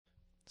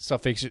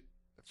Suffix.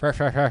 Sup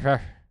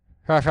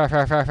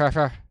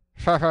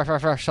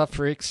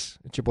freaks.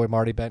 It's your boy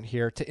Marty Bent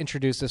here to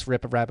introduce this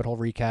Rip of Rabbit Hole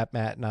recap.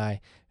 Matt and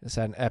I just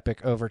had an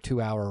epic over 2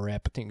 hour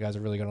rip. I think you guys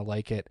are really going to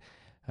like it.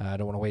 I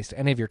don't want to waste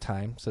any of your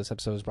time. So this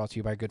episode is brought to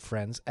you by good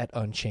friends at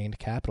Unchained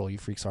Capital. You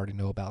freaks already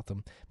know about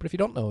them. But if you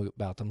don't know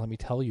about them, let me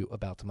tell you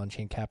about them.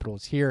 Unchained Capital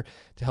is here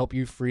to help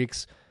you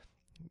freaks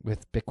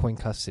with Bitcoin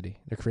custody.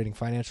 They're creating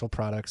financial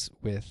products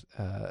with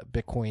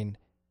Bitcoin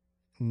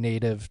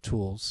native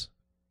tools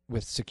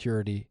with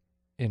security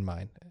in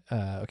mind.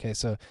 Okay,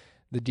 so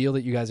the deal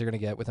that you guys are going to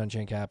get with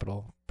Unchained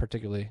Capital,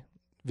 particularly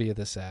via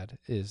this ad,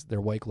 is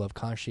their white glove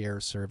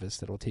concierge service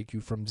that will take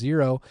you from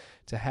zero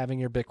to having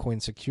your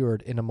Bitcoin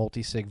secured in a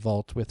multi-sig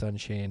vault with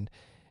Unchained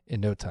in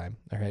no time.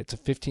 All right, it's a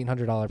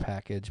 $1,500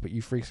 package, but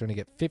you freaks are going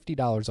to get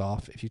 $50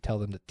 off if you tell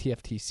them that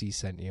TFTC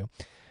sent you.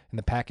 And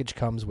the package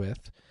comes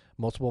with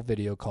multiple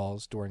video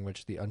calls during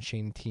which the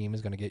Unchained team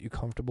is going to get you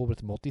comfortable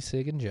with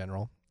multi-sig in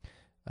general.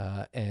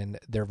 And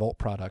their Vault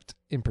product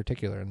in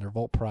particular. And their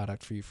Vault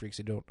product, for you freaks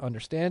who don't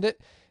understand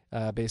it,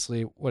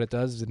 basically what it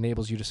does is it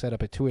enables you to set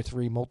up a 2 or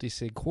 3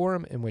 multi-sig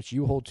quorum in which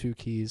you hold 2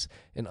 keys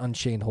and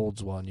Unchained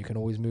holds 1. You can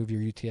always move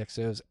your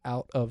UTXOs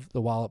out of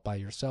the wallet by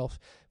yourself,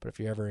 but if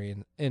you're ever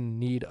in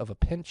need of a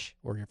pinch,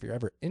 or if you're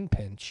ever in a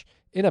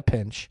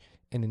pinch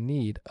and in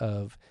need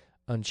of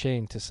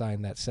Unchained to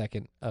sign that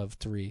second of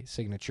 3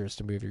 signatures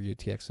to move your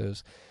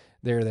UTXOs,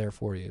 they're there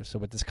for you. So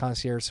with this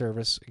concierge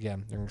service,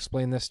 again, they're going to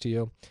explain this to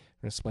you.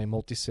 They're going to explain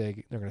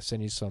multi-sig. They're going to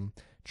send you some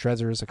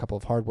Trezors, a couple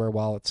of hardware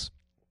wallets,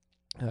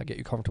 get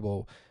you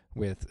comfortable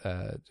with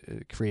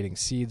creating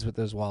seeds with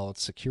those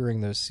wallets,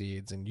 securing those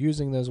seeds, and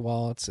using those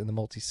wallets in the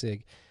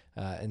multi-sig.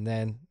 And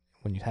then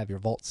when you have your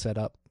vault set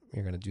up,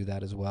 you're going to do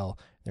that as well.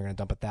 They're going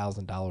to dump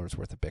 $1,000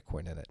 worth of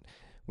Bitcoin in it.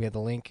 We have the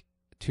link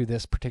to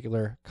this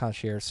particular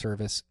concierge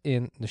service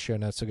in the show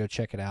notes, so go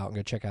check it out and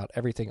go check out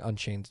everything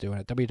Unchained's doing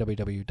at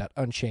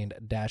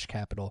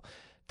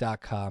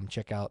www.unchained-capital.com.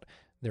 Check out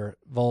their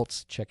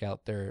vaults, check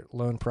out their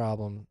loan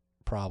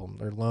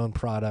their loan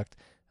product,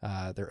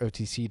 their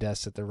OTC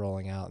desks that they're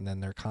rolling out, and then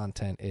their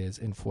content is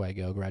in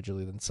Fuego,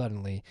 Gradually Then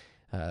Suddenly,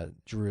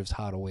 Drew's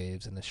Hodl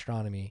Waves, and the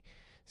Astronomy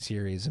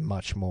series, and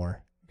much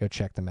more. Go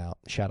check them out.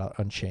 Shout out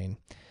Unchained.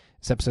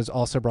 This episode is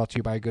also brought to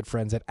you by good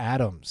friends at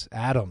Atoms.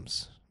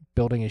 Atoms,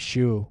 building a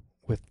shoe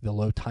with the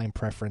low time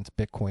preference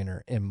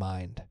Bitcoiner in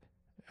mind.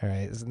 All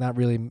right, it's not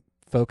really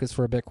focused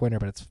for a Bitcoiner,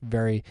 but it's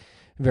very,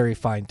 very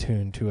fine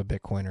tuned to a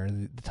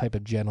Bitcoiner, the type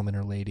of gentleman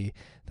or lady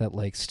that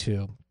likes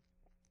to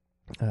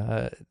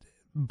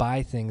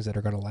buy things that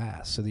are going to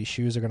last. So these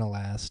shoes are going to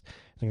last.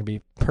 They're going to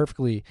be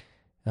perfectly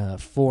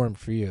formed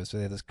for you. So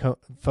they have this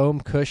foam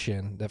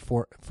cushion that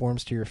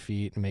forms to your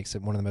feet and makes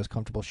it one of the most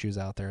comfortable shoes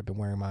out there. I've been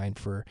wearing mine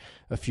for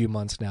a few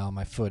months now.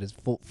 My foot is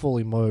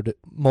fully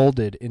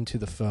molded into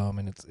the foam,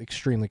 and it's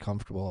extremely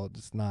comfortable.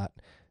 It's not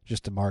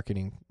just a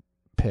marketing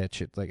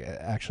pitch. It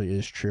actually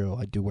is true.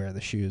 I do wear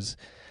the shoes.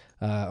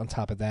 On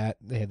top of that,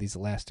 they have these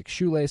elastic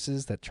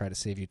shoelaces that try to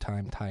save you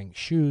time tying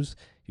shoes.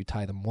 You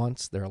tie them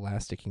once, they're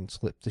elastic. You can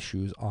slip the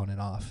shoes on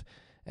and off,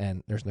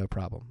 and there's no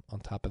problem.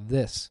 On top of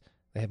this,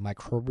 they have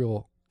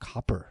microbial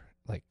copper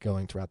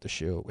going throughout the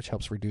shoe, which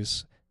helps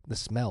reduce the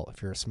smell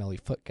if you're a smelly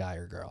foot guy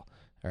or girl.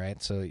 All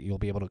right, so you'll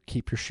be able to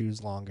keep your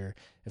shoes longer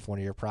if one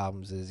of your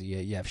problems is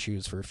you have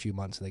shoes for a few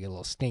months and they get a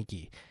little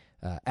stinky.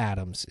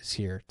 Atoms is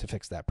here to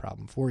fix that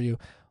problem for you.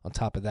 On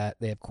top of that,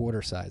 they have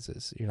quarter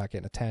sizes. You're not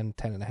getting a 10,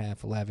 10 and a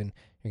half, 11.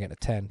 You're getting a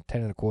 10,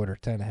 10 and a quarter,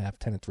 10 and a half,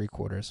 10 and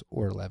 3/4,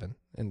 or 11,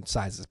 and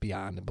sizes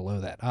beyond and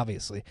below that,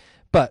 obviously.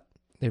 But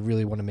they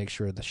really want to make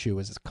sure the shoe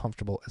is as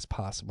comfortable as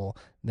possible.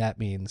 That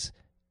means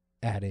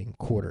adding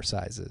quarter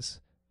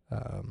sizes.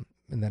 And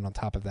then on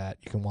top of that,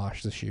 you can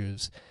wash the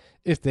shoes.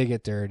 If they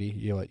get dirty,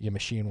 you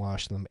machine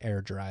wash them,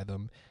 air dry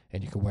them,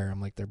 and you can wear them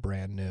like they're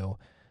brand new.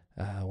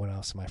 What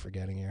else am I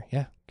forgetting here?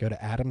 Yeah, go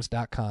to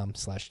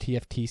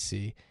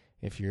atoms.com/TFTC.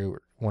 If you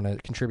want to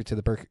contribute to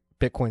the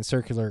Bitcoin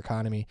circular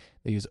economy,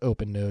 they use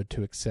OpenNode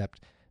to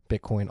accept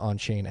Bitcoin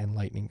on-chain and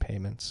Lightning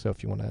payments. So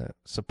if you want to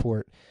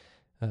support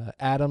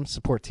Atoms,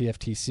 support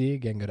TFTC,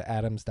 again, go to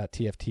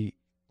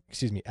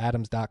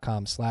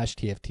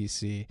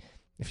atoms.com/TFTC.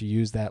 If you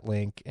use that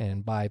link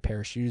and buy a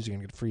pair of shoes, you're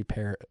going to get a free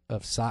pair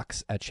of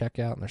socks at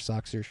checkout, and their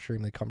socks are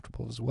extremely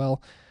comfortable as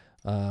well.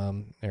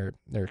 They're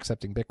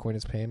accepting Bitcoin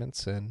as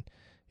payments, and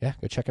yeah,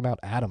 go check them out.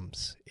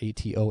 Atoms,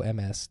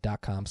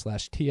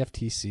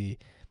 ATOMS.com/TFTC,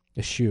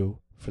 a shoe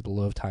for the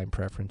low time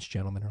preference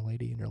gentleman or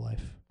lady in your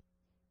life.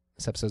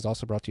 This episode is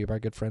also brought to you by our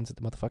good friends at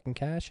the motherfucking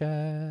Cash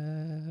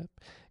App.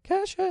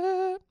 Cash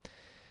App.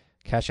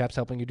 Cash App's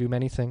helping you do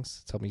many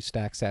things. It's helping you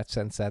stack sats,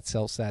 send sats,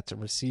 sell sats,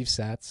 and receive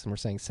sats. And we're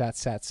saying sats,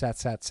 sats,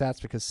 sats, sats,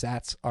 sats because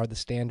sats are the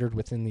standard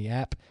within the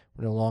app.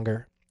 We're no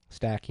longer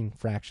stacking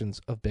fractions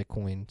of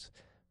Bitcoins.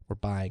 We're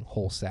buying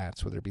whole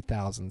sats, whether it be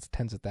thousands,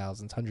 tens of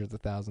thousands, hundreds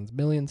of thousands,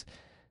 millions.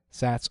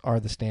 Sats are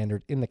the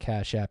standard in the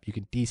Cash App. You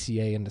can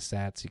DCA into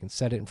sats. You can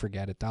set it and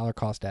forget it. Dollar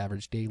cost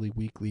average, daily,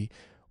 weekly,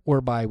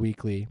 or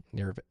bi-weekly.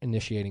 They're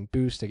initiating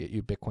boosts to get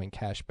you Bitcoin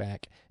cash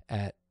back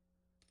at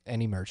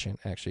any merchant,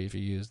 actually. If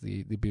you use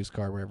the Boost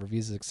card wherever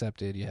Visa is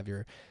accepted, you have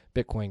your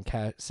Bitcoin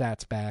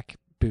sats back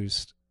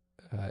boost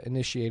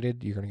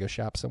initiated. You're going to go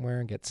shop somewhere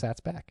and get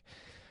sats back.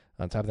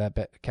 On top of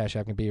that, Cash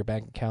App can be your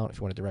bank account. If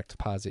you want to direct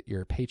deposit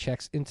your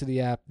paychecks into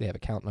the app, they have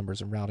account numbers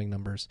and routing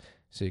numbers,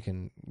 so you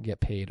can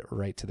get paid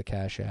right to the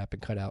Cash App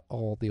and cut out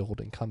all the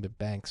old incumbent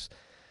banks.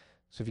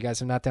 So if you guys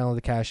have not downloaded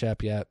the Cash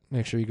App yet,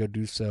 make sure you go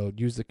do so.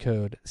 Use the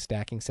code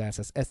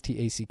STACKINGSATS. That's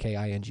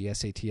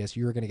STACKINGSATS.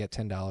 You're going to get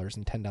 $10,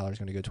 and $10 is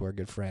going to go to our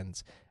good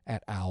friends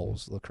at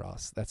Owls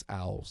Lacrosse. That's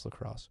Owls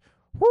Lacrosse.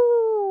 Woo!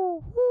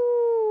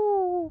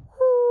 Woo! Woo!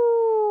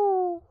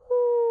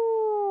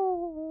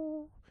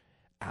 Woo!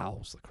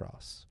 Owls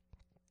Lacrosse.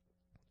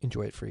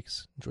 Enjoy it,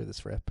 freaks. Enjoy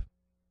this rip.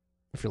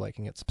 If you're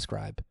liking it,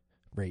 subscribe,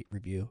 rate,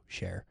 review,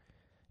 share,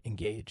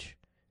 engage.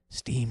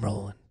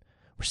 Steamrolling.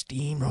 We're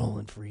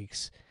steamrolling,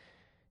 freaks.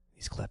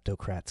 These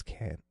kleptocrats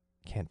can't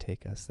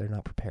take us. They're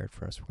not prepared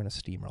for us. We're going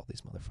to steamroll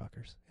these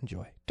motherfuckers.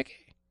 Enjoy. Tiki.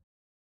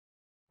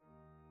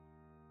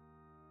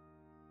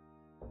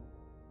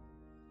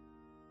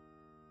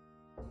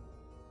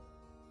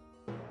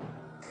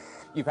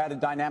 You've had a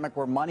dynamic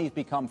where money's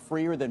become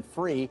freer than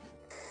free.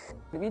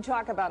 If you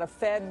talk about a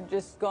Fed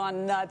just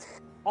gone nuts,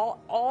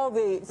 all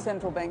the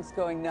central banks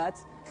going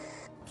nuts.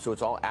 So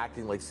it's all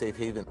acting like safe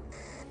haven.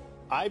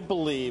 I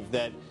believe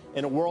that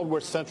in a world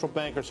where central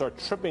bankers are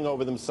tripping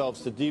over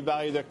themselves to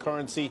devalue their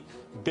currency,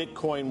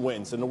 Bitcoin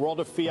wins. In the world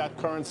of fiat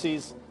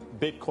currencies,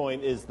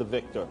 Bitcoin is the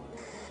victor.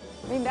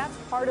 I mean, that's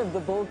part of the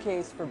bull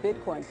case for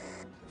Bitcoin.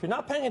 If you're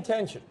not paying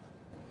attention,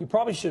 you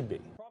probably should be.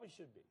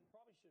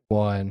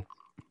 One.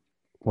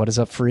 What is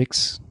up,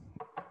 freaks?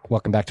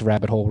 Welcome back to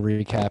Rabbit Hole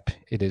Recap.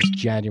 It is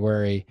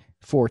January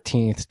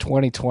 14th,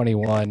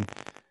 2021, and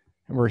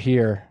we're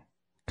here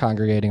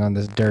congregating on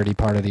this dirty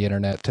part of the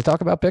internet to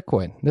talk about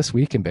Bitcoin this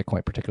week in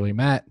Bitcoin, particularly.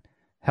 Matt,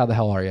 how the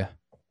hell are you?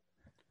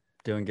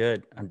 Doing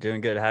good. I'm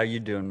doing good. How are you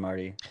doing,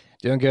 Marty?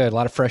 Doing good. A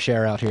lot of fresh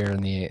air out here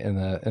in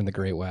the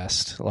Great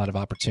West. A lot of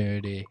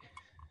opportunity.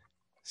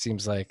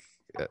 Seems like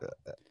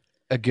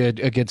a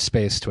good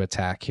space to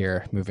attack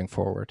here moving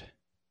forward.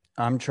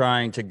 I'm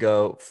trying to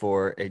go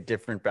for a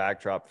different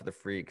backdrop for the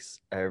freaks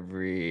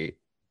every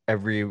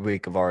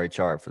week of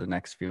RHR for the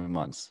next few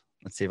months.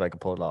 Let's see if I can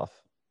pull it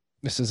off.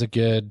 This is a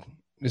good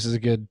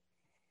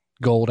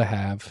goal to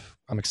have.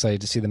 I'm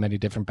excited to see the many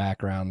different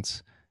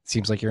backgrounds. It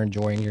seems like you're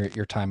enjoying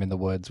your time in the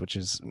woods, which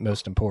is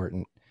most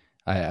important.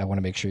 I want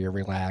to make sure you're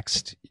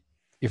relaxed,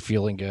 you're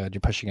feeling good,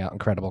 you're pushing out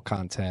incredible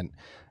content.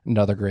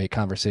 Another great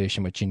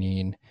conversation with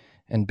Janine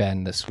and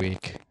Ben this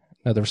week.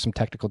 Now, there were some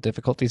technical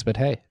difficulties, but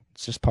hey,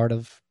 it's just part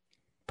of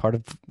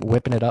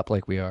whipping it up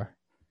like we are.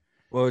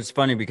 Well, it's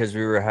funny because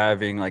we were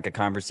having like a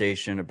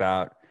conversation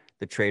about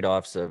the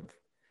trade-offs of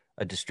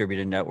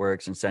distributed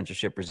networks and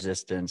censorship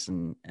resistance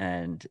and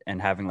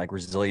having like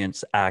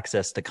resilience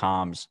access to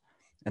comms.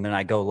 And then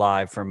I go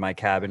live from my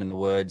cabin in the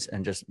woods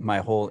and just my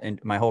whole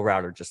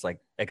router just like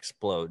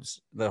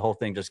explodes. The whole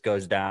thing just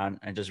goes down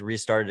and just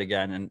restarted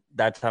again. And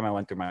that time I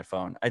went through my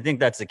phone. I think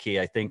that's the key.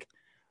 I think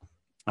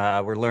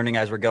we're learning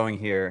as we're going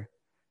here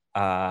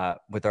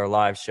with our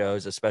live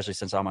shows, especially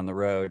since I'm on the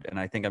road. And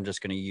I think I'm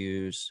just going to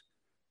use,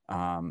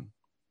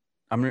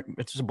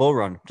 it's a bull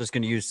run. I'm just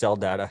going to use cell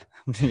data.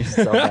 I'm going to use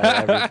cell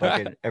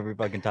data every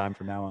fucking time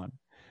from now on.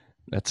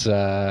 That's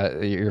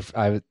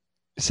I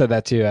said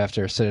that too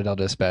after Citadel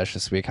Dispatch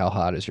this week. How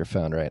hot is your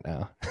phone right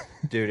now?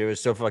 Dude, it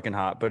was so fucking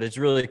hot, but it's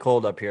really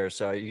cold up here.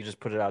 So you just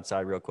put it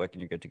outside real quick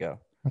and you're good to go.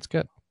 That's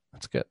good.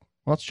 Well,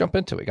 let's jump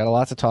into it. We got a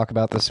lot to talk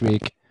about this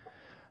week.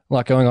 A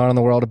lot going on in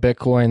the world of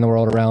Bitcoin, the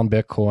world around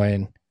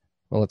Bitcoin.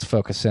 Well, let's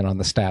focus in on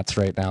the stats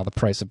right now. The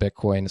price of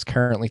Bitcoin is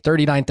currently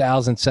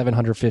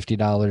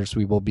 $39,750.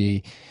 We will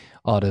be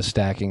auto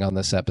stacking on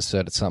this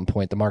episode at some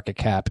point. The market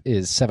cap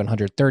is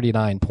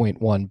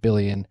 $739.1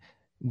 billion.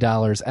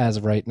 As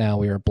of right now,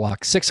 we are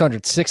block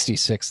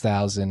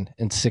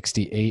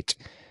 666,068.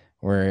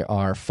 We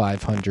are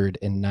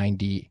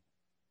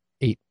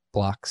 598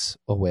 blocks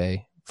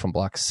away from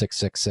block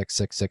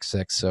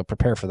 666,666. So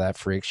prepare for that,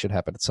 freak. Should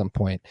happen at some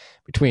point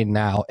between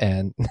now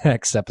and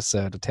next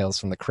episode of Tales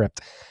from the Crypt.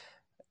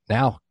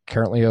 Now,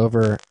 currently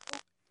over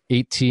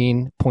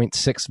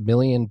 18.6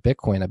 million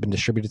Bitcoin have been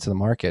distributed to the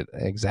market.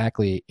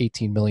 Exactly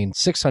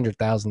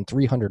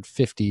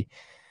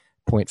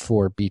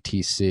 18,600,350.4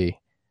 BTC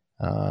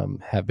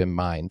have been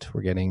mined.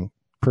 We're getting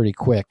pretty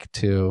quick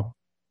to,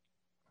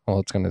 well,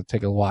 it's going to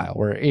take a while.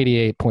 We're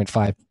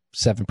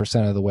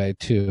 88.57% of the way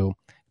to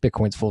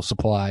Bitcoin's full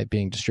supply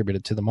being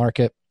distributed to the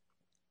market.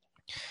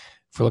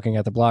 If we're looking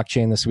at the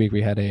blockchain this week,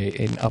 we had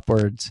an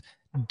upwards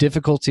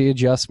difficulty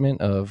adjustment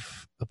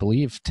of, I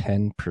believe,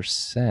 10%.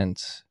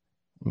 Let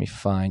me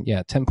find,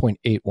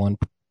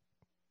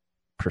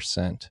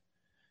 10.81%.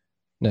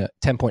 No,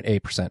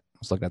 10.8%. I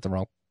was looking at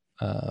the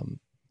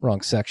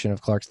wrong section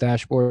of Clark's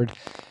dashboard.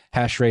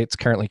 Hash rate's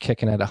currently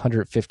kicking at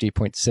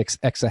 150.6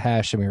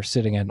 exahash, and we were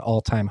sitting at an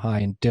all-time high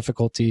in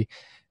difficulty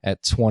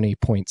at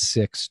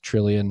 20.6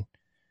 trillion.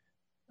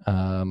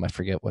 I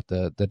forget what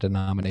the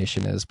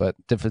denomination is, but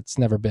if it's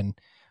never been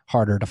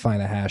harder to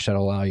find a hash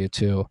that'll allow you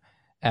to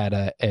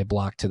add a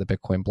block to the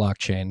Bitcoin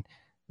blockchain.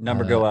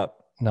 Number go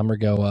up. Number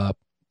go up.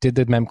 Did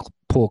the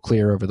mempool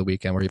clear over the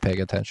weekend? Were you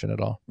paying attention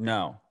at all?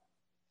 No,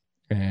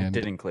 And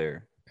it didn't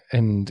clear.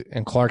 And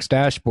in Clark's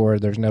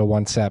dashboard, there's no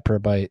 1 sat per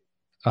byte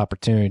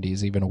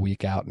opportunities even a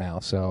week out now.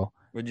 So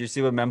Would you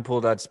see what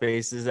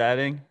mempool.space is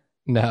adding?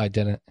 no, I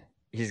didn't.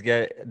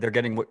 They're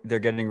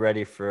getting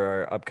ready for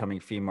our upcoming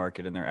fee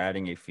market, and they're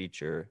adding a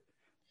feature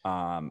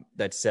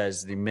that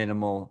says the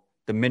minimum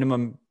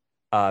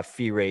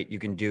fee rate you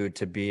can do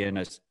to be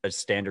in a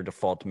standard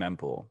default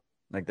mempool,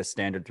 like the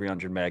standard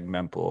 300 meg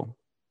mempool.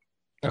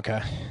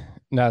 Okay.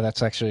 No,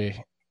 that's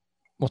actually,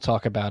 we'll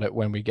talk about it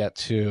when we get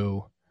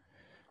to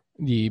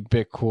the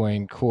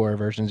Bitcoin Core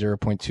version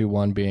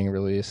 0.21 being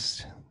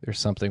released. There's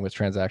something with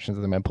transactions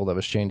of the mempool that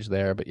was changed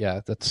there. But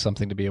yeah, that's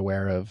something to be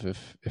aware of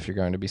if you're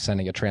going to be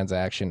sending a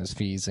transaction as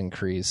fees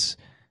increase.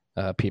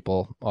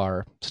 People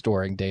are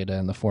storing data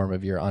in the form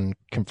of your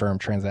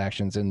unconfirmed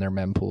transactions in their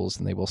mempools,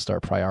 and they will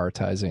start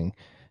prioritizing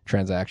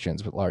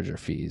transactions with larger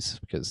fees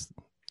because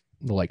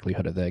the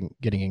likelihood of them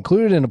getting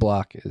included in a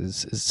block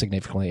is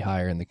significantly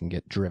higher, and they can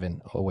get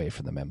driven away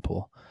from the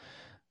mempool.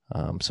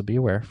 So be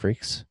aware,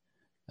 freaks.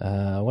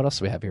 What else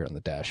do we have here on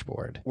the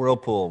dashboard?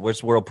 Whirlpool.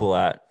 Where's Whirlpool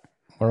at?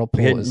 Whirlpool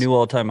We hit is new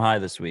all-time high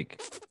this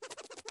week.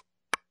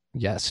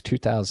 yes,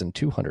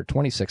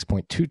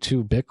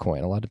 2,226.22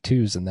 Bitcoin. A lot of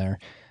twos in there.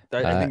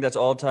 I think that's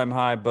all-time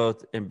high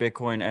both in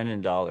Bitcoin and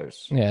in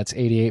dollars. Yeah, it's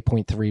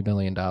 $88.3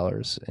 million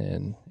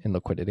in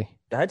liquidity.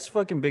 That's a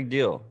fucking big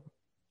deal.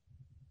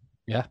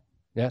 Yeah,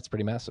 it's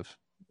pretty massive.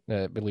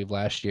 I believe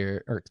last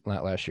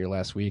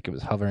week, it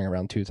was hovering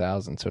around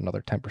 2,000, so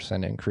another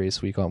 10%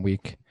 increase week on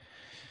week.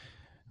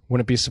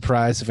 Wouldn't be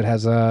surprised if it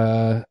has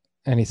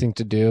anything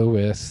to do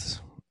with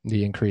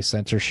the increased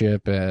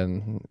censorship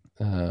and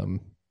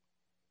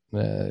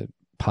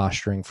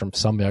posturing from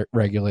some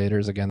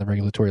regulators. Again, the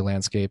regulatory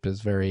landscape is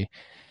very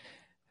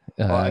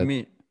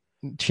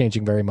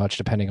changing very much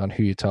depending on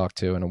who you talk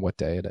to and on what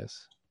day it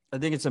is. I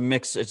think it's a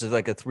mix. It's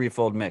like a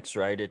threefold mix,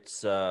 right?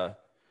 It's the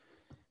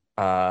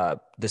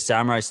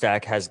Samurai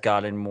stack has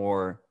gotten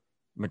more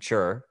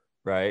mature,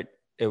 right?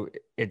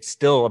 It's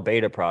still a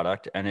beta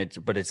product,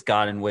 but it's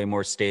gotten way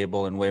more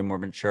stable and way more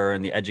mature,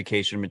 and the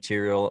education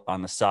material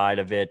on the side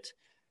of it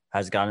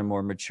has gotten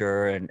more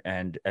mature,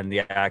 and the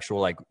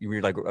actual like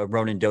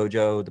Ronin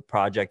Dojo, the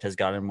project has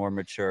gotten more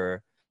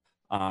mature.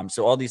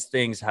 So all these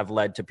things have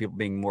led to people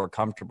being more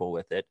comfortable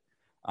with it.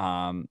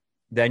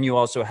 Then you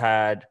also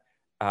had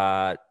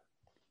I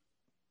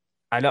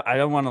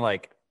don't want to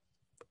like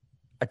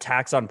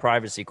attacks on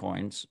privacy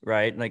coins,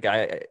 right? Like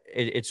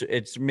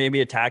it's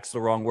maybe attacks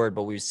the wrong word,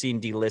 but we've seen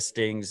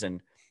delistings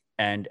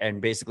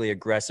and basically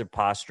aggressive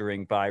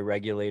posturing by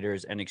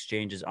regulators and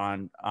exchanges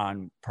on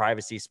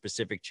privacy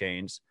specific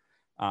chains.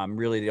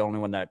 Really the only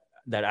one that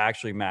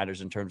actually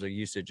matters in terms of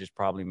usage is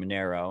probably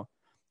Monero.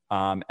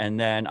 And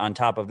then on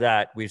top of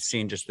that, we've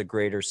seen just the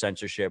greater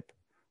censorship,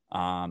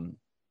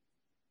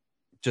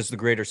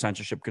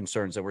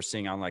 concerns that we're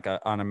seeing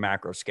on a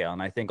macro scale.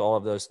 And I think all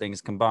of those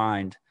things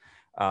combined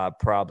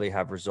probably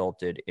have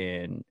resulted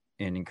in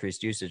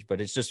increased usage, but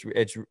it's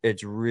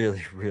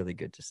really, really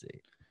good to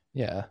see.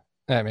 Yeah.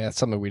 I mean, that's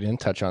something we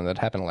didn't touch on that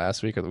happened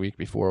last week or the week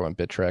before when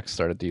Bittrex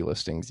started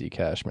delisting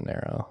Zcash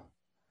Monero.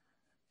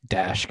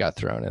 Dash got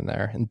thrown in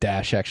there, and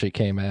Dash actually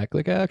came back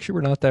like, actually,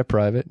 we're not that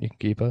private. You can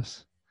keep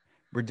us.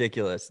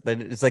 Ridiculous.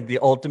 It's like the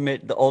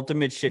ultimate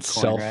shit coin,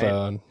 cell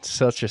phone, right?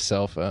 Such a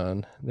cell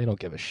phone. They don't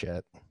give a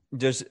shit.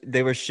 Just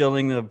they were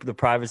shilling the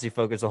privacy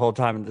focus the whole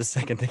time, and the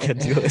second they get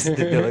delisted,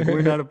 they're like,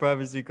 we're not a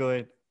privacy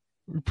coin.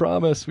 We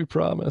promise.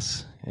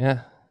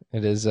 Yeah,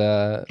 it is.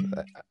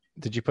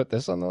 Did you put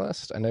this on the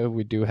list? I know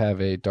we do have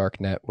a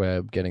darknet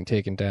web getting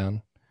taken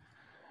down,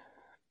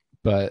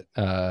 but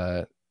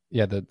yeah,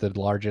 the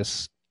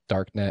largest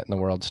darknet in the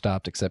world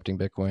stopped accepting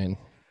Bitcoin.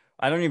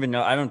 I don't even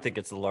know. I don't think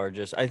it's the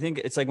largest. I think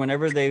it's like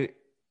whenever they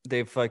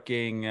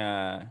fucking.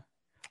 Oh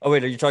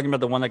wait, are you talking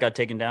about the one that got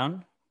taken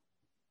down?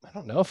 I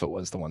don't know if it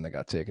was the one that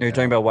got taken. You're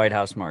talking about White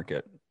House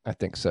Market. I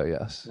think so.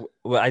 Yes.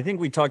 Well, I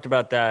think we talked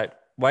about that.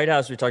 White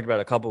House we talked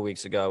about a couple of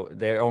weeks ago.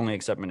 They only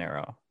accept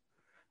Monero.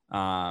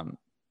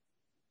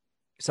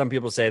 Some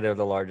people say they're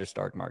the largest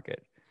dark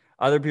market.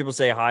 Other people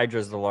say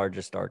Hydra is the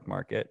largest dark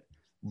market,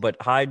 but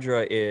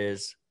Hydra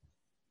is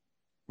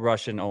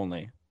Russian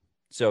only.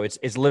 So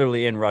it's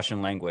literally in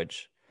Russian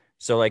language.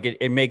 So like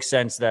it makes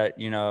sense that,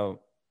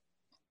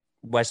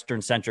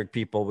 Western centric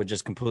people would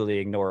just completely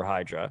ignore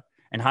Hydra.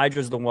 And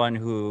Hydra is the one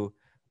who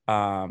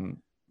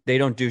they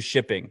don't do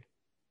shipping,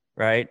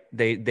 right?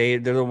 They're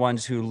the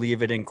ones who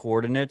leave it in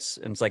coordinates,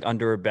 and it's like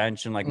under a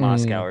bench in like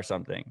Moscow or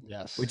something.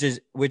 Yes.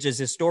 Which is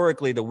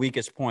historically the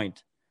weakest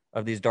point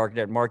of these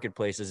darknet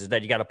marketplaces, is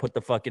that you got to put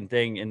the fucking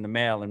thing in the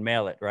mail and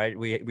mail it, right?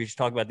 We should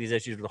talk about these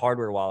issues with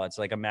hardware wallets.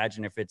 Like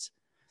imagine if it's,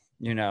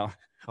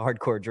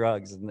 hardcore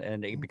drugs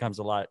and it becomes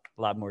a lot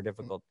more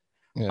difficult.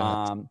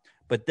 Yeah.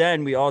 But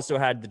then we also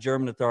had the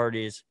German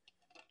authorities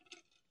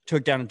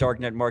took down a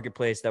darknet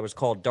marketplace that was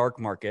called Dark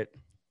Market.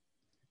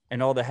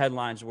 and all the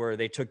headlines were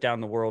they took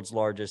down the world's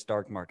largest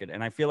dark market.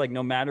 And I feel like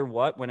no matter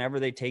what, whenever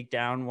they take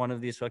down one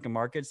of these fucking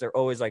markets, they're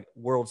always like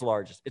world's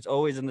largest. It's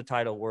always in the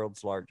title,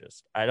 world's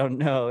largest. I don't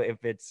know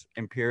if it's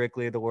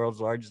empirically the world's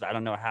largest. I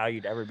don't know how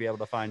you'd ever be able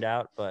to find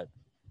out, but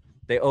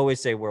they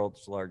always say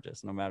world's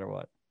largest no matter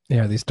what.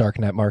 Yeah, these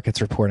darknet markets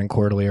reporting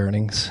quarterly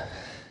earnings.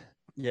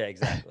 Yeah,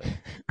 exactly.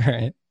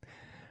 Right.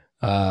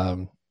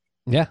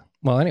 Yeah.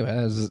 Well, anyway,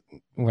 I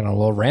went on a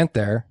little rant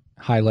there,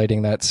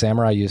 highlighting that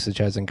Samurai usage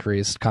has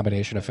increased,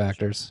 combination of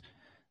factors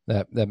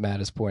that Matt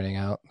is pointing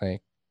out.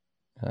 Like,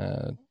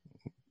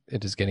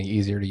 it is getting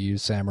easier to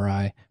use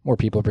Samurai. More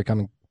people are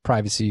becoming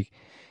privacy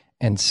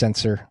and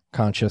censor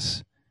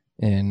conscious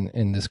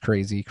in this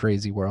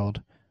crazy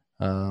world.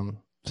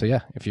 So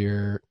yeah, if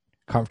you're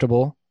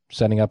comfortable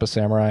setting up a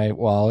Samurai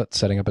wallet,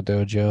 setting up a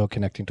dojo,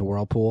 connecting to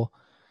Whirlpool,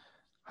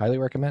 highly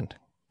recommend.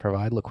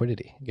 Provide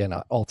liquidity. Again,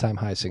 all-time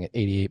high sitting at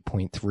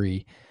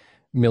 $88.3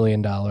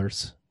 million,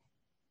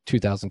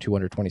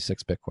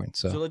 2,226 Bitcoin.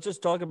 So let's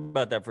just talk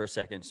about that for a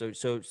second.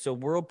 So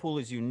Whirlpool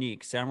is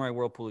unique. Samurai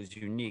Whirlpool is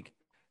unique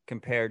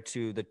compared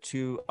to the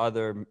two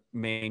other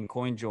main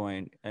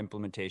CoinJoin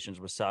implementations,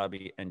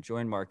 Wasabi and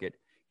JoinMarket,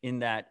 in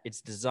that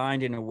it's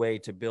designed in a way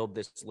to build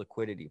this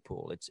liquidity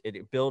pool.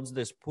 It builds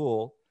this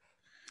pool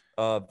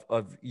of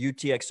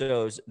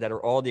UTXOs that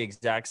are all the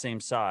exact same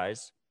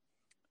size,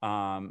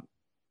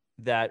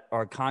 that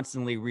are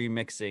constantly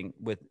remixing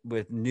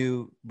with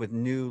new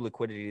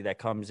liquidity that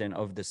comes in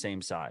of the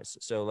same size.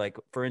 So like,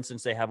 for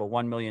instance, they have a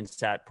 1 million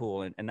sat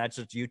pool, and that's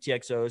just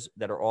UTXOs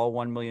that are all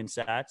 1 million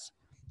sats,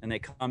 and they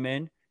come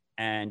in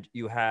and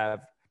you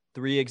have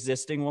 3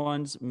 existing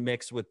ones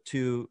mixed with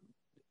two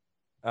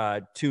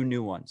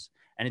new ones.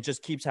 And it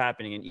just keeps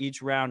happening. And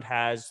each round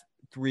has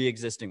 3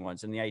 existing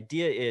ones. And the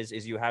idea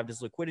is you have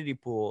this liquidity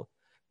pool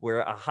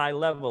where a high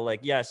level, like,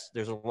 yes,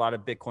 there's a lot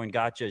of Bitcoin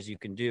gotchas you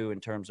can do in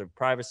terms of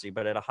privacy,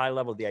 but at a high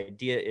level, the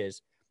idea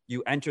is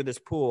you enter this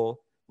pool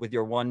with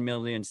your 1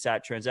 million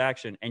sat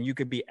transaction, and you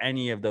could be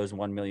any of those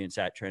 1 million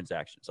sat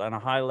transactions. On a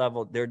high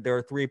level, there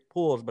are 3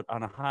 pools, but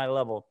on a high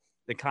level,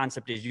 the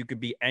concept is you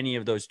could be any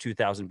of those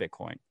 2,000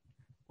 Bitcoin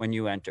when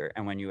you enter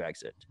and when you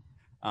exit.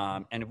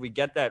 And if we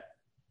get that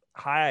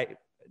high,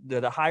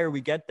 the higher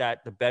we get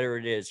that, the better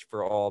it is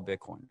for all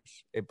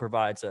Bitcoiners. It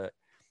provides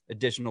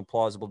additional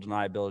plausible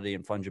deniability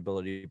and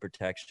fungibility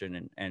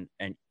protection and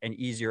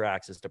easier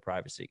access to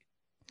privacy.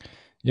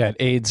 Yeah, it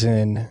aids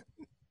in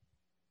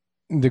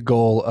the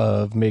goal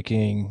of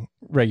making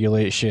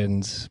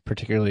regulations,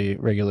 particularly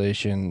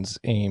regulations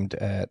aimed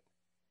at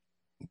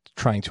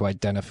trying to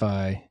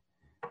identify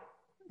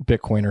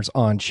Bitcoiners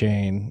on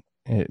chain.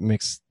 It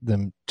makes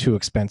them too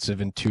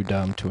expensive and too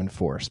dumb to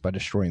enforce by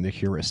destroying the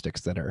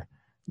heuristics that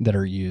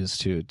are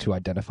used to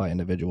identify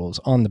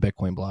individuals on the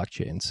Bitcoin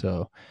blockchain.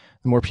 So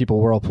the more people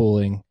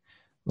whirlpooling,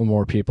 the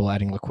more people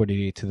adding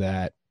liquidity to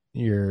that,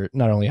 you're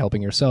not only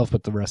helping yourself,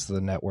 but the rest of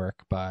the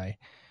network by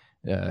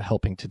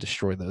helping to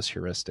destroy those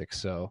heuristics.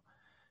 So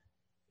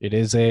it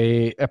is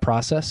a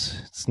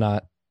process. It's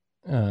not,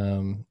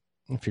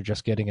 if you're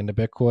just getting into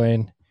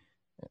Bitcoin,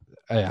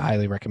 I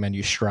highly recommend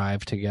you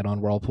strive to get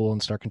on Whirlpool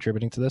and start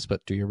contributing to this,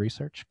 but do your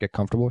research, get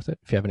comfortable with it.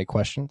 If you have any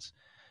questions,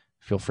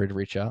 feel free to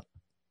reach out.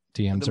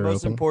 DMs are open. The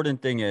most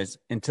important thing is,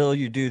 until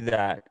you do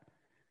that,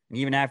 and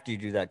even after you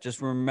do that,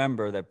 just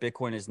remember that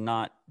Bitcoin is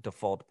not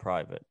default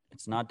private.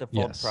 It's not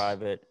default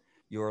private.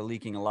 You are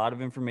leaking a lot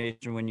of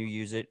information when you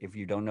use it if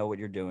you don't know what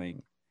you're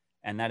doing.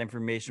 And that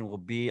information will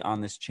be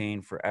on this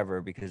chain forever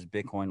because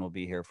Bitcoin will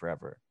be here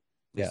forever.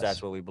 At least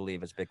that's what we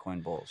believe as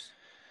Bitcoin bulls.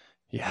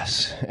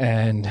 Yes.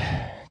 And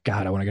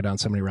God, I want to go down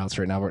so many routes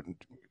right now.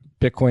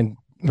 Bitcoin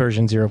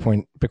version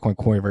Bitcoin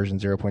Core version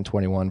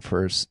 0.21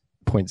 for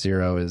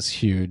 0.0 is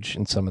huge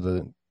in some of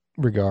the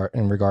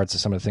regards to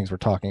some of the things we're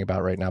talking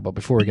about right now. But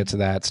before we get to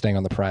that, staying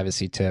on the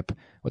privacy tip,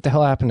 what the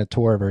hell happened to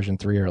Tor version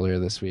 3 earlier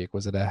this week?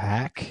 Was it a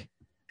hack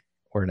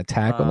or an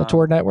attack on the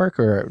Tor network,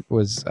 or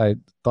I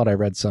thought I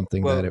read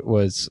something that it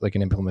was like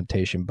an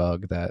implementation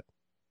bug that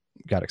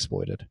got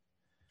exploited?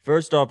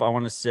 First off, I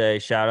want to say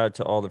shout out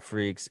to all the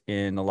freaks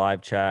in the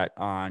live chat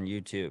on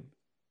YouTube.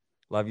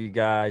 Love you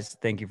guys.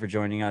 Thank you for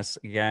joining us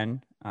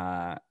again.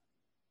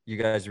 You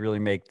guys really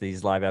make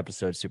these live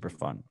episodes super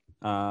fun.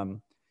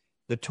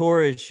 The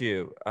Tor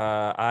issue,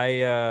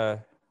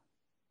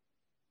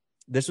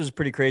 this was a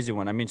pretty crazy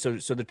one. I mean, so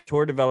the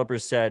Tor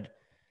developers said,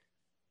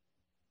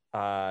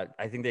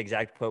 I think the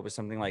exact quote was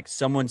something like,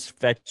 someone's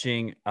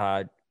fetching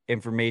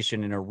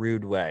information in a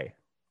rude way,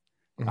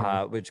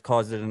 which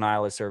caused a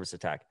denial of service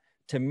attack.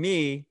 To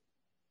me,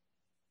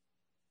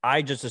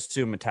 I just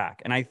assume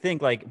attack. And I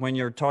think, like, when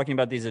you're talking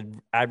about these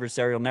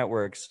adversarial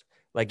networks,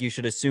 like, you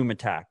should assume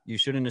attack. You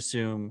shouldn't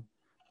assume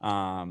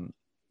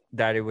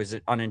that it was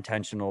an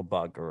unintentional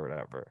bug or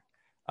whatever.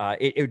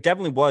 It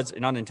definitely was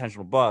an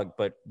unintentional bug,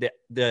 but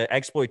the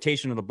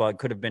exploitation of the bug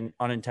could have been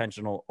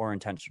unintentional or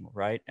intentional,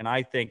 right? And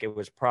I think it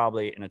was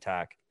probably an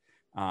attack.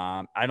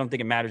 I don't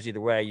think it matters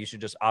either way. You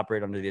should just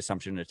operate under the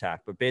assumption of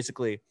attack. But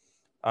basically,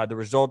 the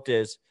result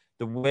is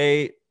the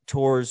way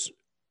Tor's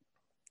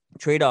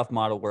trade-off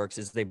model works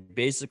is they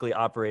basically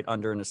operate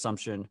under an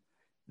assumption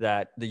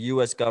that the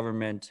U.S.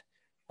 government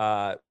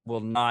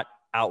will not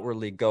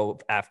outwardly go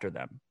after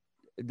them.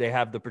 They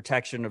have the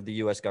protection of the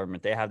U.S.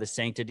 government. They have the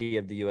sanctity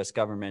of the U.S.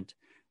 government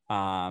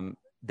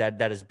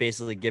that is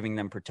basically giving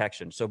them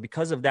protection. So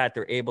because of that,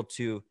 they're able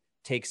to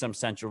take some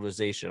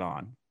centralization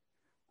on,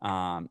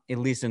 at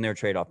least in their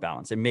trade-off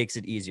balance. It makes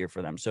it easier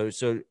for them.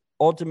 So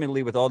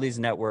ultimately, with all these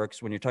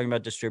networks, when you're talking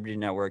about distributed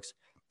networks,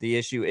 the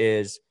issue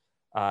is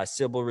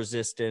Sybil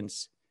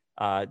resistance,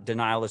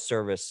 denial of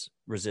service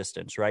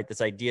resistance, right?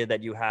 This idea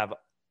that you have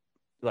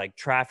like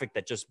traffic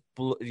that just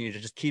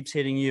keeps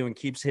hitting you and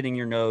keeps hitting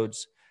your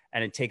nodes,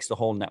 and it takes the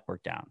whole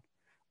network down.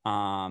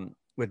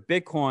 With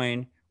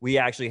Bitcoin, we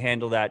actually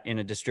handle that in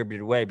a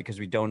distributed way because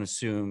we don't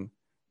assume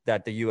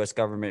that the U.S.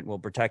 government will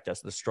protect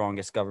us. The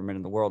strongest government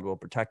in the world will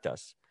protect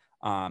us.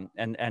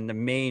 And the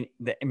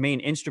main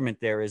instrument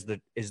there is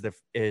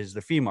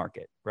the fee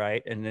market,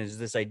 right? And there's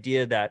this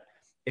idea that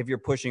if you're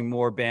pushing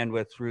more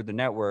bandwidth through the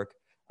network,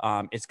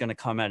 it's going to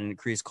come at an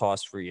increased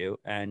cost for you,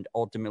 and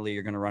ultimately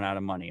you're going to run out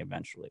of money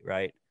eventually,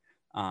 right?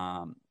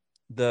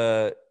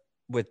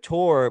 With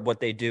Tor, what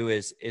they do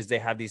is they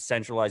have these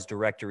centralized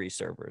directory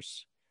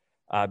servers,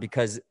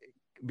 because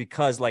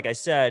like I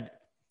said,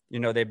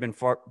 they've been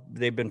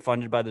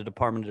funded by the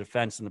Department of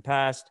Defense in the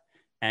past,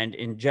 and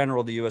in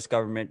general, the U.S.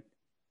 government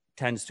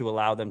tends to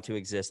allow them to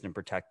exist and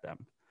protect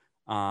them.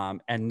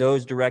 And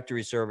those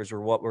directory servers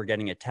are what we're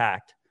getting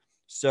attacked.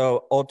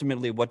 So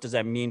ultimately, what does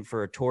that mean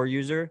for a Tor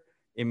user?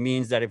 It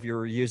means that if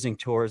you're using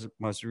Tor's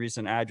most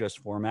recent address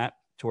format,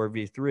 Tor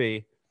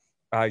v3,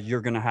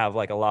 you're going to have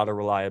like a lot of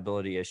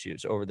reliability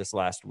issues over this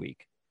last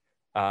week.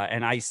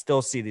 And I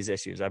still see these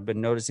issues. I've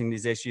been noticing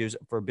these issues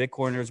for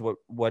Bitcoiners. A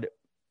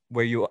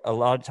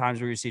lot of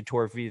times where you see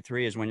Tor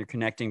v3 is when you're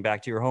connecting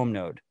back to your home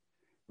node,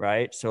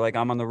 right? So like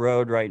I'm on the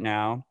road right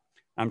now.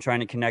 I'm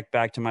trying to connect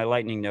back to my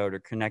Lightning node or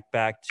connect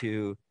back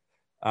to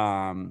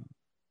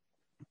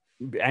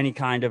any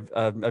kind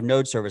of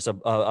node service, a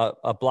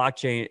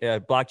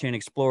blockchain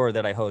explorer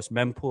that I host,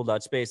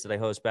 mempool.space that I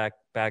host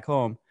back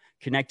home,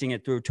 connecting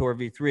it through Tor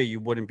v3, you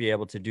wouldn't be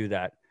able to do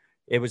that.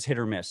 It was hit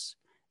or miss.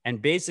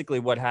 And basically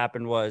what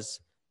happened was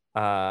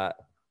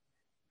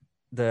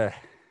the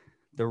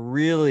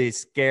really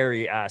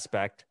scary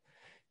aspect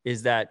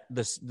is that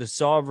the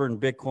sovereign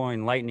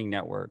Bitcoin Lightning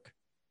network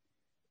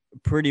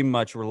pretty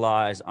much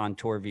relies on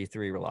Tor v3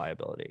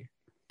 reliability.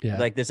 Yeah.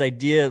 Like this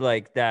idea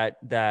like that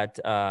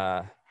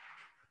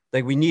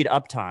like we need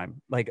uptime.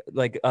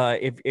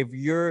 If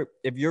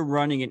you're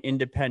running an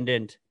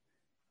independent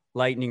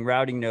Lightning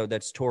routing node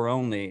that's Tor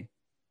only,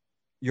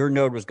 your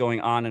node was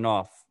going on and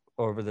off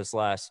over this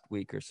last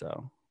week or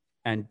so.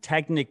 And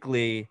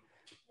technically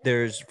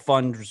there's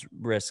funds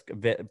risk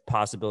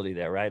possibility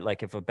there, right?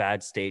 Like if a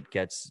bad state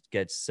gets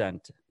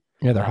sent,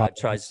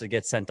 tries to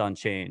get sent on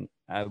chain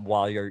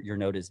while your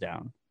node is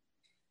down.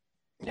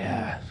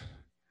 Yeah.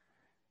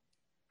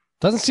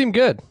 Doesn't seem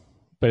good,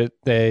 but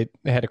they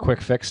had a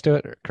quick fix to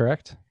it,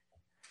 correct?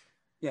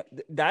 Yeah,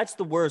 that's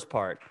the worst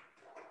part.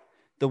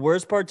 The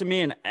worst part to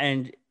me,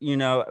 and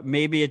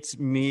maybe it's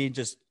me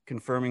just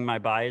confirming my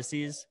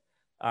biases.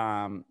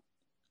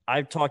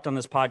 I've talked on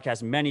this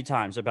podcast many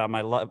times about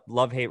my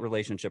love-hate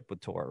relationship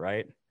with Tor,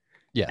 right?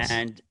 Yes.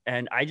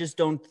 And I just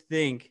don't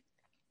think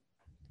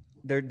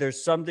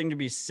there's something to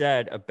be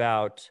said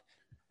about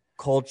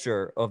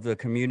culture of the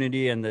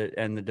community and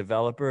the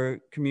developer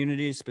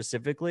community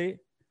specifically.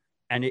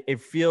 And it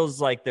feels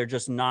like they're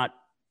just not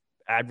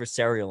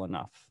adversarial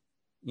enough,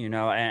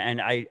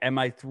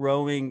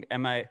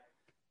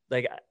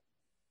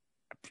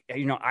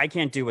 I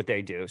can't do what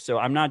they do. So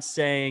I'm not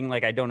saying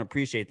like I don't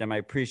appreciate them. I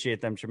appreciate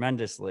them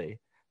tremendously.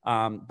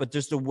 But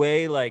just the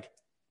way like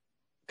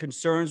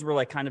concerns were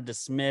like kind of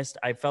dismissed.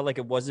 I felt like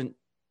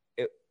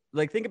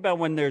think about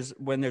when there's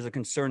a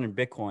concern in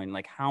Bitcoin,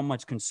 like how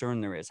much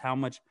concern there is, how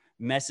much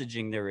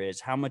messaging there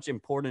is, how much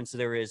importance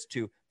there is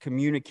to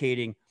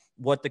communicating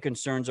what the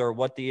concerns are,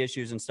 what the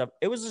issues and stuff.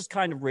 It was just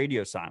kind of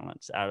radio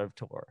silence out of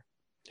Tor.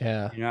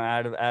 Yeah.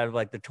 Out of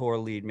like the Tor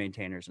lead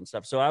maintainers and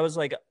stuff. So I was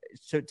like,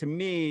 so to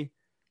me,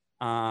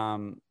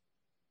 and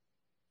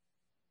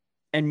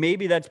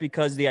maybe that's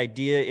because the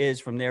idea is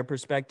from their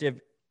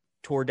perspective,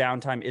 Tor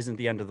downtime isn't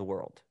the end of the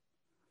world.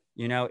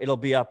 It'll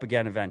be up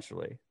again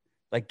eventually.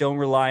 Like don't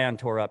rely on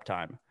Tor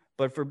uptime.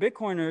 But for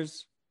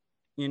Bitcoiners,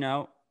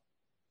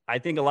 I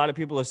think a lot of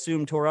people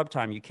assume Tor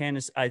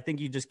uptime. I think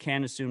you just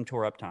can't assume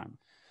Tor uptime.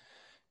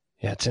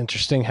 Yeah, it's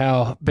interesting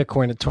how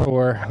Bitcoin and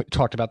Tor, we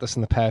talked about this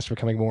in the past,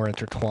 becoming more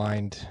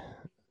intertwined.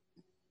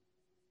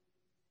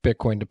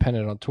 Bitcoin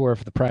dependent on Tor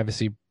for the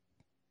privacy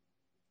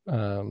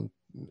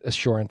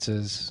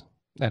assurances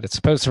that it's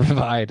supposed to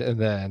provide, and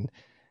then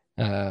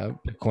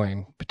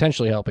Bitcoin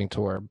potentially helping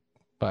Tor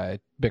by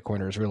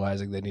Bitcoiners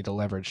realizing they need to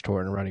leverage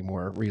Tor and running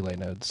more relay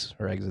nodes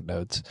or exit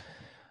nodes.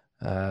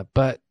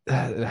 But I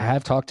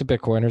have talked to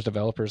Bitcoiners,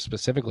 developers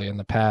specifically in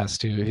the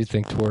past who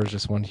think Tor is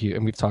just one huge,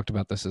 and we've talked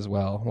about this as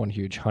well, one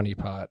huge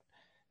honeypot.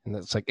 And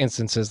it's like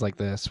instances like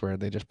this where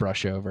they just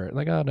brush over it,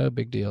 like, oh, no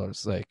big deal.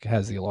 It's like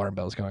has the alarm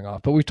bells going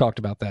off. But we've talked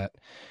about that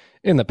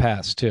in the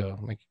past too.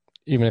 Like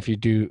even if you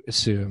do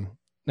assume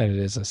that it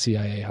is a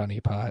CIA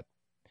honeypot.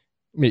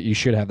 I mean, you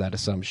should have that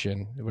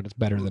assumption, but it's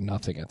better than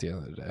nothing at the end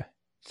of the day.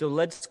 So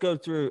let's go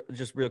through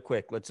just real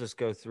quick. Let's just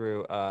go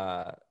through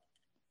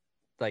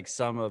like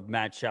some of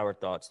Matt Shower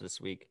thoughts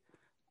this week.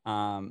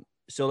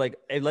 So like,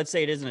 let's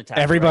say it is an attack.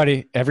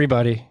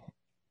 Everybody,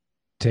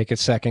 take a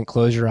second,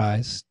 close your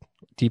eyes,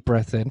 deep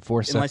breath in,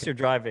 4 seconds. Unless you're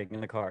driving in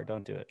the car,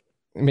 don't do it.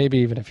 Maybe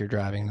even if you're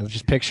driving,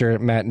 just picture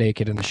Matt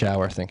naked in the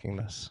shower thinking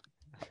this.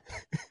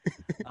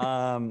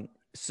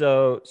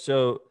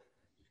 So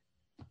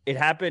it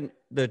happened.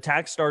 The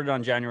attack started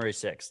on January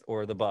 6th,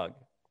 or the bug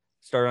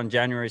started on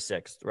January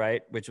 6th,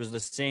 right? Which was the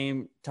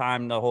same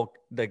time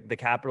the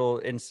Capitol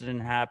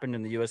incident happened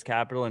in the U.S.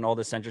 Capitol, and all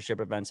the censorship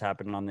events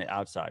happened on the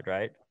outside,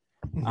 right?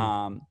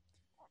 Mm-hmm.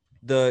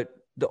 The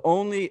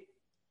only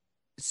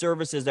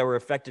services that were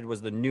affected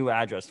was the new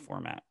address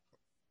format,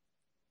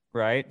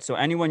 right? So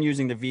anyone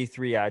using the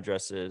V3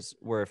 addresses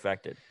were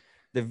affected.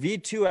 The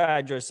V2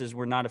 addresses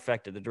were not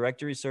affected. The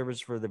directory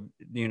servers for the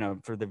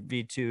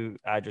V2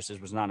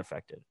 addresses was not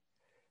affected.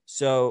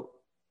 So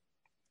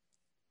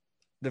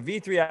the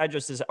V3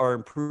 addresses are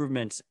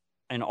improvements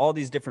in all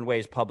these different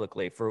ways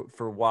publicly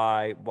for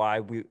why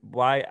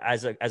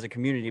as a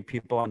community,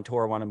 people on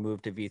Tor want to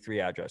move to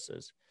V3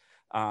 addresses.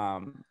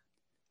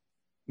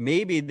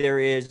 Maybe there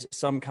is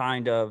some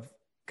kind of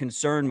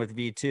concern with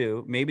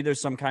V2. Maybe there's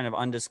some kind of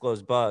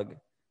undisclosed bug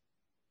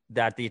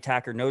that the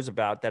attacker knows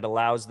about that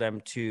allows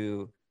them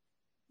to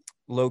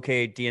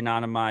locate,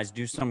 de-anonymize,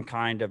 do some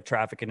kind of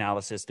traffic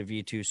analysis to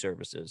V2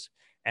 services.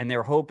 And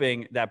they're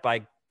hoping that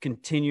by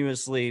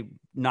continuously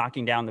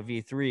knocking down the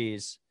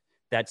V3s,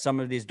 that some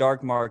of these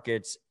dark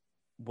markets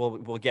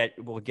will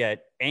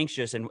get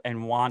anxious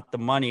and want the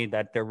money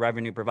that their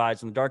revenue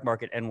provides in the dark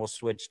market, and will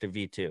switch to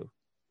V2,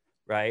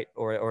 right?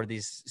 Or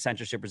these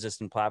censorship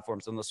resistant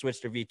platforms, and they'll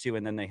switch to V2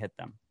 and then they hit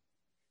them.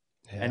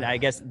 Yeah. And I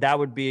guess that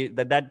would be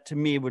that to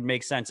me would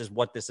make sense as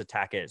what this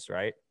attack is,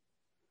 right?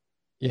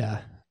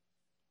 Yeah.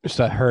 Just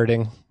a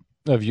herding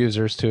of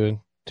users to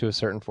a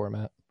certain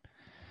format.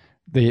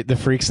 The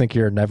freaks think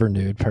you're a never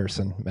nude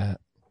person, Matt.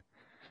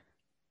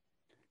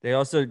 They're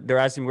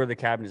asking where the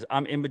cabin is.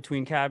 I'm in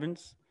between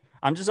cabins.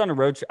 I'm just on a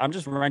road trip. I'm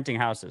just renting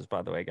houses,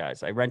 by the way,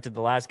 guys. I rented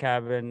the last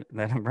cabin,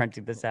 then I'm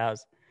renting this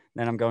house,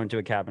 then I'm going to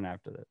a cabin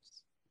after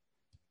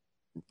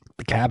this.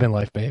 The cabin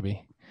life,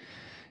 baby.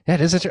 Yeah,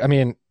 it is. I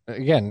mean,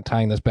 again,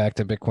 tying this back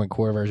to Bitcoin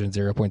Core version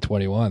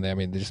 0.21, I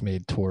mean, they just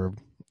made Tor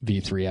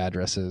V3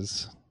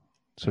 addresses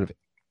sort of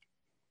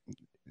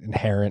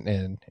inherent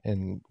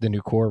in the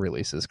new Core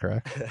releases,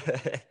 correct?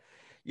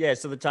 Yeah,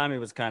 so the timing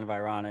was kind of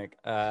ironic.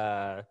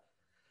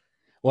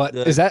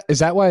 Is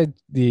that why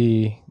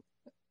the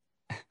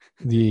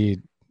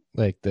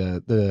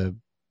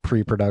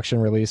pre-production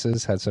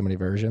releases had so many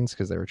versions?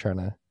 Because they were trying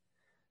to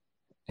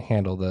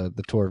handle the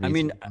Tor V3. I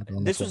mean,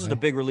 this was just a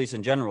big release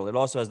in general. It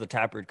also has the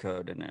Taproot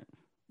code in it.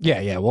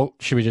 Yeah. Well,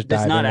 should we just dive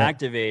in? It's not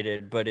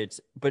activated, but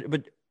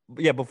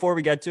yeah, before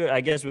we get to it,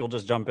 I guess we'll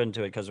just jump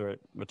into it because we're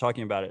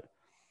talking about it.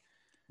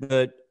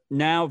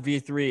 Now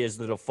V3 is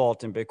the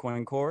default in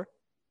Bitcoin Core,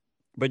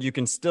 but you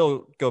can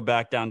still go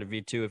back down to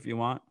V2 if you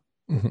want.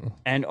 Mm-hmm.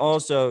 And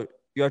also,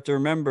 you have to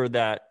remember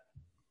that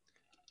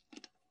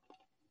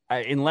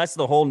unless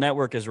the whole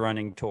network is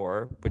running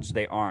Tor, which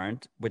they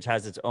aren't, which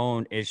has its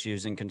own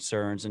issues and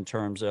concerns in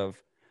terms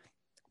of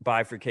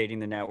bifurcating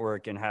the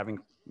network and having,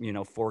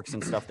 forks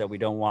and stuff that we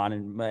don't want,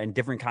 and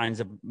different kinds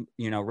of,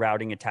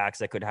 routing attacks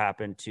that could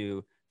happen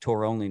to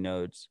Tor only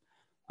nodes.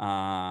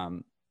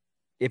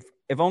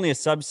 If only a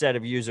subset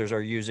of users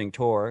are using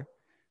Tor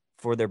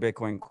for their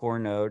Bitcoin Core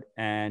node,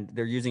 and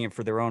they're using it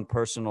for their own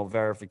personal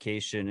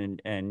verification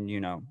and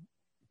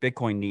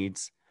Bitcoin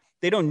needs,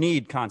 they don't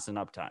need constant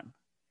uptime,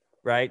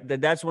 right?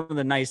 That's one of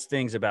the nice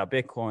things about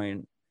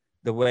Bitcoin.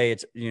 The way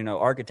it's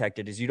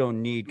architected is you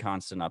don't need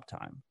constant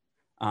uptime.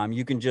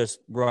 You can just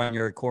run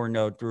your core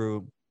node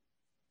through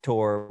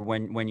Tor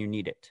when you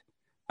need it,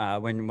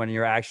 when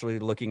you're actually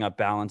looking up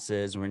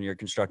balances, when you're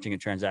constructing a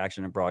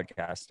transaction and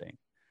broadcasting.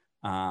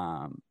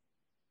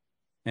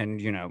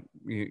 And you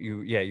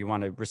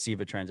want to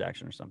receive a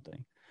transaction or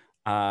something.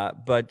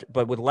 But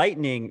with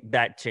Lightning,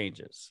 that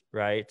changes,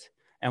 right?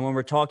 And when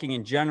we're talking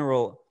in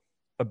general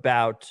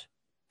about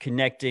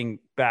connecting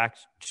back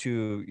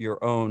to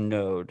your own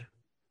node,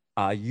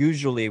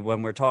 usually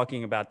when we're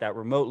talking about that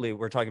remotely,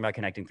 we're talking about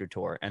connecting through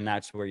Tor, and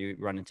that's where you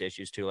run into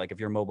issues too. Like if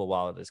your mobile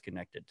wallet is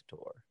connected to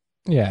Tor.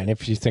 Yeah, and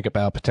if you think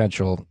about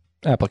potential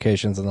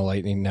applications on the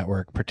Lightning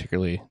Network,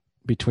 particularly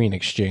between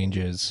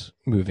exchanges,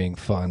 moving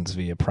funds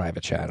via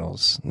private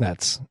channels,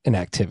 that's an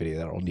activity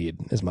that'll need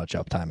as much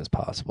uptime as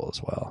possible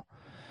as well.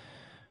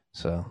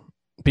 So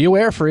be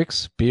aware,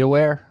 freaks. Be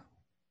aware.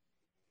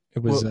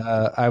 It was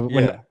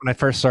when I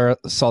first saw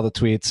the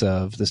tweets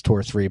of this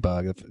Tor 3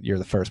 bug, you're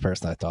the first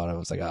person I thought of. I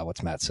was like,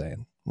 what's Matt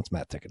saying? What's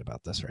Matt thinking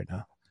about this right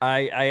now?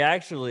 I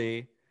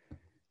actually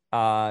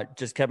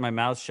just kept my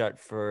mouth shut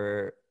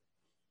for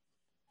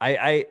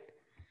I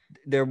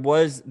had a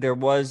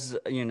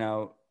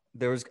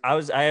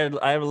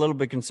little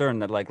bit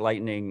concerned that like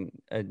Lightning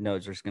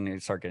nodes are going to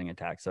start getting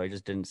attacked, so I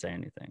just didn't say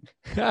anything.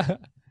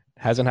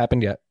 Hasn't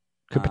happened yet.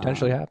 Could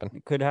potentially happen.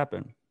 It could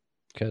happen.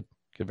 Could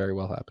very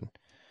well happen.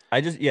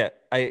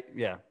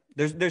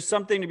 There's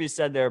something to be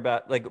said there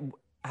about like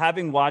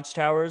having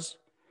watchtowers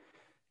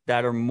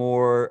that are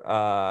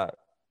more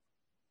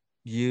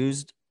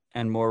used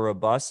and more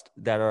robust,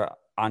 that are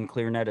on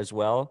ClearNet as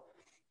well,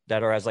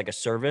 that are as like a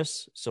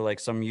service. So like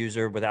some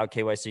user without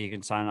KYC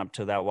can sign up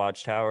to that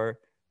watchtower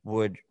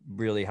would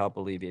really help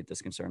alleviate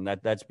this concern.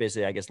 That's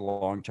basically, I guess,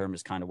 long term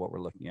is kind of what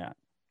we're looking at.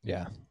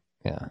 Yeah.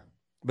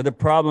 But the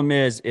problem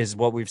is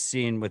what we've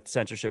seen with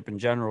censorship in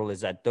general is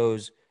that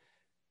those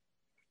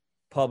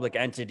public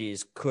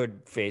entities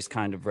could face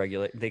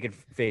they could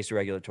face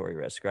regulatory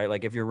risk, right?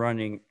 Like if you're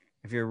running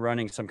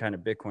some kind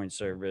of Bitcoin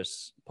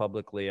service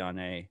publicly on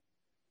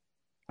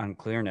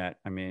ClearNet,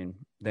 I mean,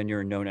 then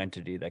you're a known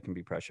entity that can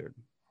be pressured.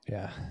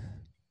 Yeah.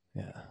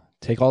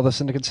 Take all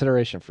this into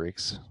consideration,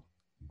 freaks.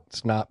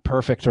 It's not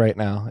perfect right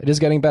now. It is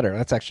getting better.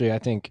 That's actually, I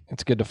think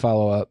it's good to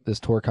follow up this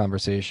Tor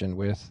conversation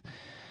with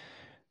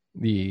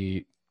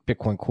the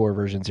Bitcoin Core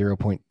version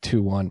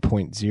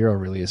 0.21.0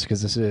 release,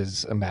 because this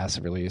is a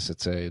massive release.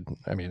 It's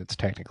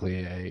technically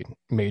a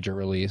major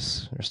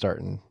release. They're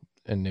starting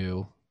a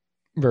new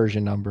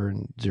version number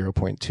in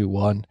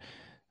 0.21.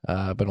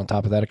 But on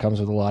top of that, it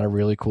comes with a lot of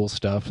really cool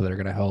stuff that are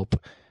going to help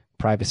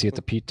privacy at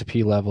the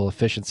P2P level,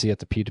 efficiency at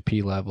the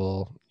P2P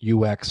level,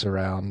 UX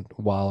around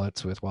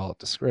wallets with wallet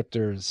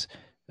descriptors.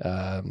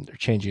 They're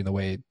changing the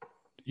way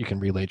you can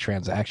relay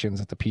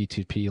transactions at the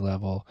P2P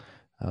level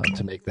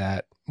to make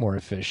that more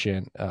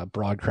efficient.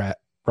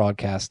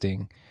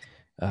 Broadcasting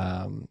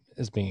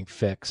is being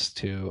fixed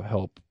to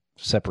help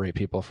separate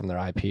people from their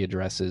IP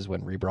addresses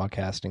when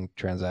rebroadcasting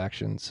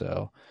transactions.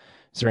 So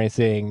is there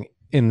anything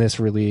in this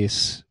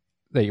release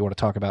that you want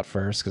to talk about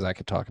first? Because I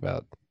could talk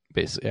about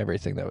basically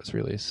everything that was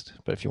released,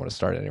 but if you want to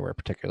start anywhere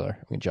particular,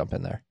 we can jump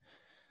in there.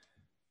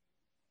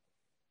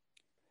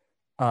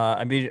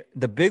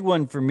 The big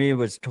one for me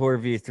was Tor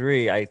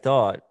v3, I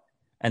thought,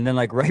 and then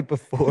like right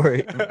before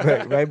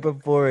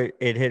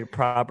it hit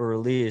proper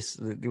release,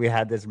 we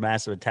had this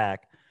massive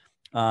attack.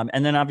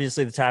 And then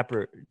obviously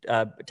the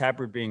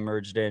Taproot being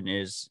merged in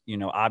is,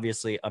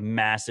 obviously a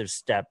massive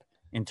step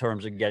in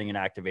terms of getting it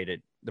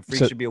activated. The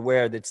freaks should be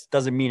aware that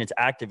doesn't mean it's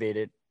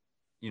activated.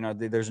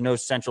 There's no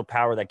central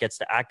power that gets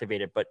to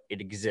activate it, but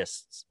it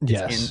exists.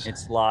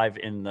 It's live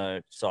in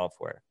the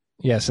software.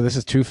 Yeah, so this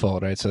is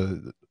twofold, right? So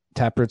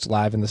Taproot's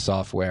live in the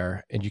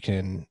software, and you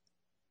can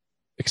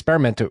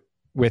experiment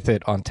with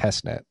it on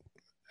testnet.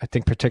 I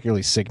think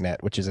particularly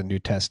Signet, which is a new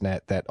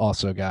testnet that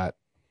also got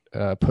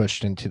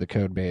pushed into the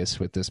code base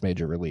with this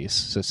major release.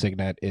 So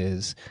Signet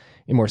is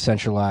a more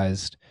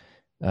centralized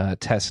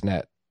test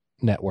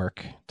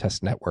network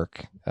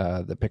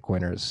that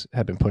Bitcoiners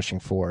have been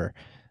pushing for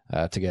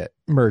to get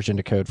merged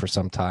into code for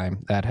some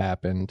time. That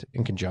happened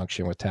in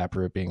conjunction with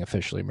Taproot being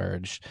officially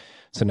merged.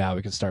 So now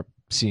we can start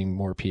seeing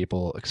more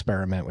people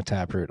experiment with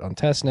Taproot on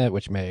testnet,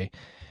 which may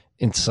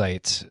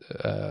incite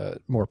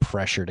more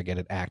pressure to get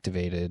it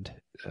activated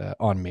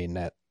on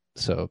mainnet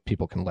so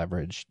people can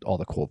leverage all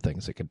the cool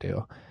things it could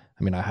do.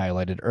 I mean, I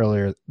highlighted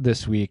earlier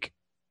this week,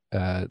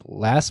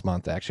 last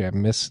month, actually,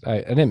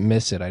 I didn't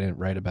miss it. I didn't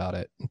write about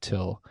it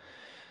until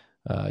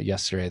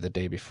yesterday, the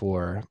day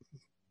before.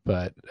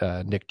 But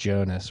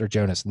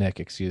Jonas Nick,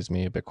 a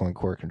Bitcoin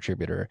Core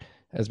contributor,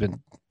 has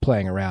been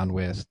playing around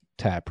with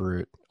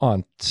Taproot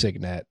on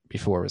Signet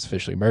before it was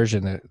officially merged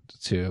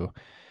into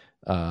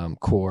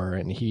Core,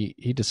 and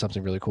he did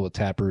something really cool with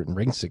Taproot and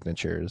ring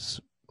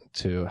signatures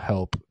to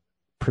help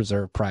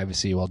preserve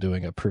privacy while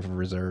doing a proof of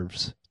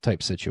reserves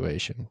type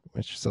situation,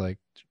 which is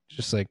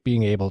just like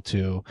being able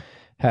to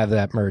have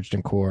that merged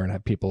in Core and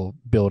have people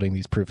building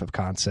these proof of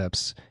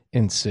concepts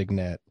in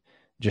Signet,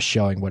 just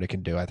showing what it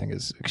can do, I think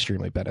is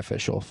extremely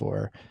beneficial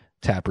for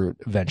Taproot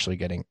eventually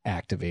getting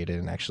activated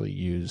and actually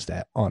used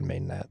on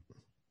mainnet.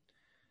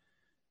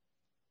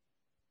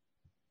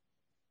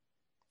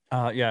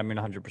 Yeah,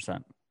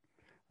 100%.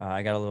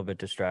 I got a little bit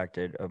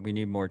distracted. We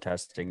need more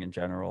testing in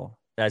general.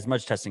 As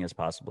much testing as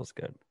possible is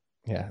good.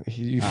 Yeah,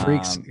 you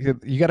freaks.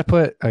 You got to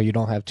put. Oh, you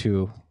don't have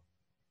two.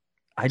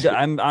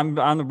 I'm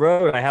on the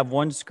road. I have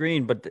one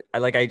screen, but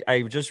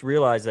I just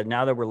realized that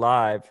now that we're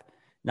live,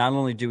 not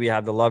only do we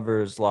have the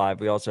lovers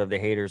live, we also have the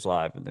haters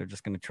live, and they're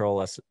just going to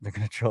troll us. They're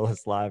going to troll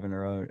us live in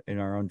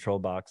our own troll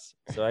box.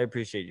 So I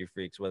appreciate you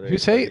freaks, whether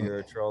you're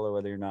a troll or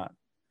whether you're not.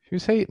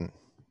 Who's hating?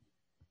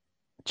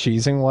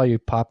 Cheesing while you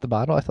pop the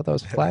bottle? I thought that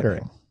was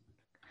flattering.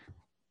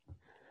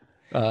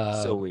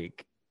 So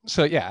weak.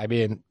 So yeah,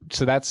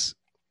 so that's,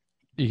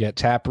 you get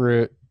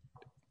Taproot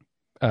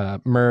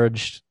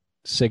merged,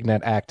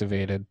 Signet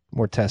activated,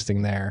 more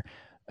testing there.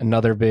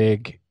 Another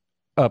big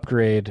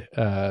upgrade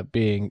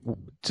being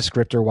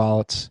descriptor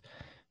wallets,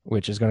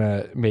 which is going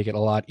to make it a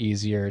lot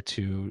easier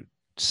to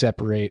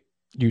separate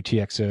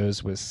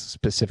UTXOs with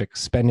specific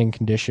spending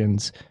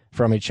conditions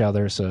from each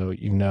other, so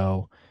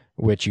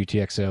which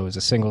UTXO is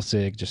a single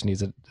sig, just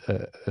needs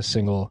a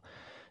single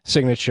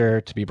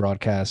signature to be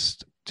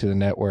broadcast to the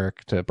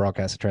network, to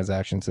broadcast the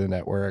transaction to the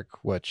network,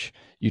 which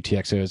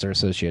UTXOs are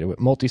associated with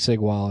multi-sig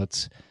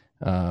wallets,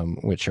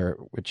 which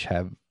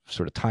have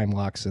sort of time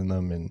locks in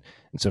them. And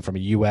so from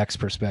a UX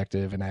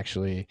perspective and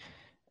actually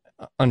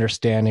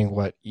understanding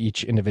what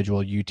each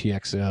individual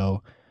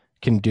UTXO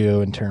can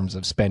do in terms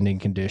of spending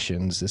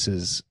conditions, this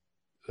is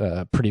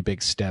a pretty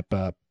big step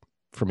up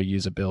from a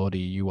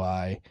usability,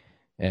 UI,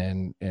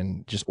 and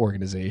just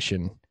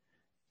organization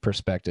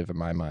perspective in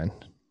my mind.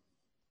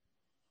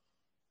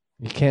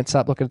 You can't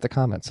stop looking at the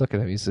comments. Look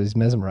at him. He's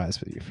mesmerized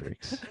with you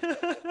freaks.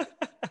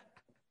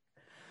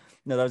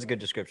 No, that was a good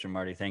description,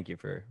 Marty. Thank you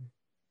for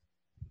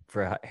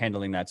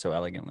handling that so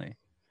elegantly.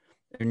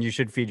 And you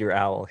should feed your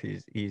owl.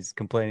 He's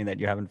complaining that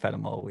you haven't fed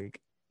him all week.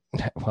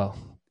 Well,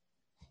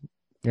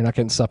 you're not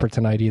getting supper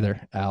tonight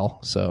either, Al.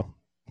 So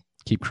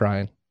keep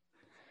crying.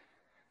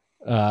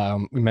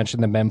 We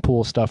mentioned the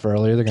mempool stuff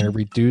earlier. They're going to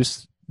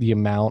reduce the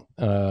amount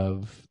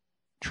of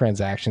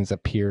transactions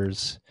that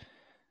peers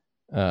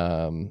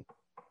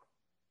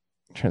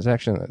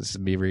transaction. This is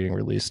me reading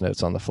release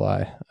notes on the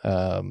fly.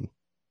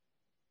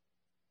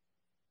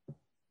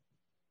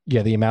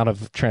 The amount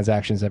of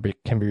transactions that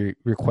can be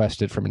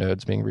requested from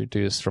nodes being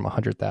reduced from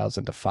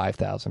 100,000 to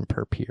 5,000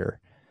 per peer,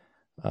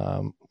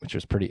 which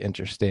was pretty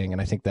interesting.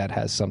 And I think that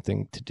has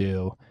something to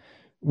do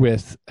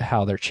with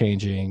how they're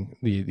changing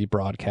the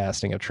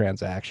broadcasting of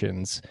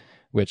transactions,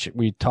 which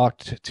we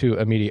talked to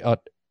Amity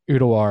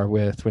Udawar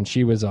with when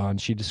she was on.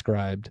 She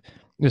described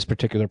this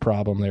particular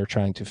problem they were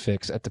trying to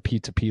fix at the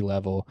P2P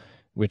level,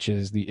 which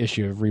is the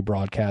issue of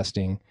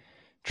rebroadcasting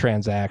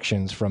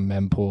transactions from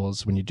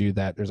mempools. When you do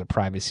that, there's a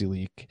privacy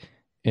leak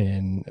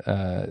in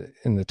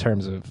the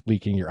terms of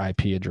leaking your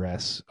IP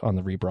address on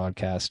the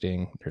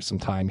rebroadcasting. There's some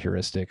time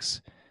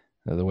heuristics.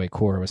 The way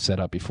Core was set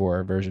up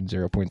before version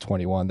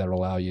 0.21 that will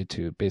allow you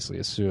to basically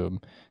assume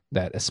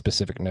that a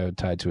specific node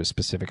tied to a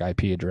specific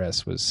IP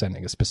address was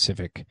sending a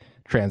specific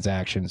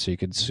transaction, so you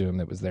could assume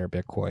that was their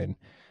Bitcoin.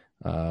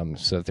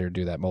 So if they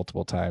do that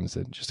multiple times,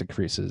 it just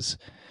increases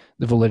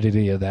the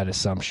validity of that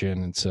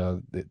assumption. And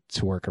so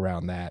to work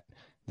around that,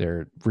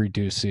 they're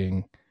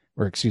increasing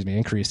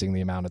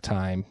the amount of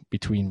time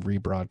between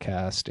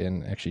rebroadcast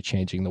and actually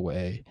changing the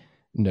way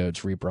nodes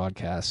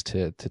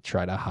rebroadcast to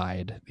try to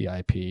hide the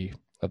IP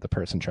of the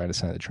person trying to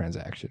send the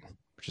transaction,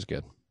 which is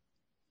good.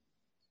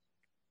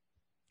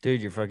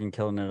 Dude, you're fucking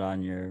killing it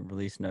on your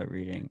release note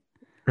reading.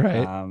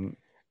 Right.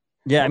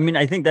 Yeah, I mean,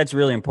 I think that's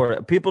really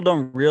important. People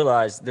don't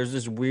realize there's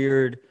this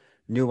weird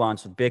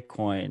nuance with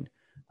Bitcoin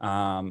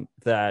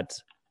that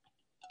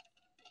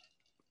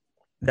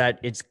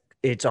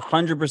it's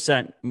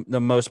 100%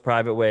 the most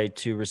private way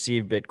to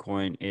receive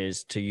Bitcoin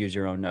is to use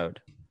your own node.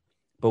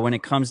 But when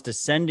it comes to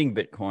sending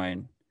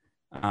Bitcoin,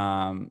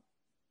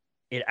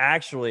 it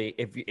actually,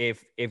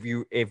 if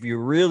you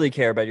really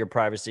care about your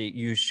privacy,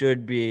 you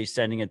should be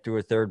sending it through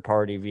a third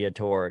party via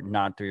Tor,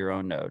 not through your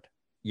own node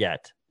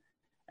yet.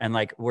 And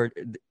like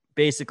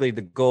basically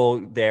the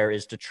goal there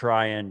is to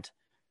try and,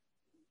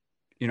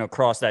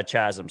 cross that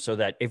chasm so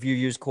that if you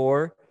use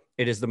Core,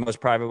 it is the most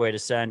private way to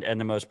send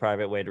and the most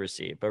private way to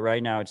receive. But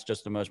right now it's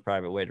just the most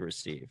private way to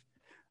receive.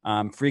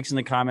 Freaks in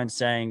the comments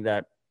saying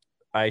that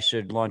I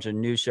should launch a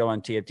new show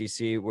on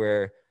TFTC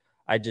where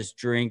I just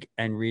drink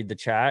and read the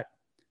chat.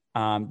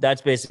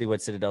 That's basically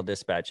what Citadel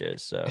Dispatch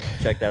is. So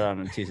check that out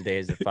on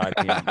Tuesdays at 5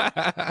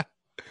 p.m.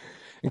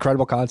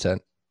 Incredible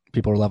content.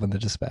 People are loving the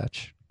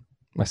Dispatch,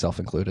 myself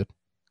included.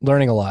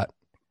 Learning a lot.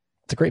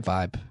 It's a great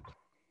vibe.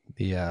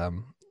 The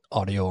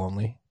audio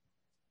only.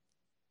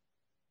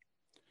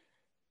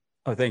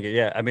 Oh, thank you.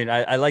 Yeah. I mean,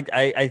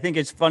 I think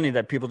it's funny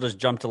that people just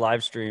jump to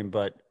live stream,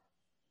 but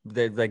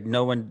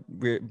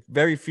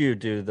very few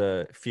do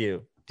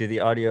the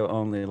audio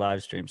only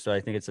live stream. So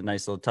I think it's a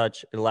nice little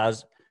touch. It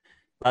allows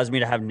me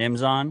to have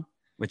NIMS on,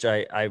 which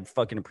I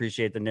fucking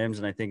appreciate the NIMS.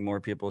 And I think more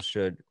people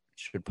should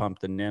pump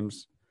the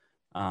NIMS.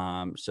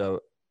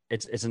 So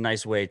it's a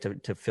nice way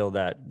to fill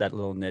that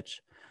little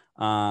niche.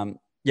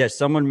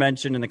 Someone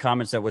mentioned in the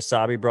comments that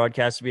Wasabi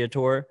broadcasts via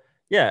Tor.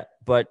 Yeah,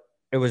 but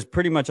it was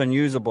pretty much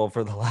unusable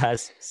for the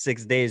last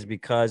 6 days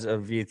because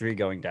of V3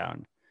 going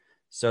down.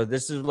 So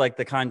this is like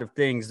the kind of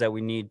things that we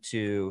need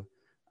to,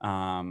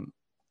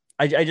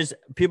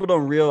 people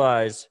don't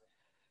realize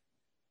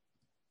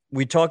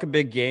we talk a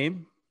big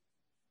game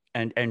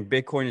and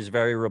Bitcoin is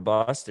very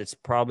robust. It's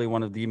probably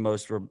one of the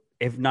most,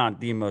 if not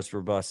the most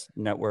robust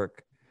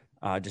network,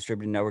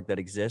 distributed network that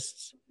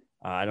exists.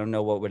 I don't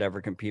know what would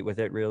ever compete with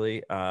it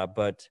really.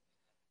 But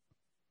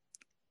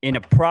in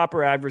a proper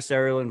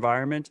adversarial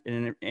environment,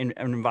 in an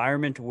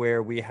environment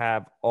where we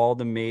have all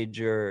the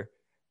major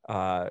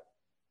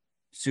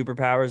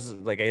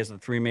superpowers, like I guess the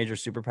three major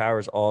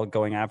superpowers all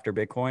going after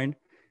Bitcoin,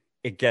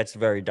 it gets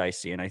very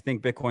dicey. And I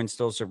think Bitcoin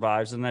still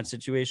survives in that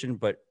situation,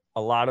 but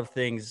a lot of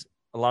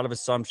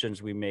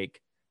assumptions we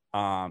make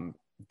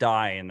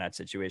die in that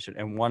situation.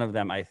 And one of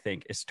them, I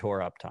think, is Tor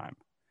uptime.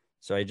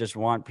 So I just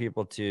want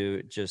people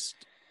to just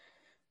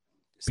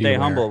stay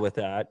humble with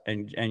that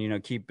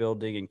and keep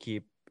building and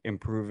keep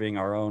improving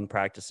our own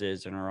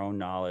practices and our own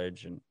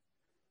knowledge. And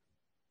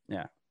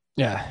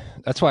yeah,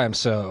 that's why I'm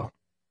so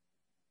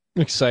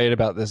excited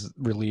about this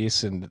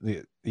release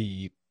and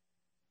the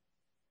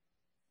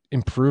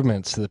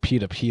improvements to the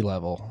P2P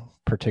level,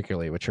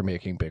 particularly, which are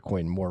making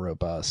Bitcoin more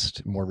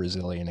robust, more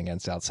resilient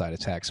against outside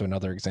attacks. So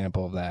another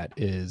example of that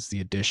is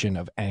the addition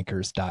of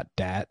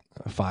anchors.dat,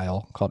 a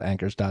file called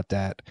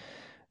anchors.dat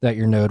that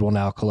your node will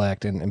now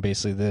collect. And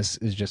basically this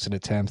is just an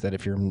attempt that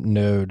if your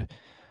node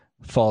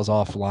falls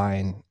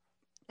offline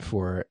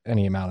for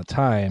any amount of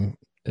time,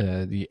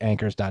 the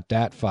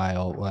anchors.dat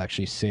file will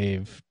actually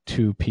save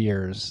 2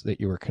 peers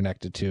that you were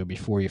connected to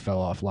before you fell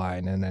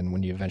offline. And then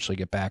when you eventually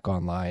get back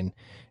online,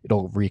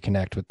 it'll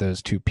reconnect with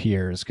those 2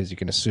 peers because you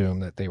can assume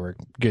that they were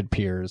good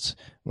peers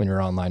when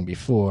you're online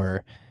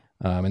before.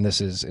 And this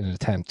is an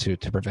attempt to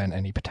prevent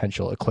any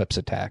potential Eclipse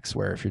attacks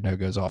where if your node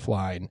goes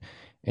offline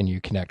and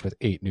you connect with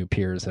 8 new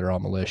peers that are all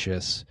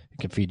malicious, it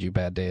can feed you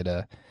bad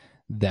data.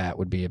 That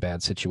would be a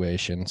bad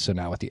situation. So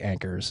now with the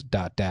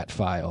anchors.dat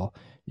file,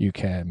 you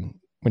can,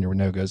 when your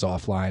node goes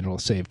offline, it'll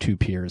save 2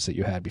 peers that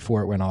you had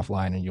before it went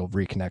offline, and you'll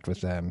reconnect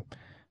with them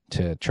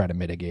to try to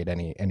mitigate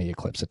any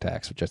Eclipse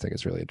attacks, which I think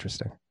is really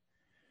interesting.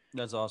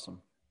 That's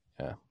awesome.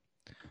 Yeah.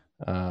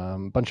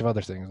 Bunch of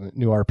other things,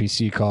 new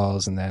RPC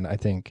calls, and then I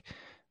think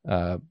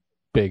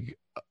big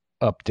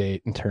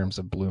update in terms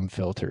of Bloom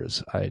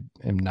filters. I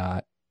am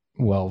not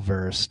well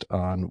versed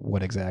on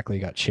what exactly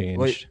got changed.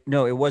 Wait,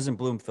 no, it wasn't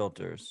Bloom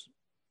filters.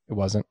 It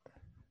wasn't.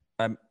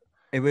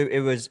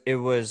 It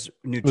was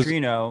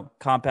Neutrino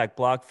compact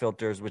block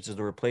filters, which is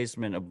the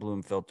replacement of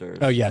Bloom filters.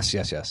 Oh yes.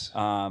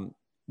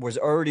 Was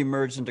already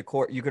merged into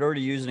Core. You could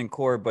already use it in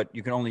Core, but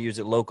you can only use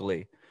it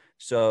locally.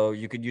 So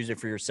you could use it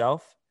for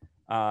yourself.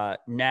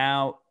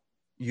 Now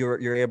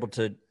you're able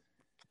to,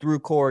 through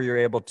Core, you're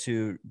able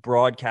to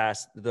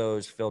broadcast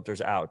those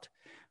filters out.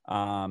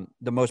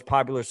 The most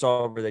popular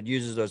solver that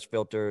uses those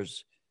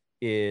filters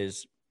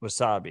is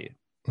Wasabi.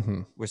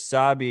 Mm-hmm.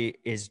 Wasabi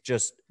is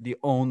just the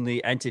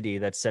only entity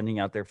that's sending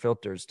out their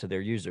filters to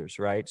their users,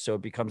 right? So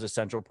it becomes a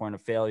central point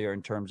of failure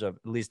in terms of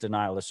at least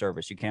denial of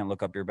service. You can't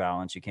look up your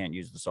balance. You can't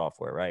use the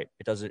software, right?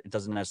 It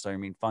doesn't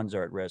necessarily mean funds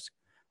are at risk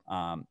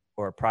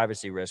or a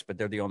privacy risk, but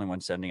they're the only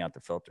ones sending out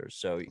the filters.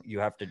 So you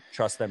have to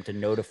trust them to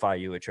notify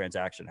you a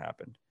transaction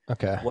happened.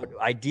 Okay.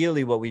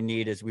 Ideally, what we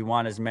need is we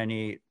want as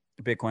many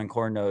Bitcoin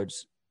Core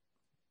nodes,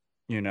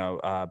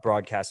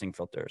 broadcasting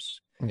filters.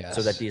 Yes.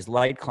 So that these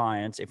light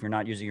clients, if you're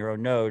not using your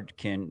own node,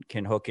 can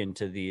hook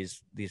into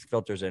these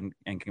filters and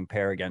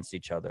compare against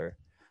each other.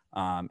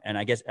 And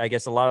I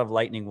guess a lot of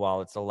Lightning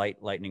wallets, the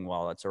Lightning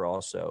wallets are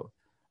also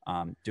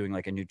doing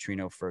like a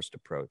neutrino first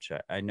approach.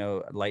 I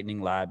know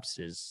Lightning Labs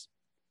is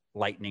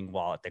Lightning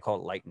Wallet. They call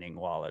it Lightning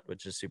Wallet,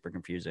 which is super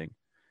confusing.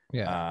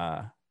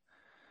 Yeah.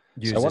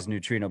 Uses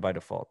neutrino by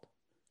default.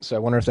 So I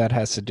wonder if that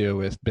has to do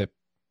with BIP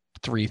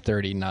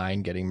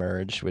 339 getting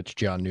merged, which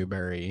John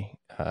Newberry,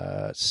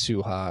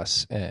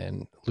 Suhas,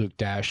 and Luke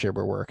Dasher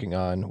were working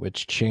on,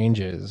 which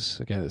changes,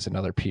 again, it's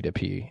another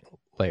P2P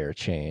layer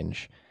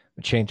change.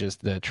 It changes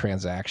the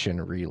transaction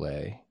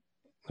relay,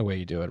 the way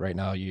you do it. Right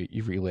now,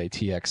 you relay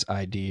TX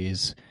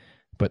IDs,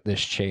 but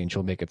this change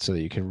will make it so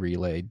that you can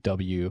relay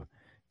WTX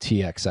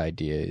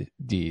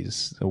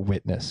IDs, the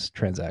witness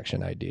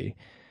transaction ID,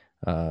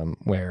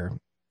 where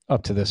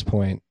up to this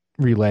point,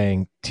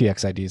 relaying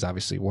TX IDs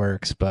obviously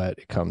works, but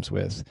it comes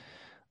with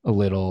a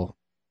little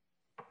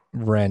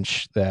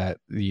wrench that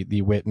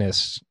the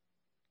witness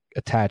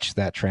attached to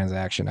that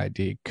transaction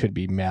ID could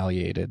be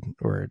malleated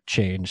or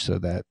changed so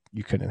that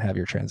you couldn't have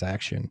your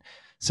transaction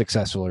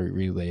successfully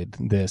relayed.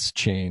 This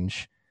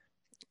change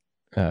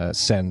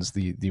sends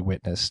the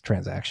witness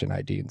transaction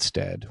ID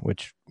instead,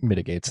 which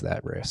mitigates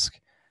that risk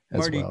as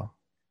Marty, well.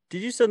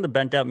 Did you send the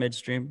bent out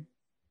midstream?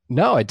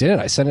 No, I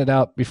didn't. I sent it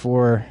out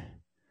before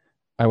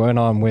I went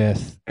on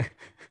with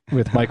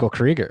Michael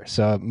Krieger,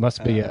 so it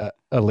must be a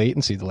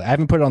latency delay. I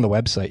haven't put it on the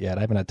website yet.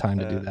 I haven't had time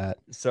to do that.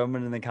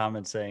 Someone in the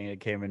comments saying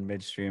it came in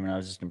midstream, and I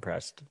was just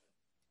impressed.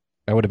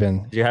 I would have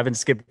been. You haven't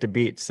skipped a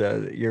beat, so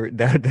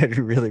that'd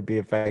really be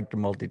effective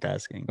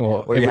multitasking.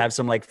 Well, or you have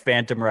some like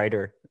phantom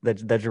writer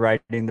that's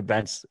writing the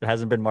bents. It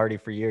hasn't been Marty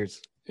for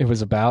years. It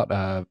was about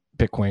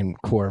Bitcoin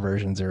Core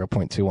version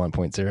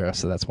 0.21.0,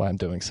 so that's why I'm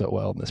doing so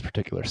well in this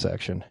particular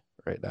section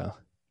right now.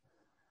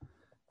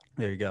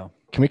 There you go.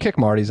 Can we kick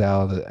Marty's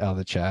out of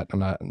the chat? I'm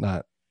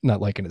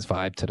not liking his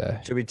vibe today.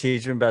 Should we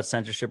teach him about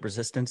censorship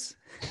resistance?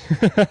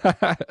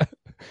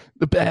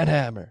 The bad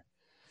hammer.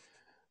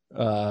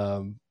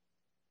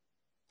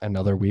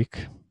 Another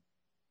week,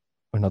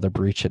 another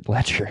breach at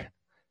Ledger.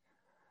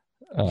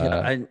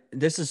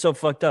 This is so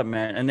fucked up,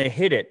 man. And they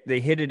hid it. They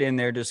hid it in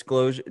their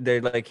disclosure.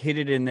 They like hid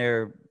it in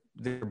their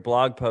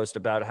blog post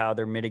about how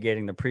they're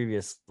mitigating the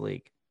previous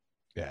leak.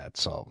 Yeah,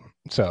 it's all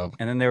so.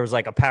 And then there was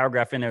like a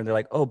paragraph in there. They're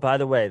like, oh, by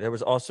the way, there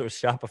was also a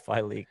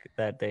Shopify leak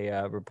that they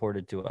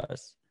reported to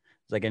us.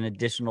 It's like an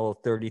additional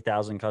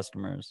 30,000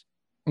 customers.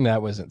 And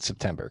that was in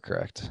September,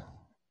 correct?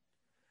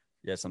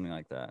 Yeah, something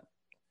like that.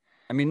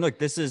 I mean, look,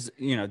 this is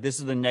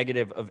the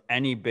negative of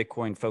any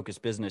Bitcoin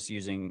focused business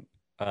using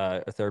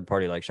a third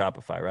party like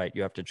Shopify, right?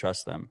 You have to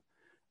trust them.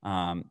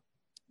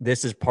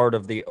 This is part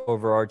of the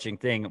overarching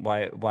thing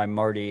why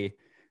Marty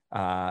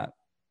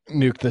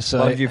Nuke the Love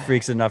site. you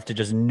freaks enough to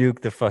just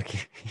nuke the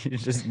fucking,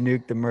 just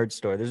nuke the merch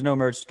store. There's no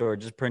merch store.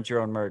 Just print your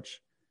own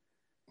merch.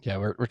 Yeah,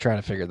 we're trying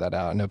to figure that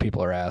out. I know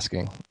people are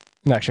asking.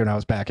 Actually, when I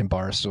was back in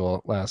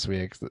Barstool last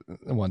week,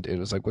 the one dude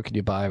was like, "What can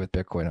you buy with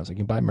Bitcoin?" I was like,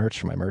 "You can buy merch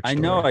from my merch I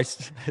store." know. I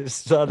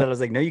saw that. I was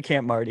like, no, you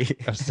can't, Marty.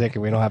 I was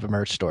thinking we don't have a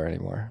merch store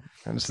anymore.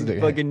 I'm just thinking,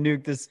 Fucking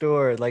nuke the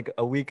store like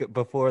a week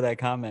before that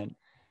comment.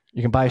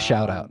 you can buy a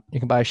shout out. You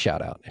can buy a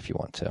shout out if you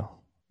want to.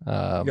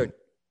 Good.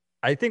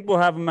 I think we'll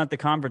have them at the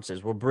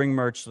conferences. We'll bring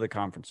merch to the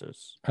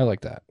conferences. I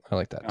like that. I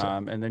like that too.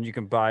 And then you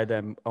can buy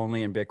them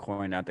only in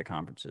Bitcoin at the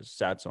conferences.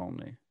 Sats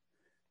only.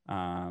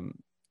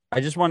 I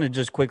just want to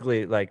just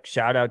quickly like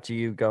shout out to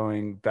you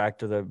going back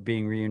to the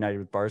being reunited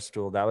with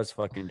Barstool. That was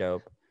fucking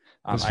dope.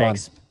 It was fun.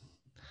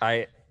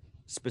 I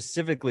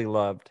specifically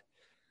loved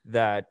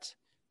that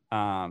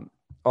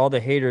all the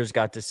haters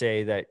got to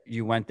say that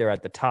you went there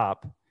at the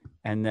top,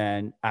 and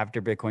then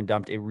after Bitcoin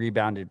dumped, it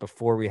rebounded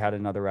before we had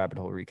another rabbit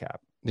hole recap.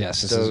 Yes.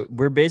 So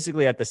we're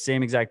basically at the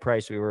same exact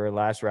price we were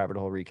last rabbit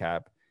hole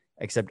recap,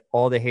 except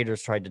all the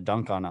haters tried to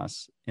dunk on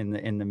us in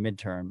the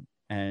midterm,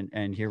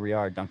 and here we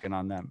are dunking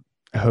on them.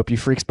 I hope you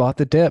freaks bought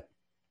the dip.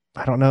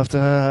 I don't know if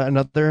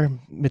another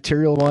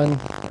material one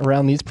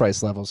around these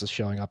price levels is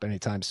showing up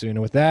anytime soon.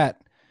 And with that,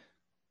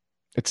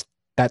 it's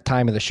that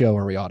time of the show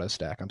where we auto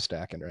stack. I'm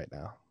stacking right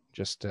now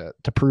just to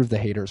prove the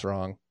haters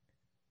wrong.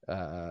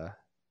 I'm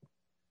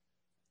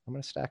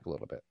going to stack a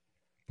little bit.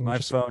 My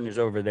phone is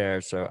over there,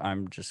 so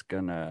I'm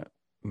gonna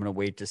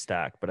wait to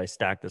stack. But I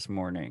stacked this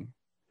morning.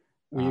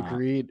 We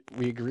agreed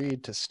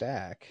to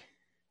stack.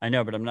 I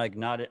know, but I'm like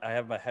not. I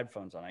have my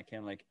headphones on. I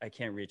can't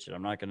reach it.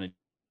 I'm not gonna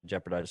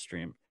jeopardize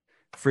stream.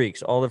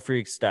 Freaks, all the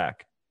freaks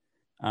stack.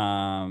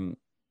 And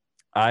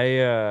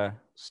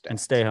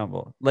stay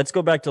humble. Let's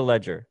go back to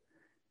Ledger.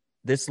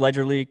 This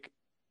Ledger leak,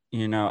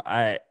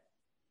 I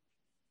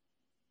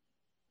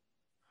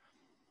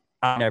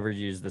never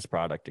use this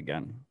product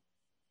again.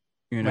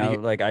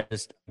 I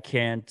just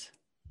can't.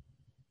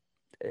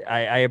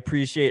 I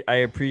appreciate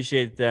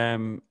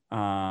them.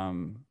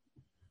 I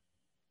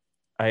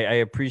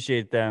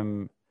appreciate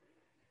them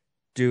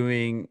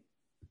doing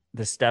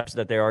the steps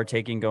that they are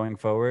taking going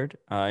forward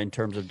in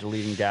terms of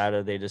deleting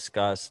data. They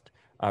discussed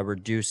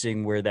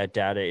reducing where that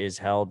data is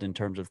held in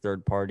terms of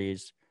third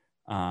parties.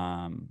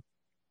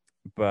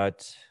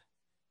 But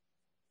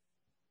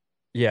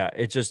yeah,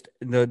 it's just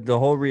the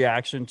whole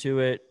reaction to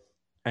it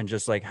and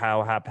just like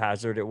how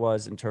haphazard it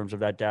was in terms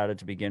of that data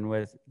to begin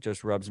with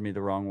just rubs me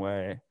the wrong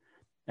way.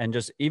 And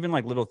just even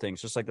like little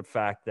things, just like the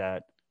fact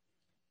that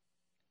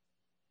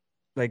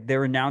like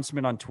their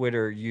announcement on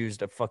Twitter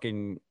used a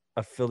fucking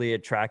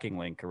affiliate tracking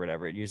link or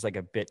whatever. It used like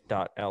a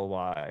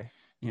bit.ly.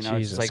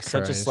 Jesus it's like Christ.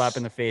 Such a slap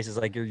in the face. It's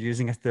like you're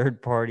using a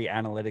third-party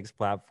analytics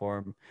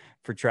platform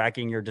for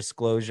tracking your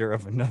disclosure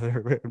of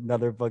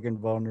another fucking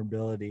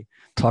vulnerability.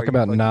 Talk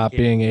about not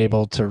being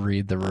able to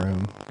read the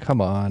room.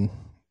 Come on.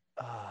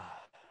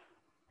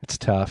 It's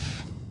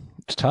tough.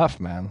 It's tough,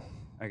 man.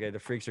 Okay, the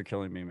freaks are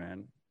killing me,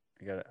 man.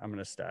 I'm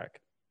gonna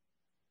stack.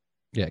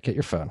 Yeah, get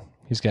your phone.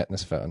 He's getting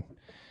his phone.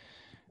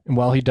 And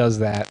while he does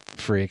that,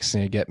 freaks,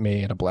 and you get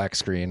me at a black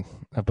screen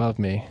above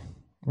me,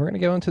 we're going to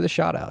go into the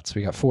shout-outs.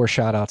 We got 4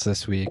 shout-outs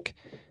this week.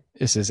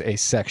 This is a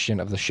section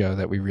of the show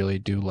that we really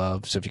do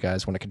love. So if you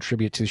guys want to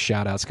contribute to the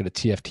shout-outs, go to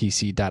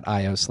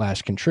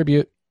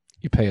tftc.io/contribute.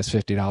 You pay us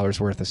 $50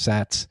 worth of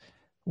sats.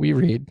 We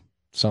read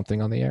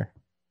something on the air.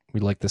 We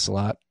like this a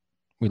lot.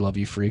 We love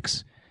you,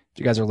 freaks. If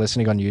you guys are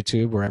listening on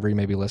YouTube, wherever you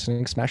may be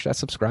listening, smash that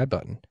subscribe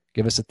button.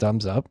 Give us a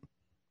thumbs up.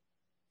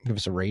 Give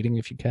us a rating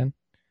if you can.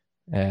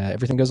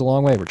 Everything goes a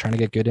long way. We're trying to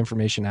get good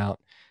information out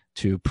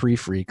to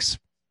pre-freaks.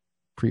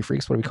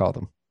 Pre-freaks, what do we call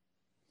them?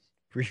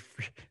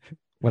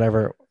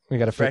 Whatever. We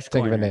got to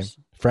think of a name.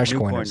 Fresh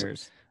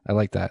coiners. I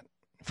like that.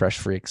 Fresh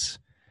freaks.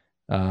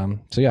 So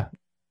yeah,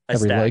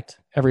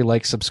 every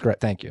like,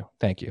 subscribe. Thank you.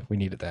 We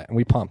needed that. And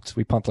we pumped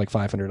like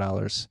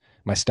 $500.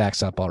 My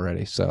stack's up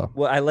already. So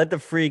well, I let the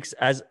freaks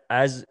as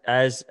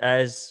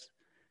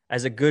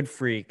a good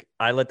freak,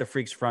 I let the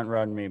freaks front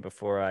run me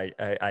before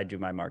I do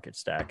my market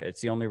stack.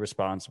 It's the only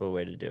responsible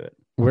way to do it.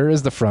 Where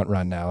is the front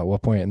run now? At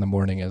what point in the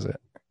morning is it?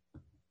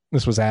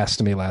 This was asked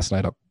to me last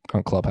night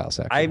on Clubhouse.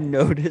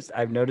 Actually,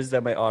 I've noticed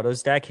that my auto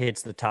stack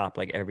hits the top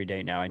like every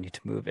day now. I need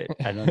to move it.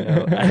 I don't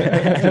know.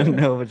 I don't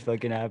know what's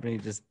fucking happening.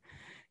 It just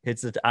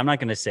hits I'm not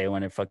gonna say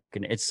when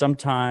it's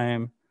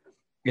sometime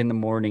in the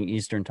morning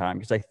Eastern time,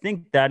 because I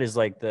think that is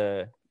like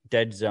the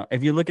dead zone.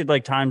 If you look at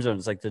like time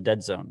zones, like the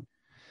dead zone.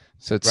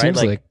 So it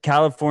seems like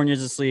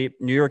California's asleep.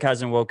 New York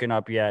hasn't woken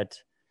up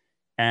yet.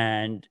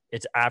 And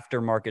it's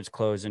after markets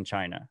close in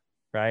China,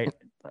 right?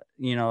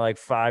 Like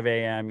 5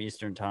 a.m.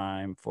 Eastern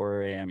time,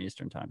 4 a.m.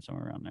 Eastern time,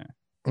 somewhere around there.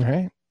 All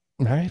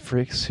right,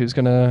 freaks. Who's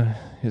gonna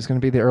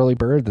be the early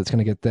bird that's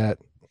gonna get that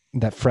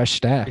fresh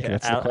stack? Yeah,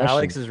 that's the question.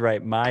 Alex is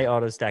right. My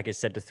auto stack is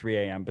set to 3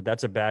 a.m., but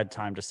that's a bad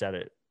time to set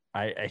it.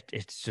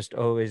 It's just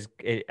always.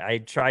 I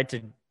tried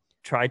to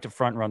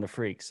front run the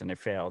freaks and it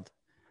failed.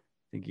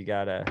 I think you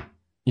gotta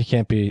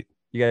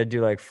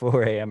do like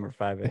 4 a.m. or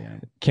 5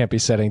 a.m. Can't be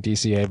setting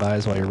DCA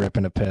buys while you're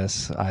ripping a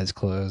piss, eyes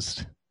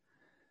closed.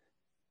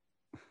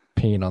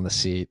 peeing on the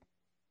seat.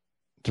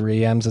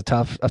 3 a.m.'s a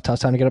tough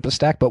time to get up to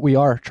stack, but we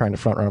are trying to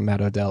front run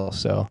Matt Odell.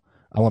 So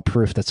I want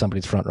proof that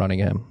somebody's front running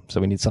him.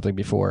 So we need something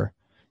before,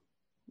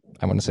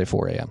 I'm going to say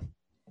 4 a.m.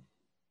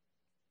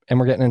 And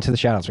we're getting into the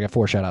shout outs. We got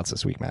 4 shout outs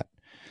this week, Matt.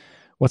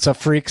 What's up,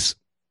 freaks?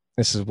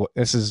 This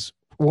is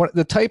what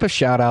the type of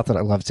shout out that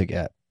I love to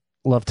get.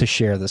 Love to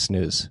share this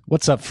news.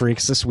 What's up,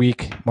 freaks? This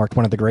week marked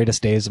one of the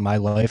greatest days of my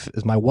life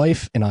as my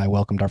wife and I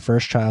welcomed our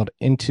first child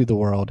into the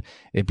world,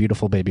 a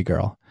beautiful baby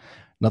girl.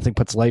 Nothing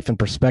puts life in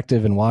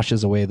perspective and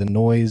washes away the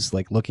noise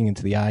like looking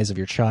into the eyes of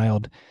your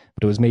child,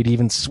 but it was made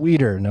even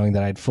sweeter knowing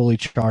that I'd fully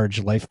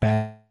charged life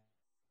batteries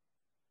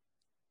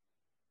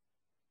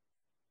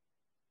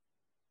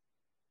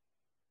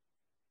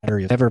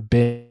ever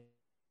been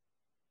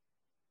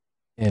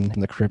in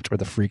the crypt or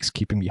the freaks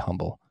keeping me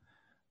humble.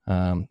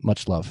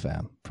 Much love,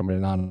 fam. From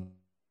an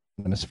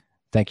anonymous.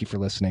 Thank you for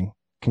listening.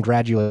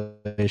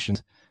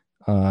 Congratulations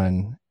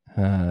on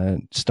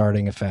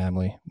starting a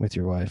family with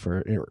your wife,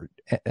 or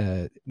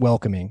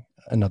welcoming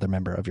another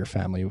member of your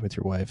family with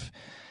your wife.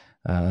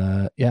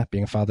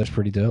 Being a father is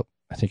pretty dope.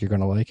 I think you're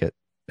going to like it.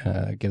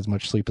 Get as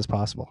much sleep as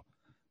possible.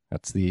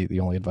 That's the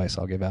only advice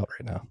I'll give out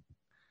right now.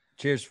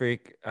 Cheers,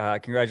 freak.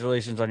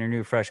 Congratulations on your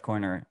new fresh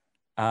corner.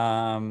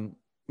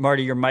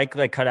 Marty, your mic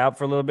cut out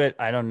for a little bit.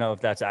 I don't know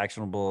if that's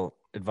actionable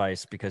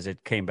advice because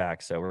it came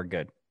back, so we're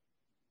good.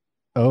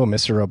 Oh,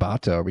 Mr.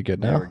 Roboto, are we good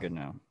now? Yeah, we're good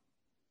now.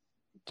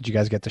 Did you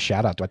guys get the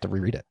shout out? Do I have to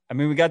reread it? I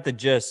mean, we got the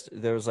gist.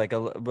 There was a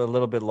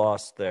little bit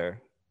lost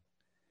there.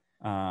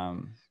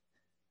 But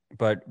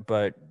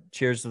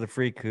cheers to the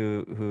freak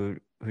who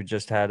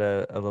just had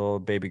a little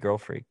baby girl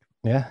freak.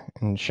 Yeah,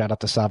 and shout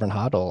out to Sovereign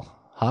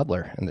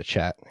Hodler in the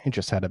chat. He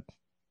just had a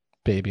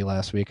baby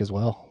last week as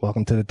well.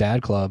 Welcome to the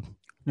Dad Club.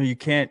 No, you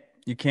can't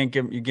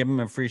give him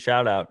a free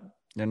shout out.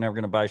 They're never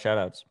gonna buy shout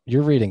outs.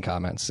 You're reading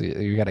comments.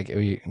 We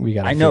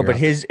gotta. I know, but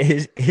his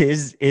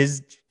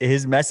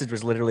message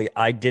was literally,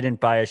 I didn't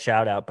buy a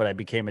shout out, but I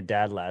became a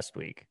dad last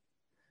week.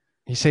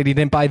 He said he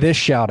didn't buy this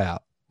shout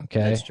out. Okay.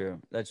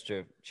 That's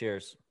true.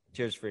 Cheers,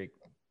 freak.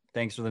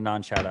 Thanks for the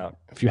non shout out.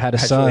 If you had a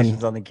son,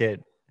 congratulations on the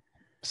kid.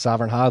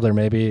 Sovereign Hodler,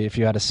 maybe if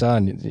you had a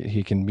son,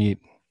 he can meet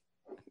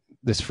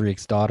this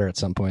freak's daughter at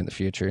some point in the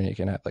future, and you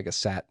can have like a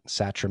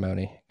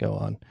satrimony go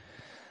on.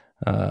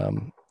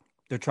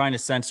 They're trying to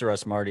censor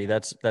us, Marty.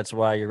 That's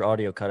why your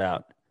audio cut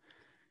out.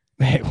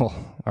 Hey, well,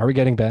 are we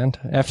getting banned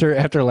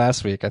after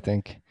last week? I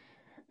think.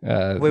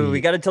 Wait,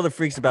 we got to tell the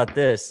freaks about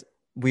this.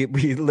 We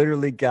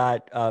literally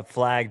got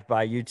flagged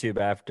by YouTube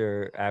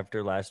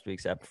after last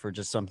week's episode for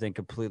just something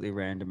completely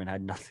random and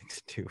had nothing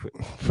to do with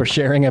it. For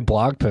sharing a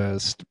blog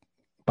post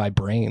by the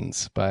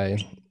Brains software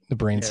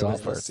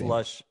team.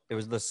 It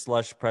was the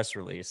Slush press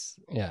release.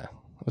 Yeah,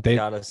 they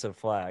got us a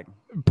flag.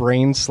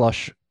 Brains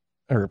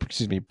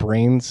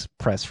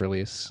press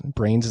release.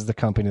 Brains is the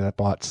company that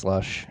bought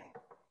Slush.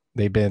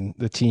 They've been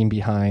the team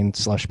behind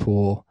Slush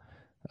Pool.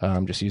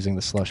 Just using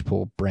the Slush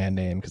Pool brand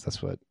name because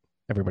that's what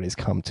everybody's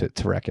come to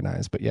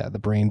recognize. But yeah, the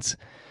Brains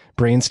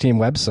team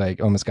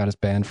website almost got us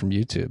banned from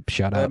YouTube.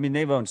 Shout out. I mean,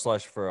 they've owned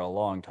Slush for a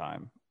long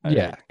time.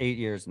 Yeah, 8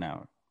 years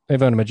now.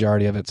 They've owned a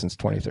majority of it since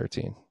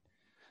 2013.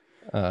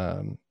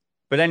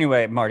 But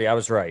anyway, Marty, I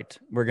was right.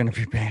 We're going to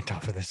be banned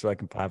off of this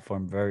fucking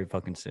platform very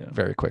fucking soon.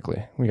 Very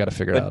quickly. We got to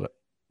figure it out.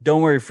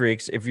 Don't worry,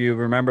 freaks. If you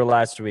remember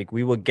last week,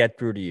 we will get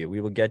through to you.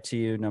 We will get to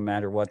you no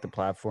matter what the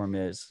platform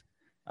is.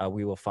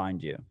 We will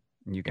find you.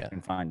 And you can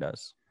find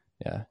us.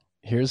 Yeah.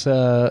 Here's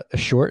a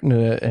short and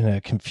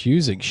a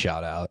confusing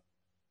shout out.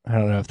 I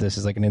don't know if this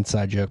is like an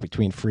inside joke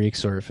between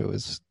freaks or if it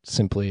was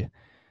simply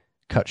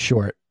cut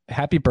short.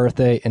 Happy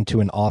birthday and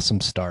to an awesome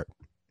start.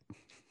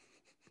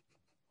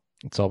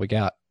 That's all we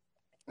got.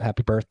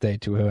 Happy birthday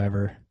to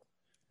whoever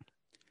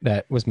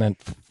that was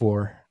meant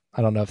for.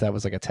 I don't know if that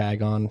was like a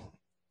tag on.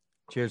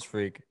 Cheers,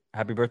 freak.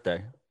 Happy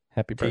birthday.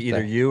 Happy birthday. To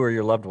either you or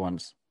your loved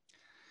ones.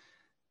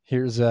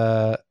 Here's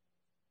the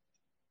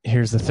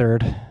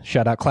third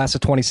shout out. Class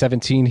of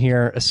 2017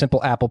 here. A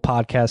simple Apple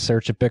podcast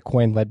search of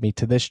Bitcoin led me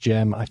to this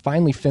gem. I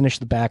finally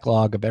finished the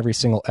backlog of every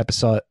single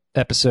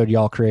episode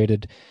y'all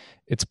created.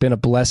 It's been a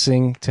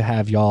blessing to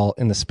have y'all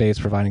in the space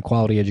providing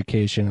quality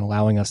education and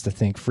allowing us to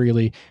think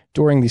freely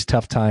during these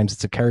tough times.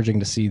 It's encouraging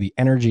to see the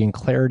energy and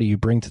clarity you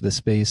bring to the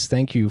space.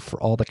 Thank you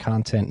for all the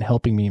content and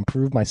helping me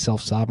improve my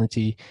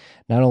self-sovereignty,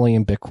 not only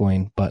in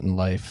Bitcoin, but in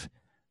life.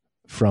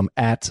 From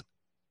at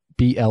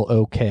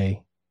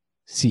BLOKCHAINB,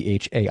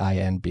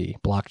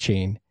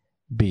 blockchain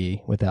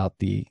B, without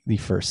the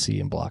first C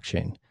in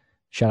blockchain.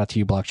 Shout out to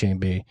you, blockchain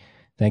B.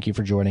 Thank you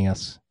for joining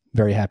us.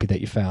 Very happy that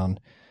you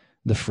found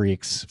the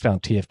freaks,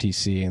 found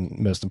TFTC, and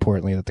most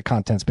importantly, that the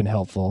content's been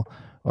helpful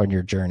on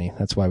your journey.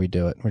 That's why we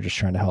do it. We're just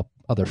trying to help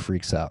other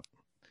freaks out.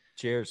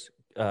 Cheers.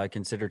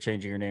 Consider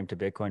changing your name to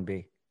Bitcoin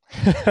B.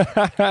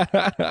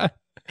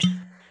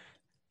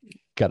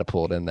 Got to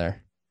pull it in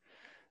there.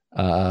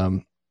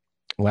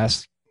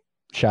 Last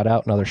shout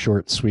out, another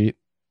short, sweet,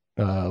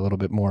 a little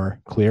bit more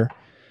clear.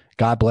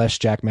 God bless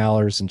Jack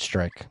Mallers and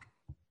Strike!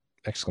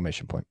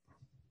 Exclamation point.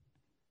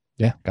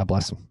 Yeah, God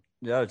bless him.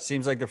 Yeah, it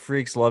seems like the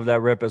freaks love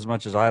that rip as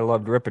much as I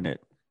loved ripping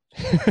it.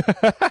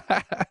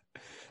 That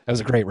was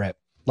a great rip.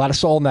 A lot of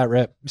soul in that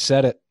rip. You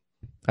said it.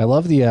 I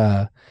love the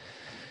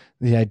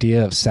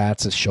idea of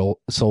SATs as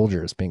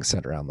soldiers being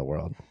sent around the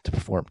world to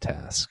perform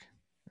tasks.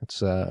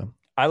 It's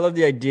I love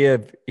the idea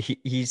of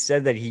he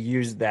said that he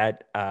used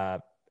that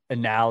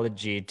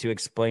analogy to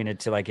explain it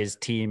to like his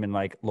team and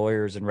like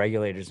lawyers and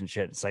regulators and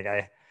shit. It's like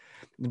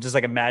I'm just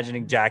like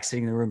imagining Jack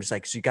sitting in the room, just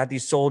like, so you got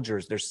these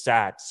soldiers, they're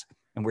SATs,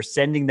 and we're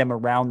sending them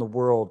around the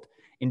world,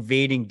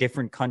 invading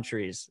different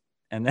countries,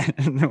 and then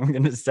we're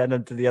gonna send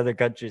them to the other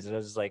countries. And I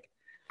was just like,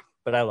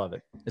 but I love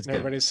it. It's good.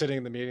 Everybody's sitting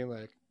in the meeting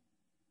like,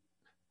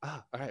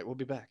 all right, we'll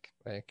be back.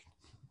 Like,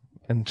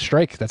 and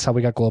strike. That's how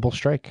we got global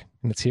strike,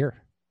 and it's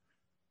here.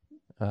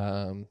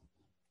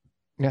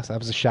 Yes, that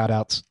was a shout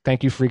outs.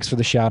 Thank you, freaks, for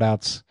the shout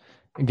outs.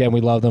 Again,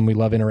 we love them. We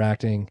love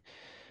interacting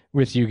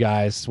with you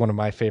guys. It's one of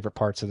my favorite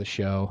parts of the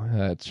show.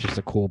 It's just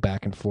a cool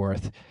back and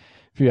forth.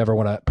 If you ever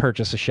want to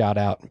purchase a shout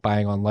out,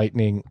 buying on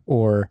Lightning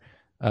or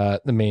the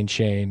main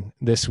chain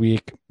this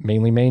week,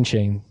 mainly main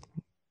chain,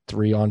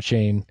 3 on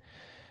chain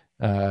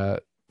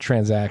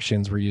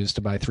transactions were used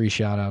to buy 3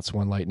 shout outs,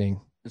 1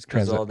 Lightning. It's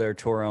because all their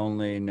Tor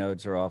only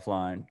nodes are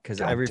offline.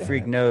 Because every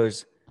freak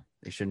knows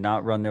they should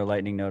not run their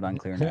Lightning node on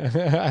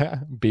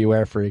ClearNet.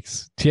 Beware,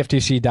 freaks.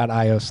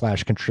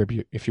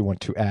 TFTC.io/contribute if you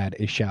want to add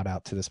a shout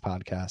out to this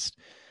podcast.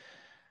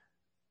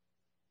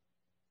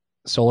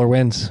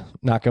 SolarWinds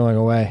not going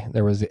away.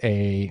 There was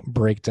a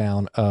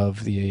breakdown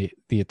of the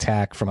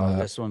attack from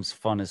this one's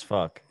fun as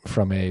fuck.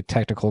 From a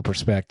technical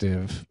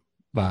perspective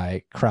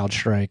by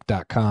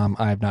CrowdStrike.com.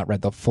 I have not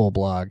read the full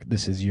blog.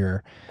 This is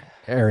your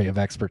area of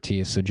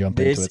expertise, so jump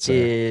into it. This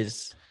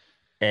is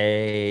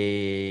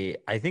I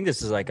think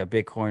this is like a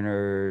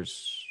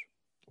Bitcoiner's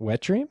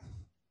wet dream.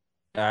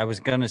 I was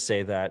gonna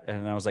say that,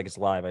 and I was like, it's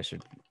live. I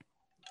should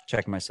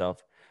check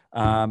myself.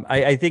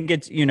 I think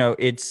it's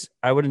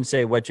I wouldn't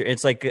say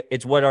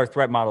it's what our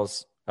threat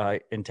models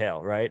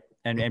entail, right?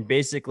 And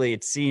basically,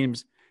 it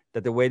seems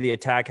that the way the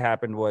attack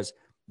happened was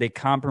they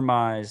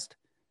compromised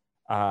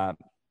the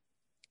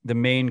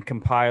main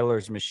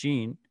compiler's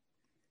machine.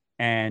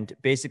 And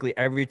basically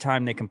every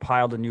time they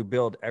compiled a new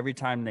build, every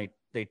time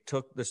they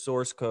took the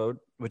source code,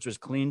 which was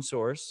clean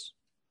source,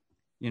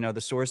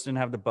 the source didn't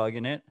have the bug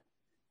in it,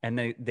 and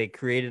they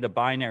created a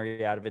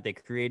binary out of it. They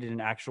created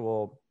an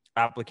actual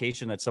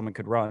application that someone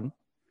could run.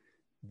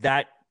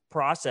 That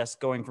process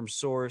going from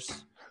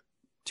source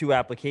to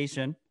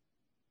application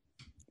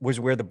was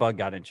where the bug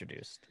got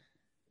introduced,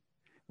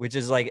 which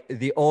is like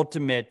the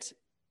ultimate.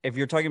 If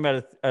you're talking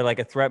about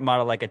a threat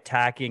model, like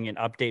attacking an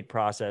update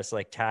process,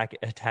 like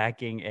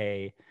attacking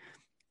a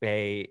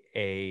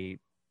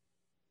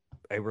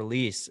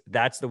release,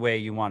 that's the way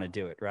you want to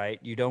do it, right?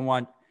 You don't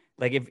want,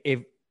 like,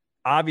 if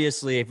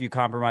obviously if you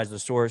compromise the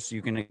source,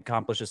 you can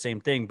accomplish the same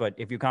thing. But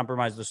if you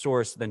compromise the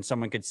source, then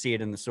someone could see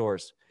it in the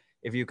source.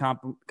 If you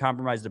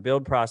compromise the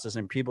build process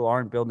and people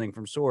aren't building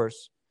from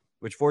source,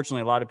 which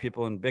fortunately a lot of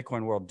people in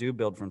Bitcoin world do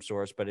build from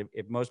source, but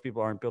if most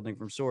people aren't building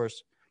from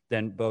source,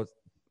 then both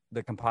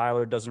the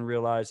compiler doesn't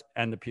realize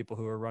and the people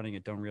who are running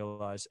it don't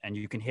realize, and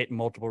you can hit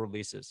multiple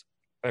releases.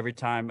 Every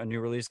time a new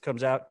release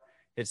comes out,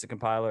 hits the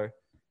compiler,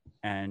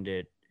 and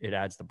it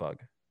adds the bug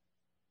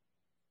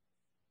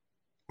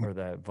or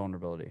the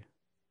vulnerability.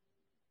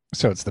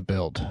 So it's the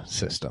build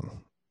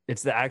system.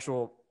 It's the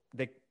actual,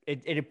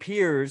 it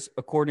appears,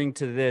 according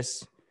to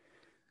this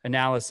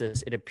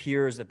analysis, it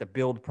appears that the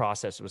build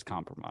process was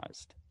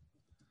compromised,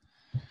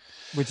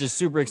 which is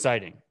super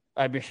exciting.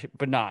 I mean,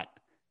 but not.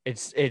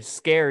 It's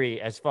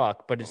scary as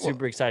fuck, but it's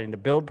super exciting. The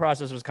build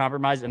process was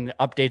compromised, and the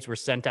updates were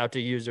sent out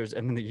to users,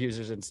 and then the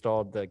users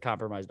installed the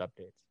compromised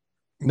updates.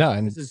 No,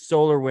 and this is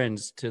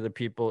SolarWinds to the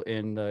people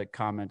in the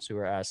comments who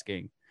are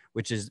asking,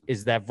 which is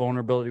that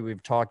vulnerability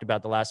we've talked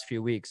about the last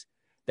few weeks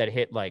that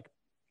hit like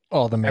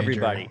all the major,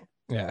 everybody.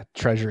 Yeah,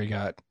 Treasury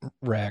got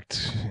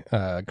wrecked.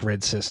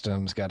 Grid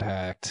systems got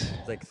hacked.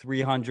 It's like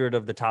 300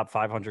 of the top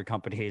 500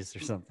 companies or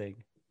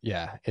something.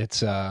 Yeah,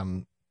 it's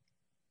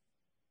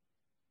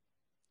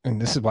and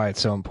this is why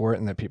it's so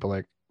important that people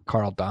like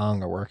Carl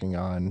Dong are working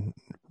on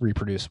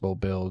reproducible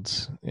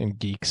builds in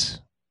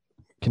Geeks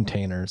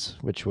containers,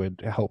 which would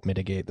help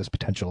mitigate this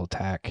potential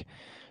attack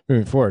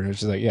moving forward.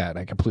 Which is like, yeah, and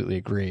I completely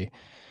agree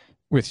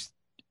with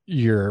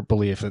your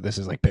belief that this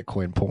is like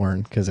Bitcoin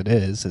porn, because it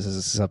is. This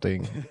is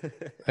something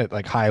that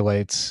like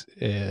highlights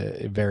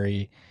a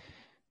very,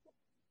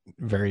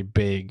 very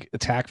big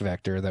attack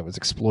vector that was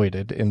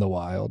exploited in the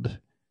wild,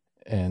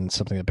 and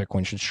something that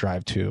Bitcoin should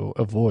strive to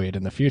avoid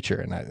in the future.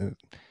 And I'm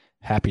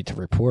happy to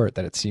report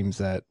that it seems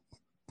that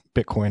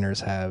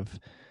Bitcoiners have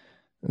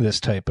this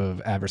type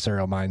of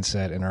adversarial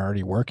mindset and are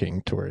already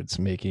working towards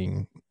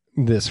making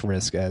this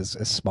risk as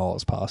small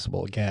as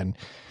possible. Again,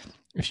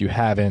 if you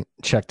haven't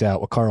checked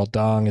out what Carl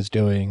Dong is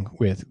doing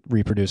with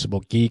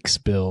reproducible Geeks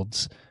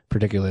builds,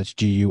 particularly it's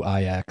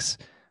GUIX,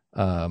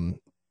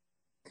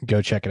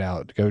 go check it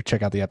out. Go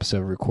check out the episode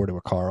recorded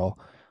with Carl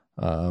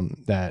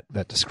that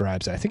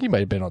describes it. I think he might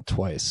have been on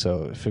twice.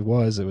 So if it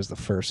was the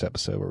first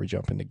episode where we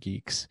jump into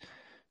Geeks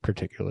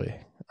particularly.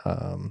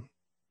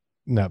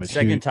 No, but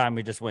second time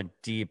we just went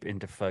deep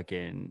into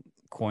fucking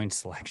coin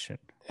selection.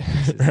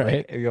 Right.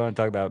 Like, if you want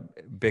to talk about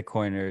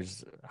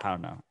Bitcoiners, I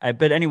don't know.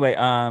 But anyway,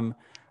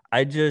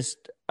 I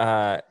just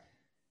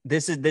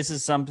this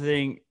is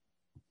something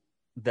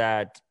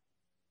that,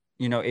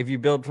 you know, if you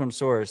build from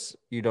source,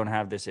 you don't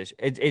have this issue.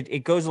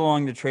 It goes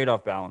along the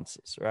trade-off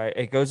balances, right?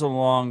 It goes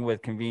along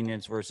with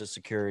convenience versus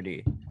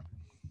security.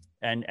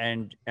 And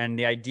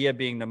the idea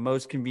being the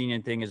most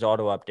convenient thing is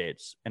auto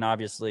updates. And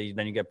obviously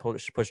then you get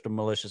pushed to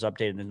malicious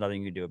update and there's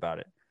nothing you can do about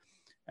it.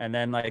 And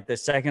then like the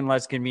second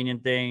less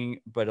convenient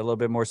thing, but a little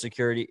bit more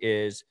security,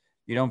 is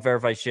you don't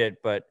verify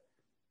shit, but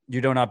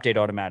you don't update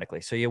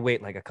automatically. So you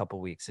wait like a couple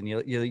weeks and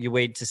you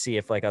wait to see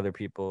if like other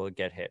people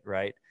get hit,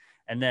 right?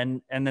 And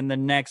then the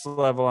next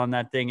level on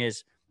that thing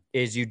is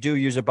you do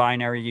use a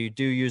binary, you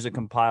do use a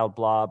compiled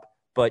blob,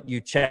 but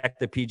you check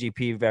the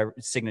PGP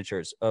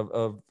signatures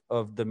of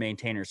the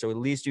maintainer. So at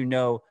least you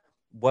know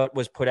what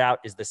was put out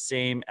is the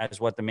same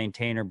as what the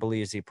maintainer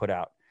believes he put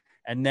out.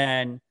 And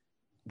then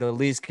the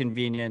least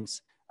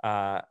convenience,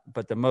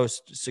 but the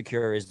most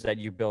secure, is that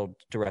you build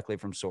directly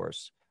from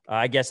source.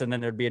 I guess, and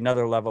then there'd be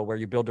another level where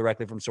you build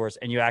directly from source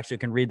and you actually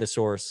can read the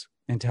source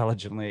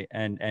intelligently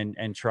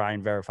and try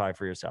and verify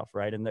for yourself,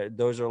 right? And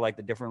those are like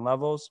the different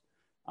levels.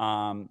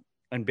 And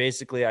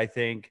basically, I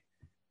think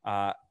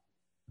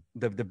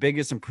the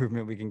biggest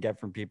improvement we can get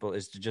from people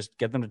is to just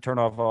get them to turn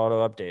off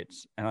auto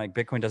updates. And like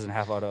Bitcoin doesn't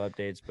have auto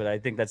updates, but I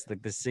think that's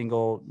like the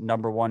single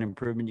number one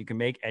improvement you can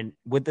make. And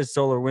with the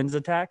SolarWinds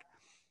attack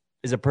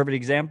is a perfect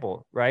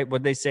example, right?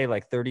 What they say,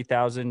 like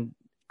 30,000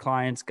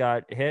 clients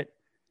got hit.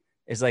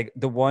 Is like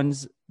the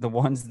ones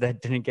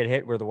that didn't get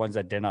hit were the ones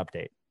that didn't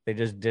update. They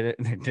just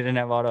didn't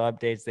have auto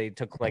updates. They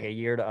took like a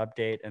year to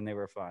update and they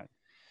were fine.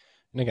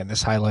 And again,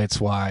 this highlights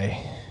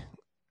why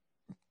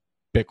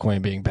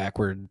Bitcoin being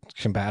backward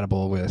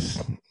compatible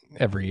with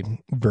every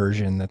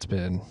version that's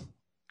been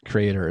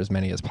created, or as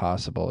many as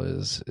possible,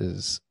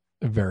 is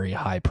a very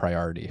high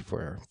priority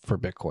for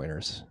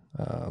Bitcoiners.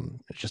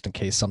 Just in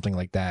case something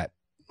like that,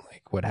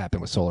 like what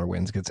happened with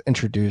SolarWinds, gets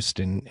introduced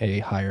in a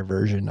higher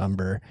version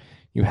number,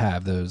 you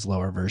have those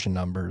lower version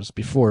numbers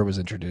before it was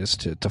introduced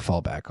to fall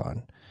back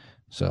on.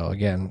 So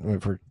again,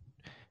 if we're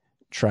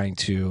trying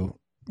to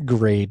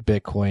grade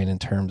Bitcoin in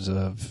terms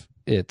of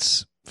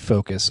its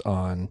focus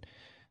on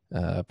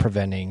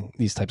preventing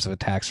these types of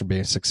attacks from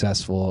being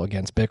successful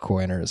against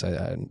Bitcoiners,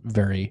 I'm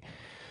very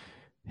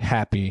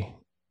happy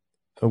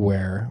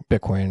where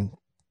Bitcoin's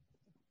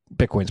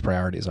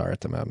priorities are at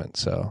the moment.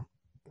 So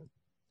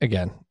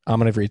again, I'm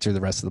going to read through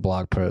the rest of the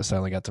blog post. I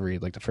only got to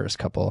read like the first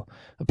couple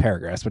of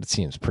paragraphs, but it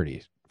seems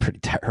pretty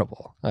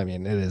terrible. I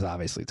mean, it is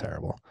obviously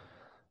terrible.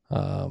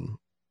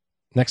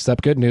 Next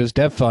up, good news.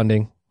 Dev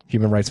funding,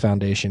 Human Rights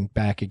Foundation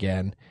back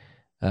again,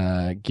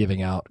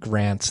 giving out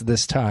grants,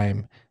 this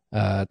time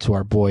to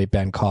our boy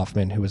Ben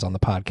Kaufman, who was on the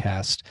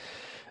podcast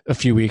a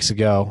few weeks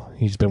ago.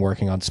 He's been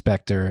working on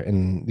Spectre,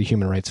 and the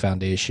Human Rights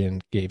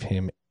Foundation gave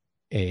him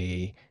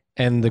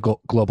and the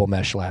Global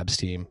Mesh Labs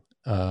team,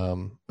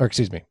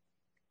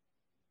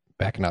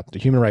 backing up. The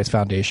Human Rights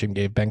Foundation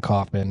gave Ben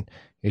Kaufman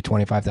a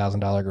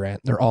 $25,000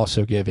 grant. They're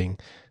also giving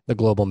the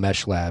Global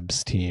Mesh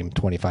Labs team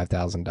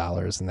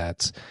 $25,000, and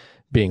that's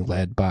being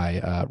led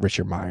by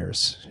Richard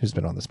Myers, who's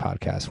been on this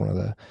podcast, one of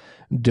the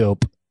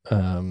dope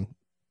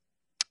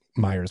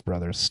Myers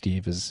brothers.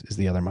 Steve is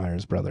the other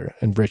Myers brother,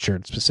 and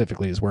Richard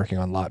specifically is working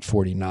on Lot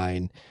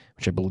 49,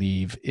 which I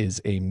believe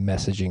is a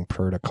messaging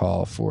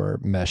protocol for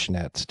mesh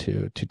nets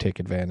to take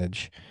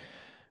advantage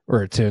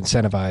or to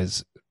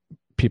incentivize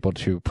people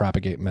to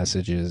propagate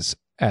messages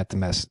at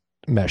the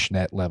mesh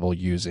net level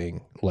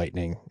using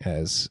Lightning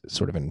as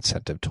sort of an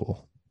incentive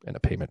tool and a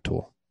payment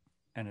tool.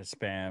 And a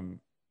spam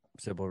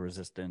Sybil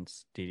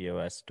resistance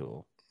DDoS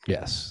tool.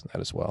 Yes,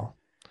 that as well.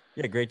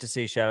 Yeah, great to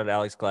see. Shout out to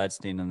Alex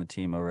Gladstein and the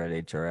team over at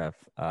HRF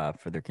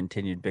for their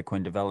continued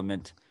Bitcoin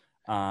development.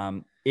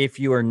 If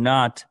you are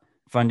not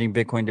funding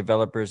Bitcoin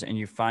developers and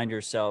you find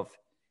yourself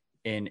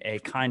in a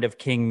kind of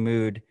king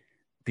mood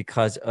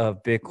because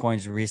of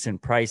Bitcoin's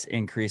recent price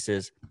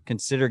increases,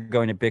 consider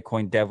going to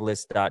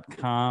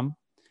bitcoindevlist.com,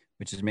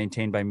 which is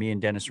maintained by me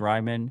and Dennis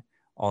Ryman,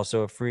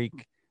 also a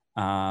freak,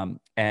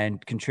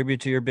 and contribute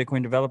to your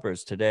Bitcoin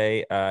developers.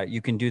 Today,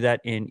 you can do that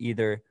in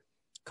either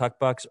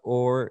Cuckbucks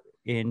or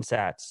in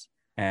Sats.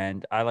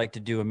 And I like to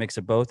do a mix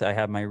of both. I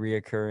have my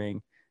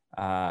reoccurring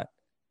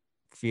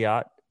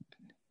fiat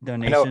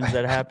donations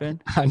that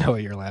happen. I know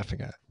what you're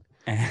laughing at.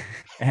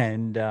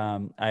 And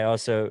I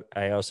also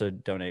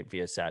donate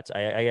via Sats.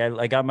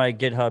 I got my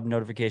GitHub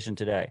notification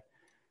today,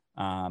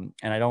 and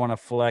I don't want to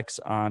flex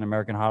on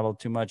American HODL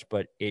too much,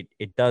 but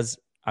it does.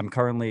 I'm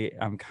currently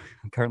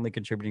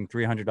contributing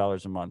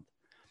 $300 a month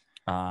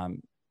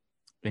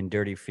in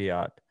dirty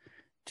fiat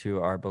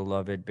to our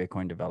beloved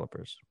Bitcoin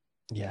developers.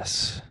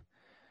 Yes,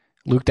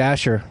 Luke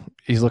Dasher.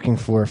 He's looking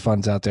for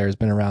funds out there. He's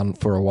been around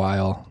for a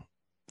while.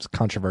 It's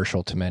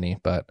controversial to many,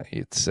 but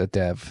it's a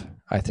dev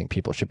I think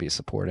people should be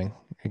supporting.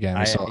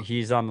 Again,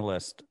 he's on the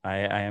list. I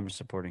am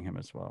supporting him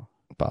as well.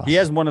 Boss. He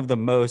has one of the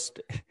most,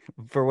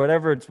 for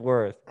whatever it's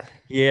worth,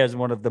 he has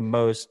one of the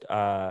most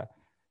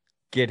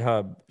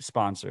GitHub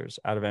sponsors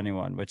out of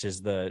anyone, which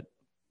is the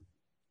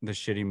the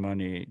shitty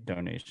money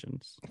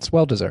donations. It's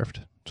well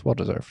deserved. It's well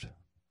deserved.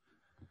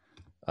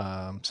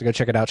 So go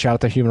check it out. Shout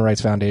out to Human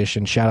Rights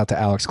Foundation. Shout out to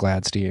Alex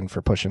Gladstein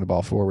for pushing the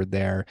ball forward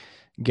there,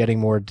 getting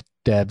more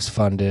devs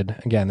funded.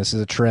 Again, this is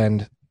a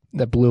trend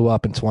that blew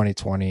up in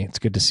 2020. It's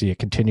good to see it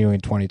continuing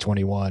in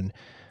 2021.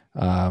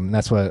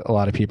 That's what a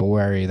lot of people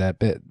worry, that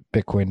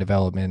Bitcoin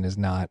development is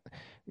not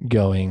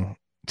going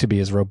to be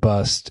as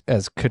robust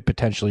as could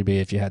potentially be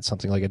if you had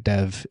something like a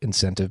dev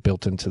incentive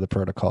built into the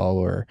protocol,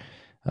 or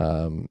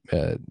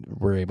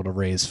we're able to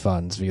raise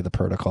funds via the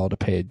protocol to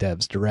pay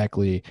devs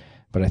directly.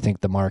 But I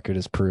think the market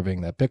is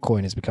proving that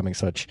Bitcoin is becoming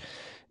such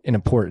an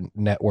important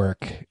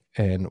network,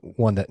 and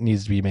one that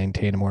needs to be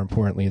maintained, and more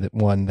importantly, that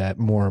one that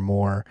more and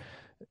more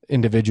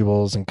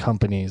individuals and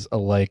companies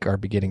alike are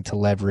beginning to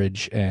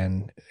leverage.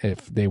 And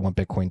if they want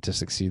Bitcoin to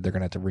succeed, they're going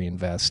to have to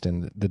reinvest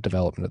in the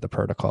development of the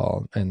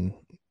protocol. And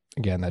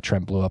again, that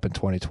trend blew up in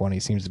 2020,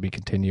 seems to be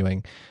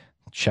continuing.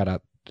 Shout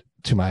out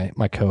to my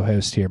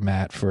co-host here,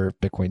 Matt, for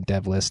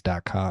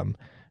BitcoinDevList.com,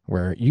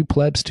 where you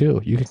plebs too,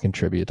 you can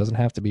contribute. It doesn't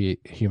have to be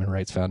Human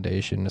Rights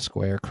Foundation,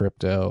 Square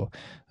Crypto,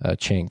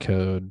 Chain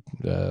Code,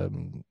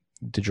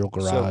 Digital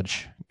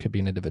Garage. It could be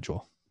an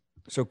individual.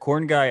 So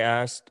Corn Guy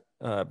asked,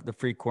 the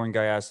free Corn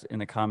Guy asked in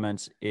the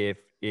comments if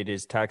it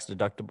is tax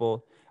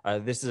deductible.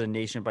 This is a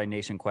nation by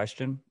nation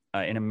question.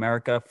 In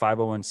America,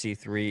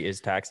 501c3 is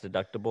tax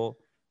deductible.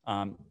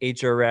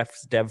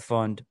 HRF's Dev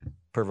Fund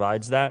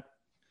provides that.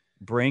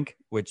 Brink,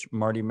 which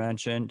Marty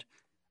mentioned,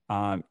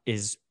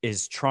 is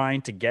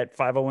trying to get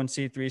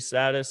 501c3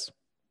 status.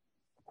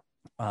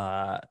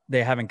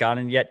 They haven't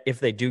gotten it yet. If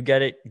they do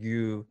get it,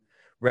 you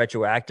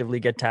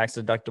retroactively get tax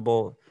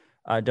deductible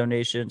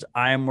donations.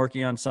 I am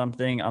working on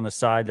something on the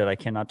side that I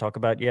cannot talk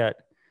about yet,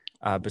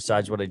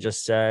 besides what I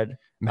just said,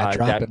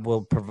 that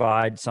will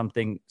provide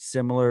something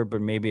similar,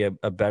 but maybe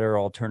a better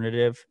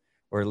alternative,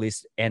 or at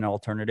least an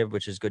alternative,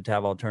 which is good to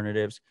have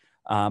alternatives.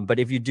 But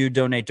if you do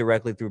donate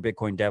directly through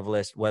Bitcoin Dev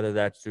List, whether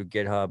that's through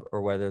GitHub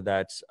or whether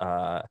that's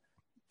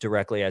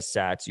directly as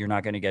sats, you're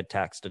not going to get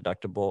tax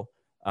deductible.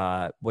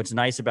 What's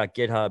nice about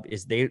GitHub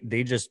is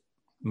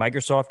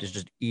Microsoft is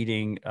just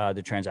eating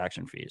the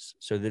transaction fees.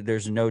 So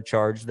there's no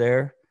charge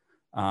there,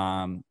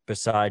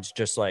 besides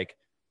just like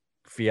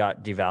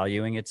fiat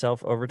devaluing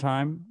itself over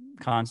time,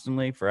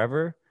 constantly,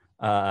 forever.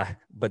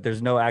 But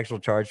there's no actual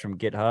charge from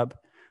GitHub.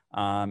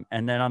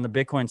 And then on the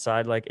Bitcoin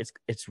side, like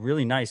it's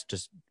really nice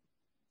just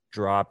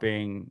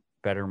dropping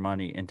better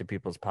money into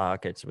people's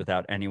pockets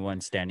without anyone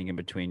standing in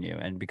between you.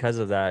 And because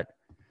of that,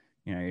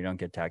 you don't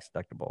get tax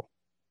deductible.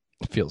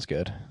 It feels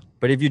good.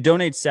 But if you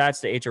donate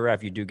sats to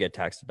HRF, you do get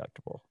tax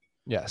deductible.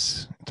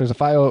 Yes. There's a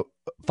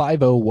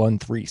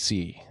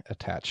 5013C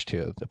attached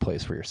to the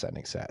place where you're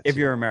sending sats. If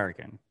you're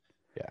American.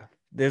 Yeah.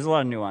 There's a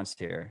lot of nuance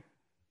here.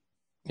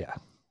 Yeah.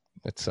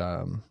 It's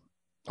a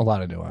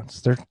lot of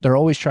nuance. They're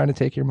always trying to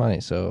take your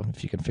money. So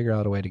if you can figure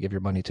out a way to give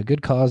your money to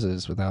good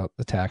causes without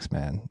the tax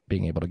man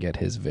being able to get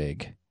his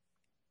VIG,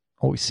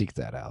 always seek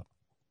that out.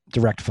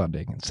 Direct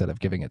funding instead of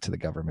giving it to the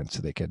government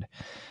so they could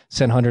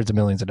send hundreds of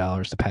millions of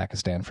dollars to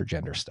Pakistan for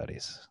gender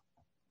studies.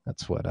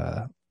 That's what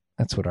our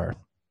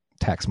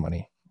tax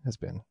money has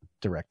been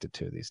directed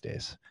to these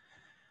days.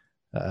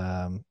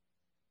 Should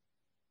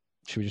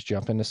we just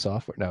jump into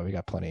software? No, we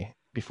got plenty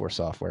before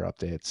software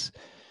updates.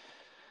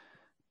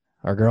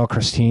 Our girl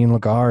Christine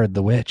Lagarde,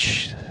 the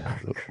witch,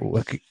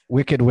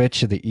 wicked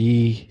witch of the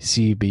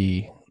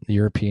ECB, the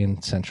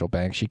European Central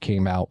Bank. She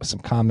came out with some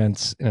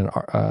comments in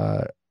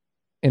an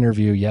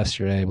interview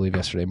yesterday, I believe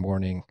yesterday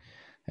morning,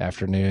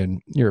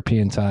 afternoon,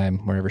 European time,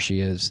 wherever she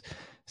is,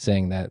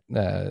 saying that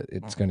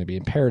it's going to be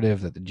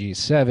imperative that the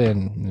G7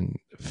 and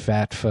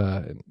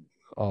FATFA and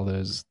all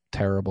those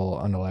terrible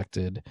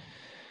unelected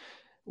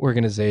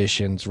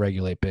organizations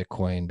regulate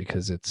Bitcoin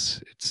because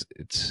it's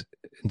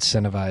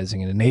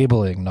incentivizing and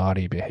enabling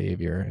naughty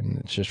behavior. And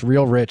it's just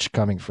real rich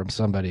coming from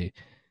somebody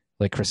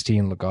like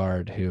Christine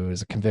Lagarde, who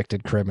is a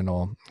convicted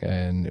criminal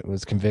and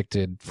was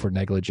convicted for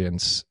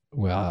negligence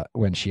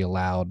when she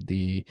allowed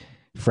the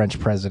French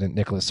president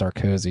Nicolas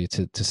Sarkozy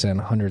to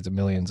send hundreds of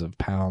millions of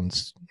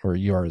pounds or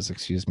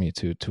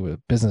euros, to a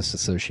business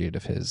associate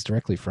of his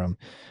directly from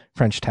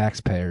French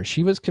taxpayers.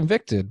 She was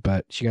convicted,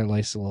 but she got a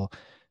nice little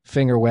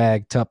finger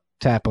wag,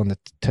 tap on the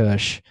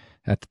tush.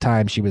 At the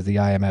time, she was the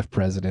IMF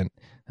president,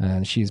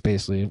 and she's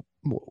basically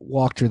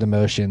walked through the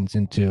motions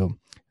into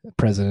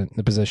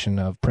the position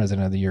of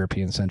president of the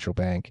European Central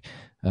Bank.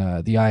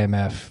 The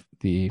IMF,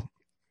 the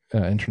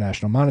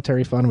International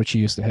Monetary Fund, which she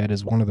used to head,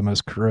 is one of the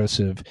most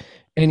corrosive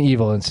and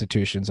evil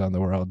institutions on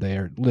the world. They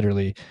are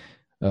literally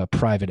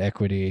private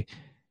equity.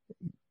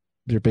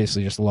 They're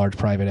basically just a large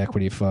private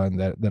equity fund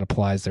that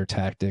applies their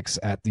tactics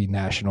at the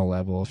national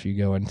level. If you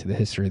go into the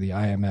history of the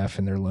IMF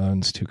and their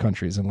loans to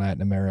countries in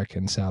Latin America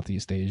and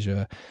Southeast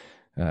Asia,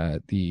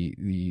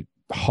 the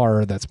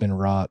horror that's been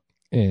wrought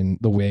in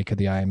the wake of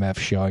the IMF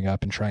showing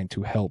up and trying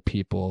to help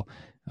people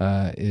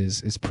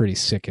is pretty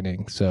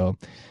sickening. So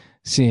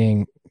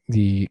seeing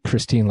the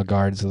Christine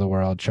Lagardes of the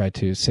world try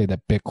to say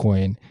that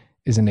Bitcoin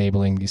is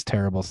enabling these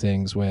terrible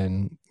things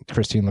when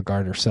Christine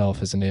Lagarde herself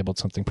has enabled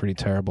something pretty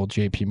terrible.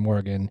 JP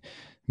Morgan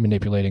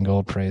manipulating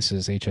gold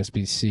prices,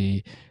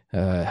 HSBC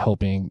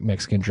helping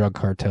Mexican drug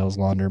cartels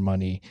launder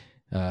money,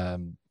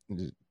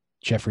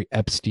 Jeffrey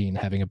Epstein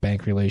having a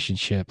bank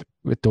relationship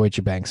with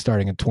Deutsche Bank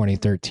starting in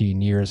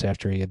 2013, years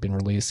after he had been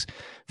released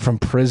from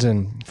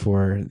prison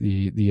for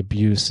the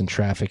abuse and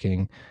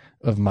trafficking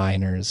of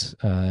minors.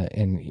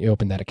 And he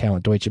opened that account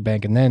with Deutsche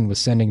Bank and then was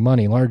sending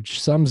money, large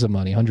sums of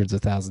money, hundreds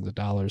of thousands of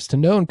dollars, to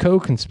known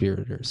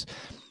co-conspirators.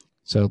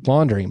 So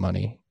laundering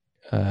money,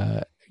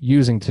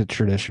 using the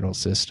traditional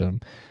system.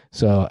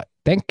 So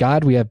thank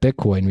God we have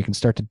Bitcoin. We can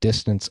start to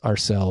distance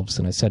ourselves,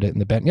 and I said it in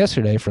the bent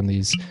yesterday, from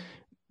these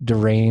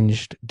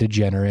deranged,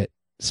 degenerate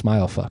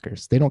smile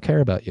fuckers. They don't care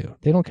about you.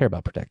 They don't care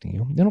about protecting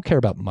you. They don't care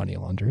about money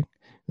laundering.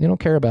 They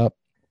don't care about,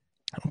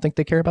 I don't think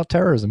they care about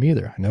terrorism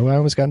either. I know I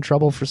always got in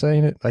trouble for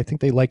saying it. I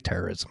think they like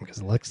terrorism because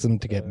it lets them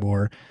to get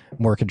more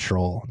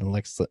control. And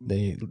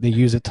they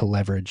use it to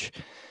leverage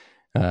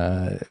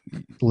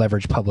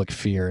public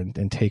fear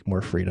and take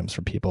more freedoms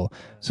from people.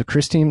 So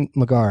Christine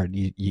Lagarde,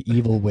 you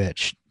evil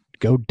witch,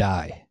 go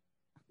die.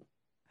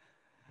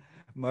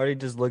 Marty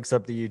just looks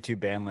up the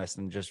YouTube ban list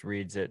and just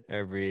reads it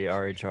every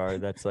RHR.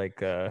 That's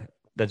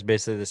that's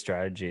basically the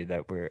strategy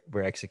that we're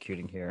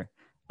executing here.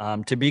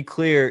 To be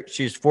clear,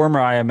 she's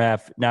former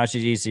IMF. Now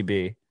she's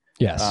ECB.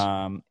 Yes.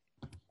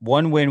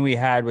 One win we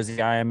had was the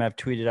IMF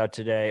tweeted out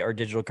today, our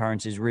digital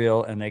currency is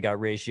real, and they got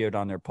ratioed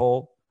on their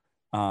poll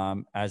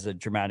as a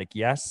dramatic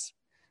yes.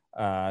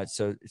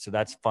 So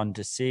that's fun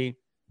to see.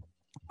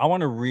 I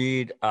want to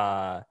read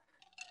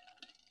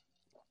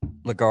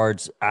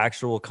Lagarde's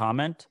actual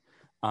comment.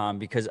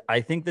 Because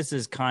I think this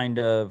is kind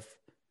of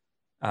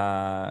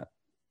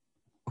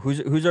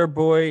who's our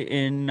boy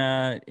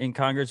in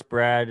Congress,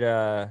 Brad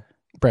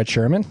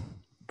Sherman.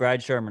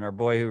 Brad Sherman, our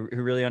boy who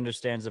really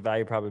understands the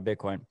value prop of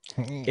Bitcoin.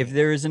 If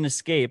there is an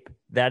escape,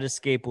 that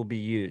escape will be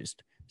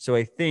used. So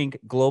I think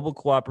global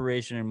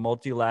cooperation and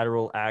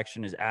multilateral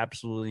action is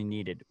absolutely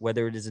needed,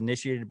 whether it is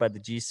initiated by the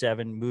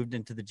G7, moved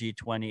into the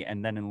G20,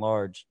 and then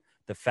enlarged.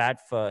 The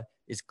FATFA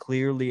is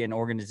clearly an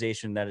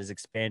organization that is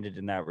expanded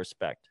in that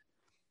respect.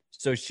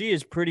 So she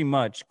is pretty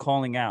much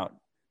calling out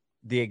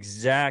the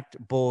exact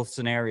bull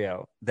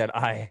scenario that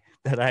I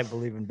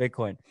believe in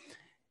Bitcoin.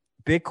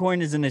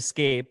 Bitcoin is an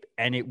escape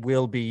and it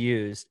will be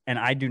used. And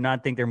I do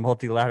not think their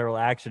multilateral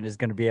action is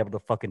going to be able to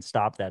fucking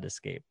stop that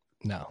escape.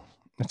 No,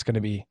 it's going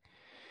to be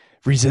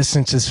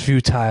resistance is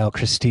futile,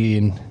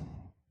 Christine.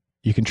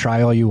 You can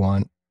try all you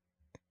want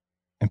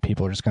and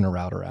people are just going to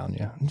rout around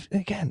you.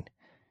 Again,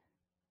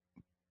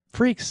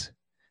 freaks,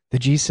 the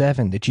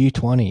G7, the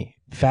G20,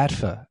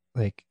 FATFA,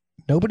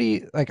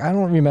 nobody, I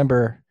don't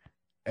remember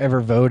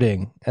ever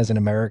voting as an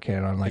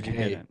American on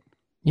hey,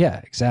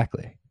 yeah,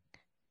 exactly.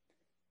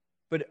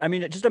 But I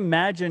mean, just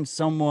imagine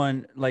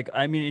someone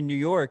in New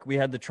York, we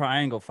had the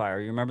Triangle Fire.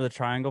 You remember the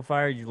Triangle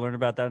Fire? You learned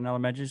about that in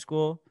elementary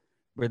school,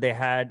 where they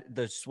had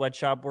the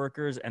sweatshop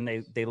workers and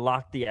they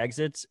locked the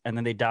exits and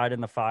then they died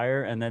in the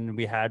fire. And then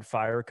we had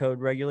fire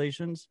code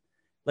regulations.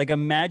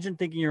 Imagine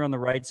thinking you're on the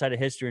right side of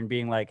history and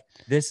being like,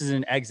 this is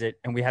an exit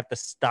and we have to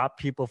stop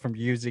people from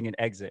using an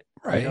exit.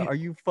 Right. Are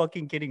you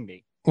fucking kidding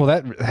me? Well,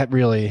 that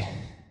really,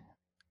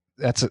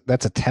 that's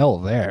a tell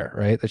there,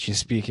 right? That she's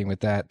speaking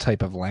with that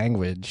type of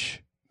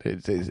language.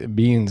 It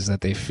means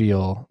that they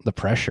feel the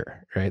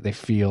pressure, right? They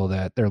feel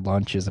that their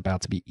lunch is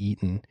about to be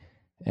eaten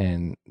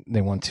and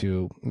they want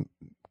to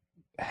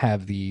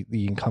have the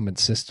incumbent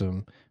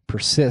system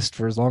persist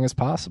for as long as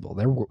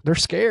possible. They're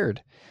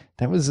scared.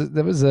 That was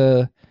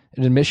an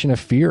admission of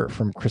fear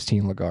from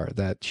Christine Lagarde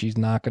that she's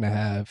not going to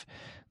have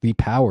the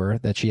power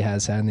that she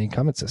has had in the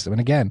incumbent system. And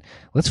again,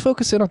 let's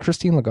focus in on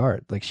Christine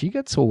Lagarde. She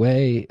gets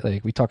away.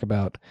 We talk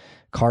about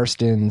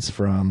Carstens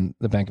from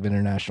the Bank of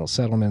International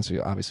Settlements. We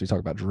obviously talk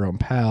about Jerome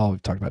Powell.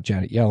 We've talked about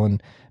Janet Yellen,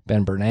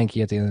 Ben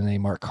Bernanke at the end of the day,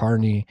 Mark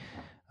Carney,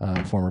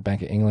 former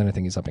Bank of England. I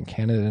think he's up in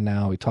Canada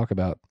now. We talk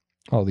about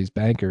all these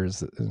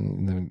bankers,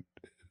 and the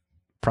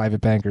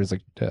private bankers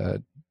like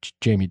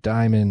Jamie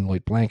Dimon,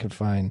 Lloyd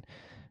Blankfein.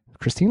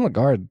 Christine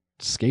Lagarde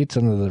skates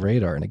under the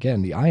radar. And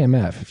again, the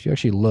IMF, if you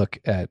actually look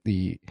at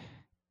the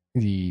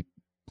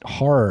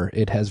horror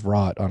it has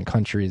wrought on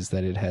countries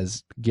that it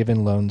has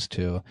given loans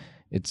to,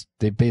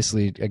 they've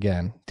basically,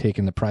 again,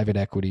 taken the private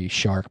equity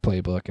shark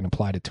playbook and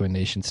applied it to a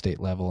nation state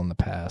level in the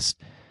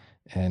past.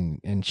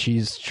 And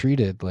she's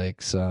treated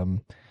like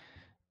some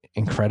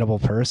incredible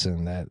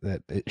person that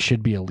it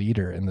should be a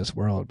leader in this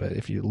world. But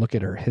if you look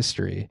at her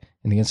history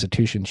and the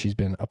institution she's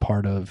been a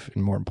part of,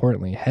 and more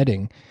importantly,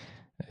 heading,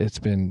 it's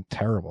been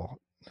terrible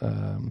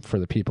for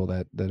the people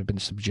that have been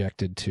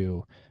subjected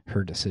to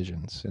her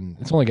decisions. And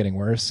it's only getting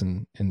worse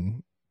in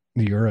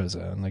the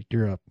Eurozone.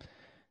 Europe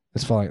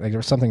is falling. There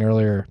was something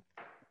earlier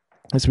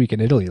this week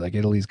in Italy,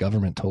 Italy's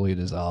government totally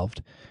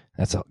dissolved.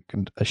 That's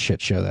a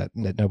shit show that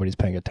nobody's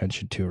paying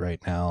attention to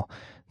right now,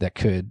 that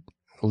could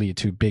lead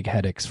to big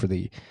headaches for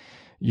the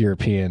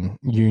European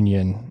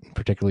Union,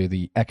 particularly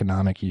the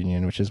Economic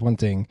Union, which is one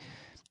thing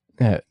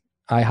that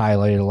I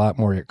highlighted a lot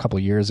more a couple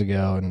of years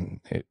ago,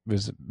 and it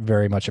was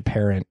very much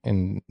apparent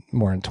in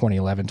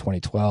 2011,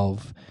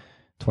 2012,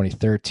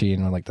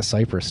 2013 when like the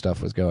Cyprus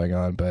stuff was going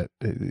on. But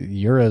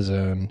the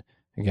Eurozone,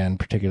 again,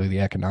 particularly the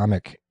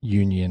economic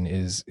union,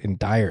 is in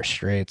dire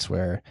straits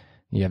where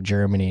you have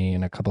Germany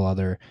and a couple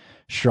other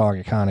strong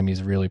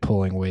economies really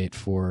pulling weight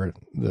for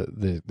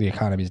the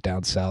economies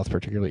down south,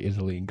 particularly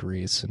Italy and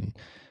Greece. And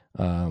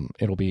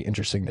it'll be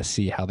interesting to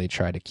see how they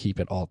try to keep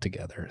it all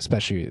together.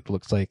 Especially, it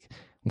looks like,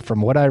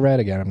 from what I read,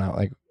 again, I'm not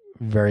like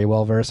very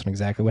well versed on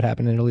exactly what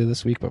happened in Italy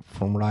this week, but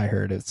from what I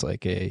heard, it's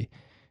like a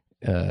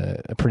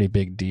pretty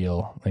big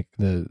deal.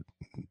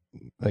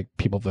 Like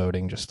people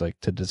voting just like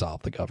to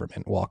dissolve the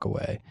government, walk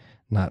away.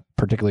 Not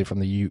particularly from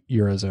the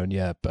Eurozone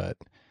yet, but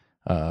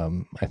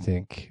I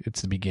think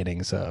it's the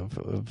beginnings of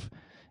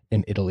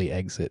an Italy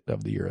exit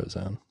of the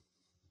Eurozone.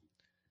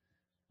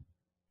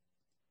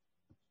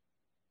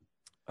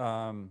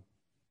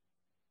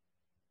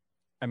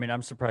 I mean,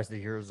 I'm surprised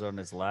the Eurozone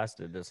has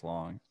lasted this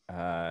long.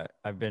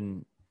 I've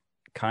been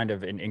kind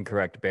of an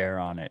incorrect bear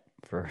on it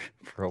for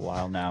a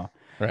while now.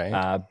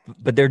 Right.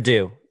 But they're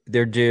due,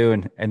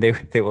 and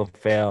they will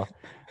fail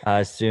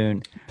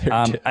soon.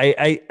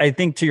 I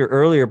think to your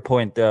earlier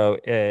point, though,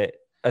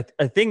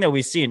 a thing that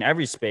we see in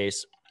every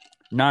space,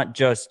 not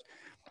just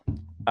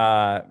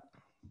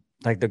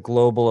like the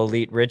global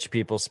elite rich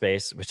people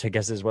space, which I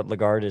guess is what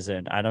Lagarde is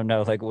in. I don't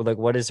know, like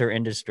what is her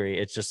industry?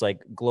 It's just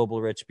like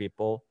global rich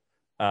people.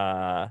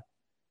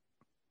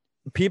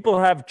 People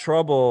have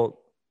trouble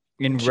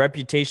in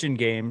reputation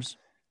games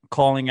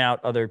calling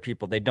out other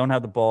people. They don't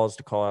have the balls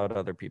to call out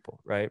other people,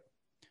 right?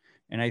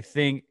 And I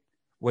think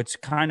what's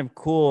kind of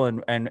cool,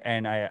 and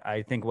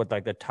I think what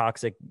like the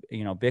toxic,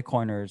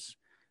 Bitcoiners,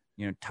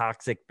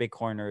 toxic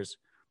Bitcoiners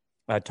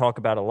talk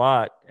about a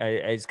lot,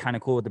 is kind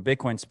of cool with the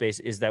Bitcoin space,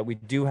 is that we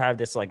do have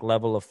this like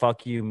level of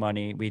fuck you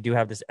money. We do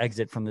have this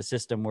exit from the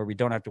system where we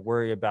don't have to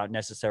worry about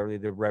necessarily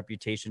the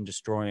reputation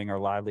destroying our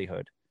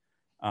livelihood.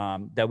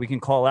 That we can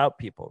call out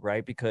people,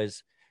 right?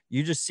 Because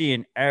you just see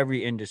in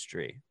every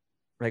industry,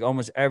 like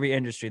almost every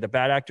industry, the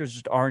bad actors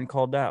just aren't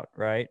called out,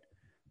 right?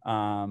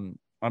 I'm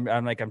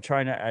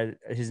trying to,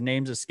 his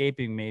name's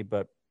escaping me,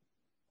 but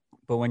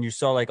when you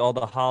saw like all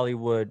the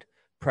Hollywood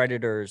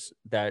predators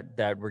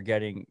that were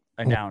getting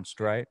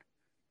announced, right?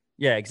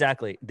 Yeah,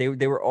 exactly. They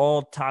were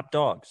all top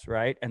dogs,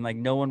 right? And like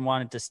no one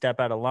wanted to step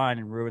out of line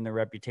and ruin their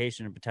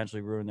reputation and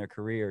potentially ruin their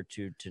career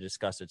to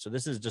discuss it. So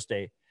this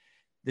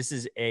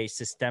is a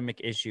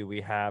systemic issue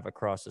we have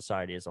across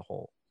society as a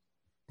whole.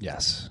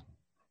 Yes.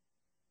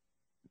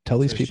 Tell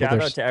these people.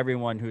 Shout out to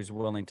everyone who's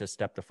willing to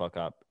step the fuck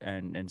up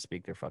and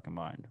speak their fucking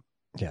mind.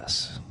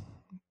 Yes.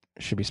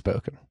 It should be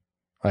spoken.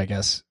 I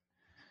guess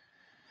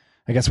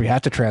we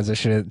have to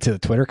transition it to the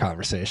Twitter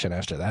conversation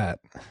after that.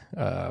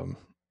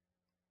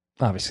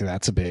 Obviously,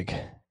 that's a big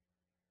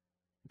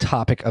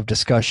topic of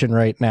discussion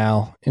right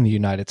now in the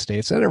United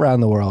States and around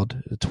the world.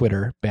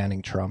 Twitter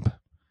banning Trump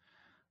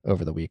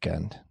over the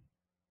weekend.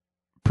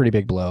 Pretty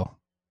big blow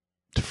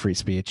to free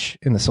speech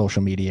in the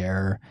social media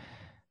era.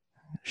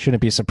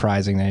 Shouldn't be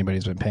surprising that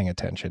anybody's been paying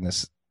attention.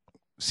 This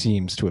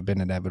seems to have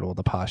been inevitable.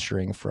 The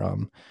posturing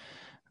from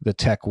the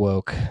tech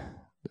woke,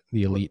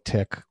 the elite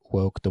tech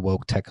woke, the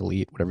woke tech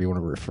elite, whatever you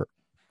want to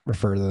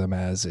refer to them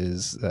as,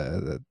 is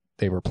that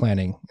they were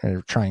planning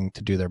and trying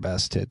to do their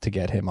best to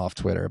get him off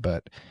Twitter.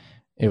 But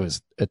it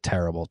was a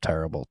terrible,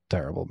 terrible,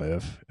 terrible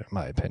move, in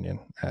my opinion.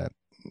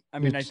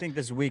 I think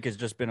this week has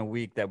just been a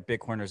week that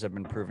Bitcoiners have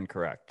been proven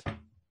correct.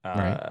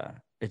 Right.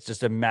 It's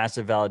just a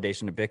massive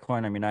validation of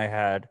Bitcoin. I mean, I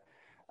had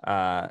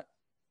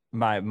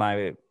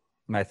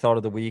my thought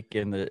of the week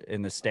in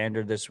the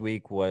Standard this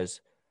week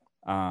was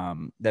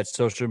that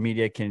social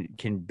media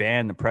can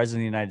ban the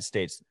president of the United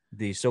States,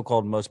 the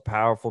so-called most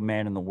powerful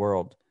man in the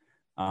world,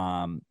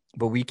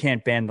 but we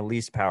can't ban the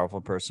least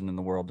powerful person in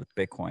the world with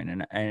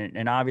Bitcoin.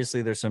 And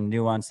obviously there's some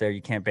nuance there.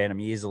 You can't ban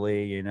them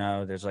easily.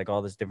 There's like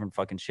all this different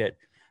fucking shit.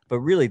 But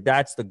really,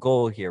 that's the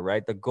goal here,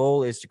 right? The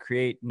goal is to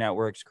create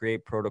networks,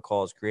 create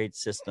protocols, create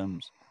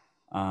systems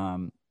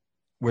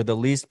where the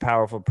least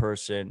powerful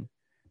person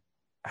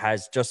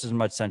has just as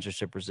much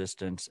censorship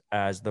resistance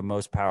as the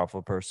most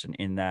powerful person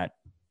in that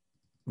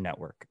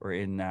network or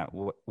in that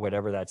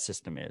whatever that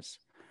system is.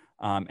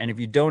 And if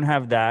you don't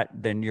have that,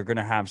 then you're going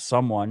to have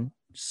someone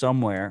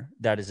somewhere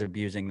that is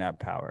abusing that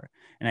power.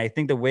 And I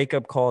think the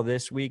wake-up call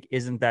this week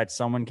isn't that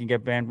someone can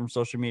get banned from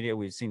social media.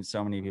 We've seen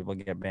so many people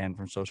get banned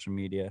from social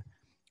media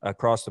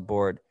across the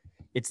board.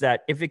 It's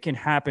that if it can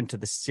happen to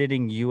the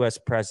sitting U.S.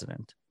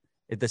 president,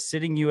 if the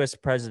sitting U.S.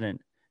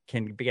 president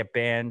can get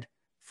banned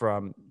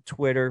from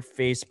Twitter,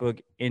 Facebook,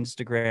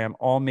 Instagram,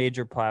 all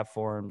major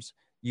platforms,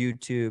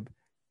 YouTube,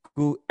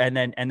 and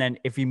then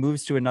if he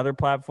moves to another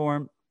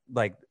platform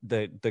like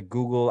the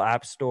Google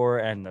App Store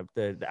and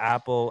the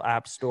Apple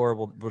App Store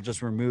will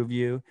just remove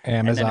you.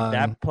 Amazon. And then if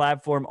that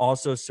platform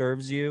also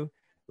serves you,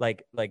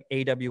 like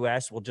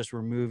AWS will just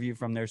remove you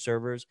from their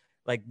servers.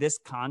 Like this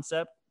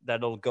concept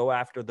that'll go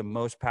after the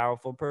most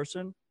powerful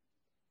person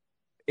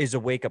is a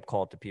wake-up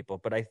call to people.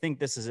 But I think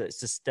this is a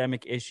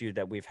systemic issue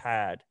that we've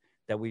had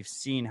that we've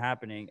seen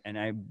happening. And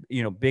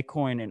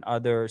Bitcoin and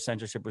other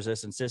censorship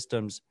resistant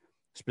systems,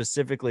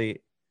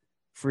 specifically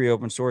free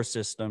open source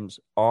systems,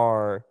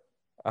 are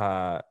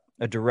a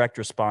direct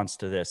response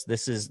to this.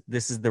 This is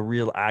the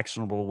real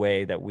actionable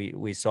way that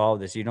we solve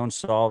this. You don't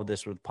solve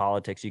this with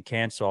politics. You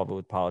can't solve it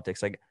with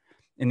politics. Like,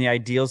 in the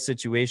ideal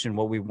situation,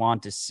 what we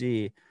want to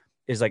see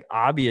is, like,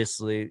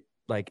 obviously,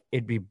 like,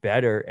 it'd be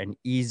better and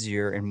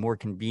easier and more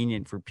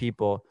convenient for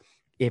people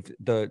if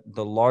the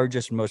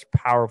largest, most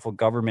powerful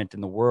government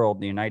in the world,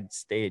 the United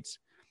States,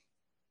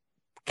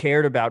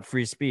 cared about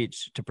free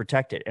speech to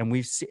protect it. And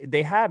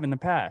they have in the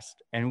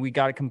past, and we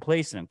got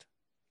complacent.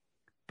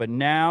 But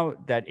now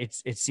that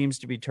it seems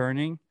to be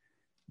turning,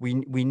 we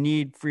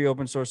need free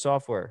open source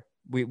software.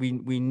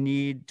 We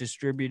need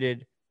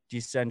distributed,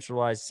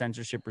 decentralized,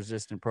 censorship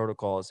resistant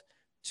protocols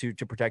to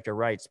protect our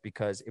rights.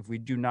 Because if we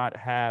do not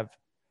have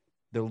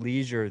the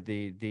leisure,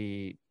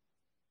 the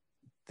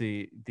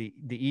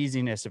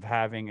easiness of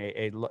having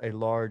a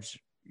large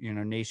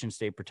nation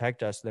state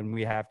protect us, then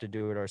we have to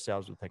do it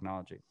ourselves with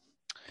technology.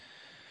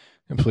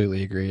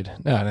 Completely agreed.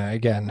 No,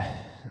 again,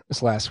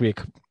 this last week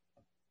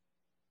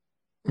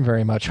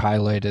very much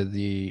highlighted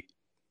the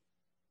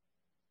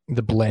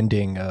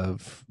blending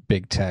of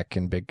big tech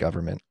and big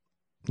government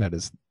that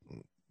is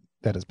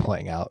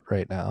playing out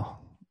right now,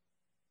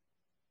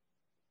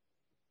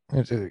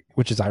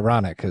 which is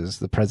ironic because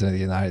the president of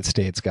the United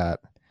States got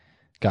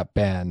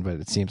banned,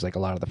 but it seems like a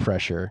lot of the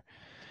pressure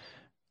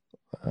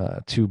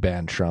to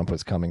ban Trump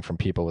was coming from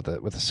people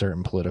with a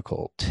certain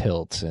political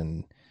tilt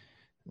and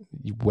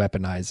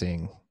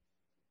weaponizing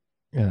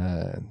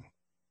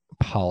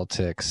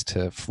politics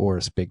to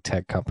force big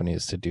tech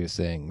companies to do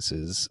things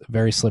is a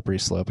very slippery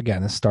slope.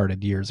 Again, this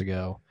started years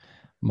ago.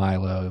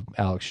 Milo,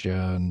 Alex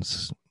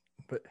Jones,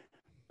 but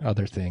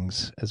other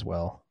things as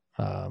well.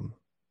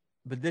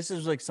 But this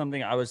is like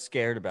something I was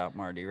scared about,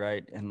 Marty,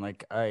 right? And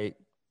like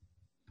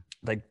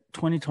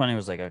 2020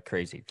 was like a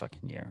crazy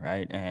fucking year,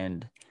 right?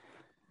 And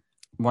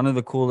one of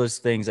the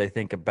coolest things I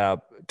think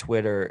about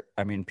Twitter,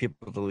 I mean,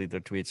 people delete their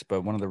tweets,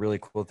 but one of the really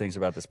cool things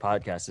about this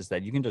podcast is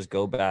that you can just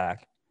go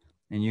back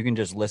and you can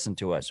just listen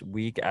to us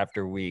week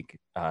after week,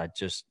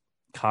 just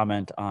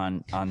comment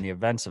on the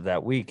events of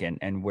that week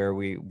and where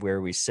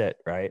we sit,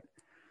 right?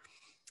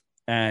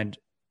 And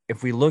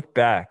if we look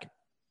back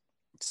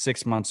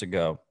 6 months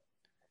ago,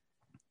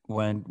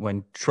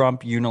 when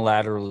Trump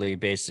unilaterally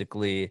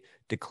basically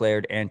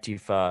declared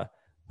Antifa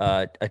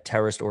a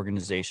terrorist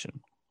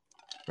organization,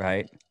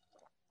 right?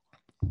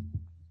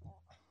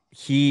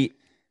 He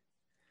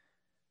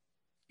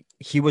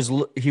was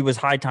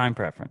high time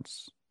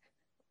preference.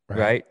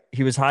 Right.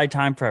 He was high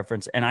time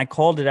preference. And I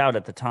called it out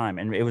at the time.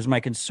 And it was my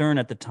concern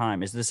at the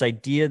time is this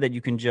idea that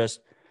you can just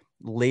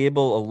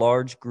label a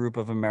large group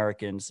of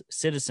Americans,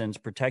 citizens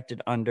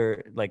protected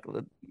under, like,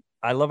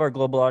 I love our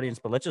global audience,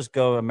 but let's just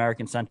go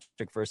American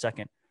centric for a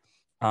second.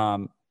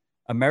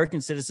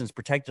 American citizens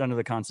protected under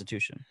the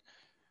Constitution.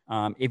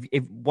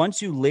 If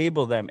once you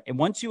label them and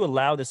once you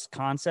allow this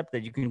concept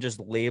that you can just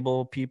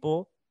label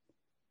people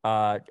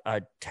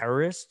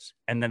terrorists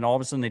and then all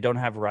of a sudden they don't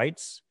have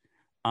rights,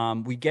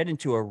 we get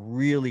into a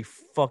really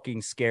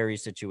fucking scary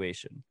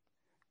situation.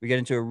 We get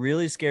into a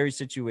really scary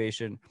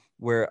situation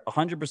where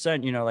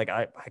 100%, like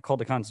I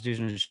called the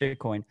Constitution a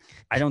shitcoin.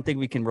 I don't think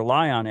we can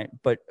rely on it,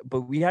 but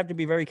we have to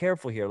be very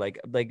careful here. Like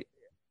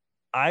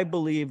I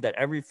believe that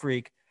every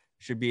freak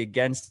should be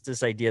against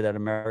this idea that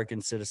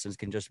American citizens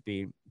can just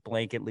be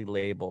blanketly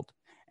labeled.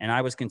 And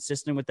I was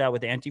consistent with that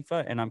with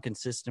Antifa, and I'm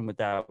consistent with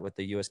that with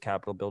the U.S.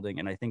 Capitol building.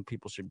 And I think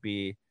people should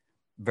be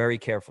very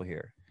careful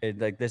here.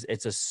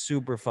 It's a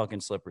super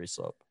fucking slippery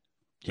slope.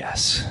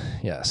 Yes.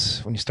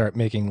 When you start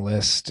making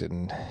lists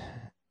and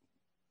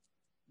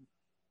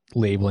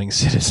labeling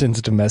citizens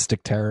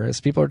domestic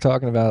terrorists, people are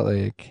talking about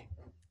like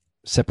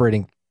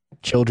separating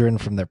children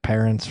from their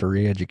parents for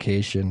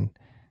re-education.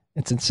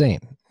 It's insane.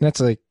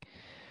 That's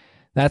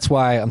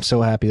why I'm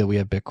so happy that we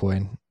have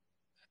Bitcoin.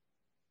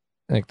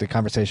 Like the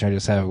conversation I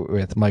just had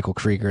with Michael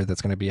Krieger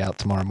that's going to be out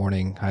tomorrow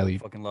morning. Highly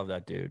fucking love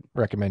that dude.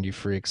 Recommend you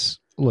freaks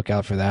look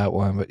out for that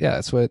one. But yeah,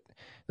 that's what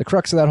the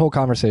crux of that whole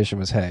conversation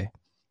was. Hey,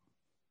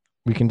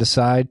 we can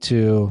decide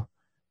to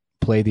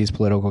play these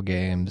political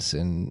games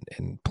and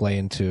play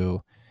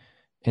into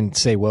and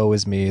say, woe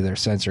is me, they're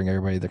censoring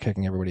everybody, they're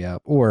kicking everybody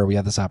out. Or we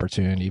have this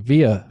opportunity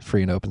via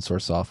free and open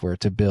source software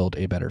to build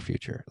a better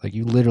future. Like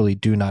you literally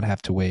do not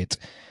have to wait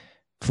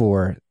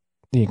for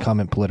the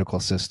incumbent political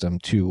system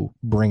to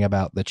bring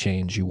about the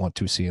change you want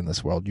to see in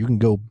this world. You can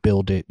go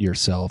build it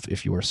yourself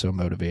if you are so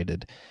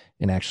motivated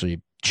and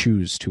actually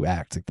choose to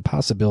act. Like the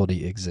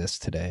possibility exists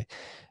today.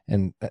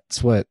 And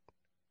that's what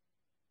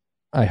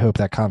I hope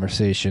that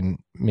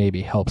conversation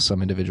maybe helps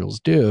some individuals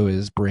do,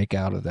 is break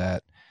out of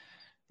that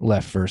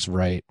left versus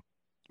right,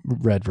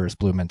 red versus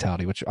blue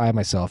mentality, which I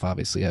myself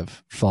obviously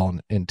have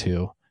fallen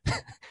into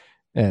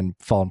and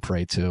fallen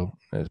prey to,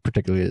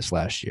 particularly this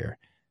last year.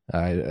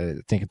 I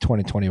think in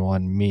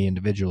 2021, me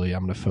individually,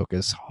 I'm going to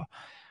focus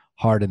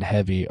hard and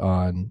heavy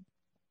on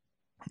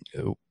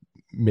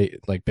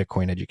like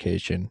Bitcoin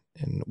education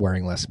and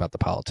worrying less about the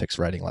politics,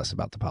 writing less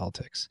about the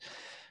politics.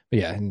 But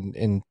yeah,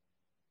 and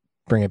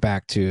bring it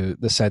back to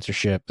the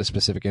censorship, the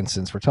specific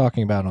instance we're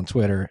talking about on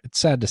Twitter. It's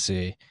sad to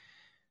see.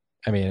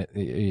 I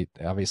mean,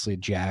 obviously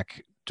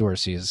Jack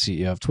Dorsey is the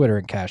CEO of Twitter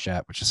and Cash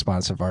App, which is a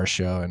sponsor of our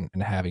show, and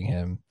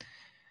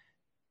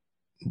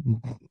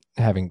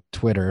having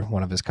Twitter,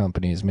 one of his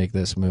companies, make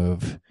this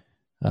move,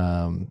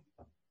 and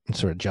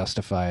sort of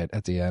justify it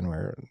at the end,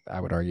 where I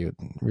would argue it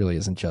really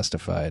isn't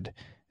justified.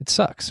 It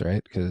sucks,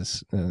 right?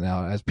 Because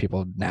now, as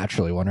people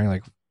naturally wondering,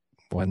 like,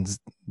 when's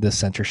this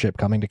censorship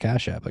coming to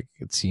Cash App? Like,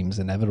 it seems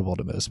inevitable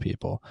to most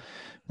people.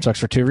 It sucks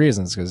for two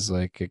reasons, because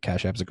like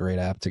Cash App's a great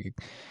app to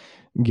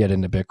get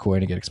into Bitcoin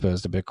and get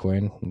exposed to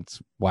Bitcoin.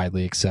 It's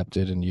widely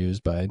accepted and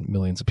used by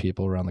millions of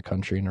people around the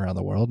country and around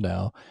the world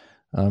now.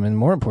 And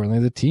more importantly,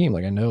 the team.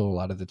 Like, I know a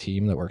lot of the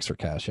team that works for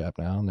Cash App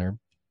now, and they're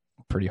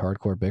pretty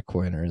hardcore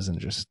Bitcoiners, and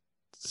just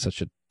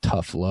such a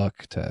tough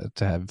look to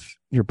have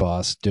your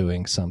boss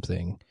doing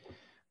something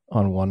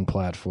on one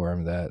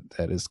platform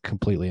that is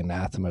completely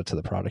anathema to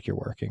the product you're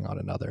working on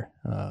another.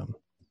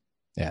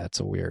 Yeah, it's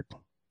a weird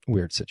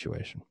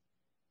situation.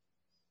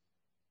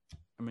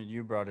 I mean,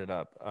 you brought it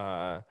up.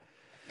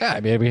 Yeah, I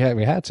mean, we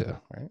had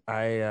to,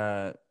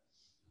 right?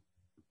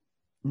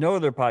 No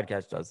other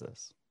podcast does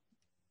this.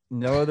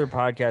 No other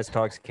podcast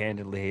talks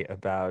candidly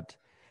about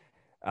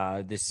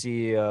the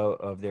CEO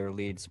of their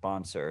lead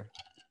sponsor.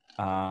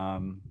 I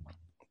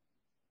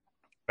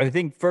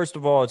think, first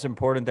of all, it's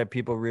important that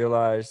people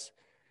realize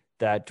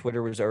that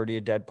Twitter was already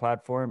a dead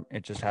platform.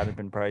 It just hadn't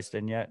been priced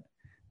in yet.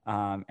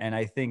 And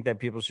I think that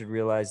people should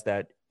realize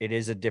that it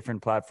is a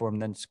different platform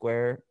than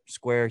Square.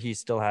 Square, he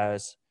still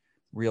has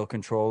real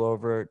control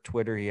over.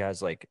 Twitter, he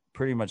has like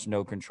pretty much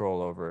no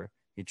control over.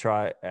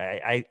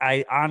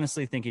 I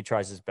honestly think he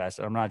tries his best.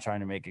 I'm not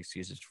trying to make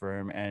excuses for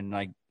him. And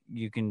like,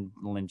 you can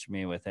lynch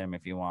me with him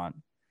if you want.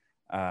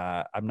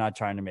 I'm not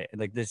trying to make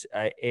like this.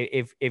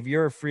 If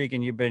you're a freak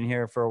and you've been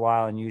here for a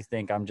while and you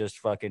think I'm just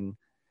fucking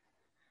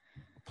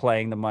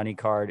playing the money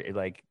card,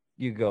 like,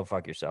 you go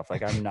fuck yourself.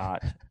 Like, I'm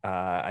not.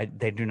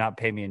 They do not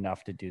pay me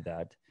enough to do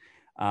that.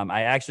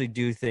 I actually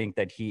do think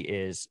that he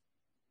is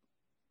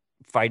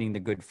fighting the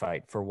good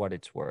fight for what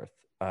it's worth.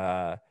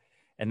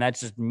 And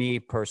that's just me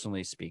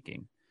personally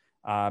speaking.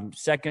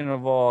 Second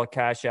of all,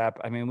 Cash App,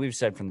 I mean, we've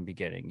said from the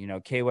beginning, you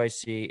know,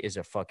 KYC is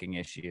a fucking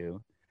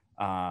issue.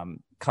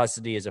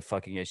 Custody is a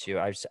fucking issue.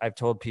 I've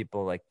told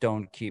people, like,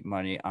 don't keep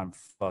money on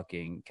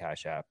fucking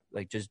Cash App.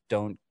 Like, just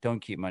don't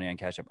keep money on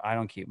Cash App. I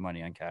don't keep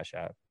money on Cash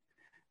App.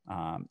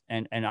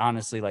 And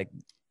honestly, like,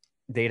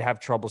 they'd have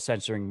trouble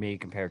censoring me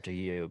compared to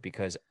you,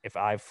 because if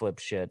I flip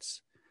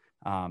shits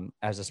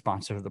as a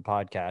sponsor of the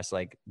podcast,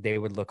 like, they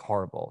would look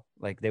horrible.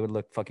 Like, they would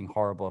look fucking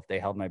horrible if they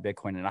held my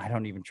Bitcoin, and I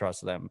don't even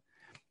trust them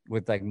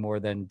with like more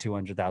than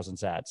 200,000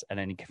 sats at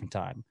any given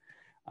time.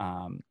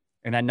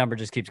 And that number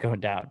just keeps going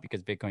down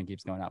because Bitcoin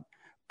keeps going up.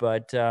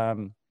 But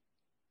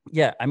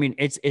yeah, I mean,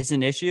 it's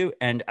an issue,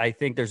 and I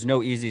think there's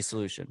no easy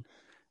solution.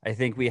 I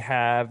think we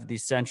have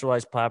these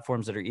centralized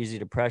platforms that are easy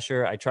to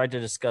pressure. I tried to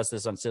discuss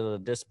this on Citadel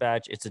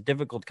Dispatch. It's a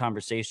difficult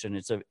conversation.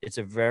 It's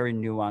a very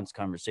nuanced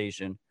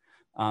conversation.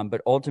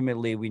 But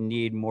ultimately, we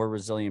need more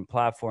resilient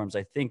platforms.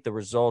 I think the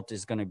result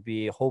is going to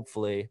be,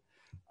 hopefully,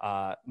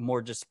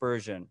 more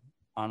dispersion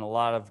on a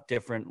lot of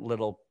different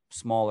little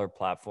smaller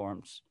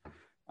platforms.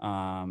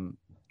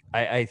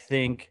 I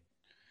think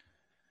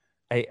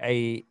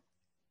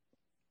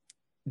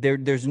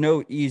there's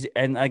no easy,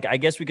 and like, I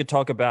guess we could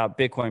talk about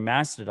Bitcoin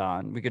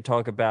Mastodon. We could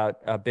talk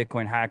about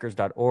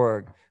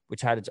BitcoinHackers.org,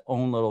 which had its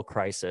own little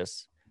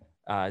crisis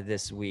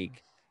this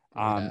week.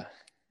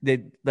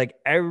 Like,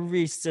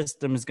 every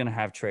system is going to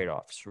have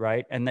trade-offs,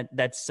 right? And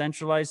that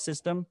centralized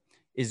system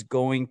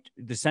the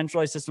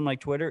centralized system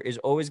like Twitter is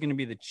always going to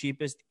be the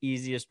cheapest,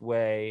 easiest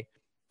way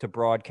to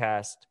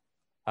broadcast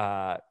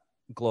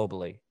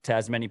globally to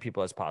as many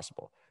people as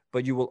possible.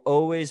 But you will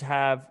always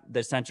have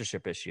the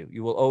censorship issue.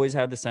 You will always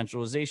have the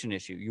centralization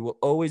issue. You will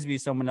always be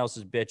someone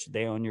else's bitch.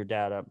 They own your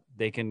data.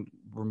 They can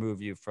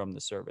remove you from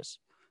the service.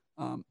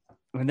 And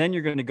then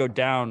you're going to go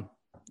down.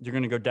 You're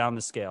going to go down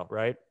the scale,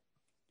 right?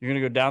 You're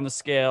going to go down the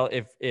scale.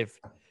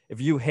 If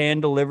you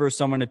hand deliver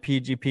someone a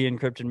PGP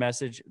encrypted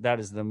message, that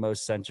is the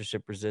most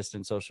censorship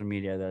resistant social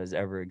media that has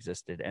ever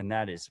existed. And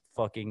that is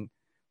fucking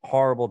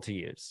horrible to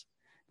use.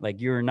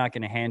 Like, you're not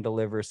going to hand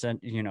deliver,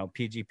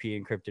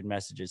 PGP encrypted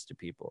messages to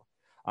people.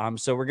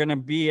 So we're going to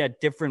be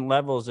at different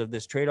levels of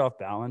this trade-off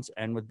balance.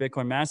 And with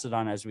Bitcoin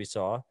Mastodon, as we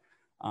saw,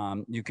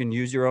 you can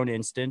use your own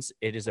instance.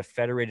 It is a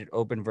federated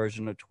open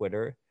version of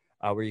Twitter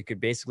where you could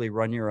basically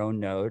run your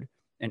own node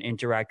and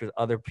interact with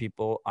other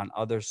people on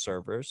other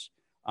servers.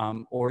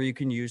 Or you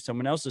can use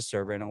someone else's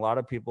server. And a lot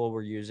of people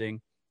were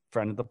using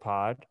friend of the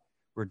pod,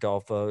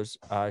 Rodolfo's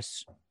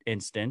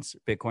instance,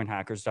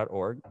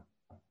 bitcoinhackers.org.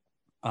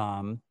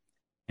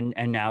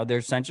 And now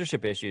there's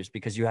censorship issues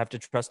because you have to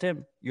trust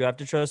him. You have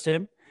to trust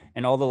him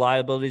and all the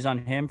liabilities on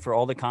him for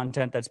all the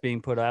content that's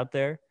being put out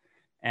there.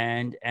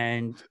 And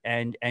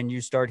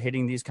you start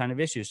hitting these kind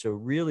of issues. So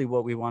really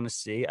what we want to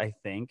see, I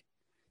think,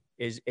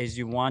 is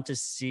you want to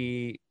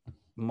see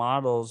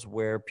models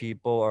where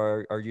people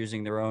are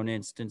using their own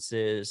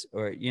instances,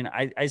 or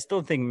I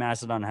still think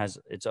Mastodon has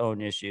its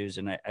own issues,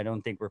 and I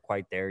don't think we're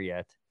quite there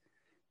yet.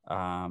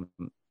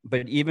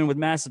 But even with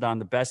Mastodon,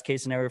 the best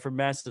case scenario for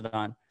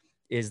Mastodon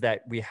is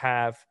that we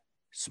have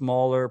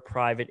smaller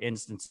private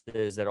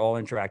instances that all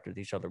interact with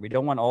each other. We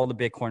don't want all the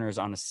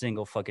Bitcoiners on a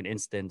single fucking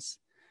instance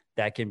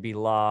that can be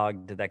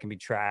logged, that can be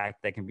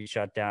tracked, that can be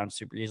shut down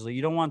super easily.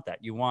 You don't want that.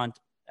 You want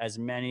as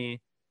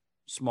many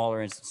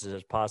smaller instances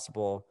as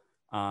possible.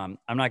 I'm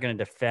not going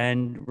to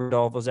defend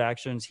Rodolfo's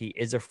actions. He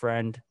is a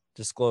friend,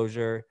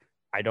 disclosure.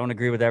 I don't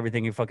agree with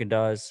everything he fucking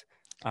does.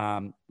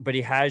 But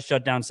he has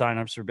shut down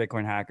signups for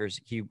Bitcoin hackers.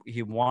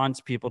 He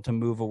wants people to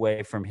move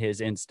away from his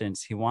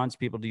instance. He wants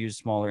people to use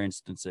smaller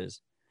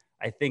instances.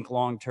 I think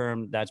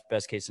long-term, that's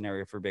best case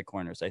scenario for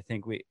Bitcoiners. I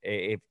think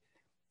if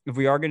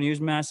we are going to use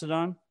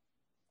Mastodon,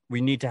 we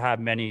need to have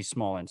many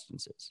small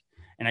instances.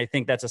 And I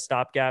think that's a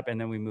stopgap,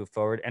 and then we move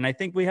forward. And I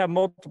think we have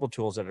multiple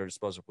tools at our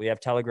disposal. We have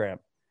Telegram.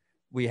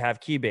 We have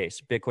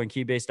Keybase,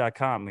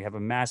 BitcoinKeybase.com. We have a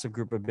massive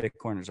group of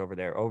Bitcoiners over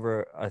there,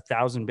 over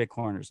 1,000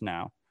 Bitcoiners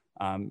now,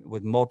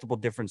 with multiple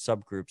different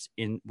subgroups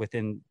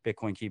within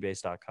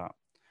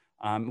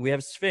BitcoinKeybase.com. We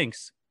have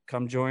Sphinx.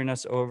 Come join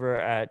us over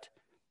at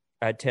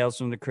Tales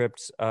from the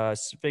Crypt's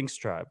Sphinx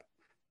Tribe,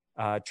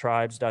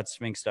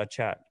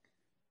 tribes.sphinx.chat.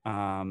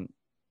 And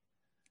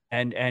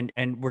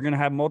we're going to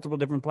have multiple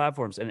different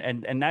platforms.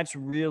 And that's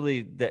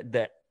really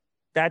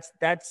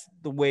that's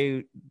the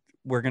way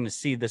we're going to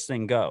see this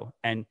thing go.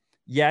 And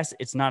yes,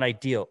 it's not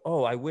ideal.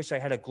 Oh, I wish I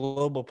had a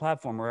global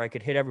platform where I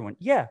could hit everyone.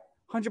 Yeah,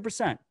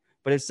 100%.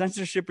 But if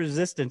censorship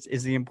resistance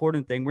is the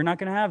important thing, we're not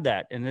going to have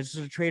that. And this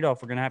is a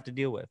trade-off we're going to have to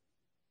deal with.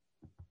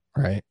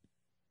 Right.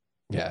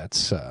 Yeah,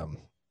 it's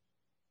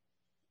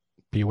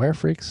beware,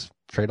 freaks.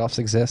 Trade-offs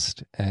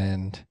exist,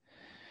 and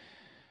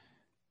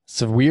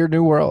it's a weird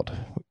new world.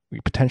 We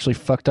potentially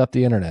fucked up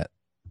the internet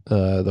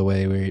the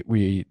way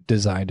we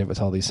designed it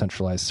with all these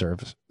centralized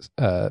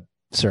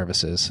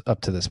services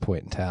up to this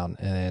point in town.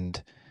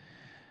 And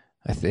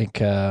I think,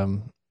 yeah,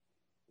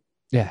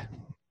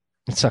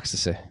 it sucks to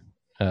see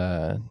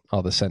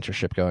all the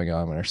censorship going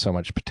on when there's so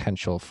much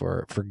potential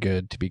for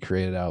good to be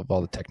created out of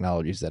all the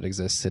technologies that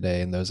exist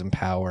today, and those in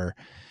power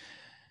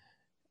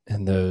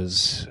and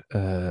those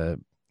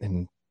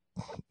in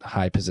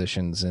high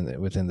positions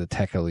within the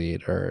tech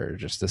elite are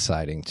just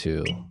deciding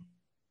to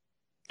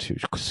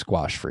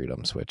squash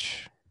freedoms,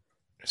 which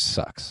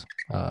sucks.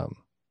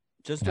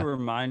 Just a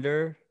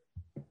reminder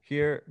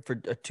here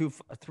for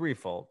a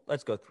threefold.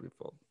 Let's go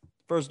threefold.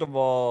 First of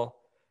all,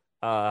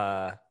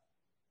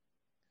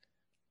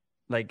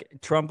 like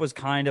Trump was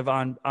kind of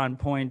on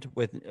point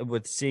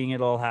with seeing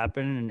it all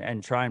happen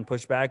and try and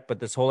push back, but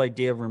this whole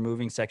idea of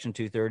removing Section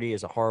 230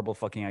 is a horrible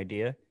fucking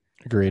idea.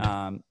 Agreed.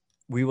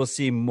 We will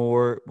see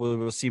more. We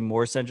will see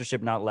more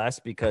censorship, not less,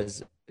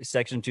 because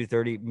Section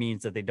 230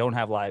 means that they don't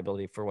have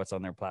liability for what's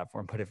on their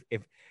platform. But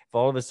if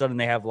all of a sudden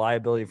they have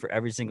liability for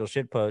every single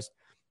shit post,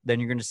 then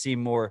you're going to see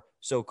more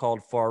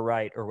so-called far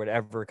right or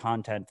whatever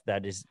content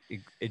that is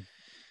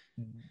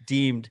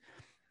deemed,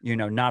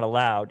 not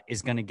allowed,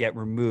 is going to get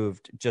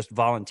removed just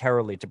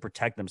voluntarily to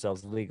protect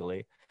themselves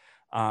legally.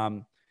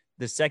 The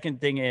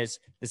second thing is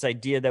this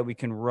idea that we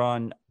can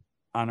run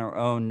on our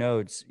own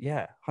nodes.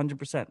 Yeah,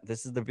 100%.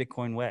 This is the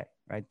Bitcoin way,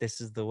 right?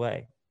 This is the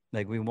way.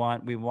 Like we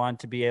want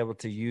to be able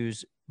to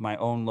use my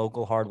own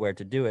local hardware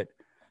to do it.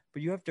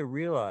 But you have to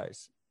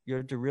realize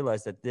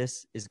that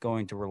this is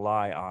going to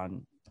rely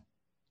on,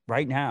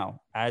 right now,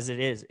 as it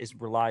is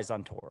relies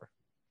on Tor.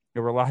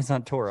 It relies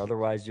on Tor.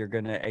 Otherwise, you're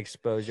going to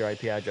expose your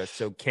IP address.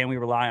 So can we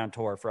rely on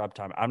Tor for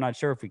uptime? I'm not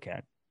sure if we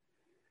can.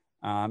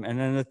 And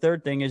then the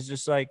third thing is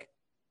just like,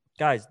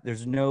 guys,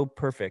 there's no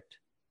perfect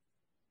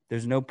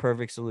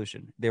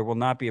solution. There will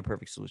not be a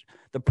perfect solution.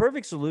 The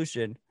perfect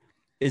solution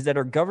is that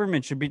our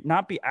government should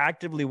not be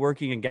actively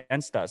working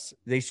against us.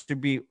 They should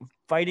be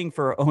fighting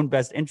for our own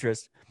best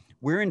interests.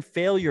 We're in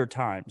failure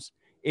times.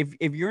 If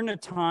you're in a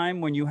time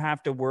when you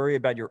have to worry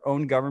about your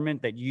own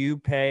government that you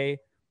pay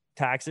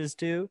taxes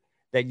to,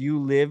 that you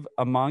live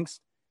amongst,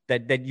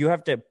 that you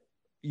have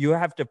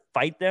to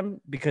fight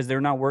them because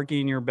they're not working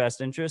in your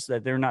best interest,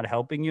 that they're not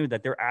helping you,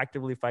 that they're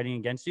actively fighting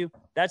against you,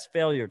 that's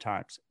failure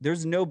times.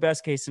 There's no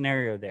best case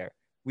scenario there.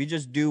 We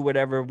just do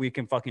whatever we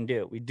can fucking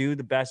do. We do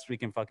the best we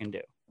can fucking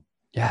do.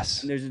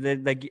 Yes. And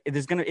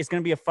it's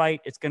gonna be a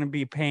fight. It's gonna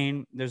be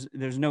pain. There's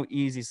no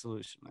easy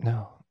solution.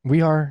 No,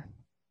 we are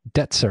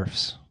debt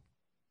serfs.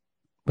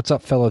 What's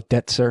up, fellow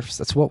debt serfs?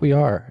 That's what we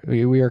are.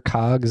 We are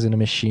cogs in a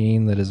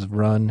machine that is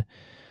run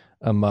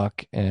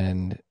amok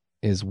and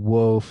is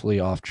woefully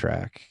off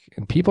track.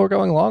 And people are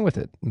going along with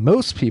it.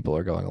 Most people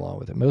are going along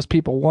with it. Most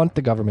people want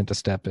the government to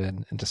step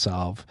in and to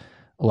solve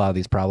a lot of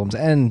these problems,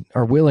 and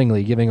are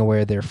willingly giving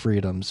away their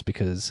freedoms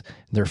because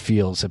their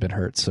feels have been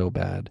hurt so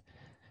bad.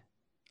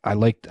 I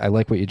like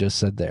what you just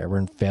said there. We're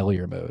in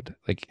failure mode.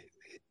 Like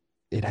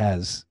it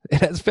has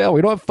failed.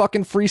 We don't have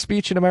fucking free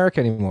speech in America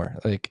anymore.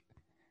 Like,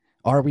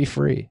 are we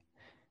free?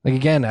 Like,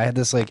 again, I had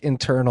this like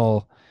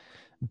internal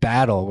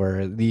battle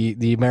where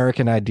the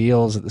American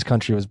ideals that this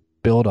country was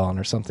built on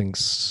are something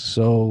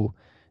so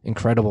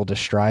incredible to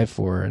strive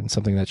for and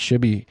something that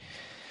should be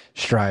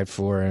strived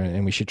for.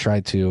 And we should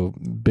try to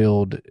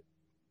build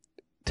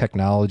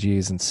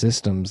technologies and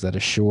systems that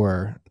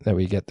assure that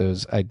we get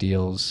those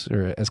ideals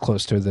or as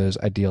close to those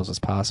ideals as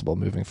possible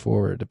moving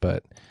forward.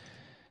 But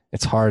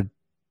it's hard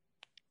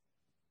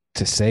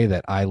to say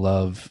that I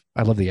love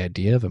the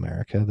idea of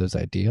America, those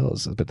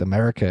ideals, but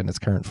America in its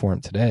current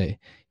form today,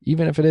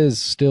 even if it is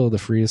still the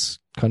freest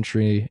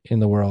country in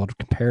the world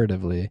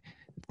comparatively,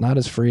 it's not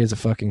as free as it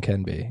fucking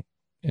can be.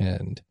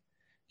 And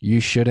you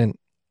shouldn't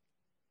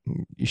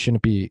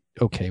be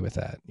okay with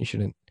that. You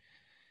shouldn't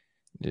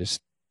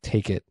just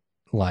take it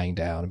lying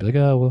down and be like,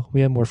 oh, well,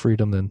 we have more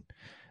freedom than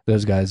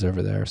those guys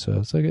over there. So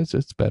it's like,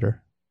 it's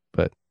better.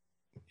 But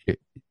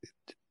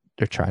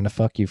they're trying to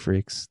fuck you,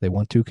 freaks. They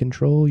want to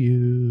control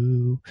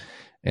you.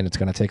 And it's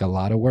going to take a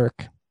lot of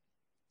work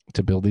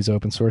to build these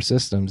open source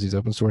systems, these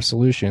open source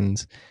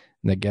solutions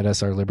that get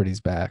us our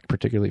liberties back,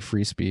 particularly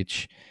free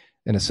speech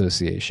and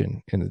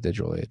association in the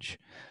digital age.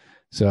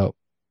 So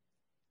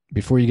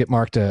before you get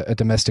marked a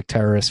domestic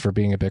terrorist for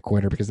being a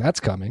Bitcoiner, because that's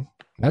coming.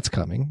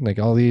 Like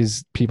all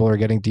these people are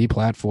getting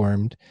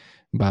deplatformed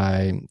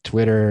by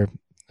Twitter,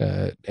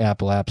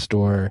 Apple App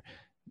Store,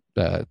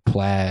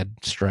 Plaid,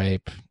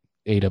 Stripe,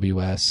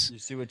 AWS. You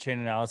see what Chain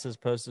Analysis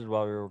posted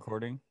while we were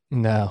recording?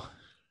 No.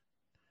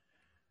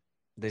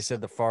 They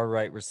said the far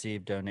right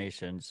received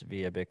donations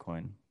via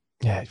Bitcoin.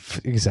 Yeah,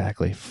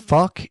 exactly.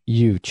 Fuck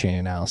you, Chain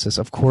Analysis.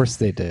 Of course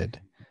they did.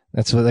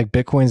 That's what, like,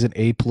 Bitcoin's an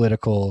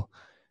apolitical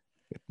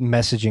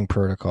messaging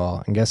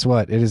protocol. And guess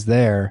what? It is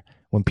there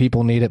when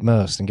people need it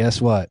most. And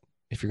guess what?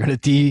 If you're going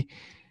to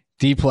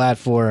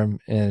deplatform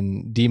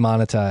and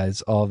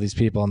demonetize all of these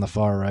people on the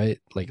far right,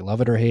 like, love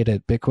it or hate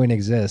it, Bitcoin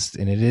exists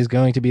and it is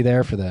going to be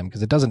there for them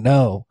because it doesn't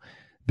know.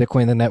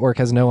 Bitcoin, the network,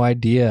 has no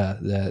idea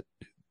that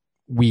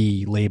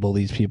we label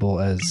these people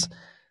as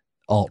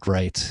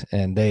alt-right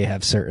and they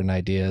have certain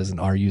ideas and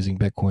are using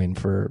Bitcoin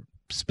for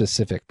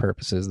specific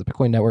purposes. The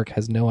Bitcoin network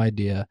has no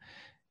idea.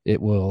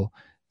 It will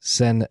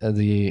send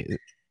the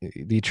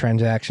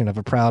transaction of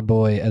a Proud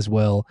Boy as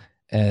well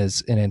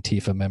as an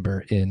Antifa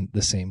member in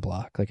the same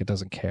block. Like, it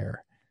doesn't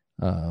care.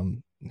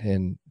 But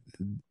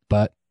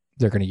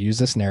they're going to use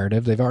this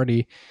narrative. They've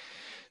already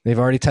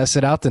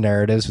tested out the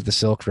narratives with the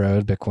Silk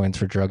Road, Bitcoin's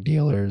for drug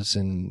dealers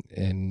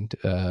and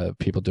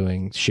people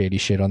doing shady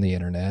shit on the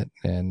internet.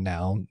 And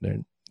now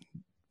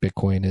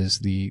Bitcoin is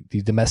the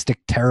domestic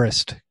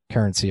terrorist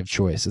currency of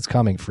choice. It's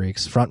coming,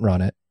 freaks. Front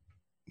run it,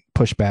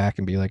 push back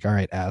and be like, all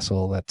right,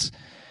 asshole,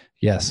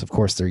 yes, of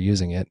course they're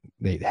using it.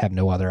 They have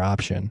no other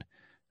option.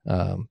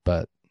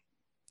 But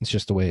it's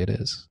just the way it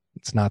is.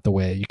 It's not the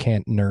way. You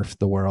can't nerf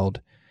the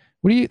world.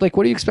 What do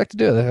you expect to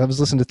do? I was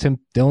listening to Tim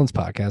Dillon's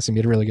podcast and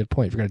he made a really good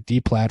point. If you're going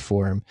to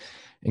deplatform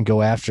and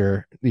go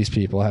after these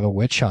people, have a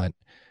witch hunt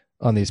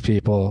on these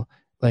people,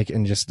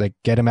 and just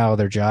get them out of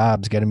their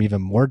jobs, get them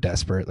even more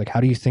desperate. Like, how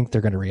do you think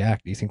they're going to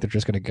react? Do you think they're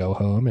just going to go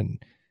home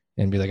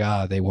and be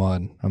like, they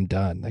won, I'm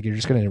done? Like, you're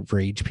just going to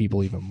enrage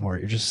people even more.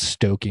 You're just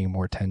stoking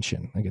more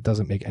tension. Like, it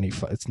doesn't make any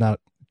fun. It's not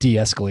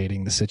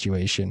de-escalating the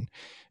situation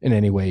in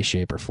any way,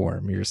 shape, or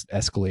form. You're just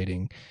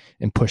escalating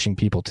and pushing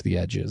people to the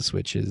edges,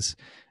 which is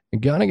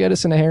gonna get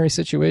us in a hairy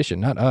situation.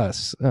 Not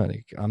us.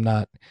 I'm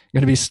not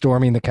going to be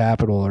storming the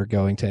Capitol or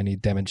going to any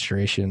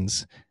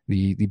demonstrations.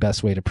 The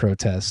best way to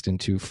protest and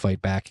to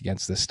fight back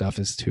against this stuff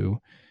is to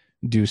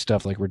do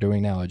stuff like we're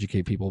doing now.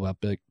 Educate people about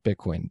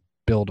Bitcoin.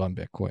 Build on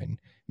Bitcoin.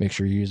 Make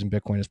sure you're using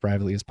Bitcoin as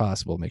privately as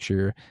possible. Make sure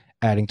you're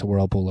adding to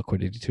Whirlpool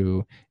liquidity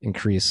to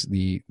increase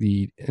the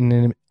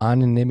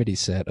anonymity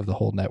set of the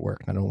whole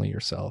network, not only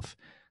yourself.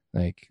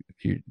 Like,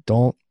 you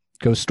don't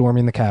go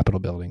storming the Capitol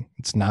building.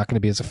 It's not going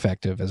to be as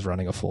effective as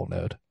running a full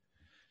node.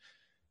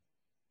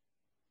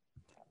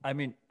 I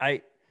mean,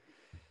 I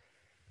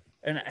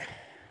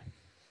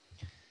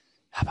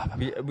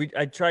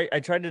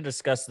tried to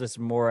discuss this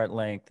more at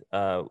length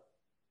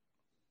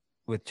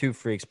with two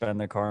freaks, Ben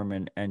the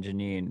Carmen and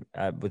Janine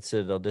with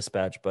Citadel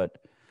Dispatch. But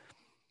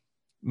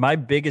my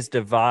biggest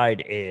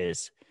divide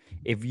is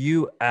if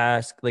you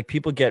ask,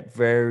 people get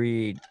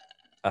very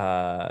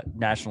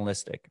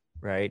nationalistic,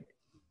 right?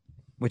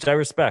 Which I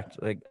respect.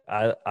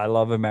 I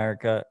love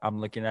America. I'm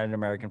looking at an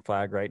American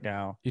flag right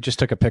now. You just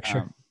took a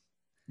picture.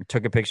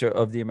 Took a picture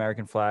of the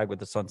American flag with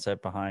the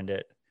sunset behind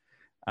it,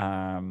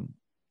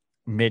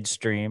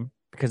 midstream,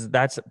 because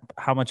that's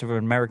how much of an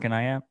American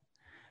I am.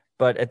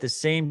 But at the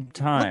same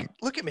time,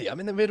 look at me. I'm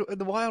in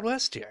the Wild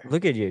West here.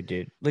 Look at you,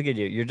 dude. Look at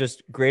you. You're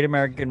just great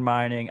American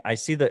mining. I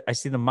see the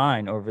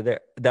mine over there.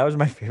 That was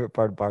my favorite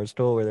part of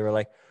Barstool, where they were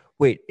like,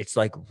 wait, it's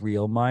like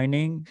real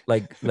mining?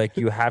 Like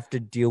you have to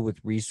deal with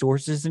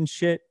resources and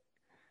shit?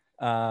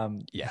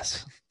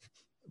 Yes.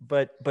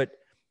 But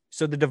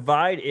so the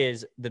divide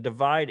is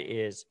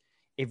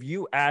if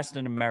you asked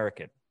an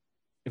American,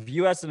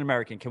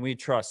 can we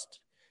trust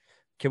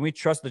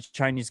the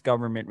Chinese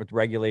government with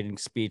regulating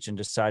speech and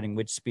deciding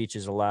which speech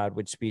is allowed,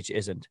 which speech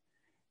isn't?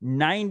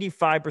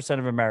 95%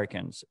 of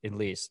Americans, at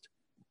least,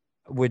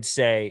 would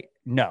say,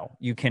 no,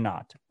 you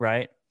cannot,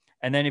 right?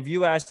 And then if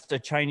you asked a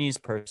Chinese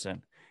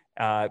person,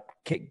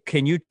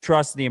 can you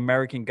trust the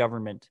American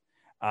government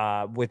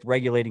with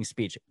regulating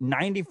speech?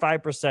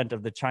 95%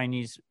 of the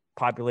Chinese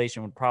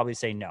population would probably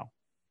say no.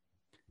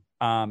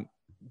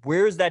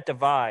 Where's that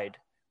divide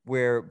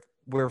where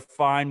we're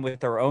fine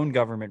with our own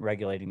government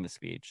regulating the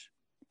speech,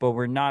 but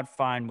we're not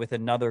fine with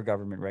another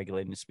government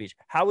regulating the speech?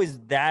 How is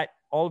that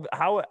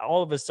how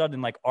all of a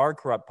sudden, like, our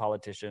corrupt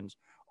politicians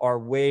are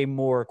way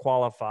more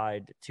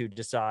qualified to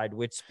decide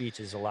which speech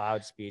is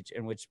allowed speech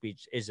and which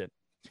speech isn't?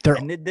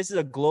 And this is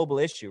a global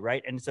issue,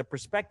 right? And it's a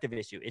perspective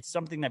issue. It's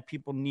something that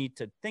people need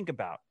to think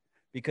about,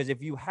 because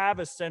if you have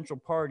a central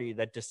party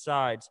that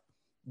decides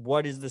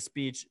what is the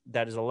speech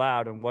that is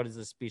allowed and what is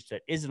the speech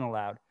that isn't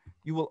allowed,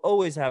 you will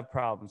always have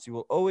problems. You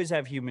will always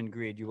have human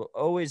greed. You will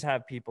always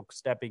have people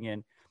stepping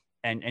in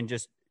and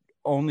just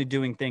only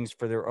doing things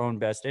for their own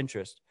best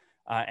interest.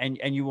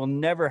 And you will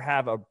never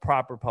have a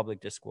proper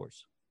public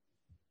discourse.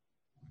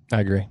 I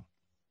agree.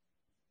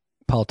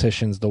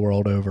 Politicians the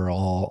world over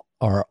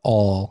are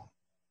all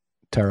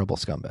terrible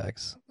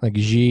scumbags. Like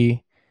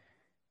Xi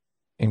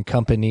and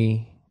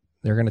company,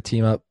 they're going to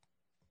team up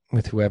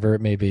with whoever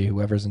it may be,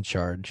 whoever's in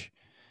charge.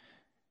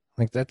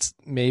 Like, that's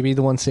maybe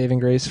the one saving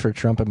grace for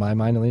Trump, in my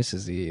mind at least,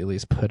 is he at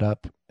least put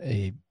up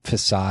a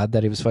facade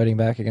that he was fighting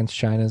back against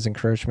China's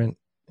encroachment,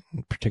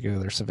 in particular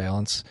their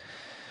surveillance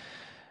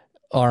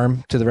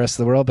arm to the rest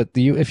of the world. But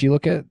if you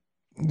look at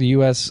the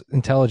U.S.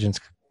 intelligence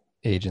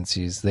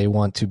agencies, they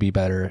want to be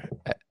better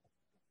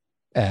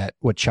at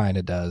what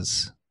China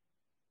does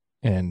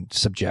and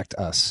subject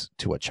us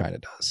to what China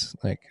does.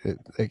 Like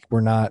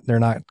they're not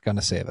going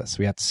to save us.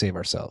 We have to save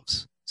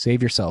ourselves.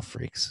 Save yourself,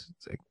 freaks.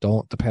 Like,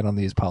 don't depend on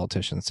these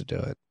politicians to do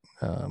it,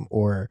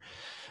 or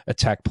a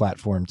tech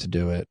platform to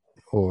do it,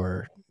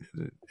 or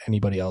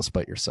anybody else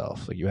but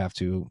yourself. Like, you have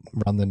to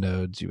run the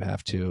nodes. You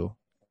have to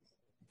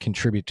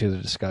contribute to the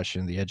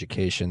discussion, the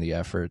education, the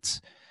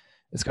efforts.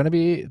 It's going to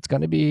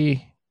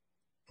be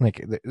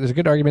like, there's a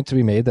good argument to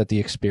be made that the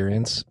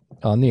experience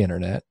on the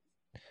internet,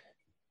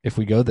 if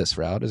we go this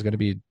route, is going to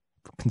be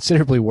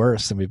considerably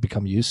worse than we've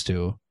become used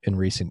to in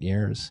recent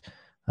years.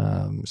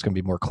 It's going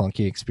to be more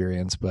clunky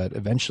experience, but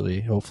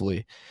eventually,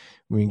 hopefully,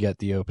 we can get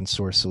the open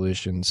source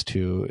solutions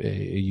to a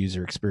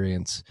user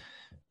experience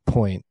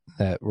point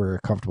that we're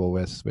comfortable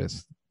with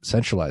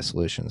centralized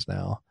solutions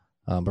now.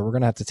 But we're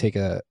going to have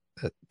to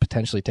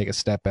potentially take a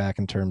step back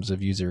in terms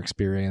of user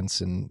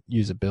experience and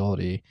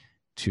usability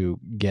to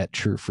get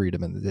true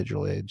freedom in the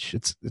digital age.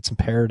 It's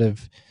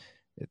imperative.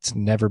 It's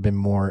never been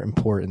more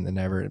important than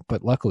ever,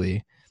 but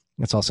luckily,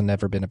 it's also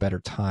never been a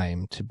better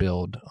time to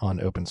build on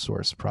open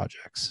source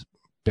projects.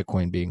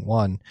 Bitcoin being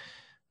one,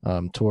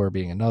 Tor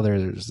being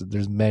another.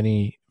 There's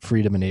many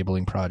freedom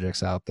enabling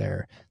projects out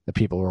there that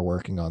people are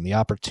working on. The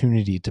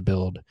opportunity to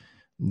build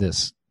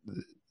this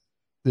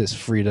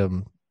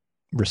freedom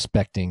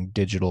respecting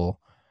digital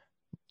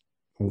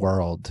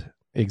world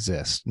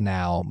exists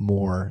now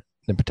more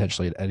than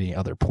potentially at any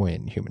other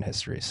point in human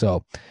history.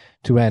 So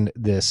to end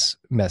this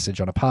message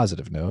on a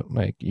positive note,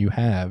 like, you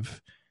have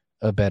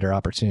a better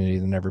opportunity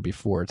than ever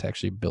before to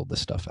actually build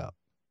this stuff out.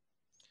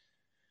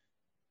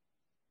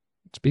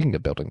 Speaking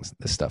of building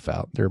this stuff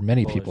out, there are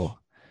many people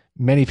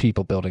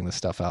building this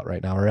stuff out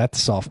right now. We're at the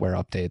software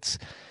updates.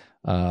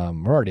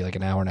 We're already like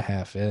an hour and a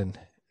half in,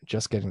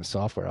 just getting the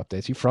software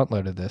updates. You front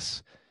loaded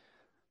this.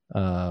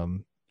 Well,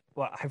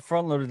 I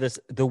front loaded this.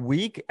 The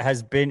week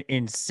has been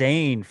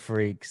insane,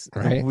 freaks.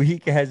 Right? The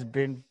week has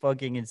been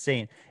fucking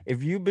insane.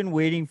 If you've been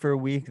waiting for a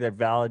week that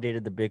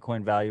validated the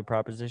Bitcoin value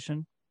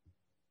proposition,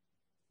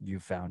 you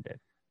found it.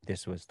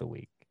 This was the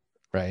week.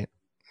 Right?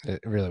 It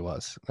really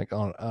was, like,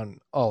 on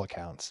all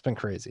accounts. It's been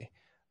crazy.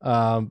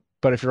 But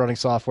if you're running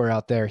software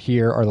out there,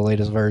 here are the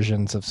latest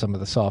versions of some of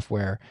the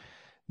software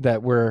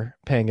that we're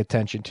paying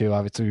attention to.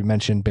 Obviously, we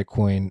mentioned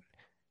Bitcoin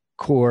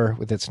Core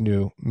with its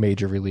new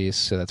major release.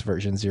 So that's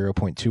version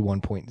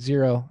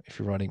 0.21.0. If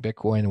you're running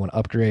Bitcoin and want to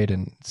upgrade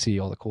and see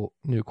all the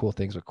new cool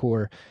things with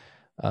Core,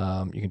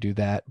 you can do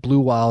that. Blue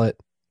Wallet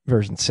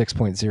version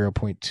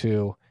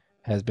 6.0.2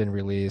 has been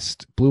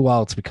released. Blue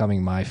Wallet's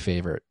becoming my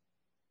favorite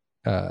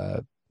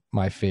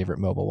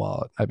mobile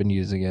wallet. I've been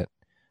using it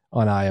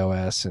on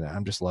iOS and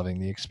I'm just loving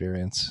the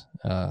experience.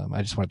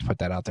 I just wanted to put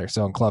that out there.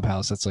 So in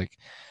Clubhouse, that's like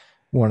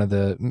one of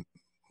the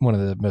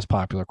most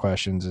popular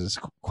questions is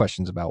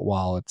questions about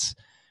wallets.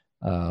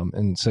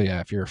 And so, yeah,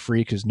 if you're a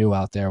freak who's new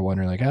out there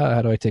wondering like,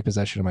 how do I take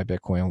possession of my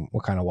Bitcoin?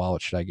 What kind of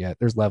wallet should I get?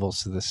 There's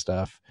levels to this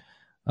stuff.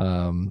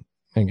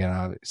 Again,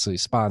 obviously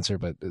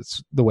sponsored, but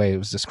it's the way it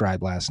was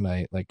described last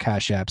night. Like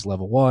Cash App's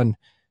level 1.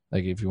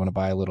 Like if you want to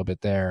buy a little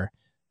bit there,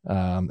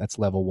 that's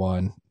level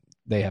 1.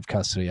 They have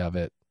custody of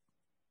it.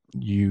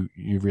 You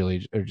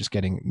really are just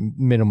getting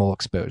minimal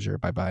exposure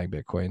by buying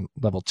Bitcoin.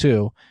 Level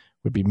 2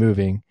 would be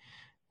moving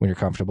when you're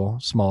comfortable,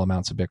 small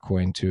amounts of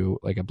Bitcoin to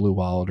like a Blue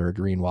Wallet or a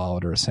Green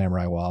Wallet or a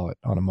Samurai Wallet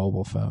on a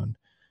mobile phone.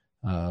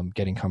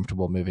 Getting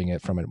comfortable moving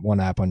it from one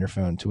app on your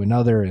phone to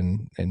another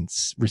and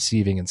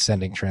receiving and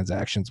sending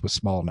transactions with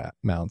small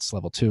amounts.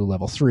 Level 2,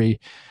 level 3,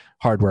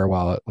 hardware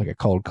wallet like a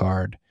Cold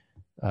Card,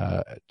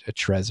 a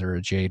Trezor,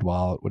 a Jade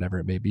wallet, whatever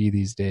it may be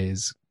these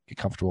days. Get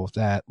comfortable with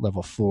that.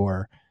 Level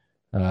 4,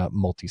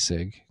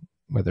 multi-sig,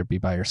 whether it be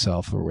by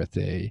yourself or with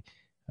a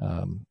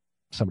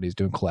somebody's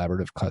doing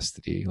collaborative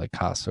custody like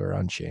Casa or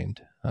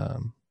Unchained.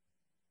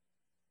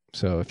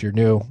 So if you're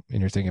new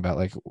and you're thinking about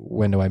like,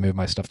 when do I move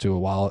my stuff to a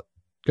wallet,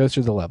 go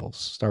through the levels.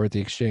 Start with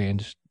the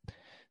exchange,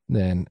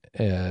 then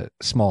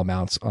small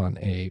amounts on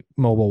a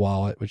mobile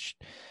wallet, which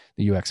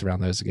the UX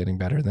around those is getting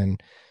better. Then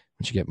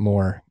once you get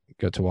more,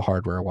 go to a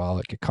hardware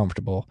wallet, get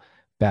comfortable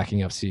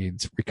backing up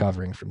seeds,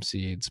 recovering from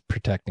seeds,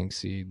 protecting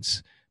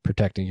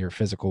your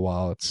physical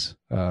wallets.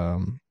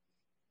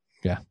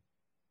 Yeah.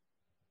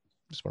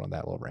 Just went on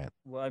that little rant.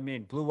 Well, I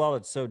mean, Blue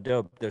Wallet's so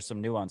dope. There's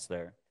some nuance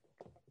there.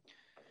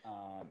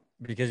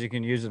 Because you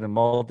can use it in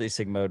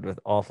multi-sig mode with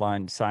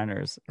offline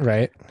signers.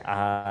 Right.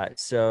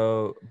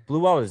 So Blue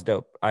Wallet is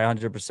dope.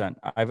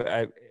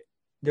 100%.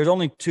 There's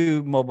only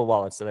 2 mobile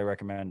wallets that I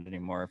recommend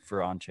anymore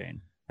for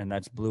on-chain, and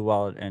that's Blue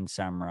Wallet and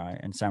Samurai.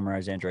 And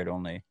Samurai's Android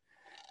only.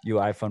 You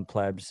iPhone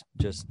plebs,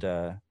 just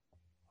I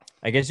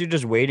guess you're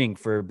just waiting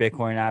for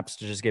Bitcoin apps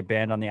to just get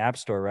banned on the App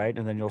Store, right?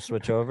 And then you'll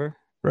switch over.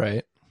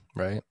 Right.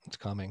 It's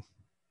coming.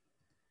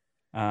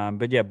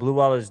 But yeah, Blue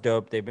Wallet is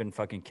dope. They've been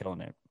fucking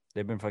killing it.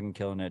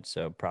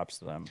 So props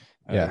to them.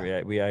 Yeah.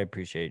 I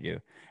appreciate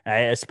you. I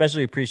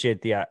especially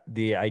appreciate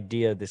the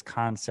idea, this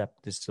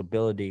concept, this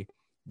ability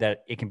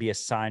that it can be a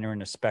signer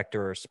in a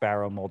Spectre or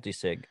Sparrow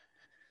multi-sig.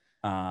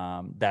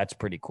 That's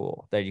pretty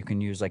cool. That you can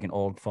use like an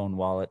old phone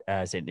wallet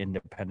as an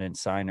independent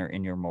signer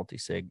in your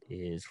multi-sig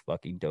is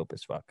fucking dope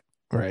as fuck.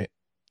 Right.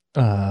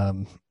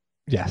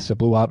 Yeah. So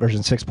Blue Wallet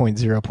version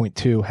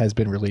 6.0.2 has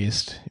been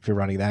released. If you're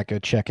running that, go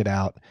check it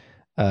out.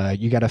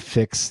 You got to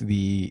fix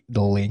the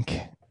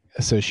link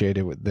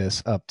associated with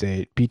this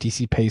update.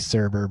 BTC Pay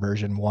Server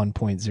version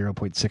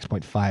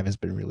 1.0.6.5 has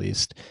been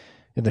released.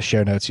 In the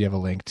show notes, you have a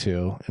link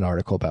to an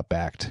article about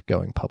Bakkt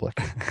going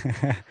public,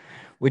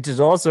 which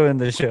is also in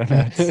the show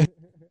notes.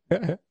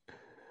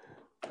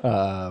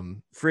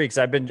 Freaks,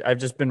 I've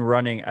just been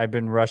running. I've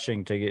been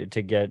rushing to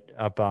get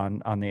up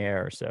on the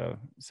air. So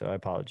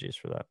apologies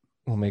for that.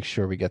 We'll make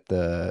sure we get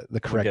the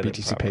correct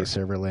BTC Pay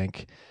Server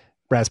link.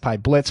 Raspberry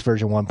Blitz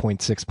version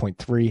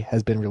 1.6.3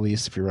 has been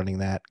released. If you're running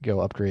that,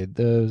 go upgrade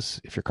those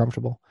if you're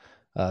comfortable.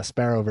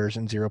 Sparrow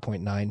version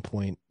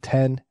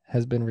 0.9.10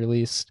 has been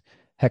released.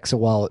 Hexa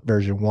Wallet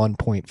version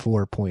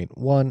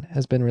 1.4.1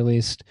 has been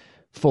released.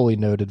 Fully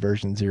Noded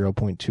version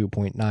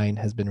 0.2.9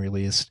 has been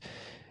released.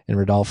 And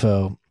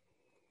Rodolfo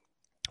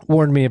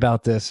warned me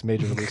about this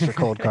major release for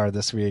Cold Card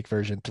this week.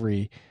 Version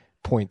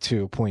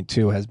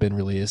 3.2.2 has been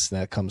released. And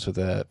that comes with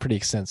a pretty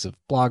extensive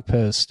blog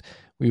post.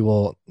 We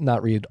will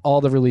not read all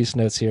the release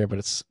notes here, but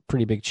it's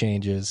pretty big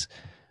changes,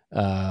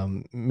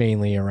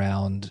 mainly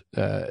around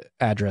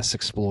Address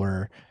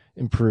Explorer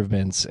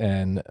improvements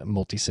and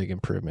multi-sig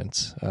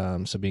improvements.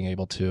 So being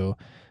able to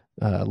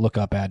look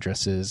up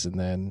addresses and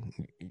then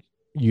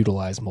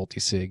utilize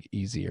multi-sig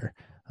easier.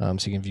 So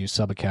you can view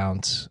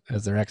sub-accounts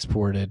as they're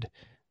exported.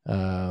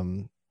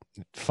 It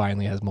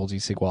finally has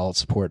multi-sig wallet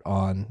support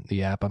on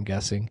the app, I'm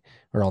guessing,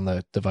 or on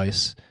the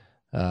device.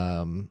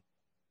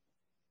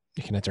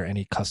 You can enter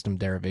any custom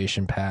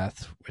derivation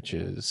path, which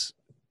is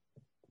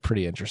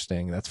pretty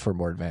interesting. That's for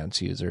more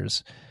advanced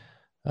users.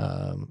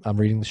 I'm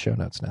reading the show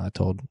notes now. I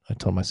told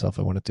myself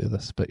I want to do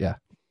this, but yeah,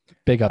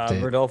 big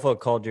update. Rodolfo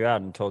called you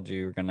out and told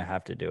you were going to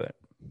have to do it.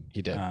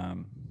 He did.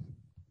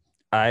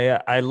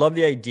 I love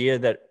the idea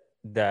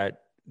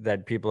that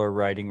people are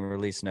writing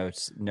release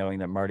notes knowing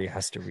that Marty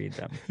has to read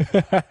them,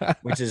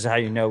 which is how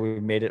you know we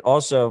made it.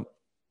 Also,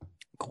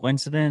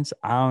 coincidence?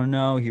 I don't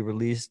know. He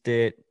released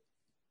it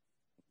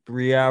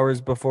 3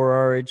 hours before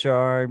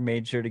RHR,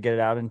 made sure to get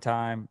it out in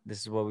time. This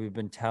is what we've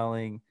been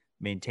telling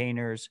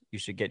maintainers. You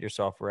should get your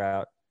software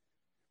out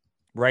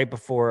right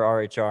before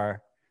RHR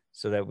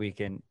so that we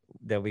can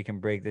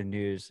break the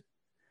news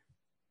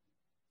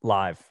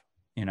live.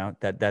 You know,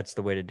 that's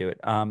the way to do it.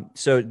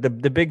 So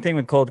the big thing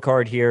with Cold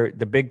Card here,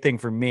 the big thing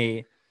for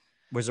me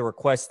was a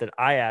request that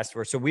I asked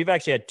for. So we've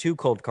actually had 2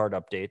 Cold Card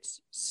updates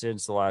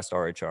since the last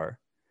RHR.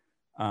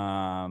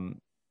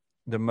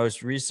 The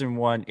most recent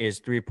one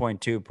is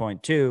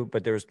 3.2.2,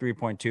 but there was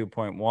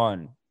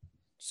 3.2.1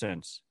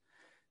 since.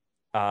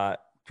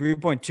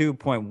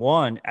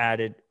 3.2.1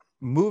 added,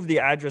 move the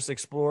Address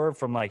Explorer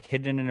from like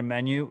hidden in a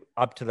menu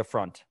up to the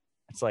front.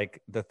 It's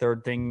like the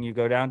third thing you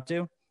go down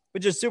to,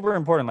 which is super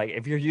important. Like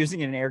if you're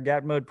using it in air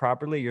gap mode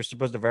properly, you're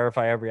supposed to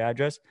verify every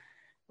address.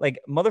 Like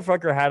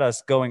motherfucker had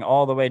us going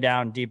all the way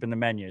down deep in the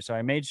menu. So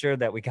I made sure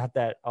that we got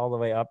that all the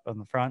way up on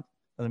the front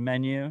of the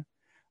menu.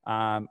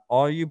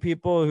 All you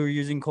people who are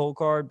using Cold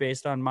Card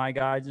based on my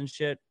guides and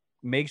shit,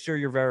 make sure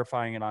you're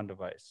verifying it on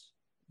device.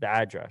 The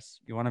address.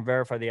 You want to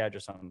verify the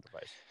address on the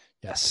device.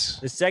 Yes.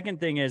 The second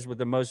thing is with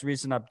the most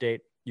recent update,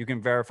 you can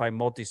verify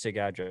multi-sig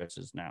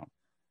addresses now,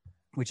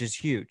 which is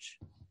huge.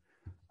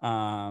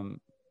 Because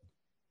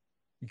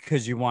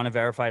you want to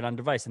verify it on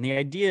device. And the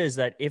idea is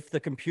that if the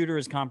computer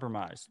is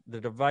compromised,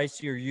 the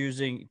device you're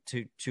using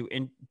to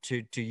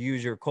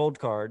use your Cold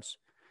Cards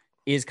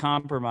is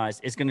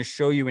compromised, it's going to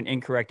show you an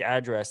incorrect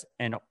address,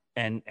 and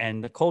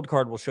the Cold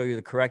Card will show you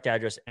the correct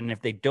address. And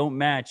if they don't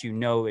match, you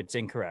know it's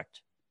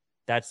incorrect.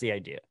 That's the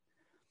idea.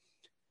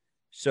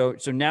 So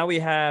now we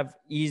have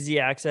easy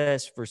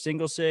access for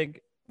single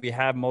sig. We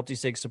have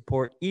multi-sig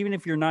support, even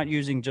if you're not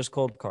using just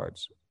cold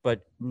cards.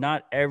 But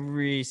not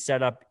every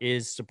setup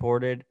is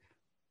supported.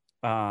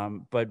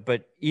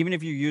 But even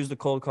if you use the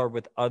cold card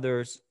with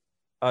other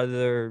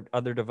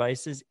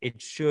devices,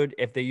 it should,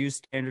 if they use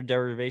standard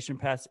derivation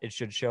paths, it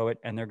should show it,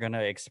 and they're going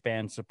to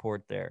expand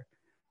support there.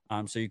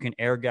 So you can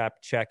air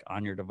gap check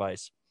on your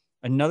device.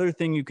 Another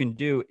thing you can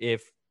do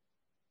if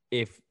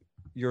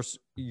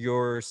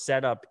your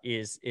setup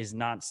is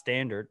not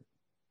standard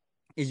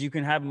is you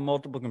can have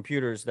multiple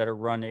computers that are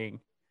running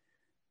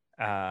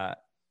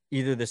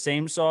either the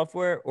same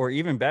software or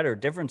even better,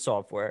 different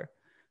software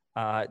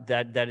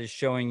that is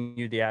showing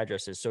you the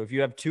addresses. So if you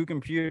have two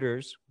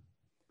computers,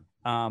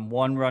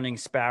 one running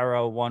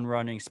Sparrow, one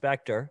running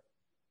Spectre,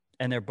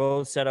 and they're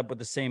both set up with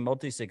the same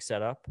multi-sig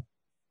setup,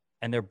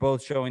 and they're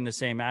both showing the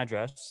same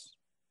address,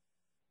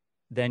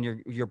 then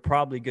you're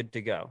probably good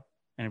to go.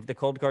 And if the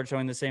cold card's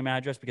showing the same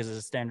address because it's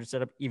a standard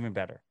setup, even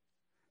better,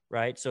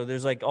 right? So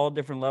there's like all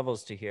different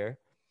levels to here.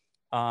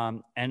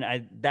 And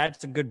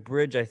that's a good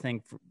bridge, I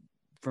think,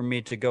 for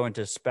me to go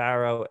into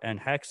Sparrow and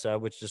Hexa,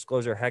 which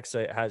disclosure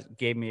Hexa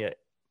gave me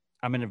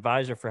I'm an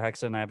advisor for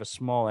Hexa, and I have a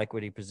small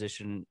equity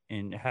position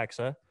in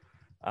Hexa,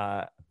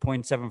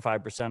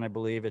 0.75%, I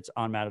believe. It's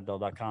on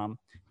Matadel.com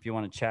if you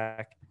want to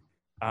check.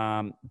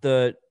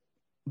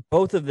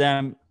 Both of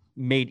them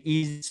made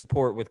easy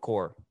support with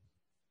Core,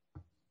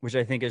 which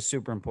I think is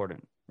super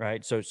important,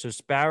 right? So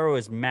Sparrow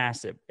is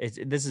massive.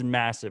 This is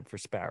massive for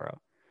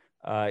Sparrow.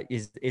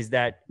 Is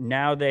that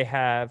now they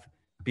have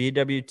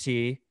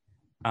BWT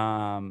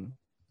by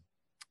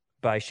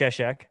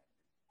Sheshek,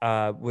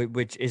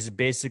 which is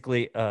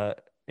basically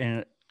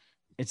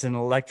it's an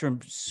Electrum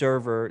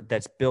server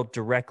that's built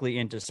directly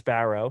into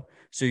Sparrow,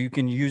 so you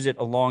can use it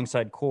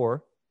alongside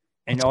Core.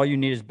 And all you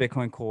need is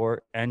Bitcoin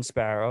Core and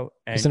Sparrow,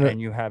 and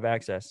you have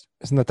access.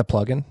 Isn't that the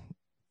plugin?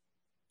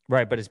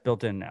 Right, but it's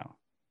built in now.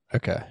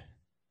 Okay.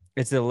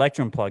 It's the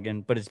Electrum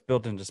plugin, but it's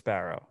built into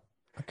Sparrow.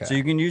 Okay. So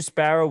you can use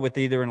Sparrow with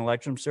either an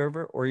Electrum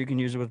server or you can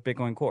use it with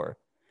Bitcoin Core.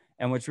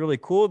 And what's really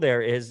cool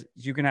there is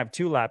you can have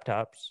two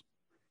laptops,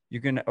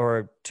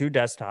 or two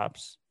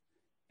desktops,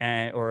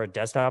 or a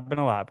desktop and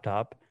a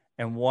laptop,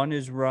 and one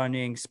is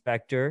running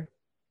Spectre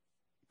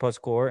plus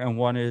Core, and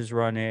one is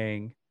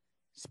running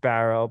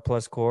Sparrow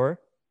plus Core,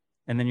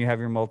 and then you have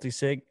your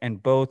multi-sig,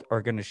 and both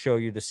are going to show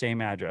you the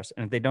same address.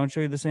 And if they don't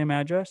show you the same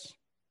address,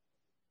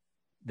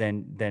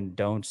 then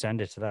don't send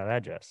it to that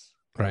address.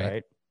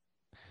 Right?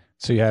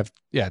 So you have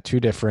two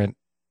different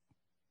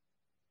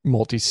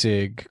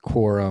multi-sig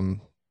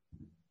quorum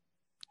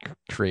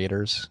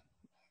creators.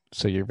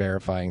 So you're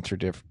verifying through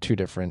two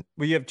different.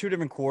 Well, you have two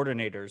different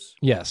coordinators.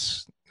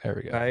 Yes, there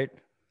we go. Right,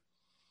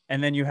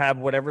 and then you have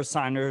whatever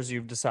signers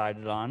you've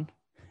decided on.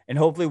 And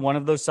hopefully one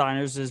of those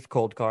signers is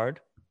cold card.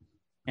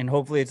 And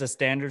hopefully it's a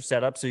standard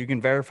setup. So you can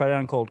verify it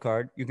on cold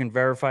card. You can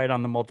verify it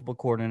on the multiple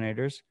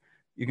coordinators.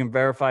 You can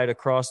verify it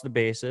across the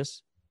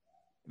basis.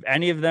 If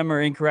any of them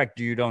are incorrect,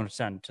 you don't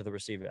send to the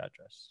receiver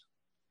address.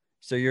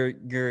 So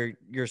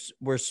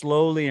we're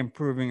slowly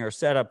improving our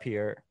setup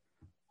here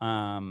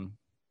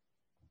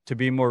to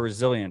be more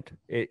resilient.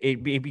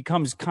 It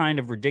becomes kind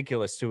of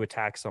ridiculous to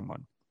attack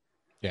someone.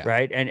 Yeah.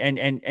 Right.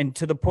 And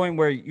to the point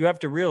where you have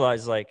to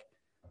realize, like,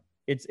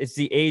 it's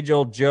the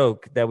age-old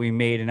joke that we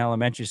made in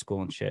elementary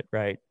school and shit,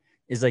 right?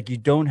 Is like, you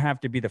don't have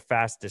to be the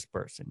fastest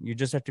person. You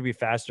just have to be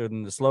faster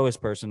than the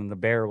slowest person, and the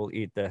bear will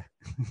eat the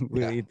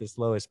eat the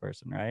slowest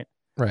person, right?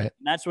 Right.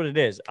 And that's what it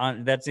is.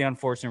 That's the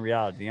unfortunate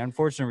reality. The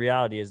unfortunate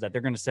reality is that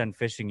they're going to send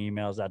phishing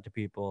emails out to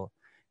people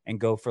and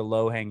go for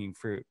low-hanging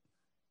fruit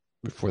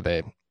before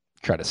they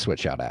try to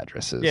switch out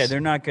addresses. Yeah, they're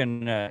not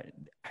going to.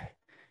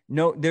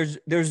 No, there's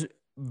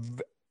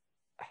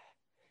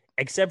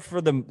except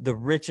for the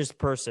richest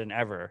person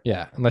ever.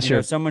 Yeah, unless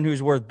you're someone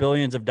who's worth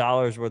billions of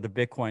dollars worth of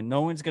Bitcoin,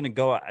 no one's going to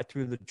go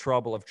through the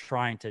trouble of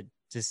trying to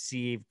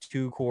deceive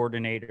two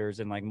coordinators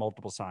and like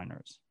multiple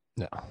signers.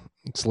 No,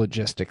 it's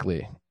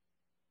logistically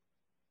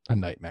a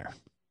nightmare.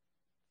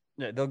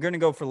 Yeah, they're going to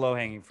go for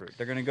low-hanging fruit.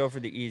 They're going to go for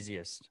the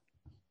easiest.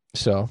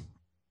 So,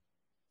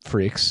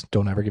 freaks,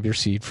 don't ever give your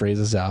seed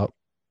phrases out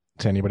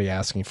to anybody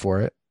asking for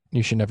it.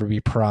 You should never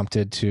be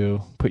prompted to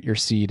put your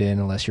seed in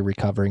unless you're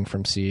recovering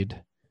from seed.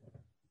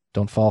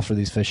 Don't fall for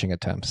these phishing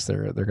attempts.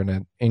 They're going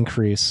to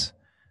increase.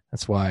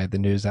 That's why the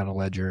news out of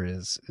Ledger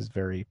is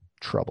very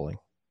troubling.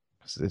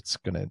 It's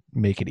going to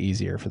make it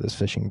easier for those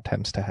phishing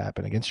attempts to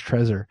happen against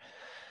Trezor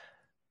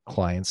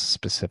clients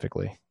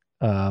specifically.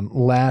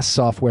 Last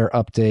software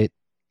update,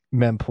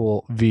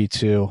 Mempool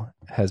V2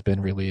 has been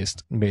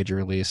released. Major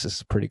release. This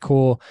is pretty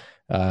cool.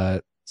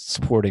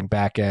 Supporting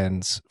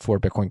backends for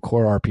Bitcoin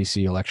Core,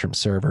 RPC, Electrum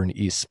Server, and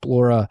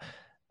Explorer.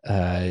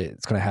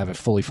 It's going to have a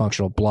fully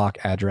functional block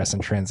address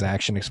and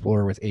transaction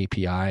explorer with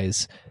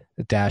APIs,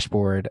 the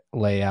dashboard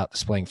layout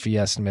displaying fee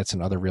estimates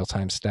and other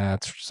real-time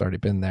stats, which has already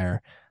been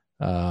there,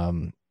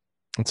 and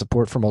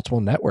support for multiple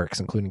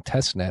networks, including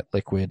testnet,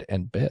 Liquid,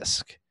 and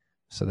Bisq.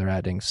 So they're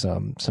adding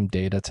some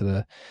data to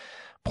the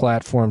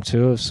platform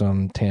too, of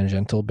some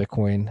tangential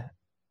Bitcoin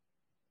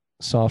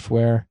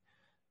software.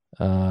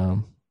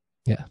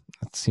 Yeah,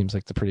 that seems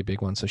like the pretty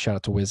big one. So shout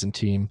out to Wiz and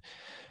team.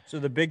 So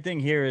the big thing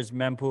here is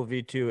Mempool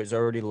V2 is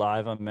already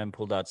live on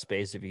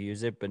mempool.space if you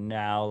use it, but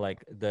now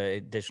like the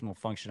additional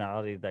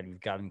functionality that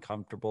you've gotten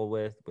comfortable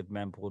with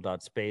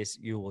mempool.space,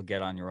 you will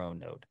get on your own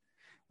node,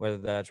 whether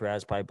that's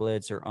Raspberry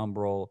Blitz or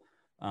Umbrel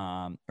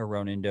or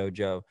Ronin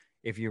Dojo.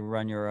 If you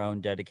run your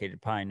own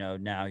dedicated Pi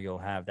node, now you'll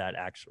have that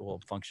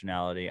actual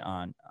functionality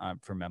on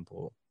for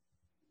Mempool.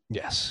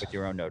 Yes, with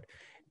your own node.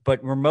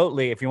 But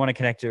remotely, if you want to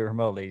connect to it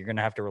remotely, you're going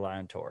to have to rely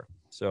on Tor.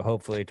 So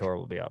hopefully Tor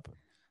will be up.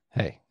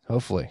 Hey,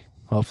 hopefully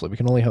we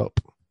can only hope.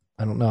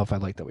 I don't know if I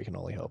like that we can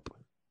only hope.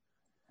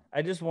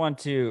 I just want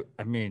to,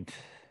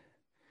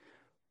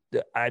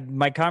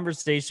 my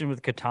conversation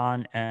with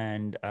Catan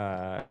and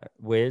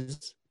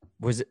Wiz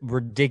was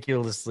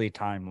ridiculously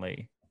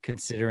timely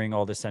considering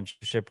all the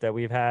censorship that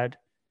we've had.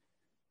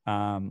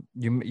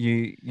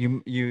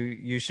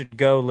 You should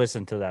go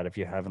listen to that if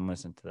you haven't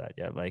listened to that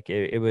yet. Like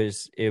it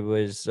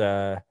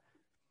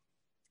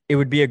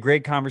would be a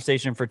great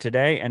conversation for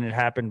today, and it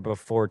happened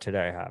before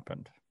today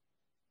happened.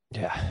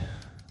 Yeah.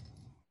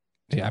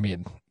 I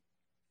mean,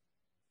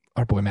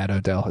 our boy Matt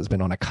Odell has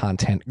been on a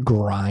content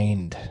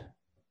grind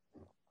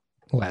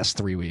last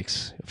 3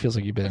 weeks. It feels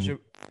like you've been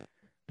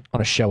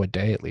on a show a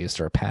day at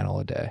least, or a panel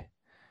a day.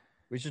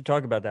 We should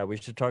talk about that. We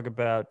should talk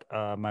about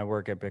my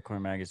work at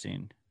Bitcoin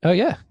Magazine. Oh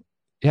yeah.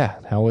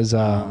 How was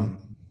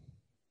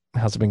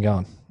how's it been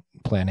going?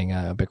 Planning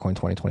Bitcoin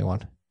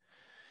 2021.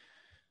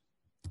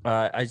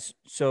 I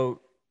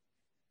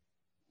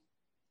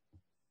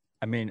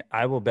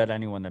will bet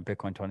anyone that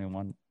Bitcoin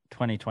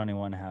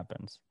 2021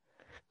 happens.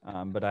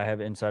 But I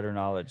have insider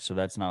knowledge, so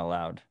that's not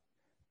allowed.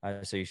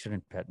 So you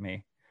shouldn't bet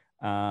me.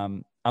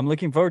 I'm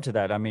looking forward to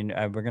that. I mean,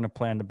 we're going to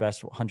plan the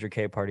best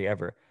 100K party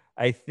ever.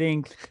 I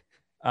think,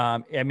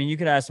 you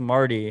can ask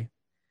Marty.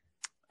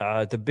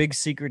 The big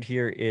secret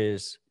here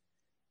is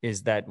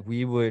that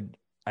we would,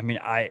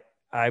 I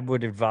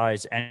would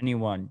advise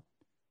anyone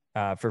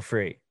for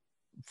free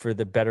for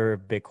the better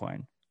of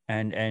Bitcoin.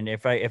 And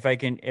if I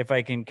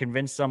can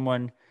convince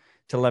someone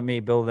to let me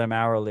bill them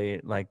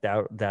hourly, like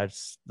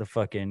that's the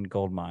fucking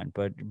gold mine.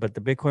 But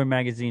the Bitcoin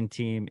Magazine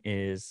team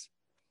is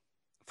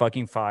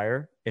fucking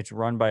fire. It's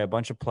run by a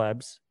bunch of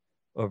plebs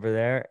over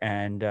there,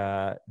 and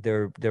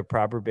they're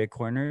proper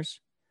Bitcoiners.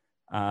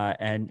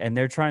 And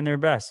they're trying their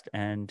best,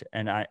 and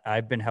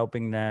I've been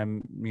helping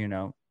them,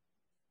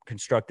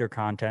 construct their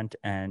content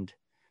and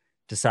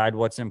decide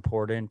what's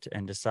important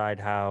and decide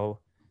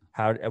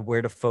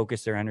where to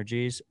focus their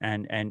energies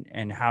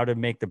and how to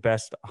make the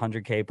best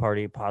 100K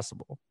party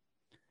possible.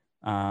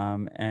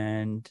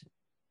 And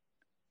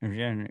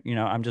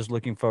I'm just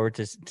looking forward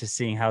to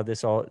seeing how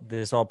this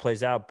all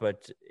plays out.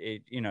 But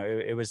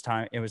it was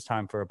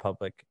time for a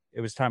public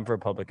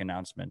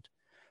announcement.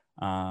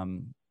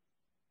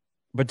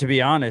 But to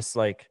be honest,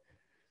 like,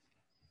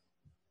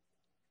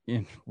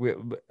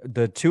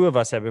 the two of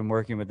us have been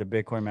working with the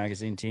Bitcoin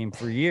Magazine team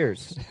for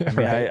years.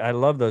 Right. I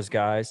love those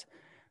guys.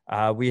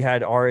 We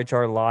had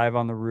RHR live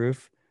on the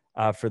roof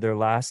for their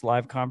last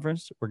live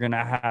conference. We're going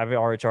to have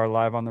RHR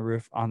live on the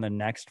roof on the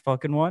next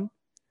fucking one.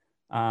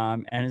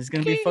 And it's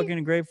going to be fucking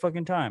a great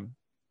fucking time.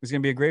 It's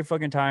going to be a great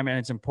fucking time. And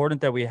it's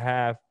important that we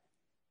have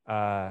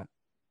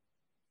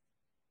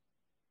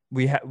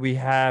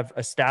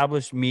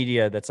established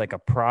media that's like a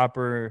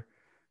proper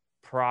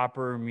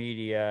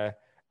media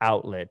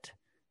outlet.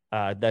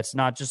 That's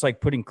not just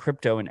like putting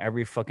crypto in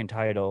every fucking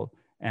title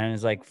and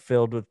is like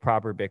filled with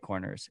proper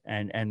Bitcoiners.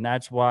 And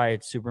that's why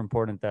it's super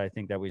important that I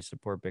think that we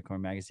support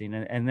Bitcoin Magazine.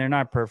 And they're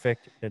not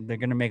perfect. They're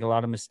going to make a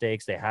lot of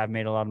mistakes. They have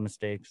made a lot of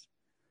mistakes.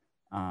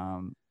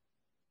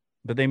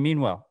 But they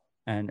mean well.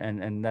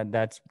 And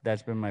that's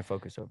been my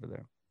focus over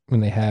there.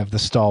 When they have the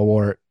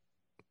stalwart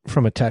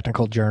from a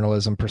technical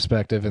journalism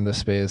perspective in the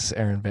space,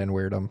 Aaron Van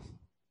Weerdum,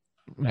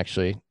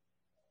 actually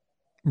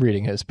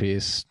reading his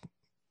piece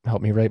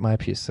helped me write my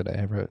piece today.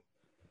 I wrote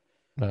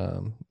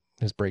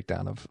his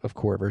breakdown of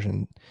core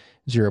version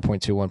 0.2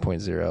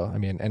 1.0. I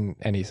mean, and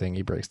anything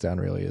he breaks down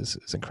really is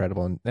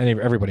incredible. And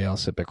everybody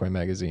else at Bitcoin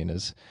Magazine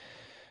is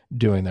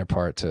doing their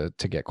part to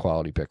get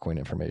quality Bitcoin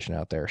information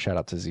out there. Shout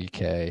out to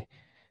CK,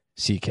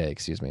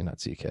 excuse me, not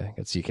CK.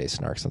 Got CK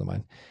Snarks on the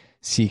mind.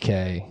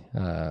 CK,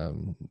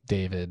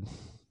 David,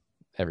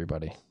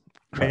 everybody.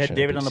 I had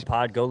David on the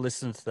pod. Go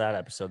listen to that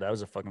episode. That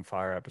was a fucking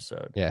fire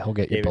episode. Yeah, he'll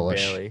get David you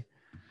bullish. Bailey.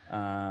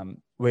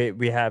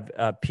 We have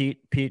Pete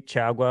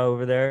Chagua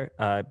over there.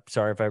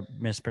 Sorry if I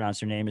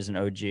mispronounced your name, is an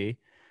OG.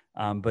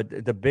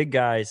 But the big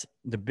guys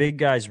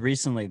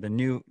recently, the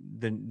new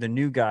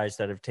guys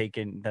that have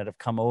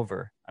come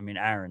over. I mean,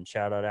 Aaron,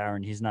 shout out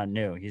Aaron. He's not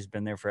new. He's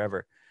been there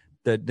forever.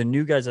 The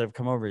new guys that have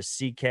come over is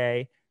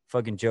CK,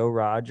 fucking Joe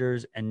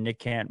Rogers, and Nick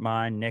Can't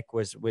Mine. Nick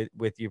was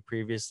with you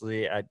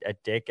previously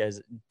at Dig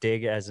as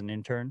an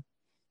intern.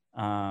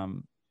 Those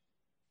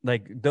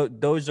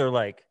are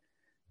like,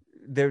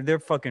 they're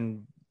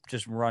fucking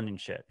just running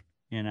shit,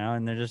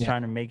 and they're just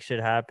trying to make shit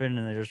happen,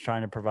 and they're just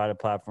trying to provide a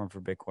platform for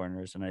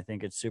Bitcoiners. And I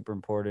think it's super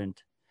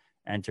important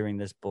entering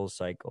this bull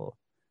cycle.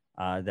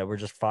 that we're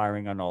just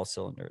firing on all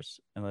cylinders,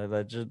 and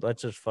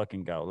let's just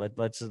fucking go.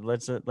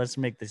 Let's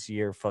make this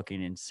year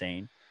fucking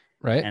insane.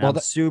 Right. And I'm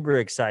super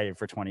excited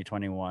for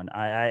 2021.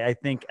 I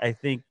think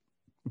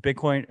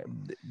Bitcoin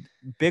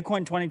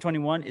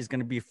 2021 is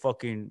going to be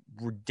fucking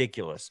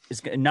ridiculous.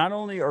 It's not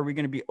only are we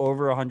going to be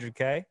over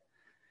 100K,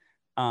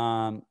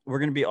 we're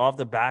going to be off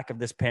the back of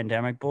this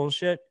pandemic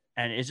bullshit,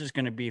 and it's just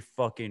going to be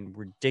fucking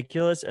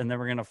ridiculous. And then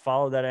we're going to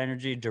follow that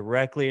energy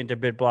directly into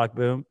BitBlock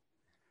Boom,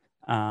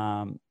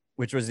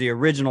 which was the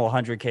original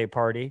 100K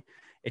party.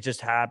 It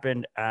just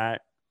happened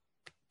at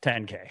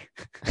 10K.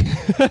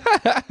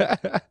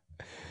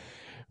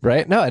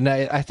 Right. No, and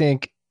I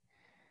think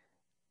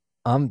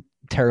I'm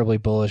terribly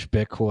bullish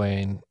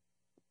Bitcoin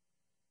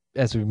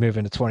as we move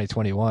into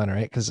 2021,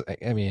 right? Because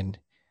I mean,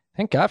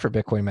 thank God for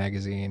Bitcoin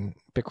Magazine,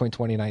 Bitcoin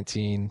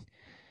 2019.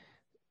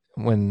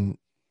 When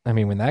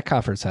that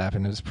conference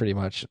happened, it was pretty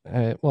much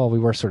well, we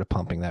were sort of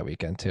pumping that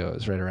weekend too. It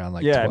was right around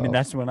like 12. I mean,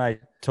 that's when I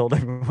told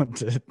everyone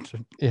to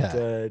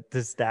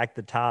stack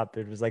the top.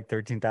 It was like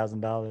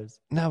 $13,000.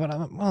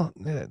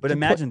 No, but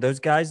imagine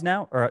those guys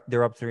now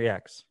they're up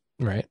 3x.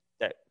 Right.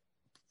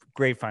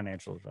 Great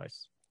financial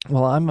advice.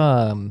 Well,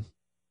 I'm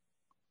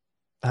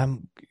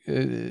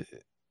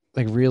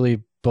like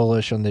really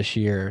bullish on this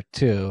year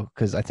too,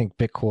 because I think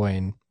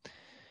Bitcoin,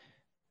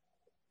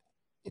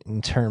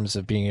 in terms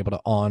of being able to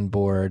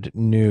onboard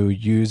new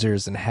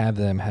users and have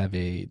them have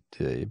a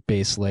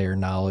base layer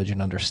knowledge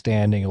and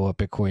understanding of what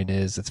Bitcoin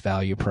is, its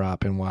value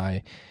prop, and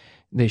why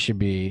they should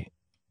be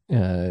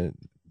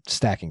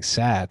stacking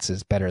sats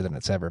is better than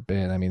it's ever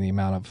been. I mean,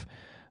 I'm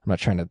not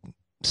trying to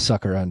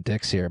suck our own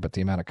dicks here, but the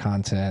amount of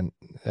content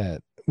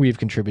that we've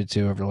contributed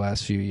to over the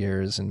last few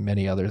years and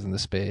many others in the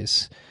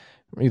space,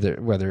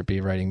 whether it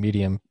be writing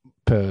Medium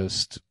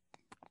posts,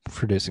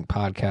 producing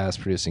podcasts,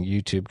 producing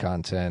YouTube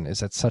content,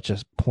 is at such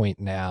a point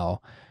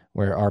now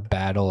where our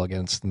battle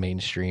against the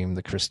mainstream,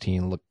 the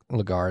Christine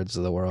Lagardes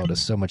of the world,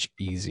 is so much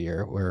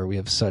easier, where we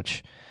have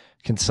such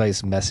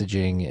concise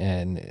messaging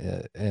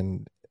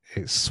and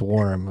a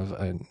swarm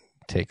of,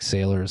 take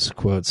Saylor's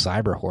quote,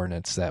 cyber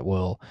hornets that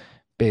will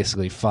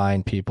basically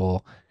find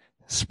people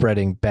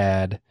spreading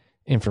bad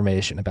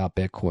information about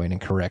Bitcoin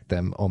and correct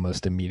them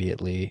almost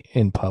immediately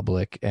in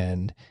public.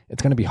 And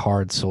it's going to be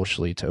hard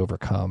socially to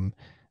overcome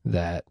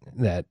that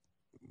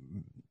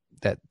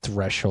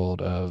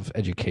threshold of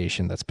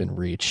education that's been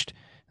reached.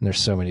 And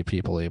there's so many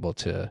people able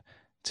to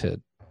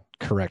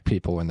correct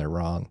people when they're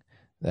wrong,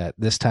 that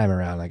this time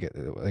around,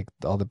 like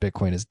all the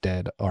Bitcoin is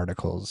dead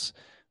articles,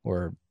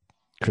 or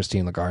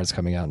Christine Lagarde's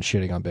coming out and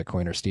shitting on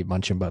Bitcoin, or Steve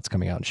Munchenbutt's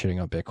coming out and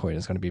shitting on Bitcoin,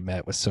 is going to be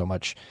met with so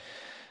much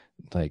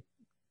like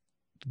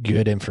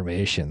good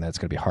information that's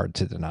going to be hard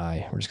to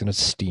deny. We're just going to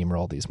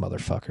steamroll these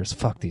motherfuckers.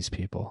 Fuck these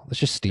people. Let's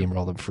just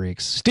steamroll them,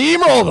 freaks.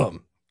 Steamroll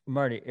them.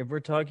 Marty, if we're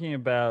talking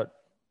about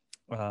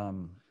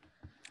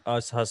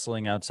us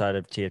hustling outside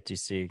of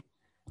TFTC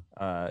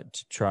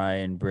to try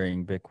and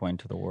bring Bitcoin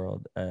to the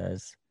world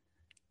as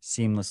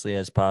seamlessly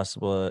as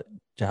possible,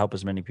 to help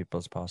as many people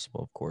as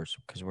possible, of course,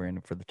 because we're in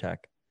it for the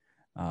tech.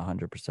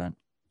 100%.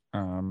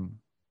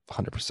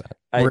 100%.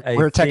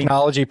 We're a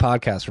technology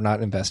podcast. We're not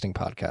an investing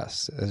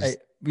podcast.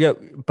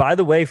 By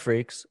the way,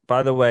 freaks,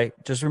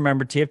 just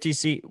remember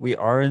TFTC, we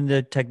are in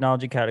the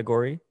technology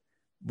category.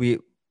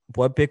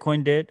 What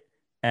Bitcoin did,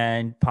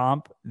 and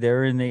Pomp,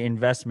 they're in the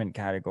investment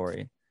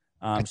category.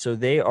 So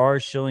they are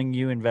showing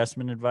you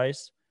investment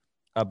advice,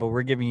 but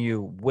we're giving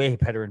you way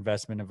better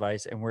investment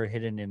advice, and we're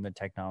hidden in the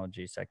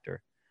technology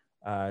sector.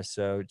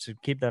 So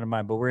keep that in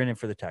mind, but we're in it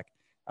for the tech.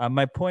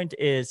 My point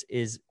is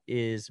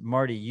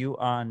Marty, you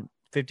on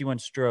 51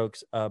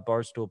 Strokes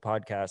Barstool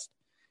podcast,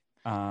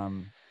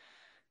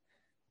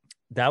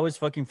 that was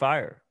fucking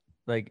fire.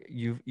 Like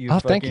you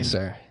thank you,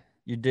 sir.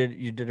 You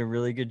did a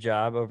really good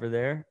job over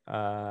there.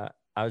 I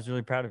was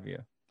really proud of you.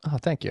 Oh,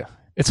 thank you.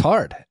 It's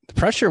hard. The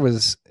pressure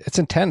it's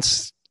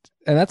intense.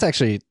 And that's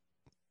actually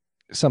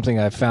something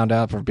I found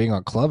out from being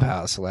on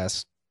Clubhouse the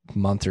last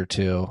month or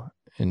two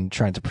and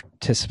trying to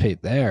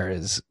participate there,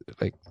 is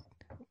like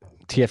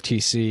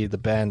TFTC, the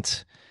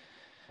Bent,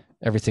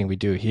 everything we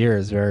do here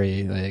is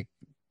very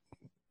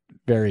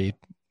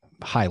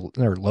high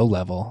or low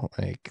level,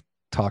 like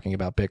talking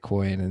about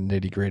Bitcoin and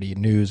nitty gritty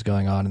news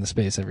going on in the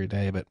space every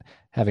day, but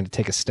having to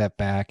take a step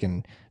back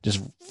and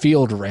just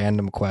field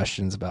random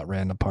questions about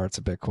random parts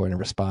of Bitcoin and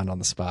respond on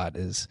the spot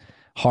is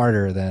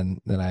harder than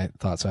I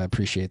thought. So I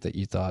appreciate that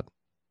you thought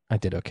I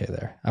did okay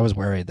there. I was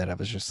worried that I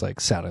was just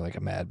like sounding like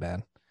a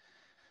madman.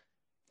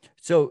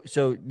 So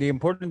the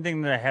important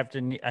thing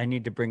that I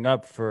need to bring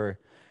up for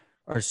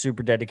our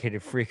super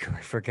dedicated freak,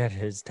 I forget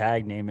his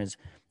tag name is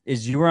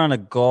you were on a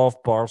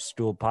golf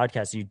Barstool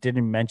podcast. You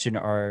didn't mention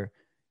our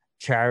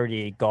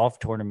charity golf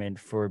tournament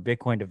for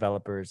Bitcoin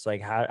developers.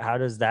 Like how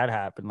does that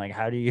happen? Like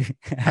how do you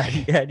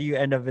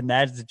end up in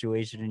that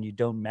situation and you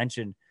don't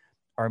mention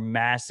our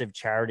massive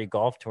charity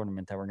golf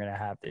tournament that we're going to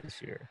have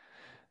this year?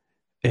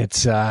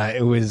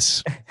 It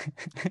was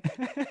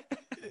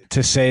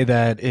to say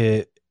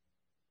that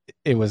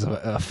it was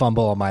a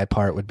fumble on my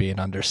part would be an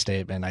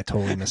understatement. I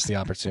totally missed the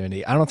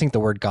opportunity. I don't think the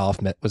word golf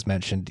was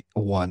mentioned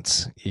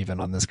once, even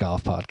on this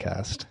golf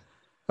podcast.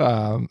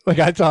 Like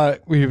I thought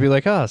we would be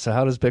like, oh, so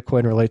how does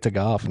Bitcoin relate to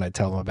golf? And I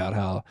tell them about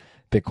how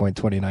Bitcoin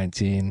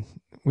 2019,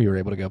 we were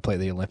able to go play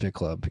the Olympic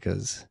Club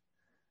because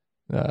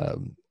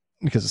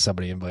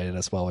somebody invited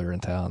us while we were in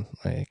town.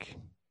 Like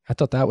I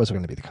thought that was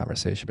going to be the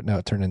conversation, but no,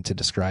 it turned into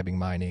describing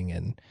mining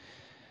and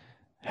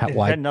It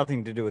had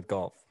nothing to do with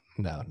golf.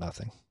 No,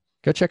 nothing.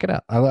 Go check it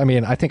out. I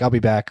mean, I think I'll be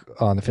back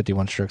on the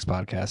 51 Strokes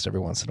podcast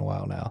every once in a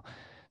while now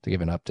to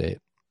give an update.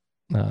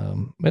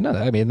 But no,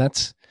 I mean,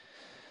 that's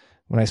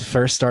when I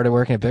first started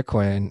working at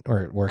Barstool,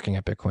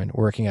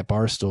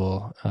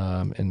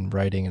 and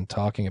writing and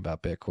talking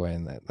about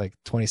Bitcoin, that like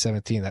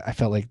 2017, that I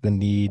felt like the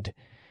need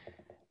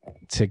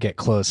to get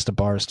close to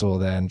Barstool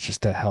then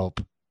just to help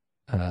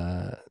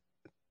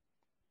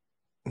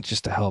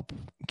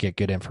get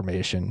good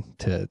information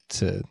to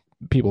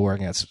people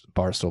working at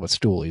Barstool, but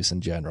stoolies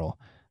in general.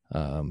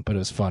 But it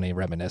was funny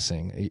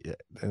reminiscing.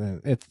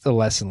 It's the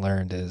lesson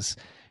learned is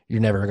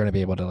you're never going to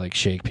be able to like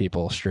shake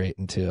people straight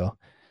into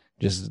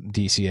just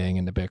DCAing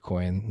into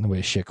Bitcoin. The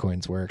way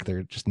shitcoins work,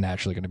 they're just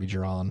naturally going to be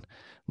drawn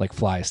like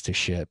flies to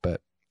shit.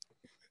 But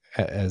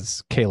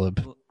as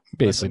Caleb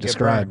basically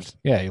described,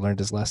 yeah, he learned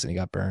his lesson. He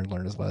got burned,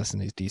 learned his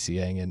lesson. He's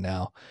DCAing in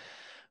now.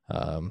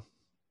 So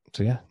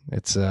yeah,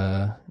 it's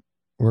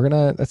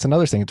that's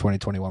another thing in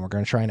 2021. We're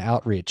going to try and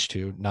outreach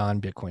to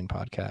non-Bitcoin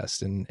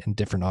podcasts and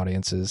different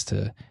audiences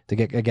to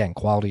get, again,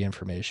 quality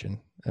information.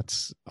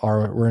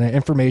 We're in an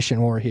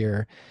information war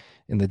here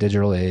in the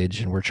digital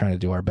age, and we're trying to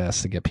do our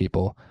best to get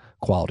people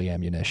quality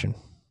ammunition.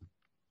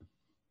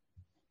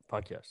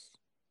 Podcast.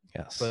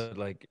 Yes. But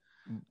like,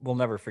 we'll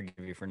never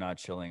forgive you for not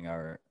chilling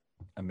our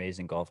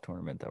amazing golf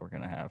tournament that we're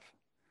going to have.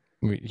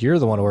 You're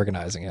the one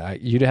organizing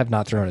it. You have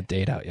not thrown a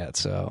date out yet.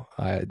 So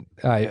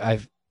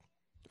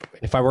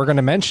if I were going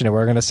to mention it,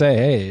 we're going to say,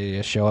 hey,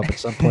 you show up at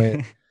some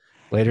point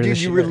later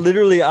this year. You were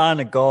literally on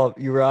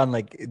you were on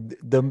like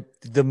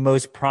the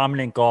most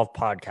prominent golf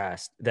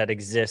podcast that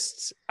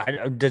exists.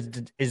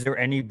 Is there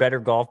any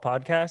better golf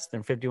podcast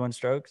than 51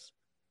 Strokes?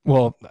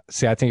 Well,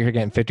 see, I think you're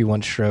getting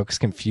 51 Strokes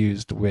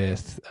confused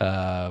with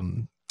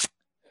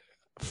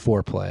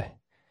Foreplay,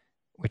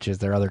 which is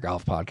their other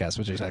golf podcast,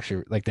 which is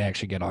actually like they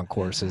actually get on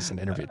courses and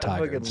interview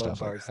Tiger and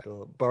stuff like that.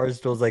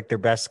 Barstool's like their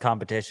best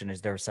competition is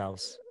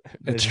themselves.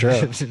 It's true.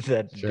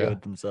 that do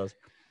it themselves.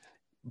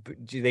 But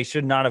they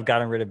should not have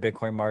gotten rid of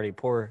Bitcoin, Marty.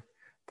 Poor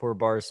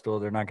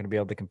Barstool. They're not going to be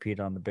able to compete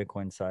on the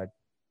Bitcoin side.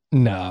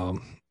 No,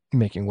 I'm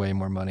making way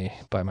more money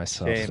by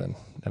myself than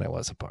I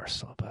was at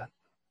Barstool, but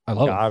I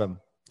love Got them.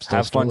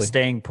 Have fun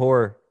staying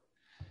poor.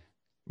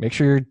 Make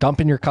sure you're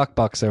dumping your cuck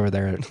bucks over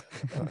there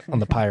on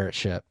the pirate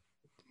ship.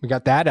 We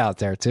got that out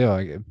there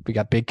too. We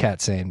got Big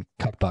Cat saying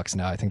cuck bucks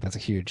now. I think that's a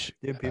huge.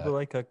 Dude, people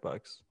like cuck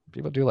bucks.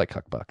 People do like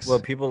cuck bucks. Well,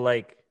 people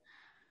like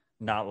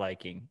not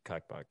liking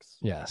cuck bucks.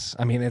 Yes,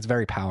 I mean it's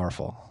very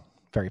powerful.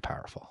 Very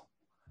powerful.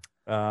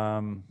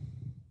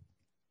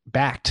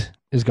 Bakkt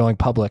is going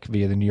public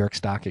via the New York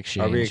Stock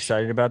Exchange. Are we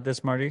excited about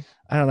this, Marty?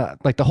 I don't know.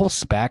 Like the whole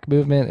SPAC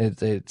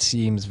movement, it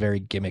seems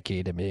very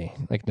gimmicky to me.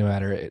 Like no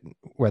matter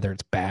whether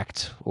it's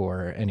Bakkt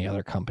or any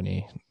other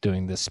company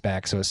doing this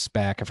SPAC. So a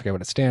SPAC, I forget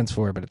what it stands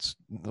for, but it's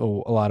a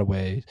lot of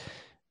ways,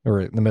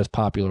 or the most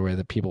popular way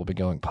that people have been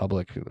going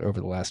public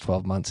over the last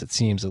 12 months, it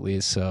seems at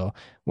least. So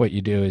what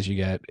you do is you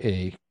get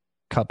a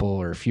couple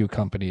or a few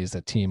companies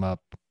that team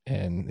up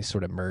and they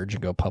sort of merge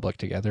and go public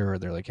together, or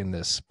they're like in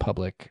this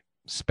public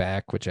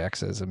SPAC, which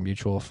acts as a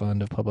mutual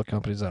fund of public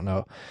companies. I don't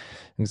know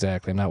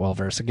exactly. I'm not well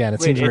versed. Again,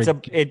 it seems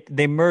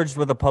they merged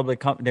with a public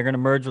company. They're going to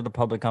merge with a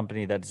public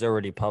company that's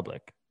already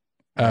public.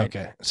 Right?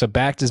 Okay, so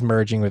Bakkt is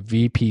merging with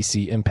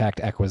VPC Impact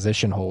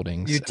Acquisition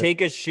Holdings. You take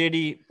a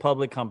shitty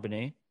public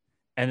company,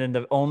 and then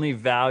the only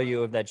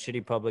value of that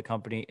shitty public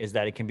company is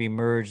that it can be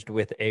merged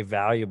with a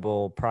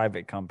valuable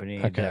private company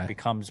that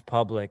becomes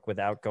public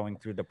without going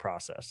through the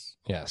process.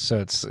 Yeah, so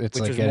it's which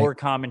like is more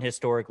common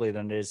historically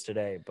than it is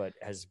today, but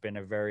has been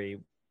a very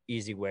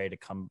easy way to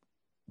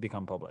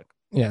become public.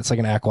 Yeah, it's like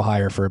an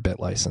acqui-hire for a bit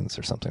license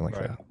or something like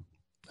that.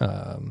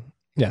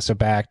 Yeah, so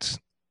Bakkt,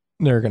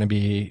 they're going to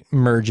be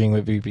merging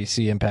with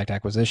VPC Impact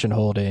Acquisition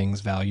Holdings,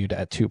 valued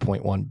at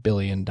 $2.1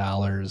 billion.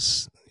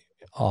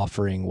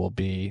 Offering will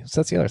be, so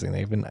that's the other thing,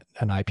 they've been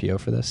an IPO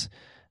for this.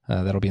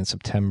 That'll be in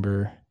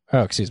September.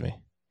 Oh, excuse me.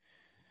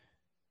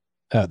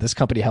 This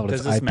company held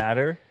Does this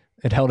matter?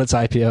 It held its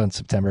IPO in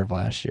September of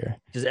last year.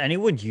 Does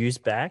anyone use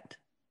Bakkt?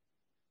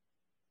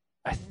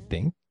 I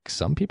think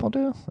some people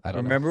do. I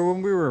don't remember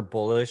when we were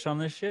bullish on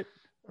this shit.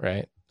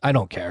 Right. I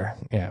don't care.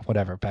 Yeah,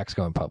 whatever. Bakkt's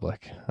going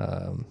public.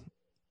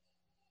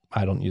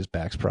 I don't use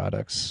Bakkt's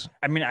products.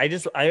 I mean, I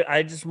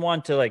just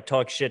want to like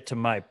talk shit to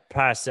my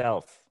past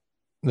self.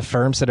 The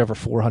firm said over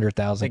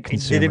 400,000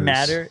 consumers. Did it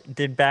matter?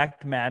 Did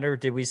Bakkt matter?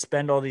 Did we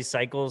spend all these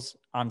cycles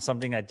on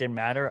something that didn't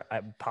matter?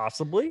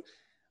 Possibly.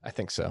 I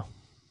think so.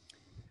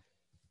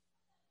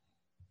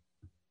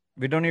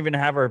 We don't even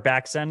have our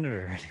back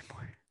senator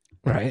anymore.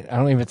 Right. I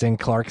don't even think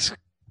Clark's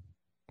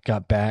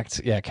got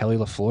backed. Yeah, Kelly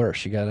LaFleur.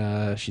 She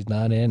got she's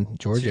not in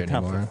Georgia She's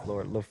not anymore.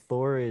 LaFleur.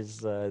 LaFleur is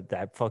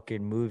that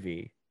fucking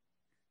movie.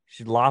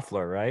 She's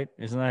Loeffler, right?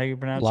 Isn't that how you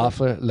pronounce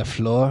LaFleur. it?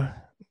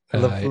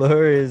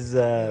 LaFleur is what's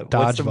the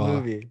Dodgeball.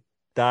 movie?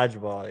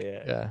 Dodgeball,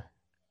 yeah. Yeah.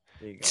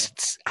 There you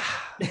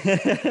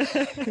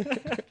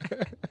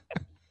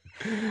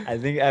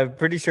go. I'm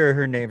pretty sure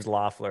her name's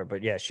Loeffler,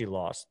 but yeah, she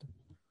lost.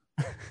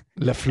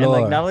 LaFleur. And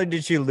like, not only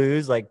did she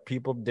lose, like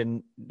people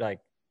didn't like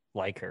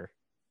her.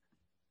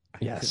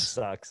 Yes. It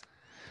sucks.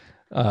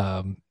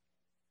 Yeah,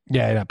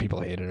 no,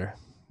 people hated her.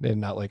 They did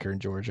not like her in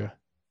Georgia.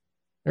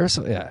 This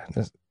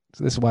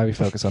is why we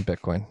focus on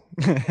Bitcoin.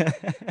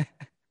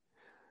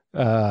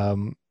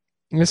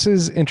 This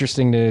is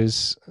interesting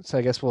news. So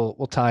I guess we'll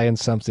tie in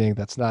something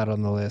that's not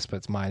on the list, but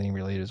it's mining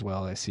related as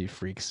well. I see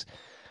Freaks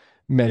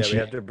Yeah, mention we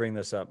have to bring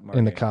this up,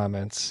 in the Marty.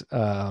 comments.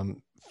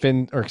 Poolin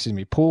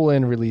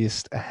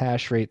released a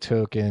hash rate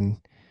token.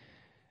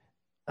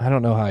 I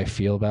don't know how I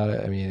feel about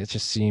it. I mean, it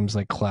just seems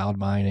like cloud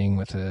mining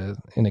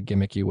in a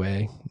gimmicky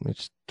way,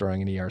 which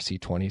throwing an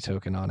ERC20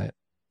 token on it.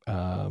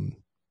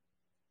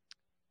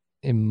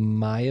 In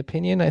my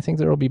opinion, I think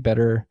there will be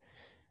better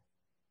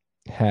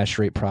hash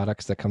rate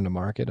products that come to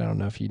market. I don't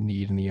know if you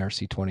need an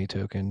ERC20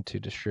 token to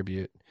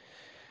distribute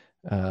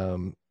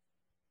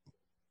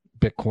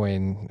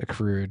Bitcoin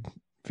accrued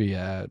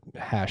via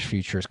hash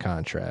futures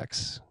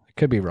contracts. I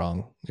could be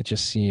wrong. It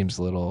just seems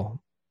a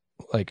little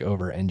like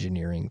over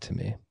engineering to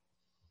me.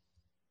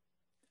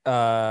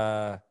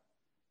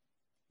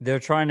 They're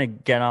trying to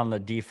get on the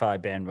DeFi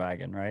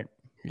bandwagon, right?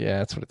 Yeah,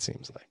 that's what it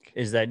seems like.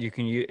 Is that you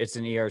can use it's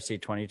an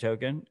ERC20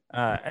 token.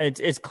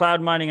 It's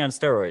cloud mining on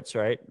steroids,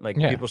 right? Like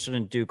Yeah. people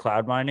shouldn't do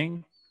cloud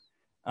mining.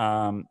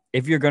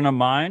 If you're gonna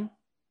mine,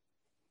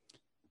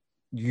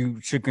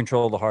 you should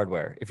control the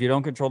hardware. If you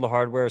don't control the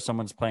hardware,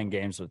 someone's playing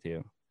games with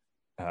you.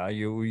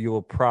 You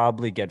will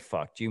probably get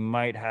fucked. You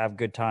might have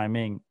good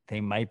timing.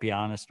 They might be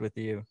honest with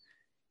you.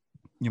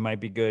 You might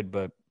be good,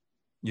 but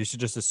you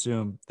should just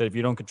assume that if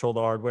you don't control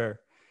the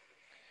hardware,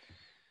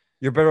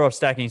 you're better off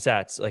stacking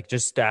sats. Like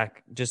just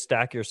stack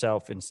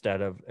yourself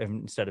instead of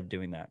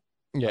doing that.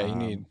 Yeah, you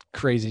need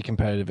crazy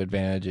competitive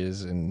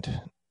advantages and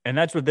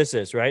that's what this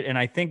is, right? And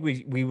I think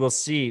we will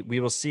see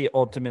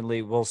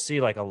ultimately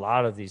like a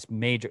lot of these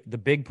the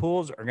big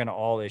pools are going to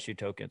all issue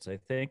tokens, I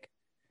think.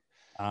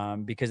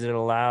 Because it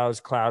allows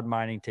cloud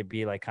mining to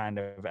be like kind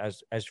of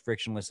as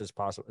frictionless as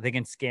possible. They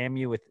can scam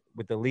you with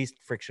the least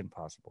friction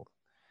possible.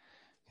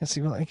 yeah,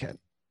 see, well, I'm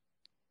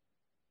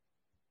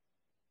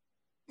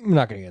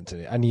not going to get into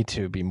it. I need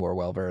to be more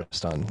well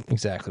versed on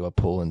exactly what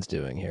Poolin's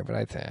doing here, but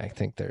I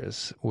think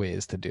there's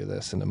ways to do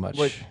this in a much.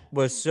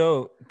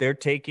 So they're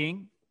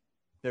tokenizing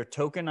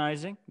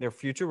their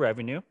future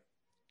revenue.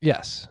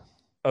 Yes.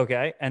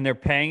 Okay, and they're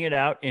paying it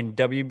out in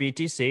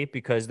WBTC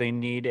because they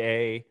need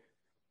a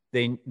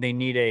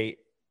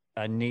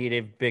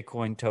native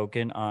Bitcoin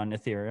token on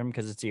Ethereum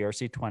because it's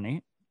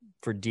ERC20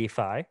 for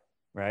DeFi,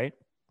 right?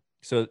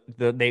 So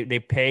they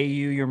pay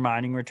you your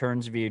mining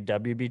returns via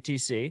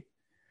WBTC,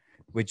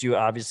 which you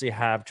obviously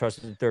have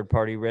trusted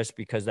third-party risk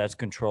because that's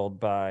controlled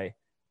by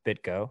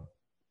BitGo.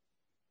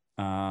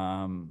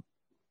 And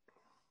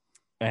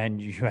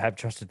you have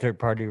trusted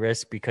third-party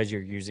risk because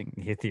you're using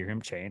the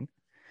Ethereum chain.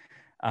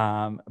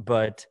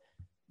 But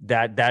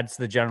that's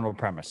the general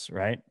premise,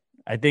 right?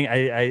 I think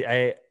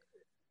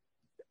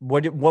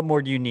what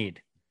more do you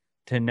need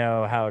to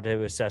know how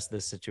to assess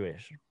this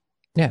situation?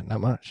 Yeah,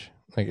 not much.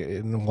 Like,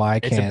 why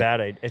can't it's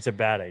a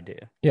bad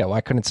idea. Yeah, why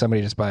couldn't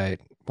somebody just buy?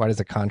 Why does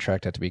the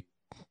contract have to be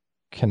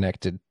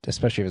connected,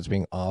 especially if it's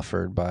being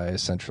offered by a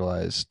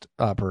centralized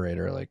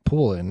operator like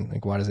Poolin?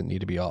 Like, why does it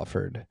need to be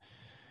offered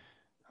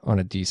on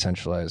a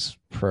decentralized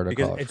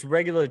protocol? Because it's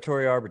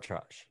regulatory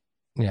arbitrage.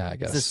 Yeah, I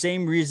guess it's the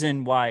same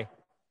reason why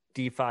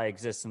DeFi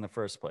exists in the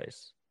first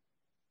place,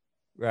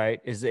 right?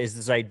 Is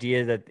this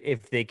idea that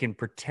if they can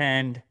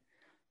pretend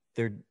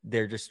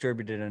they're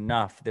distributed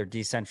enough, they're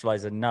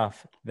decentralized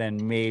enough,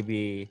 then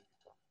maybe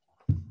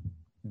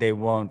they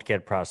won't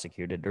get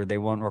prosecuted or they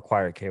won't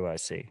require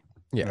KYC.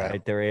 Yeah,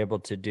 right. They're able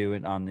to do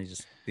it on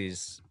these.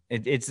 It's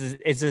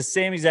the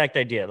same exact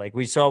idea. Like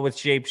we saw with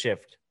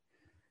Shapeshift,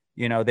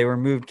 they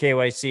removed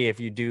KYC if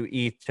you do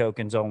ETH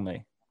tokens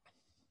only,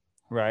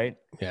 right?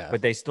 Yeah.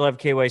 But they still have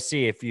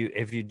KYC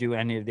if you do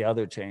any of the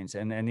other chains.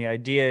 And the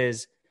idea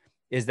is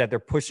that they're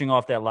pushing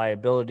off that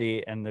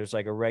liability, and there's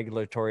like a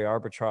regulatory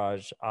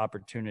arbitrage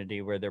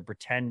opportunity where they're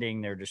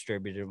pretending they're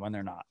distributed when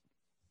they're not.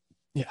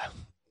 Yeah.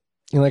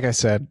 And like I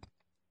said,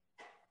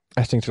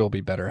 I think there will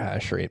be better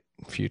hash rate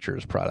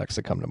futures products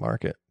that come to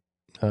market.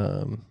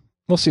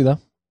 We'll see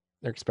though.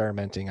 They're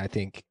experimenting. I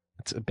think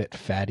it's a bit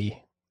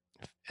fatty,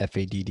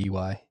 FADDY.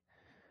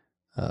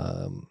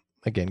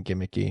 Again,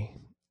 gimmicky.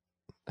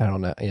 I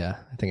don't know. Yeah,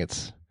 I think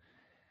it's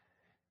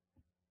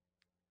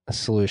a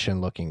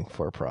solution looking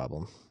for a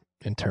problem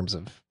in terms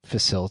of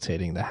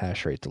facilitating the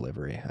hash rate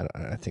delivery.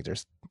 I think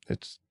it's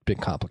been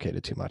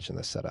complicated too much in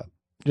this setup.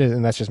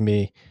 And that's just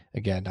me,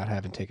 again, not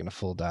having taken a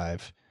full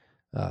dive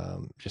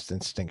just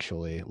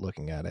instinctually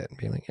looking at it and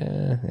being like,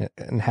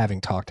 and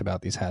having talked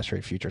about these hash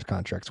rate futures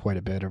contracts quite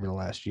a bit over the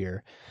last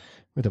year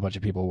with a bunch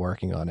of people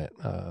working on it.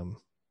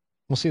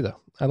 We'll see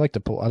though. I like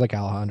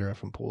Alejandro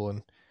from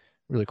Poolin.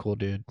 Really cool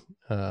dude.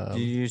 Do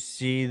you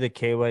see the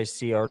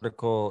KYC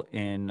article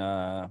in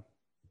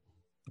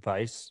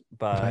Vice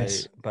by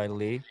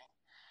Lee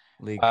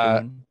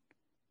Kuhn?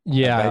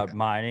 Yeah, about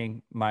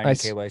mining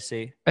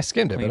KYC. I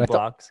skimmed it, clean but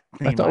blocks,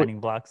 clean mining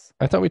blocks.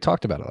 I thought we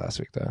talked about it last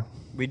week, though.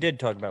 We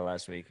did talk about it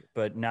last week,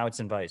 but now it's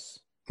in Vice.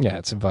 Yeah,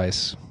 it's in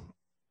Vice.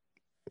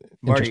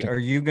 Marty, are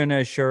you going to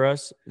assure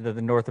us that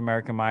the North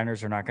American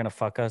miners are not going to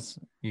fuck us?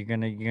 You're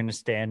gonna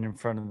stand in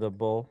front of the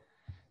bull?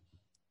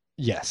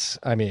 Yes,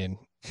 I mean,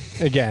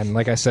 again,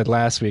 like I said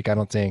last week, I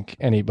don't think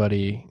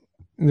anybody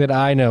that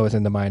I know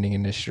within the mining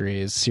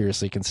industry is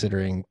seriously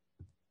considering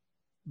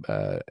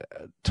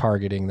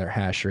targeting their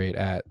hash rate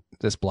at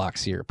this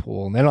Blockseer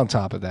pool. And then on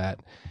top of that,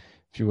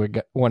 if you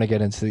would want to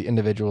get into the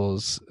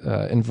individuals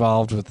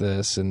involved with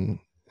this and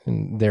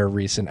their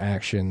recent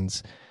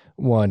actions,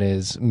 one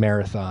is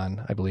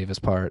Marathon, I believe,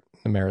 the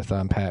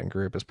Marathon Patent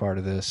Group is part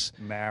of this.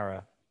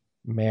 Mara.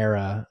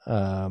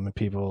 And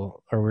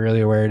people are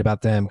really worried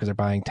about them because they're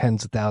buying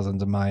tens of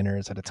thousands of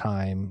miners at a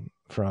time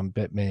from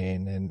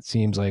Bitmain, and it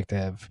seems like they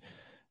have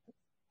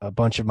a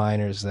bunch of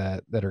miners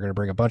that are going to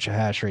bring a bunch of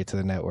hash rate to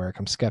the network.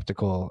 I'm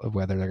skeptical of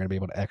whether they're going to be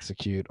able to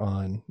execute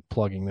on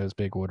plugging those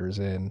big orders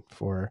in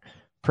for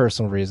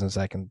personal reasons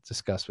I can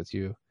discuss with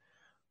you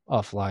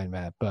offline,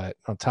 Matt. But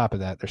on top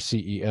of that, their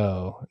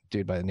CEO, a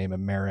dude by the name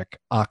of Marek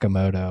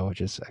Okamoto,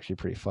 which is actually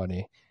pretty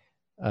funny.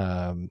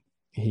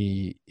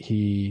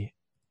 He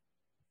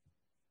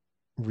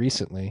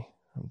recently,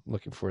 I'm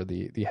looking for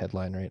the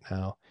headline right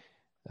now,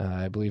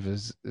 I believe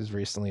as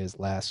recently as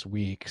last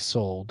week,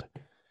 sold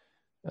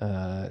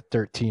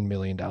 $13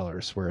 million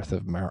worth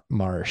of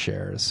Mara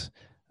shares.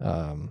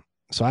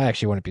 So I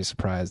actually wouldn't be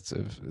surprised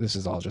if this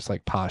is all just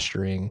like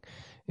posturing.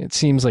 It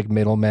seems like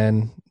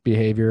middlemen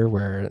behavior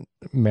where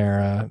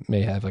Mara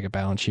may have like a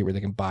balance sheet where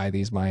they can buy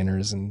these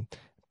miners and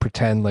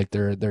pretend like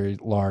they're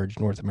large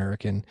North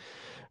American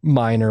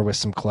miner with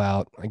some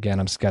clout. Again,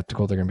 I'm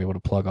skeptical they're going to be able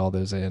to plug all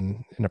those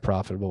in a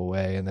profitable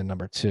way. And then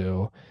number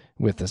two,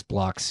 with this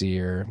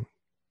Blockseer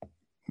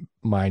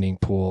mining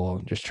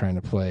pool, just trying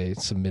to play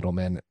some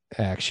middleman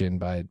action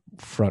by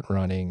front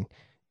running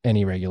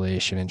any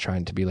regulation and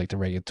trying to be like the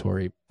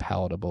regulatory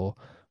palatable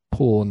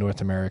pool in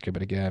North America.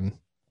 But again,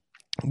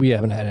 we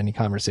haven't had any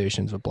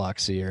conversations with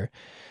Blockseer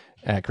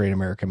at Great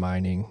American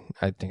Mining.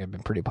 I think I've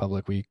been pretty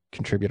public. We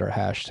contribute our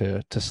hash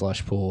to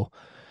Slush Pool.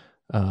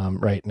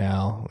 Right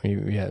now,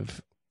 we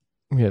have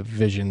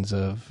visions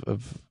of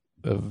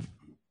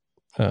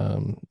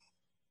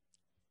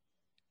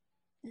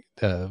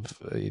a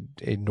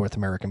North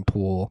American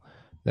pool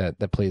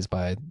that plays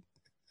by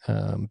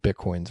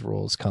Bitcoin's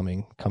rules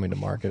coming to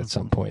market at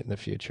some point in the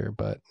future.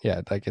 But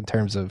yeah, like in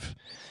terms of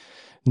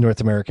North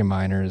American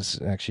miners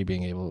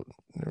actually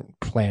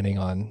planning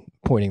on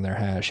pointing their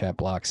hash at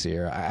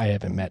Blockseer, I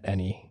haven't met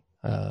any,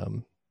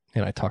 and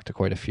I talked to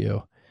quite a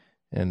few.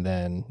 And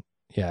then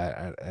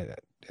yeah,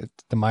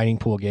 the mining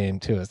pool game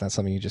too is not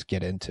something you just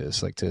get into.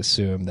 It's like to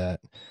assume that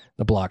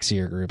the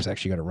Blockseer group is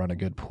actually going to run a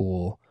good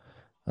pool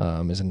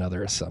is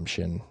another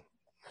assumption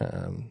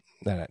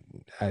that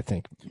I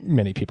think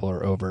many people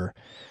are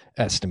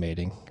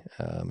overestimating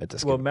at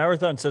this. Well,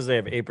 Marathon says they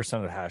have 8%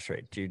 of the hash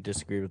rate. Do you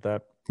disagree with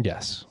that?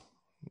 Yes.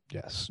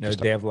 No,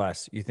 they have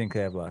less. You think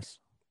they have less?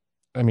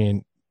 I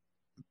mean,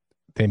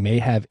 they may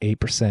have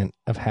 8%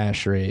 of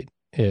hash rate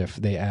if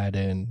they add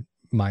in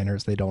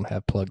miners they don't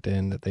have plugged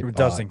in that they bought.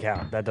 Doesn't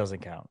count. That doesn't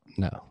count.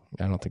 No,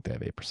 I don't think they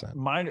have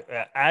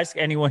 8%. Ask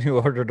anyone who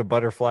ordered a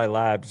Butterfly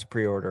Labs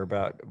pre-order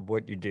about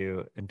what you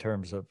do in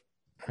terms of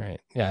right.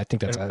 Yeah, I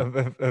think that's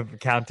of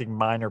counting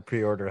miner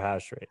pre-order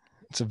hash rate.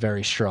 It's a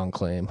very strong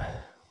claim.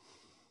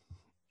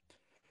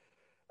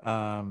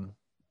 Yeah,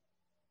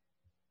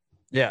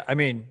 I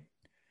mean,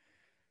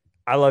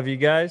 I love you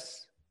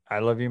guys. I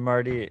love you,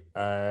 Marty.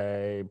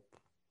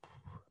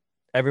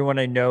 Everyone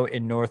I know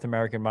in North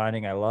American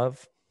mining, I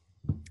love.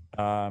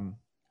 I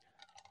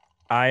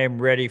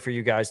am ready for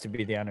you guys to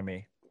be the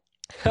enemy.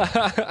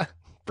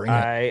 Bring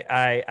it.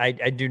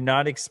 I do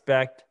not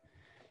expect.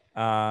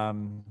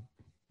 When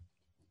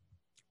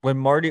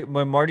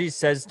Marty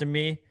says to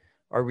me,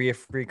 "Are we a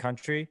free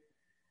country?"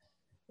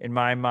 In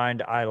my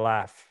mind, I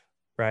laugh.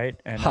 Right,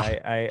 and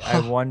I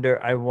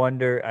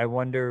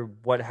wonder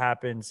what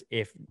happens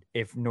if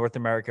North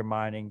American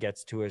mining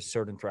gets to a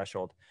certain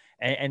threshold,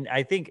 and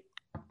I think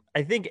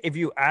if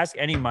you ask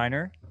any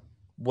miner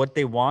what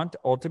they want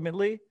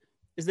ultimately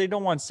is they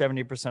don't want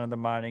 70% of the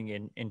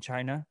mining in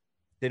China,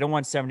 they don't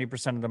want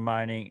 70% of the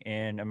mining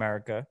in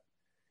America,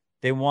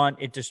 they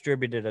want it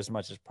distributed as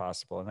much as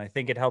possible, and I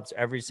think it helps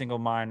every single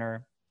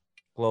miner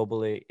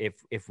globally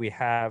if we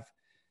have.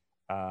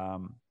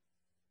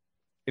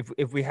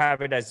 If we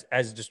have it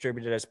as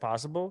distributed as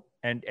possible,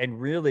 and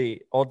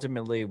really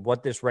ultimately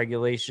what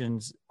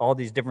all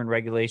these different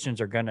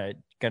regulations are gonna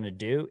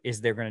do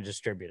is they're gonna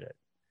distribute it,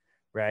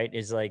 right?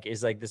 Is like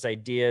this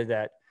idea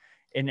that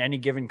in any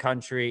given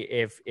country,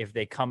 if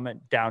they come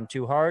down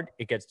too hard,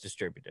 it gets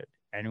distributed.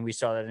 And we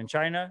saw that in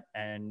China,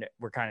 and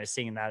we're kind of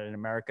seeing that in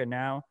America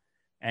now.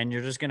 And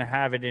you're just going to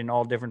have it in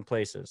all different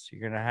places.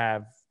 You're going to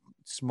have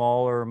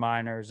smaller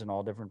miners in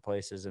all different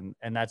places, and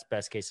that's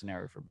best case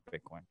scenario for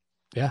Bitcoin.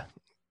 Yeah.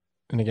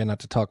 And again, not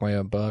to talk my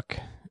own book,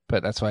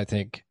 but that's why I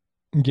think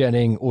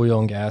getting oil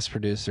and gas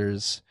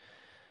producers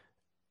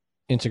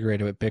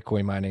integrated with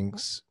Bitcoin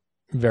mining's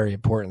very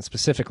important,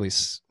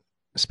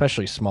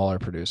 especially smaller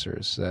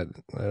producers that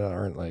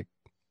aren't like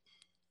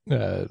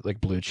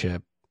blue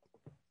chip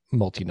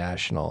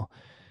multinational.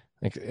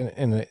 Like,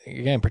 and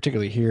again,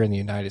 particularly here in the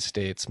United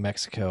States,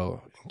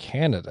 Mexico, and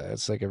Canada,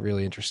 it's like a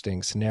really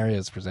interesting scenario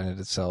that's presented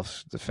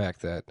itself. The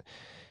fact that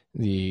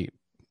the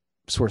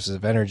sources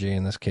of energy,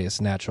 in this case,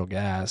 natural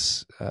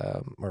gas,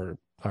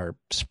 are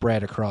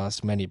spread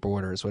across many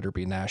borders, whether it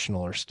be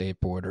national or state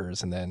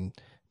borders, and then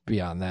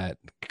beyond that,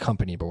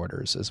 company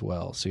borders as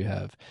well. So you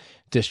have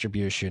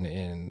distribution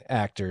in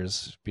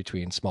actors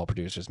between small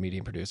producers,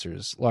 medium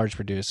producers, large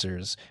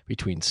producers,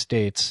 between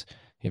states.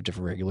 You have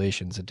different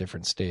regulations in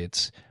different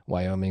states.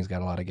 Wyoming's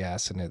got a lot of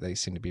gas in it. They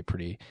seem to be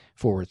pretty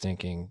forward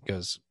thinking,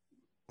 goes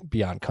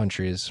beyond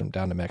countries, from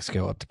down to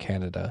Mexico up to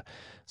Canada.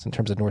 So in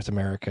terms of North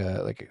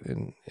America, like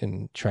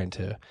in trying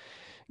to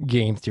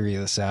game theory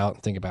this out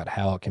and think about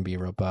how it can be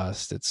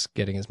robust, it's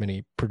getting as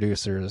many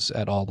producers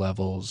at all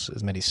levels,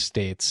 as many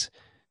states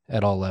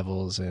at all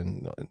levels,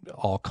 and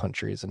all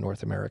countries in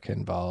North America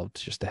involved,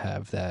 just to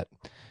have that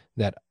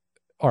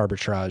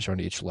arbitrage on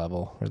each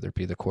level, whether it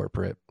be the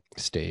corporate,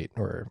 state,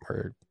 or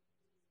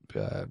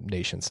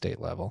nation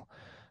state level.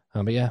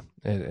 But yeah,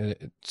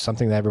 it's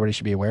something that everybody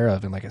should be aware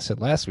of. And like I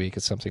said last week,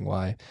 it's something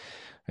why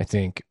I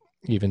think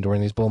even during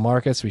these bull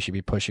markets, we should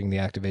be pushing the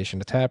activation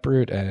to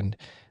Taproot and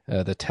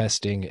the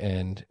testing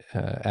and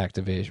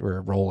activation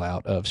or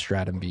rollout of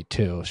Stratum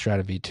V2.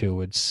 Stratum V2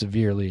 would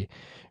severely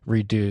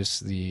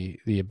reduce the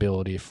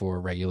ability for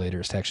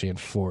regulators to actually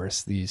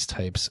enforce these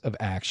types of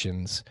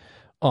actions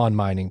on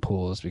mining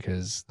pools,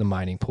 because the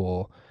mining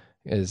pool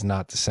is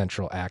not the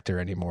central actor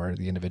anymore.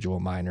 The individual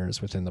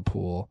miners within the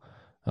pool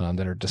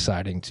that are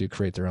deciding to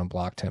create their own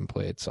block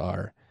templates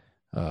are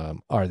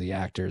the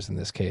actors in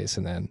this case.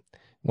 And then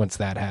once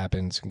that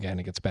happens, again,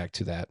 it gets back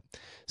to that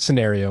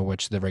scenario in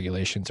which the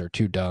regulations are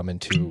too dumb and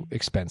too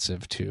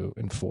expensive to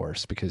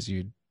enforce, because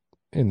you,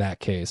 in that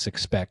case,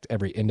 expect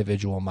every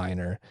individual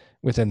miner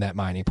within that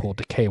mining pool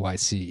to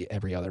KYC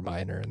every other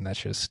miner. And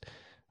that's just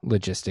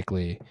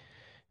logistically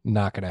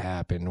not going to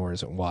happen, nor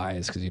is it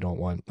wise, because you don't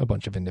want a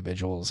bunch of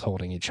individuals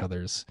holding each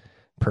other's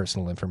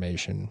personal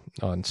information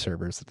on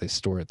servers that they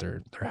store at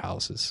their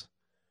houses.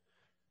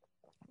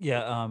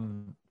 Yeah,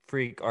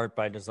 Freak Art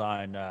by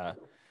Design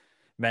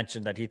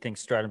mentioned that he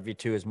thinks Stratum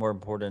V2 is more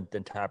important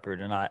than Taproot,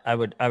 and I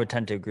would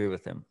tend to agree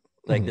with him.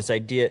 Like this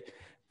idea,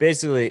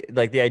 basically,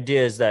 like the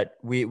idea is that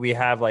we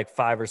have like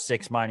 5 or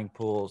 6 mining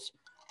pools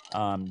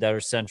that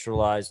are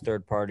centralized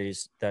third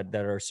parties that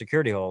are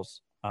security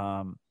holes.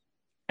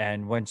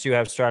 And once you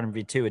have Stratum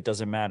V2, it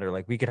doesn't matter.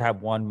 Like we could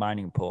have one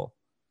mining pool.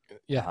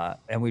 Yeah.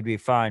 And we'd be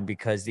fine,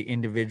 because the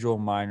individual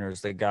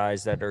miners, the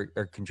guys that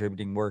are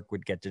contributing work,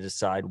 would get to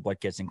decide what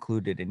gets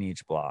included in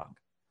each block.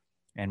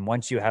 And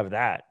once you have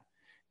that,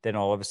 then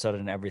all of a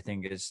sudden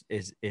everything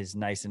is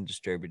nice and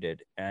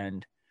distributed.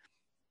 And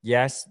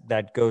yes,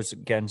 that goes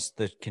against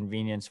the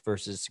convenience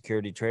versus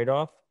security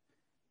trade-off.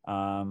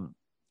 And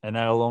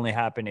that'll only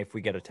happen if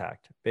we get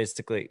attacked.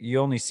 Basically, you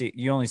only see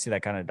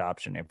that kind of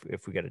adoption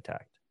if we get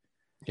attacked.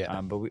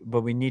 Yeah.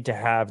 But we need to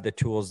have the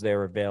tools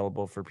there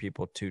available for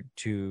people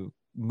to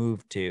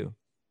move to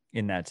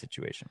in that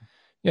situation.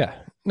 Yeah.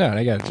 No, and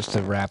again, just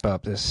to wrap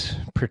up this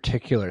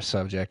particular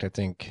subject, I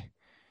think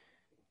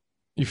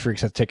you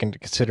freaks have taken into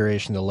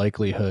consideration the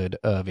likelihood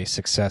of a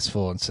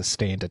successful and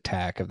sustained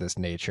attack of this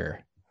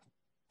nature,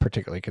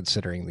 particularly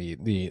considering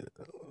the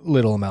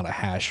little amount of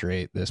hash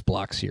rate this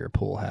Blockseer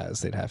pool has.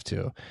 They'd have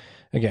to,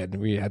 again,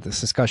 we had this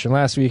discussion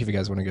last week. If you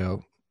guys want to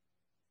go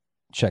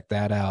check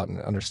that out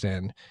and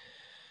understand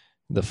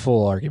the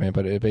full argument,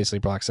 but it basically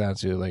blocks down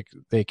to like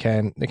they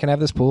can have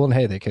this pool, and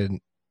hey, they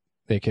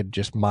could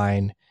just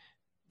mine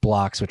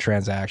blocks with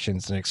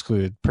transactions and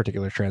exclude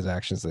particular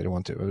transactions they don't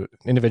want to. An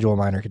individual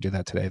miner could do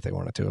that today if they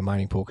wanted to. A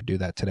mining pool could do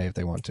that today if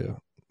they want to.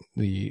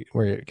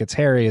 Where it gets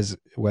hairy is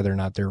whether or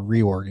not they're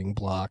reorging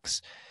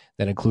blocks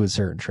that include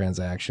certain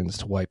transactions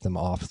to wipe them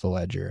off the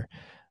ledger,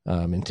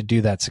 and to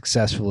do that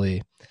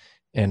successfully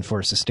and for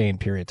a sustained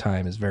period of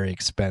time is very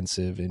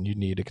expensive, and you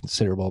need a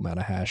considerable amount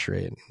of hash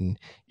rate. And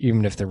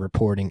even if they're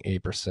reporting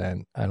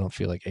 8%, I don't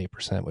feel like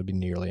 8% would be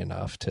nearly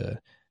enough to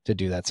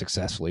do that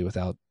successfully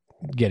without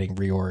getting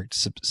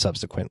reorged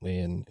subsequently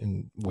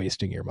and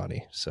wasting your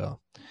money. So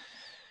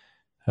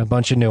a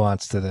bunch of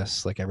nuance to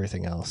this, like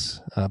everything else,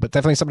 but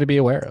definitely something to be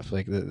aware of.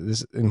 Like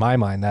this, in my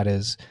mind, that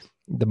is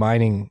the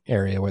mining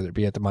area, whether it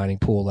be at the mining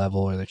pool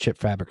level or the chip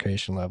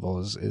fabrication level,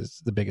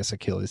 is the biggest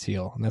Achilles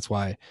heel. And that's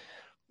why,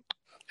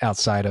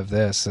 outside of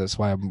this, that's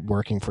why I'm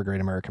working for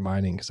Great American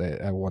Mining, because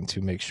I want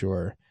to make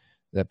sure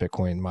that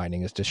Bitcoin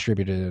mining is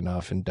distributed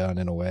enough and done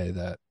in a way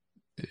that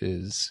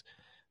is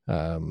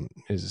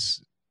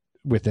is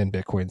within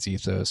Bitcoin's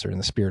ethos, or in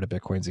the spirit of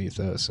Bitcoin's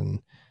ethos.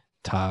 And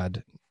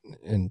Todd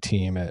and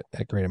team at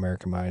Great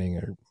American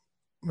Mining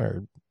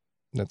are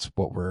that's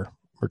what we're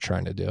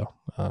trying to do.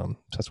 So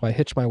that's why I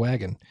hitched my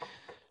wagon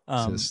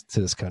to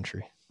this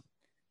country,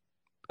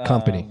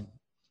 company,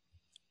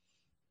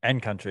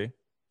 and country.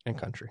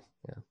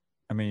 Yeah.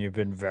 I mean, you've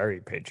been very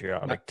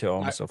patriotic to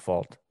almost a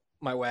fault.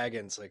 My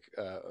wagon's like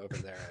over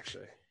there,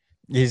 actually.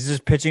 He's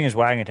just pitching his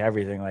wagon to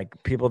everything.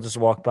 Like people just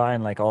walk by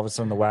and like all of a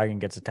sudden the wagon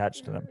gets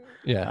attached to them.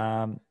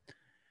 Yeah.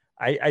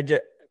 I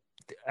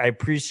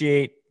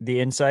appreciate the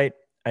insight.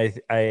 I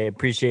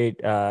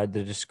appreciate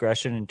the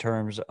discretion in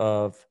terms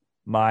of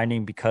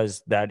mining,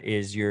 because that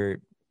is your,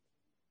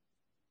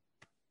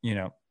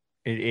 it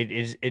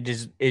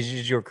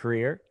is your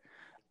career.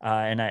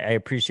 And I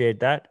appreciate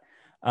that.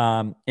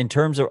 In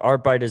terms of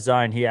art by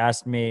design, he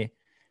asked me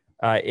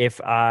he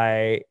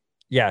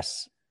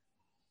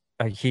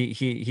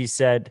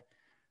said,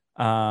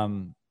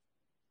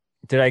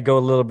 did I go a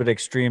little bit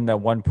extreme that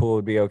one pool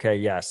would be okay?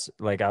 Yes.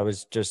 Like I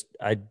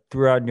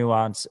threw out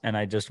nuance and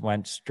I just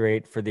went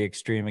straight for the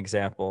extreme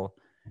example.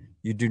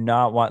 You do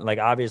not want, like,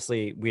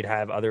 obviously we'd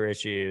have other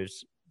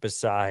issues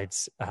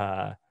besides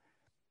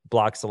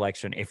block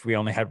selection if we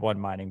only had one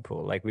mining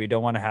pool. Like we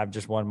don't want to have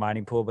just one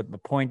mining pool, but the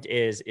point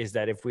is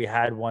that if we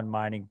had one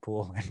mining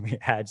pool and we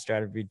had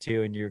Strategy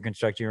 2 and you're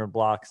constructing your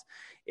blocks,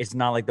 it's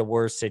not like the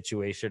worst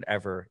situation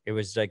ever. It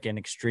was like an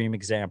extreme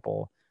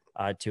example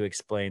to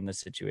explain the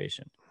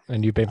situation.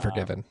 And you've been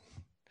forgiven.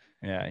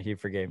 Yeah, he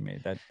forgave me.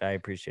 That I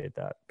appreciate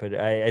that. But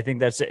I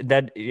think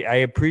that I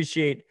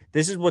appreciate.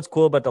 This is what's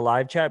cool about the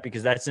live chat,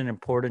 because that's an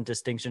important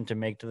distinction to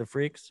make to the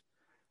freaks.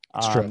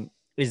 It's true.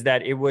 Is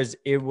that it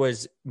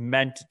was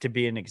meant to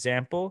be an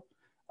example.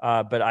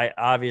 But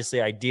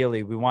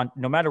ideally, we want,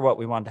 no matter what,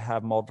 we want to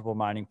have multiple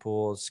mining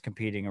pools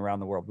competing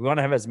around the world. We want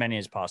to have as many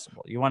as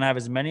possible. You want to have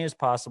as many as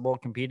possible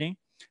competing,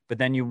 but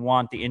then you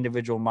want the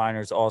individual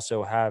miners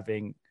also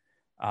having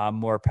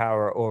more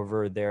power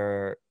over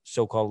their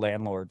so-called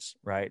landlords,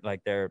 right?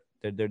 Like they're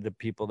the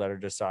people that are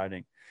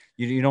deciding.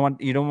 You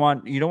don't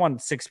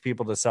want 6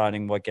 people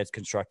deciding what gets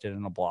constructed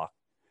in a block.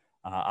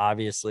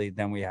 Obviously,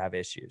 then we have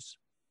issues.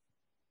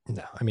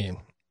 No, I mean,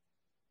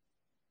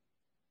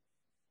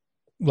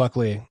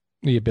 luckily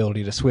the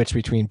ability to switch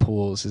between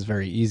pools is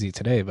very easy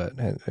today, but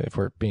if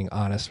we're being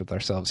honest with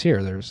ourselves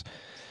here, there's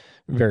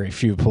very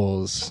few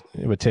pools.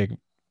 It would take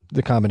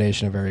the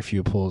combination of very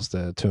few pools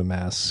to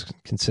amass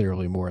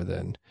considerably more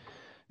than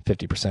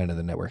 50% of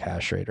the network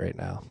hash rate right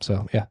now.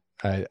 So yeah,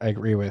 I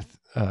agree with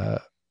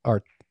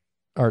art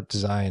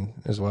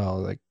design as well.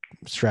 Like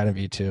Stratum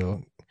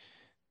V2,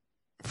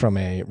 from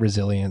a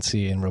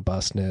resiliency and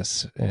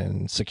robustness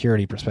and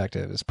security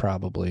perspective, is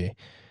probably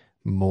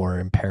more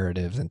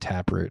imperative than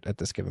Taproot at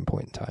this given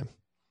point in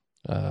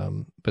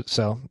time. But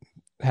so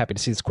happy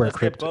to see the Square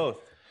Crypto.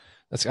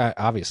 Let's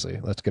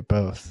get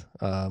both.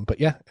 But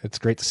yeah, it's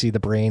great to see the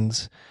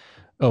Brains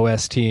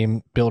OS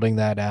team building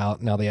that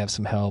out. Now they have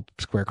some help.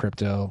 Square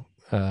Crypto,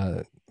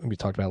 we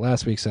talked about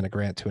last week, sent a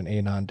grant to an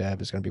Anon dev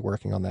who's going to be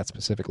working on that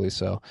specifically.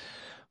 So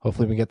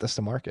hopefully we get this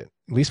to market.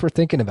 At least we're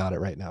thinking about it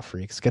right now,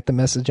 freaks. Get the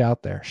message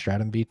out there.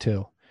 Stratum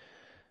V2.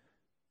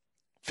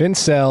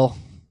 FinCell.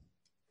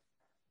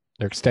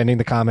 They're extending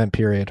the comment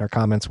period. Our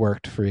comments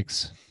worked,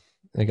 freaks.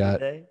 They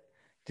got.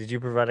 Did you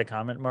provide a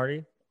comment,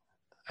 Marty?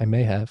 I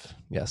may have.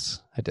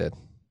 Yes, I did.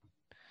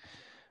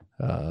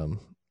 Yeah,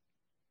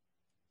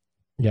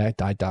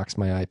 I doxed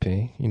my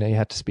IP. You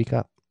have to speak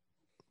up.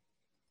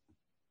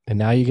 And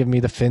now you give me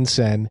the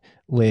FinCEN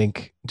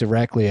link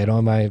directly. I don't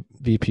have my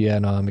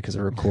VPN on because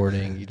of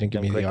recording. You didn't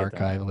give me the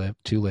archive link.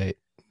 Too late.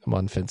 I'm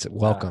on FinCEN.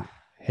 Welcome.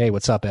 Hey,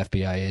 what's up,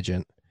 FBI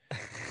agent?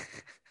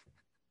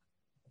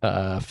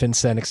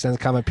 FinCEN extends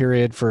comment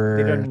period for.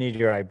 They don't need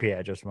your IP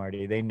address,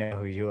 Marty. They know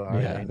who you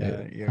are.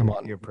 Yeah,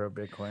 you're pro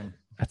Bitcoin.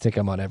 I think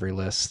I'm on every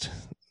list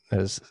that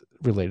is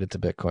related to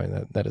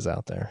Bitcoin that is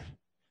out there.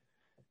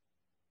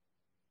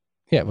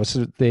 Yeah,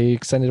 they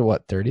extended to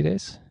what, 30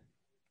 days?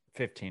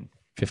 15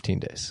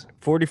 days.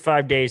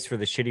 45 days for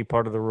the shitty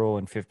part of the rule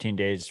and 15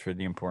 days for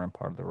the important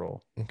part of the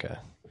rule. Okay.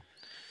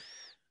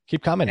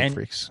 Keep commenting,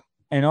 freaks.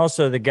 And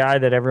also the guy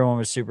that everyone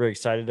was super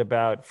excited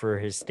about for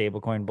his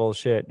stablecoin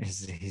bullshit,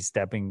 he's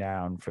stepping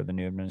down for the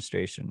new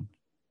administration.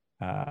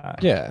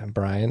 Yeah,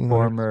 Brian.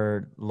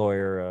 Former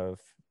lawyer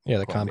of the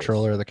Coinbase.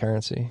 comptroller of the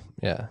currency.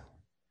 Yeah.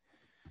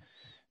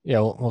 Yeah,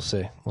 we'll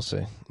see.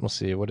 We'll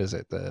see. What is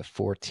it? The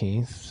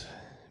 14th?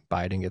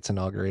 Biden gets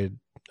inaugurated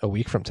a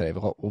week from today.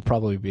 We'll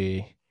probably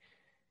be.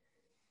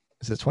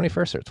 Is it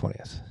 21st or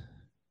 20th?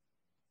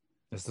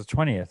 It's the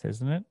 20th,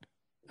 isn't it?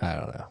 I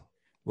don't know.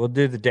 We'll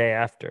do the day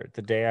after.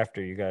 The day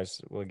after, you guys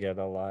will get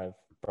a live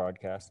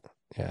broadcast.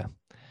 Yeah.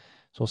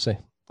 So we'll see.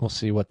 We'll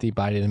see what the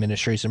Biden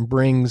administration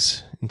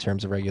brings in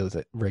terms of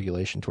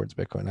regulation towards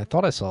Bitcoin. I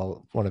thought I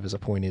saw one of his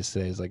appointees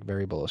today is like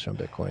very bullish on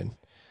Bitcoin.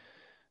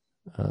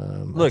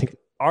 Look,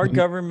 our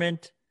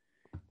government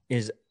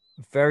is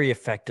very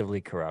effectively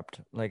corrupt.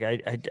 Like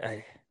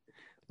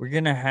we're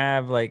gonna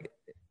have like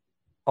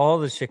all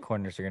the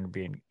shitcoiners are going to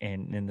be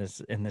in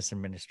this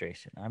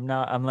administration. I'm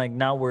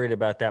not worried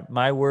about that.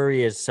 My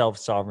worry is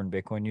self-sovereign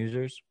Bitcoin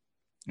users,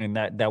 and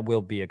that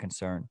will be a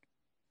concern.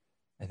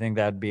 I think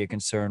that'd be a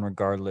concern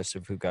regardless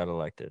of who got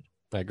elected.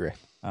 I agree.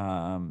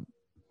 And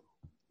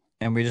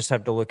we just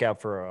have to look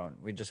out for our own.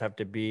 We just have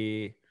to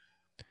be.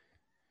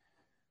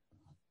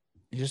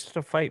 You just have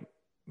to fight.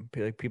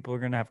 Like, people are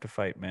going to have to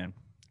fight, man.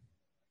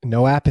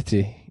 No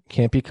apathy. You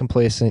can't be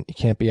complacent. You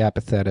can't be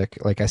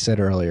apathetic. Like I said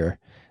earlier,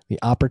 the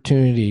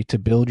opportunity to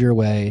build your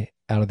way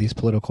out of these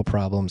political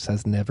problems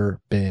has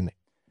never been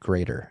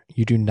greater.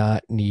 You do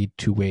not need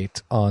to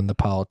wait on the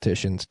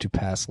politicians to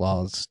pass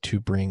laws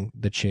to bring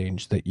the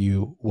change that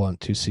you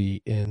want to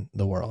see in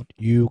the world.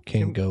 You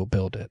can go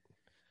build it.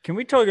 Can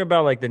we talk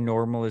about like the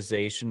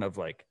normalization of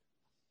like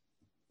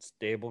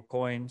stable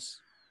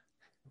coins?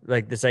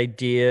 Like this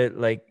idea,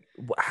 like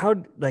how,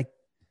 like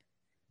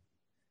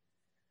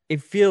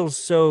it feels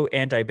so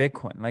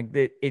anti-Bitcoin. Like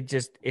it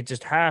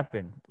just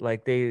happened.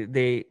 Like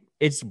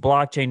it's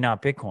blockchain,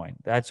 not Bitcoin.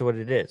 That's what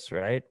it is,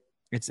 right?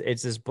 It's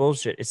this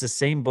bullshit. It's the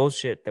same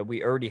bullshit that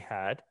we already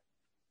had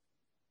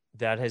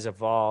that has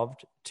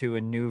evolved to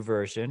a new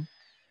version,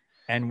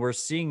 and we're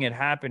seeing it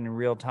happen in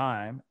real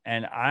time.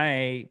 And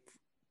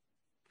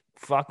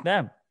fuck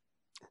them,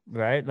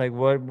 right? Like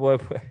what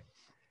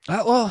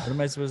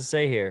am I supposed to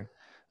say here?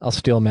 I'll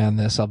steel man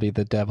this. I'll be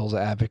the devil's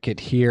advocate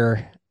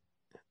here.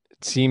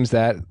 It seems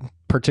that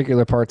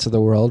particular parts of the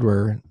world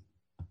where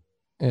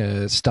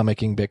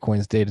stomaching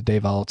Bitcoin's day-to-day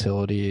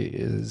volatility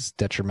is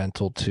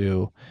detrimental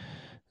to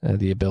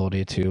the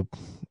ability to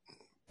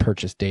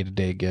purchase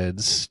day-to-day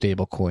goods.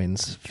 Stable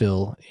coins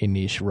fill a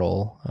niche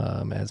role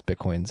as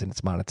Bitcoin's in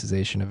its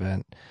monetization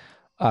event.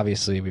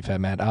 Obviously, we've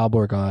had Matt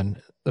Alborg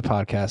on the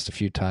podcast a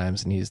few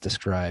times, and he's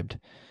described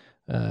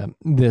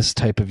this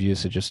type of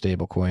usage of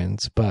stable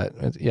coins.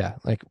 But yeah,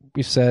 like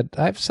we've said,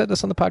 I've said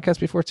this on the podcast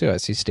before too. I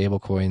see stable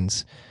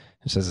coins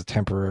just as a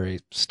temporary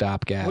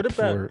stopgap. What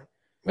about?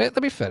 Wait,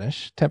 let me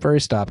finish.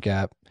 Temporary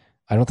stopgap.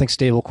 I don't think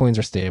stable coins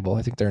are stable.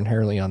 I think they're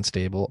inherently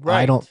unstable.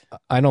 Right.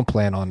 I don't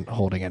plan on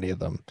holding any of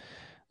them.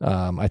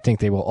 I think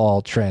they will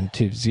all trend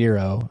to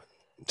zero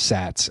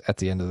sats at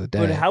the end of the day.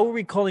 But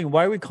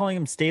why are we calling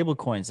them stable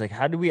coins? Like,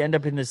 how do we end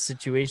up in this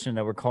situation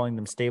that we're calling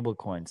them stable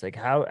coins? Like,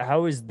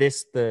 how is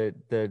this the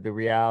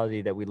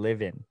reality that we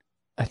live in?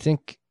 I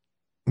think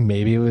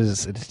maybe it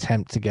was an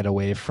attempt to get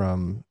away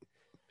from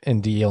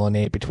and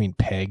delineate between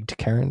pegged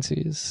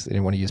currencies. They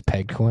didn't want to use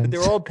pegged coins. But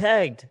they're all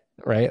pegged.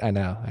 Right? I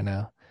know.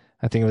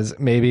 I think it was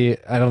maybe,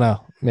 I don't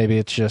know. Maybe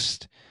it's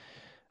just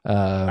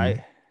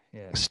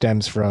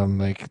stems from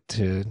like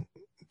to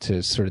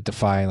sort of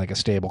define like a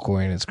stable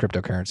coin is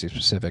cryptocurrency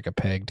specific. A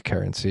pegged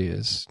currency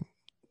is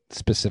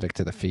specific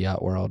to the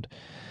fiat world.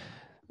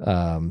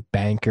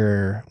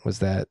 Banker was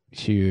that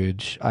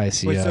huge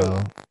ICO. Wait,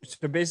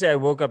 so basically I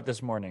woke up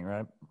this morning,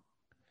 right?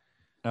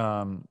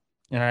 And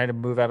I had to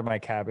move out of my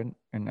cabin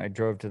and I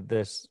drove to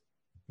this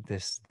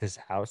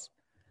house.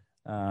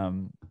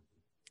 And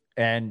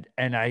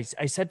I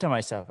said to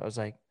myself, I was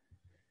like,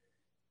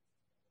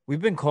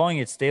 we've been calling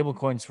it stable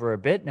coins for a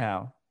bit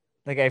now.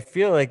 Like, I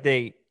feel like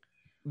they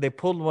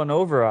pulled one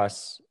over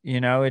us.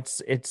 You know,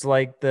 it's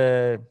like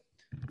the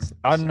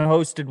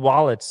unhosted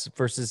wallets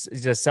versus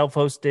just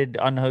self-hosted,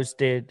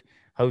 unhosted,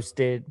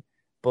 hosted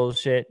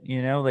bullshit.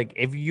 You know, like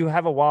if you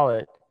have a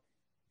wallet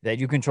that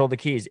you control the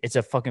keys, it's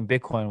a fucking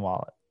Bitcoin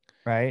wallet,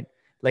 right?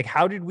 Like,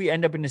 how did we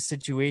end up in a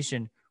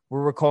situation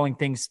where we're calling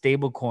things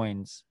stable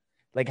coins?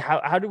 Like,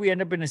 how do we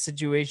end up in a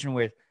situation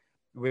with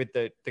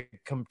the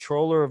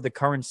controller of the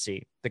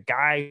currency, the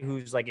guy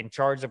who's like in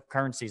charge of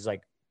currencies,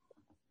 like,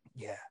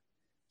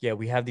 yeah,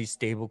 we have these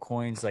stable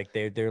coins, like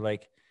they're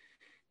like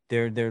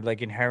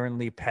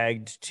inherently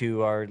pegged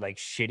to our like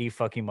shitty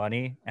fucking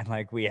money, and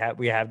like we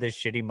have this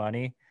shitty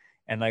money,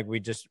 and like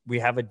we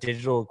have a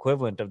digital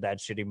equivalent of that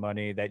shitty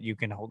money that you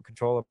can hold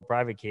control of a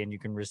private key, and you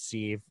can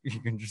receive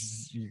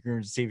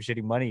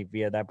shitty money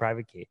via that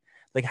private key.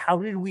 Like, how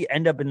did we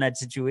end up in that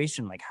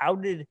situation? Like,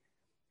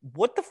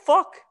 what the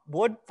fuck?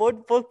 What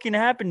fucking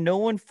happened? No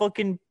one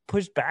fucking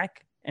pushed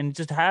back, and it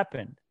just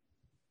happened.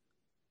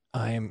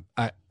 I'm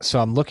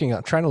trying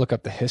to look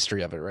up the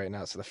history of it right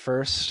now. So the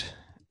first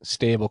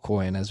stable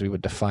coin, as we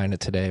would define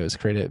it today, was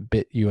created at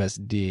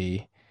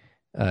BitUSD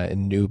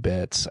in new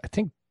bits. I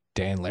think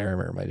Dan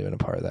Larimer might have been a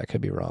part of that.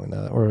 Could be wrong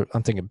though. Or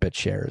I'm thinking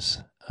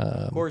BitShares.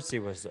 Of course he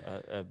was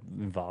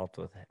involved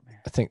with it, man.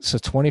 I think so.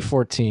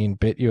 2014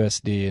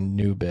 BitUSD and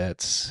new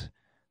bits.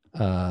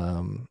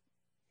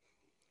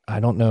 I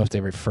don't know if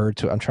they referred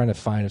to it. I'm trying to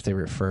find if they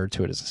referred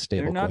to it as a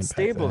stable coin. They're not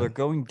stable. They're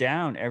going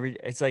down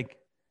it's like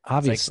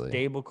obviously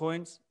stable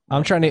coins.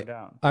 I'm trying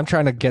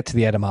to get to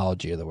the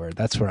etymology of the word.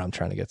 That's where I'm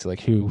trying to get to.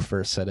 Like, who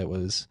first said it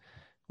was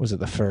it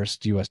the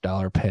first US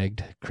dollar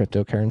pegged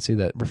cryptocurrency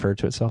that referred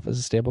to itself as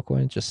a stable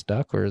coin? Just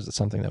stuck, or is it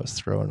something that was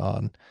thrown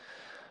on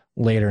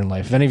later in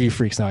life? If any of you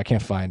freaks know, I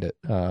can't find it.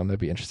 That'd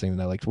be interesting to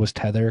know. Like, was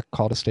Tether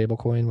called a stable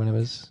coin when it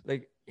was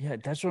like, yeah,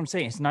 that's what I'm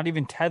saying. It's not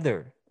even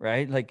Tether,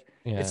 right? Like,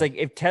 It's like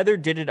if Tether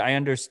did it, I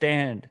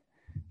understand.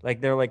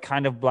 Like they're like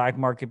kind of black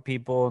market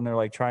people, and they're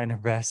like trying their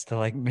best to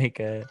like make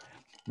a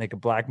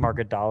black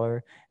market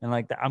dollar, and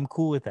like I'm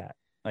cool with that.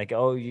 Like,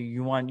 oh,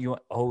 you want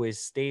it's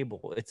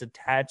stable. It's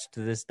attached to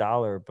this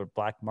dollar, but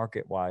black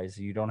market wise,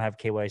 you don't have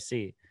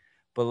KYC.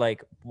 But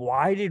like,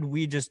 why did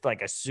we just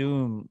like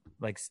assume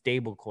like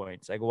stable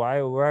coins? Like, why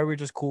are we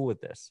just cool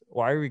with this?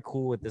 Why are we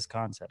cool with this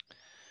concept?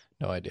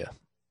 No idea.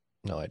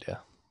 I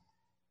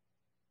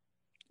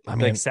Like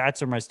mean,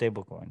 Sats are my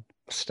stable coin.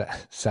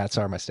 Sats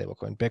are my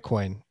stablecoin.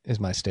 Bitcoin is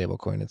my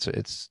stablecoin.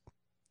 It's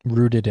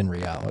rooted in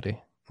reality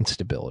and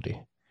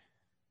stability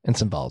and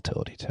some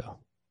volatility too.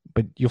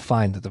 But you'll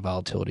find that the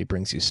volatility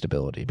brings you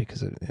stability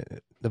because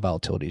the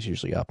volatility is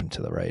usually up and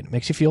to the right. It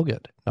makes you feel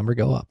good. Number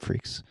go up,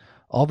 freaks.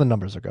 All the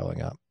numbers are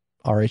going up.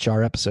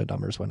 RHR episode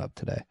numbers went up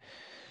today.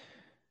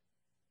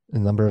 The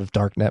number of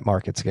dark net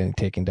markets getting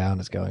taken down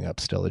is going up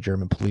still. The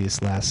German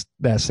police, last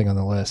thing on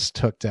the list,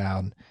 took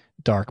down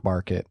dark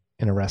market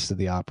and arrested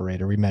the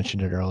operator. We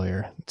mentioned it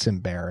earlier. It's in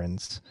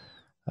Barron's.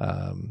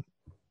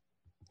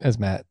 As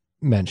Matt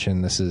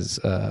mentioned, this is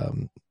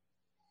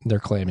they're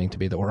claiming to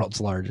be the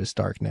world's largest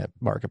darknet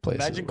marketplace.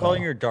 Imagine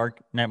calling your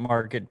dark net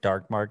market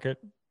dark market.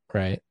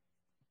 Right.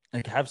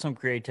 Like have some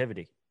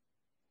creativity.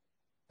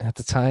 At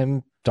the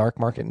time, dark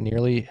market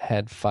nearly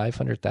had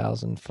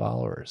 500,000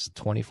 followers,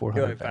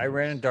 2,400. If I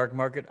ran a dark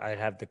market, I'd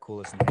have the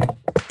coolest name.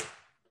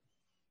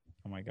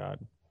 Oh my God.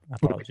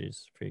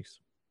 Apologies, freaks.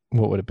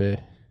 What would it be?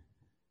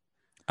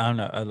 I don't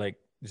know. Like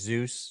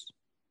Zeus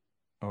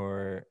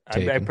or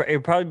Taken. it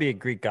would probably be a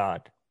Greek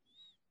god.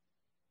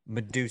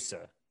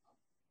 Medusa.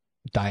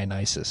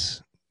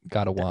 Dionysus.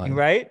 God of wine.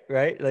 Right?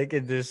 Like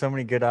there's so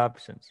many good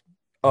options.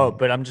 Oh,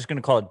 but I'm just going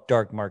to call it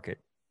dark market.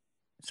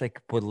 It's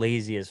like we're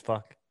lazy as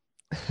fuck.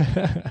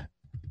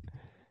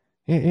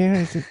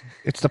 Yeah,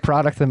 it's the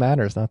product that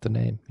matters, not the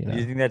name. You know? Do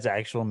you think that's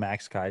actual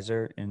Max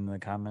Kaiser in the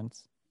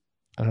comments?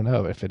 I don't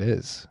know if it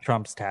is.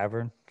 Trump's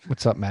Tavern.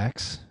 What's up,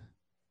 Max?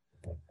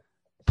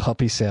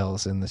 Puppy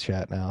Sales in the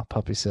chat now.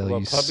 Puppy Sale. Well,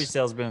 Puppy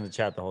Sale's been in the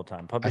chat the whole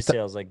time. Puppy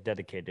Sale's like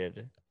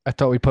dedicated. I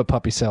thought we put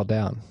Puppy Sale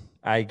down.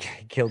 I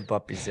killed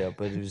Puppy Sale,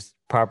 but it was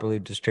properly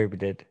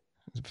distributed.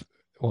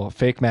 Well,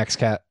 fake Max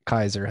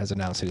Kaiser has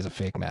announced he's a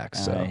fake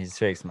Max. So he's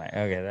fake Max.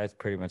 Okay, that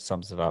pretty much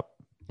sums it up.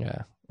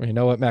 Yeah. Well, you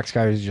know what? Max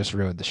Kaiser just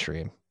ruined the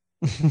stream.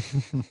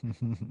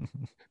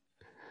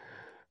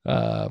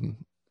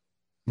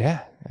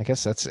 Yeah, I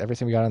guess that's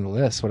everything we got on the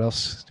list. What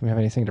else? Do we have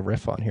anything to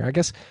riff on here? I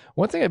guess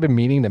one thing I've been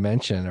meaning to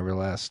mention over the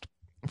last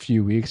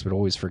few weeks, but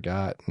always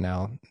forgot.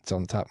 Now it's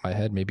on the top of my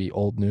head. Maybe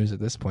old news at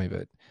this point,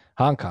 but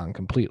Hong Kong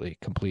completely,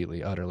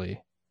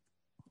 utterly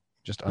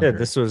just under. Yeah,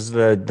 this was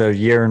the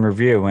year in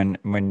review.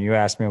 When you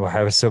asked me why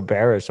I was so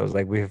bearish, I was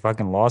like, we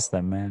fucking lost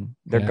them, man.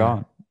 They're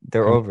gone.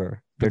 They're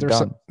over. They're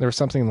done. There was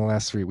something in the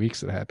last 3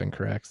 weeks that happened,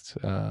 correct?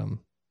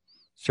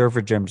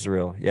 Surfer Jim's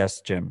real. Yes,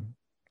 Jim.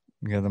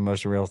 You're the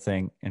most real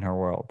thing in her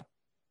world.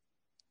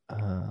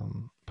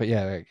 But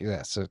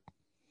yeah. So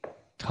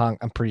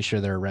I'm pretty sure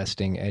they're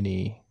arresting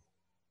any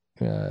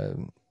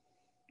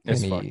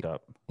fucked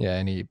up. Yeah,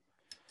 any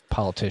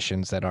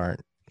politicians that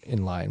aren't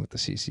in line with the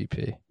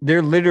CCP.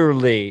 They're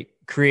literally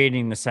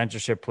creating the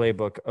censorship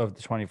playbook of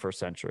the 21st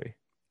century.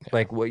 Yeah.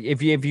 Like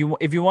if you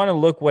want to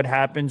look what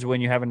happens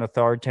when you have an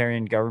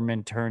authoritarian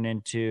government turn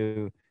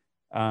into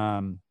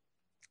a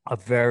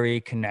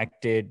very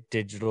connected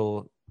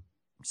digital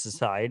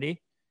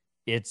society,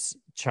 it's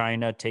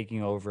China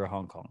taking over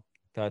Hong Kong.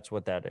 That's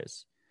what that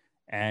is.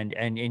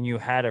 And you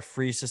had a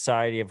free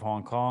society of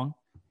Hong Kong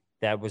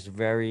that was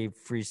very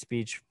free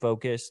speech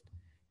focused,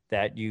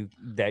 that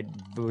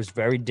was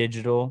very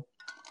digital,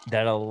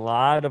 that a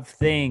lot of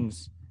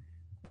things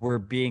were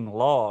being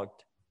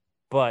logged,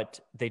 but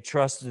they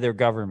trusted their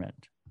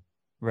government,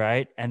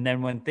 right? And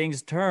then when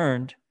things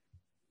turned,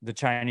 the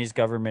Chinese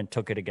government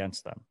took it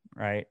against them,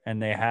 right?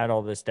 And they had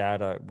all this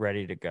data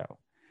ready to go.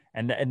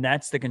 And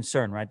that's the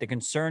concern, right? The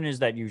concern is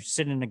that you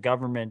sit in a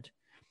government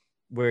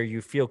where you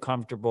feel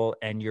comfortable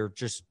and you're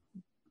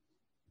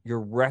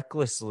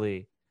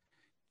recklessly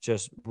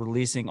just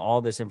releasing all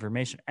this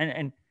information.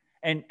 And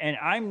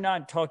I'm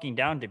not talking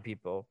down to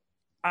people.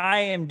 I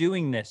am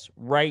doing this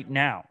right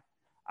now.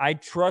 I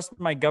trust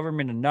my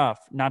government enough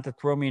not to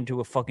throw me into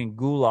a fucking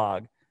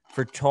gulag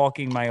for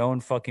talking my own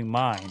fucking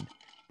mind.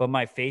 But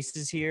my face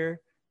is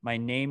here. My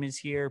name is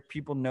here.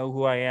 People know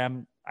who I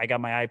am. I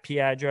got my IP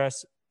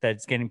address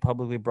that's getting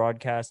publicly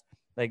broadcast.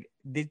 Like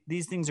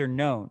these things are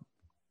known,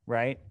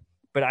 right?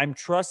 But I'm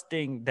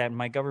trusting that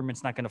my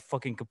government's not going to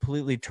fucking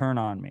completely turn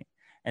on me.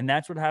 And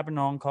that's what happened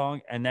in Hong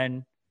Kong. And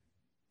then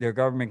their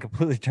government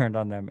completely turned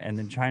on them. And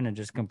then China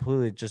just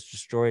completely just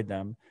destroyed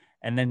them.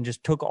 And then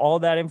just took all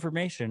that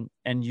information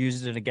and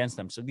used it against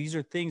them. So these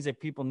are things that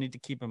people need to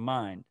keep in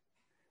mind.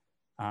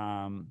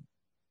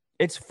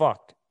 It's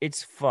fucked.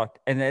 It's fucked.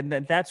 And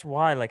then that's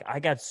why, like, I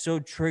got so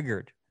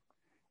triggered.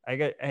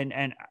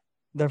 And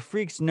the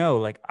freaks know,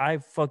 like,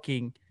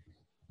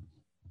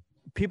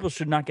 people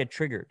should not get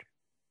triggered.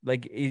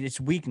 Like,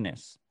 it's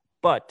weakness.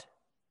 But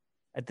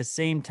at the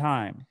same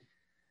time,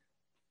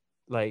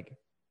 like,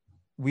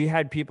 we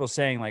had people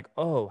saying like,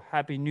 "Oh,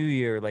 Happy New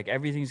Year! Like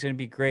everything's gonna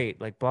be great!"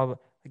 Like blah blah.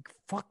 Like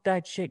fuck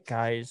that shit,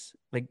 guys.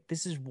 Like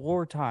this is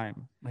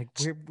wartime. Like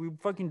we're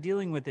fucking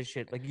dealing with this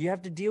shit. Like you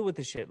have to deal with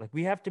this shit. Like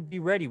we have to be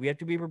ready. We have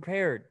to be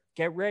prepared.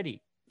 Get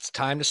ready. It's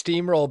time to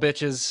steamroll,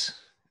 bitches.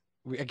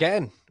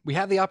 We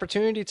have the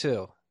opportunity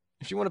to.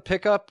 If you want to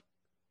pick up,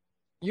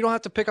 you don't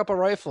have to pick up a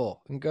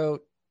rifle and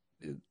go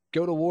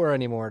to war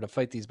anymore to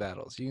fight these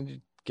battles. You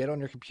can get on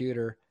your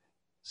computer,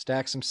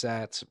 stack some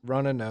sats,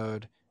 run a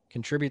node,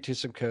 contribute to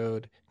some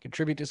code,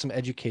 contribute to some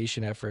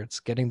education efforts,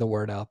 getting the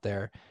word out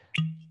there.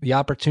 The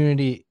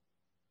opportunity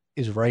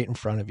is right in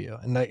front of you.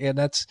 And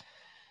that's,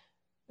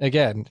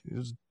 again,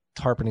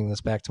 harping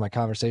this back to my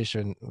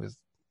conversation with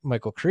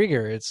Michael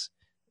Krieger. It's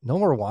no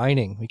more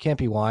whining. We can't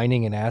be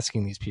whining and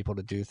asking these people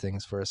to do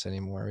things for us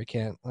anymore. We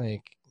can't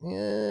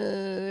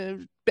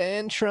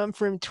ban Trump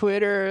from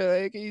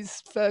Twitter. Like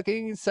he's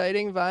fucking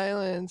inciting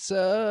violence.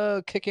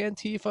 Kick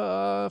Antifa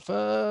off.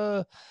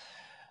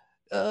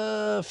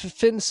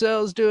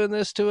 FinCell's doing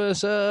this to us.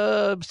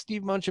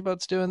 Steve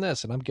Munchabut's doing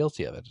this, and I'm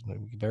guilty of it.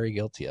 I'm very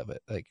guilty of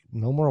it. Like,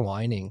 no more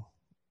whining.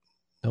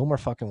 No more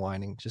fucking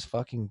whining. Just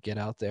fucking get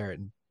out there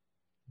and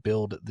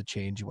build the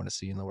change you want to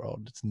see in the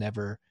world. It's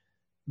never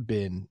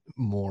been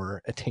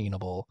more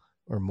attainable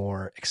or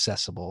more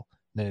accessible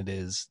than it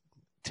is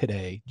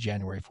today,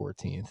 January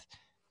 14th,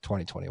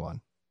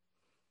 2021.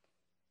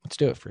 Let's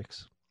do it,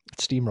 freaks.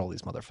 Let's steamroll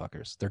these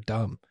motherfuckers. They're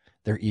dumb.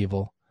 They're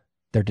evil.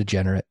 They're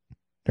degenerate.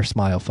 They're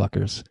smile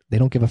fuckers. They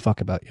don't give a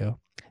fuck about you.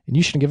 And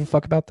you shouldn't give a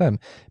fuck about them.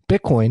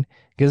 Bitcoin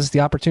gives us the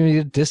opportunity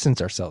to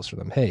distance ourselves from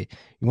them. Hey,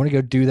 you want to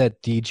go do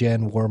that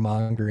degen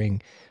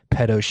warmongering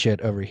pedo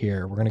shit over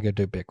here? We're going to go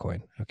do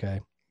Bitcoin. Okay?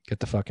 Get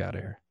the fuck out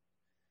of here.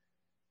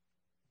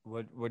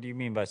 What do you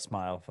mean by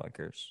smile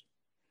fuckers?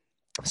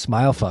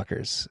 Smile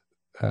fuckers.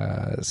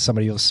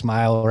 Somebody will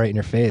smile right in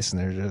your face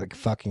and they're just like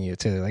fucking you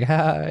too. They're like,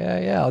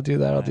 yeah, I'll do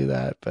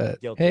that. But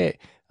Guilty. Hey,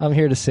 I'm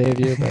here to save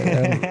you, but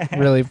I'm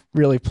really,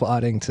 really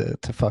plotting to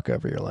fuck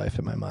over your life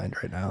in my mind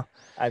right now.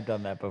 I've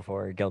done that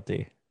before.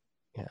 Guilty.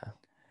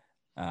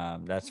 Yeah.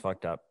 That's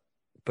fucked up.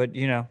 But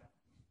you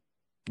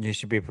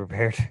should be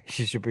prepared.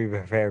 You should be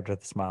prepared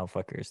with the smile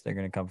fuckers. They're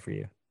gonna come for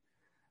you.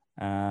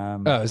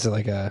 Is it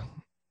like a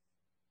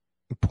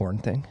porn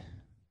thing?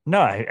 No,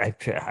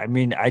 I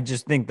mean, I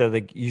just think that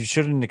like you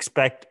shouldn't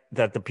expect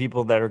that the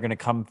people that are gonna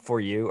come for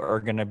you are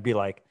gonna be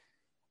like,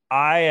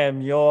 I am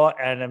your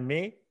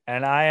enemy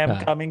and I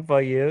am coming for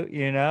you.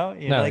 You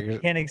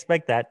can't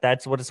expect that.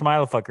 That's what a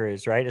smile fucker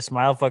is, right? A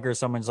smile fucker is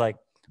someone's like,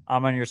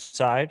 I'm on your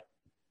side,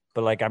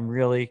 but like I'm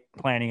really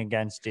planning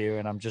against you,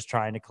 and I'm just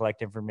trying to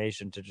collect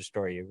information to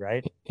destroy you,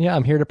 right? Yeah,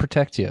 I'm here to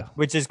protect you.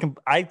 Which is,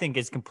 I think,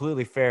 is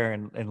completely fair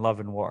in love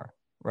and war,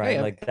 right?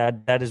 Hey, like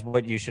that is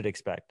what you should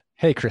expect.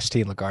 Hey,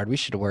 Christine Lagarde, we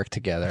should work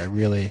together. I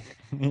really,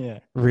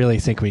 really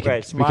think we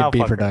could be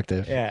fucker.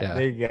 productive. Yeah,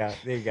 there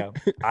you go.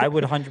 I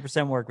would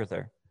 100% work with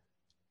her.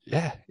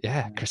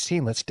 Yeah,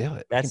 Christine, let's do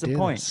it. That's the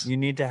point. This. You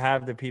need to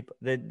have the people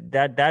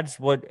that's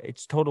what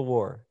it's total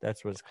war.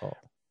 That's what it's called.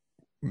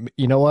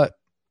 You know what?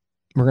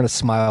 We're going to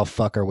smile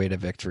fuck our way to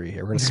victory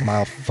here. We're going to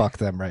smile fuck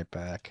them right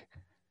back.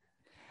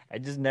 I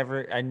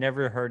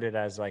never heard it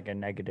as like a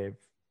negative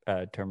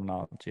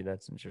terminology.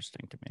 That's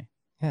interesting to me.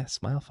 Yeah,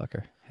 smile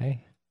fucker.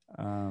 Hey.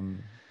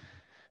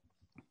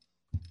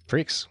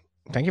 Freaks,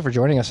 thank you for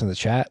joining us in the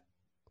chat.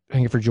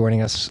 Thank you for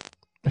joining us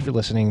if you're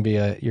listening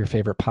via your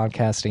favorite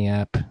podcasting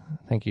app.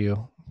 Thank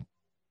you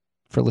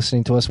for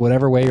listening to us,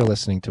 whatever way you're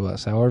listening to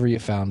us, however you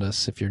found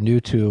us. If you're new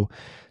to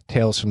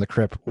Tales from the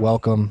Crypt,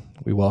 welcome.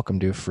 We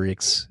welcome you,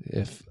 freaks.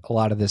 If a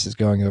lot of this is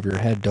going over your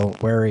head,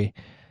 don't worry.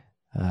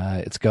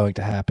 It's going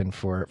to happen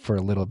for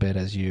a little bit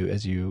as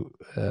you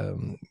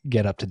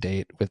get up to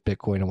date with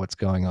Bitcoin and what's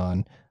going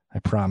on. I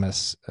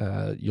promise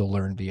you'll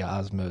learn via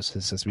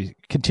osmosis as we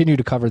continue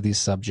to cover these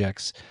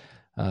subjects.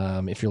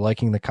 If you're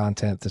liking the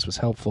content, if this was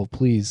helpful,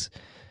 please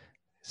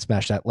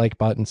smash that like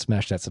button,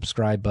 smash that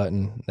subscribe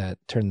button,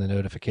 turn the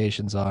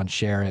notifications on,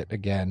 share it.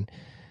 Again,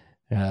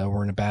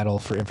 we're in a battle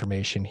for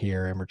information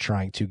here, and we're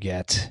trying to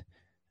get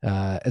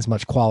as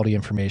much quality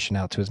information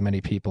out to as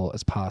many people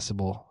as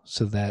possible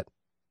so that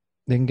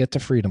they can get to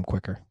freedom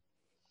quicker.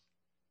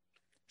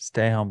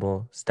 Stay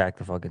humble, stack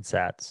the fucking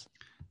sats.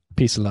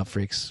 Peace and love,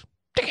 freaks.